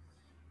because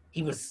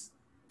he was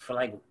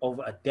for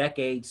over a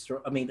decade.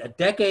 A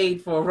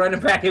decade for a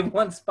running back in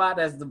one spot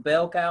as the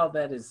bell cow.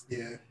 That is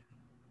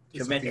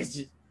tremendous.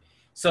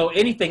 So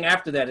anything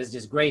after that is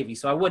just gravy.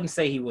 So I wouldn't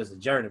say he was a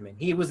journeyman.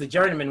 He was a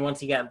journeyman once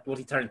he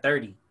turned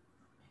 30.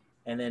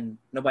 And then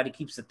nobody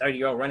keeps a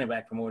 30-year-old running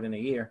back for more than a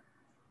year.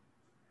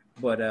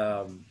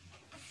 But,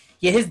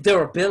 his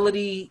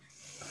durability,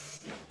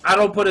 I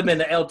don't put him in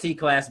the LT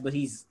class, but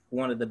he's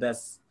one of the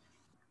best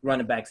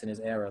running backs in his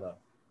era, though.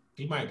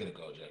 He might get a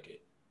gold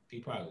jacket. He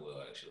probably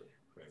will, actually.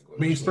 I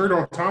mean, he's third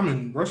all time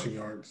in rushing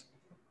yards.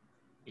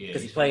 Yeah,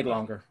 because he played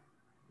longer.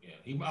 Yeah,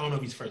 I don't know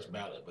if he's first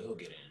ballot, but he'll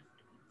get in.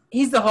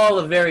 He's the Hall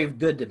of Very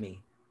Good to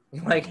me.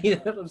 Like, you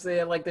know what I'm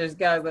saying? Like, there's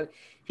guys that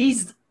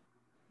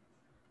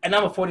and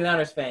I'm a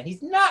 49ers fan.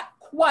 He's not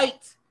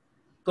quite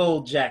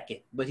gold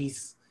jacket, but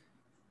he's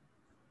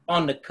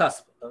on the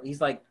cusp.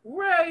 He's like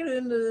right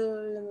in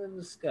the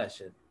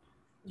discussion.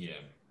 Yeah.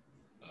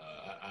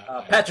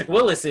 Patrick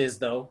Willis is,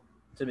 though,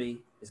 to me,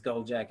 is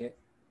gold jacket.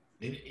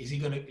 Is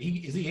he in?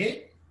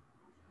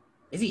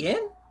 Is he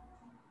in?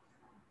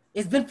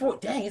 It's been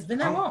it's been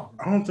that long.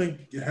 I don't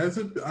think it has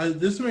it.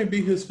 This may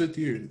be his 5th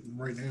year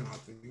right now, I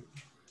think.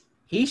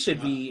 He should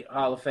be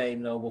Hall of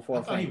Fame, though,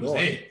 before Frank Gore.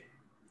 Is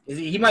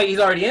he he's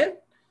already in?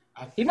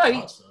 He might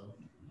be. So.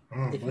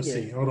 Let's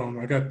see. Hold on.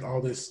 I got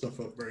all this stuff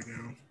up right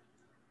now.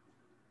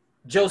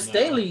 Joe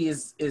Staley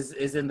is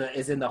in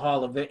the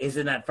Hall of is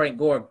in that Frank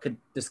Gore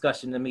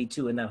discussion to me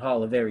too, in that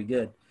Hall of Very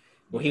Good,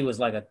 where he was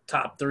like a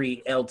top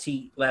 3 LT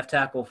left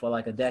tackle for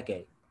like a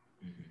decade.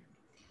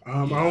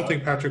 I don't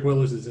think Patrick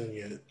Willis is in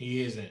yet.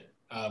 He isn't.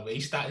 But he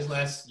started his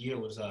last year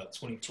was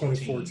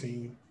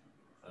 2014.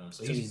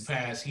 So he's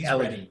passed. He's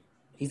ready.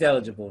 He's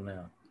eligible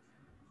now.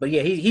 But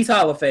yeah, he's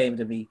Hall of Fame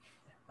to me.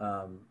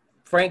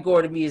 Frank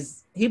Gore to me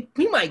is he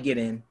might get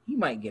in. He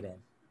might get in.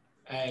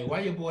 Hey,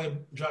 why your boy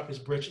drop his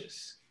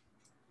britches?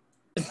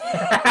 Mike,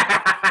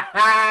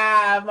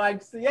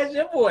 that's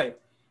your boy.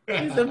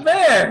 He's the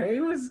bear.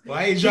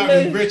 Why he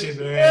dropping his britches,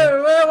 man?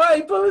 Yeah,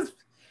 why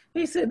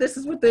he said, "This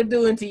is what they're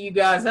doing to you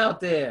guys out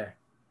there.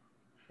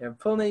 They're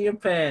pulling your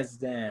pants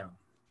down."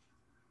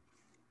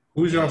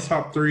 Who's y'all's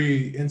top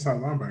 3 inside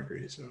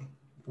linebacker? So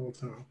the whole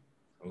time.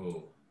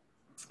 Oh,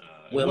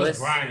 Willis. It was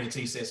Brian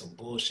until he said some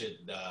bullshit.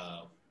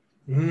 I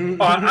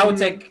would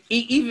take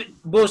even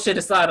bullshit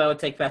aside. I would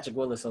take Patrick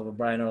Willis over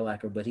Brian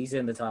Urlacher, but he's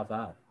in the top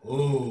 5.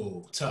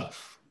 Ooh,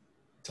 tough.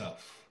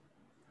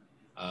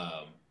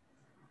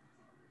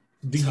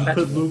 Do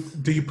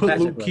you put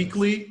Luke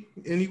Kuechly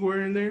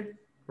anywhere in there,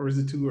 or is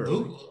it too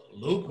early?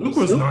 Luke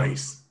was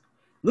nice.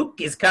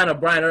 Luke is kind of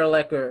Brian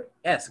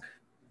Urlacher-esque.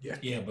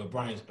 Yeah, but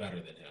Brian's better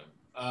than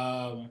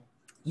him.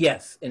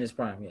 Yes, in his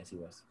prime, yes, he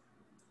was.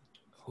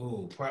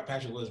 Who?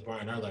 Patrick Willis,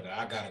 Brian Urlacher.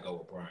 I gotta go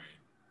with Brian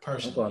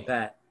personally. I'm going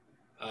Pat.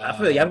 I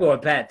feel you. I'm going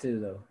Pat too,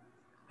 though.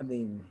 I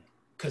mean,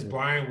 because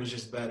Brian was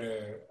just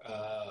better.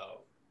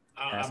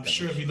 I'm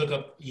sure if you look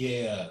up,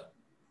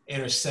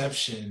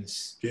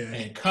 interceptions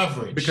and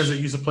coverage, because it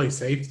used to play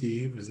safety,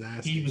 he was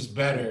nasty. He was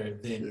better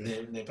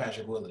than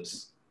Patrick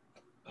Willis.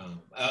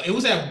 It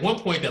was at one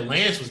point that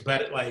Lance was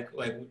better. Like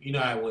when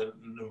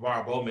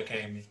Navarre Bowman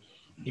came in,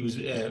 he was.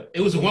 It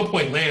was at one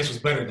point Lance was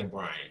better than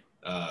Brian.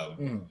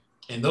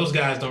 And those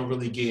guys don't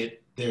really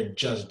get their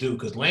just due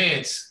because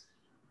Lance,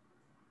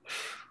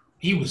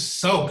 he was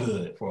so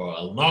good for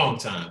a long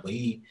time, but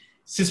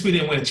since we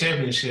didn't win a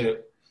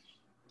championship,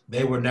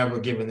 they were never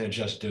given their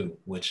just due,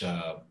 which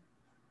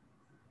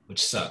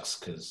sucks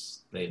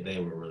because they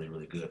were really,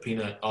 really good.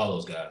 Peanut, all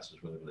those guys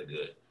was really, really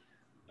good.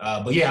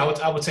 But yeah,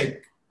 I would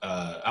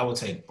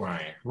take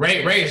Brian.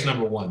 Ray is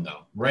number 1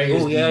 though.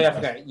 I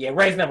forgot. Yeah,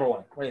 Ray's number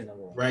 1.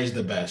 Ray's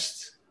the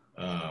best.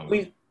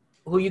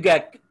 Who you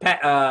got?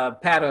 Pat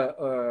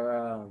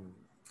or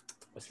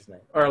what's his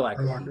name?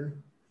 Urlacher.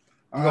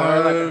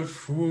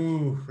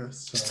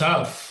 It's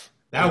tough.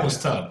 That was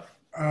tough.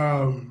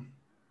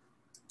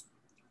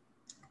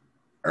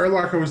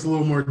 Urlacher was a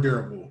little more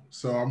durable,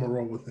 so I'm gonna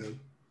roll with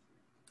him.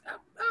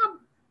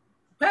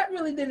 Pat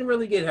didn't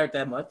really get hurt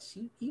that much.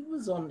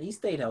 He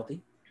stayed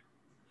healthy.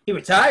 He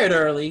retired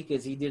early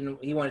because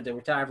he wanted to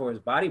retire before his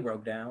body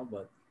broke down,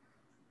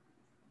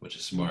 which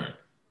is smart.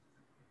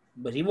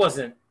 But he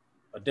wasn't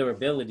a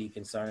durability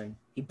concern.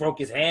 He broke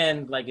his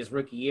hand like his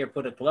rookie year,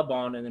 put a club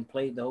on, and then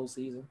played the whole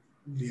season.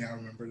 Yeah, I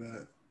remember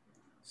that.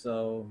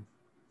 So,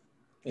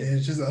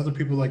 it's just other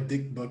people like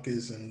Dick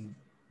Buckus and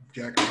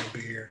Jack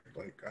Bear.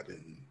 Like, I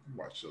didn't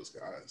watch those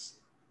guys.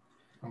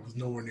 I was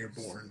nowhere near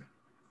born.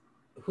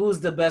 Who's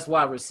the best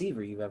wide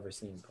receiver you've ever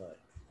seen play?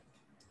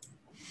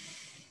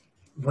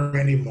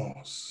 Randy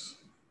Moss.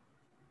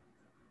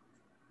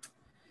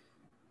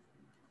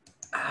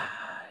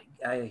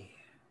 I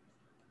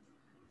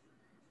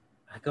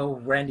go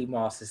Randy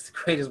Moss is the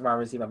greatest wide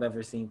receiver I've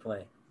ever seen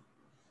play.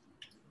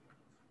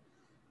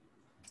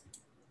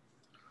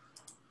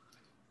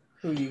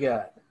 Who you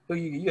got?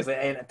 You gonna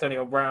say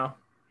Antonio Brown?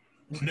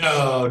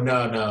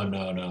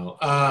 No.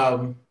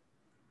 I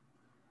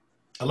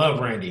love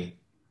Randy.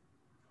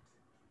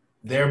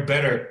 They're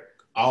better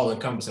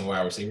all-encompassing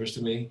wide receivers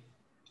to me,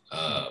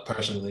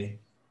 personally.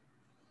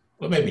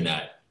 Well, maybe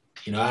not.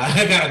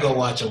 I gotta go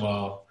watch them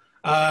all.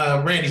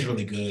 Randy's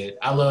really good.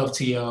 I love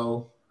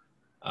T.O.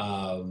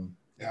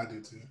 Yeah, I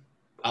do too.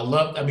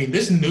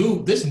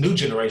 This new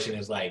generation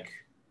is like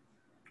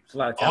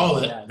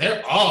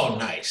they're all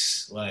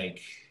nice.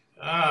 Like,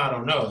 I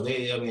don't know.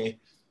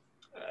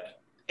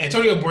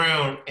 Antonio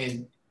Brown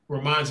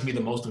reminds me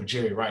the most of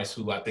Jerry Rice,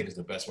 who I think is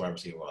the best wide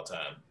receiver of all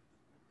time.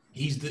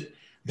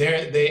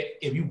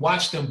 If you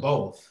watch them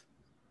both,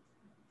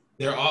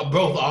 they're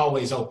both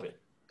always open,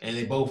 and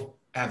they both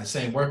have the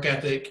same work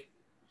ethic.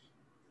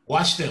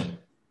 Watch them.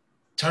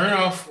 Turn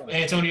off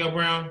Antonio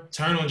Brown,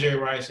 turn on Jerry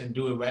Rice, and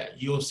do it right.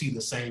 You'll see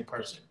the same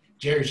person.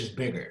 Jerry's just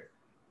bigger.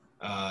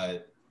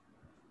 But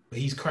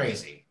he's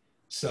crazy.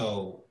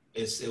 So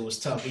it was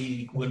tough.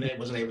 He wasn't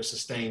able to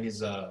sustain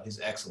his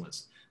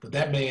excellence. But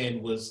that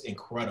man was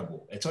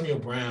incredible. Antonio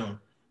Brown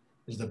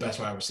is the best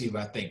wide receiver,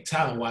 I think,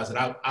 talent-wise,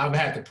 that I've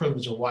had the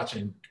privilege of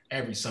watching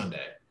every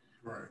Sunday.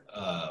 Right.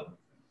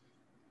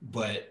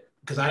 But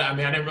because I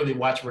didn't really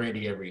watch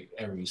Randy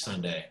every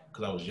Sunday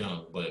because I was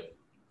young. But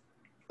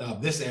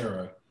this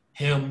era,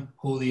 him,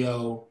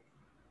 Julio,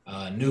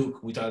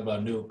 Nuke. We talked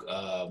about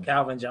Nuke.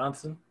 Calvin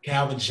Johnson,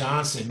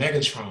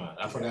 Megatron.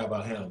 I forgot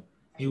about him.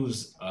 He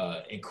was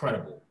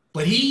incredible.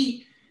 But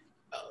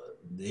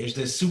there's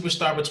this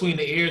superstar between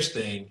the ears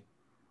thing.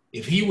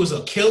 If he was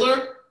a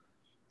killer,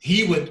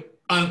 he would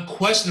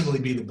unquestionably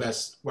be the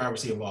best wide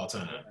receiver of all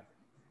time.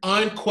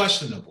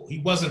 Unquestionable. He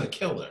wasn't a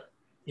killer.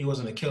 He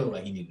wasn't a killer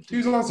like he needed to. He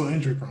was also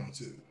injury prone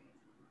too.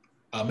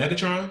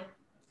 Megatron?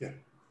 Yeah.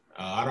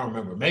 I don't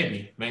remember.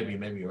 Maybe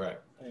you're right.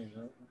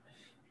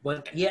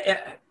 But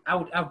yeah, I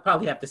would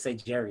probably have to say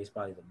Jerry is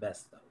probably the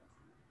best though.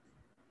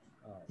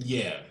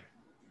 Yeah,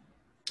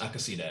 I can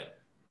see that.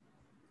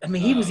 I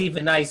mean, he was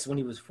even nice when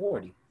he was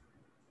 40.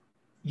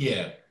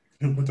 Yeah.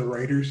 With the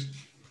Raiders.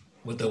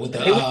 With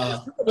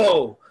the Super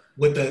Bowl.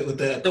 With the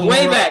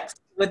waybacks.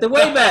 With the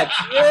waybacks.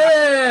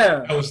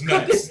 Yeah. That was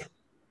nuts.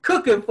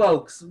 Cooking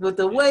folks with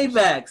the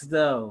waybacks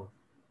though.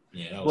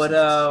 Yeah, that was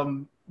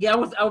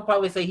nuts. I would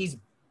probably say he's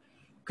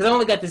because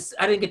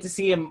I didn't get to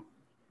see him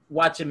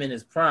watch him in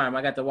his prime.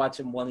 I got to watch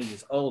him when he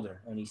was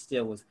older and he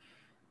still was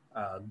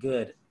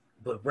good.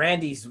 But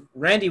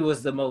Randy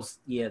was the most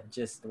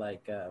just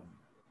like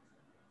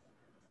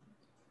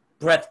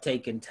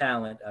breathtaking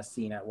talent I've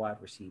seen at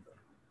wide receiver.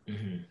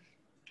 Mm-hmm.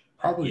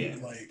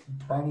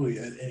 Probably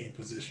at any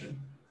position.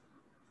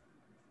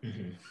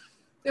 Mm-hmm.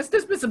 There's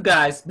been some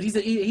guys, but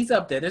he's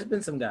up there. There's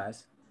been some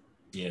guys.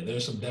 Yeah,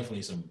 there's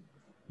definitely some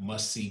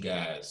must-see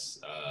guys,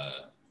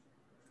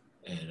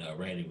 and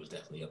Randy was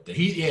definitely up there.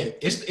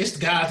 It's the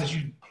guys that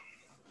you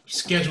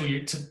schedule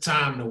your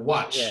time to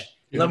watch. Yeah.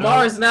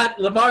 Lamar is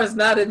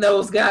not in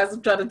those guys.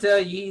 I'm trying to tell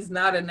you, he's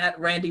not in that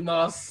Randy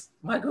Moss,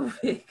 Michael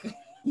Vick.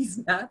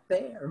 He's not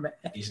there, man.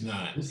 He's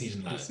not. Let's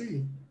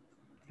see.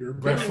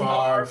 Brett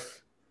Favre.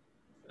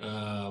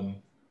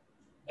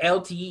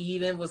 LT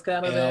even was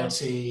kind of there.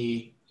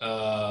 LT.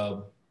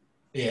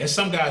 It's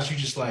some guys you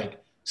just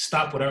like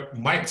stop whatever.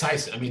 Mike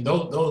Tyson. I mean,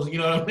 those you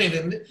know what I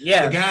mean?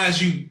 Yeah. The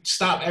guys you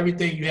stop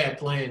everything you had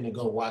playing to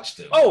go watch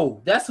them.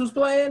 Oh, that's who's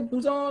playing?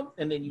 Who's on?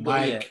 And then you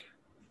Mike,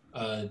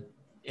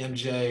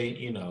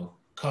 MJ,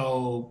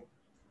 Cole,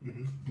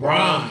 mm-hmm.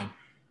 Braun.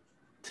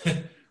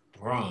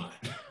 Braun.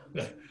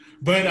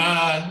 But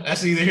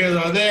that's either here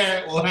or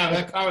there. We'll have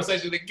that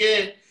conversation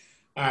again.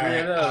 All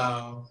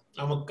right.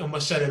 I'm gonna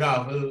shut it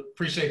off.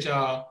 Appreciate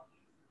y'all.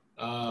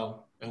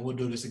 And we'll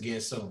do this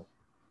again soon.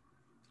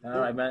 All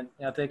right, man.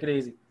 Y'all take it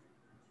easy.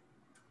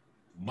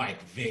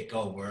 Mike Vick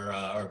over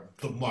or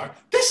Lamar.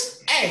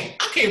 I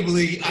can't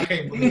believe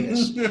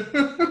this.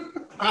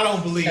 I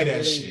don't believe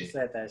that shit. You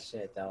said that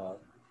shit, dog.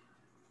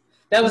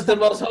 That was the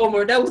most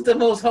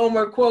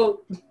Homer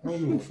quote.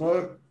 Oh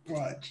fuck!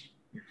 Watch.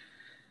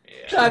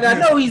 Yeah. I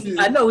know he's. You're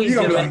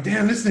gonna be like,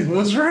 damn, this thing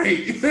was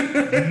right.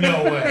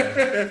 No way.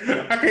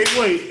 I can't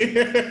wait.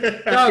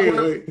 I can't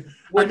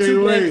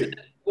wait.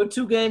 We're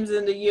 2 games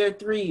into year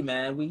 3,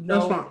 man. We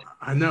know.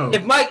 I know.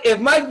 If Mike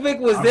Vick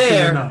was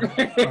there,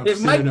 if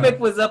Mike Vick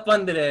was up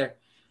under there,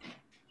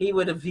 he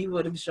would have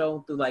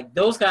shown through. Like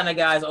those kind of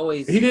guys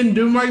always. He didn't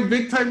do Mike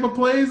Vick type of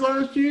plays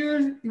last year.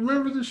 You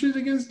remember the shit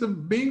against the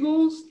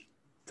Bengals?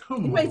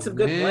 He made some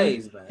good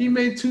plays, man. He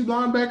made 2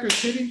 linebackers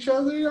hit each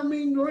other. I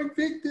mean, Mike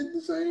Vick did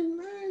the same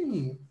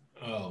thing.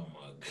 Oh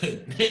my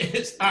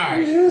goodness! All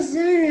right, Yes,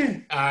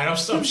 all right.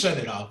 I'm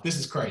shutting it off. This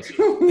is crazy.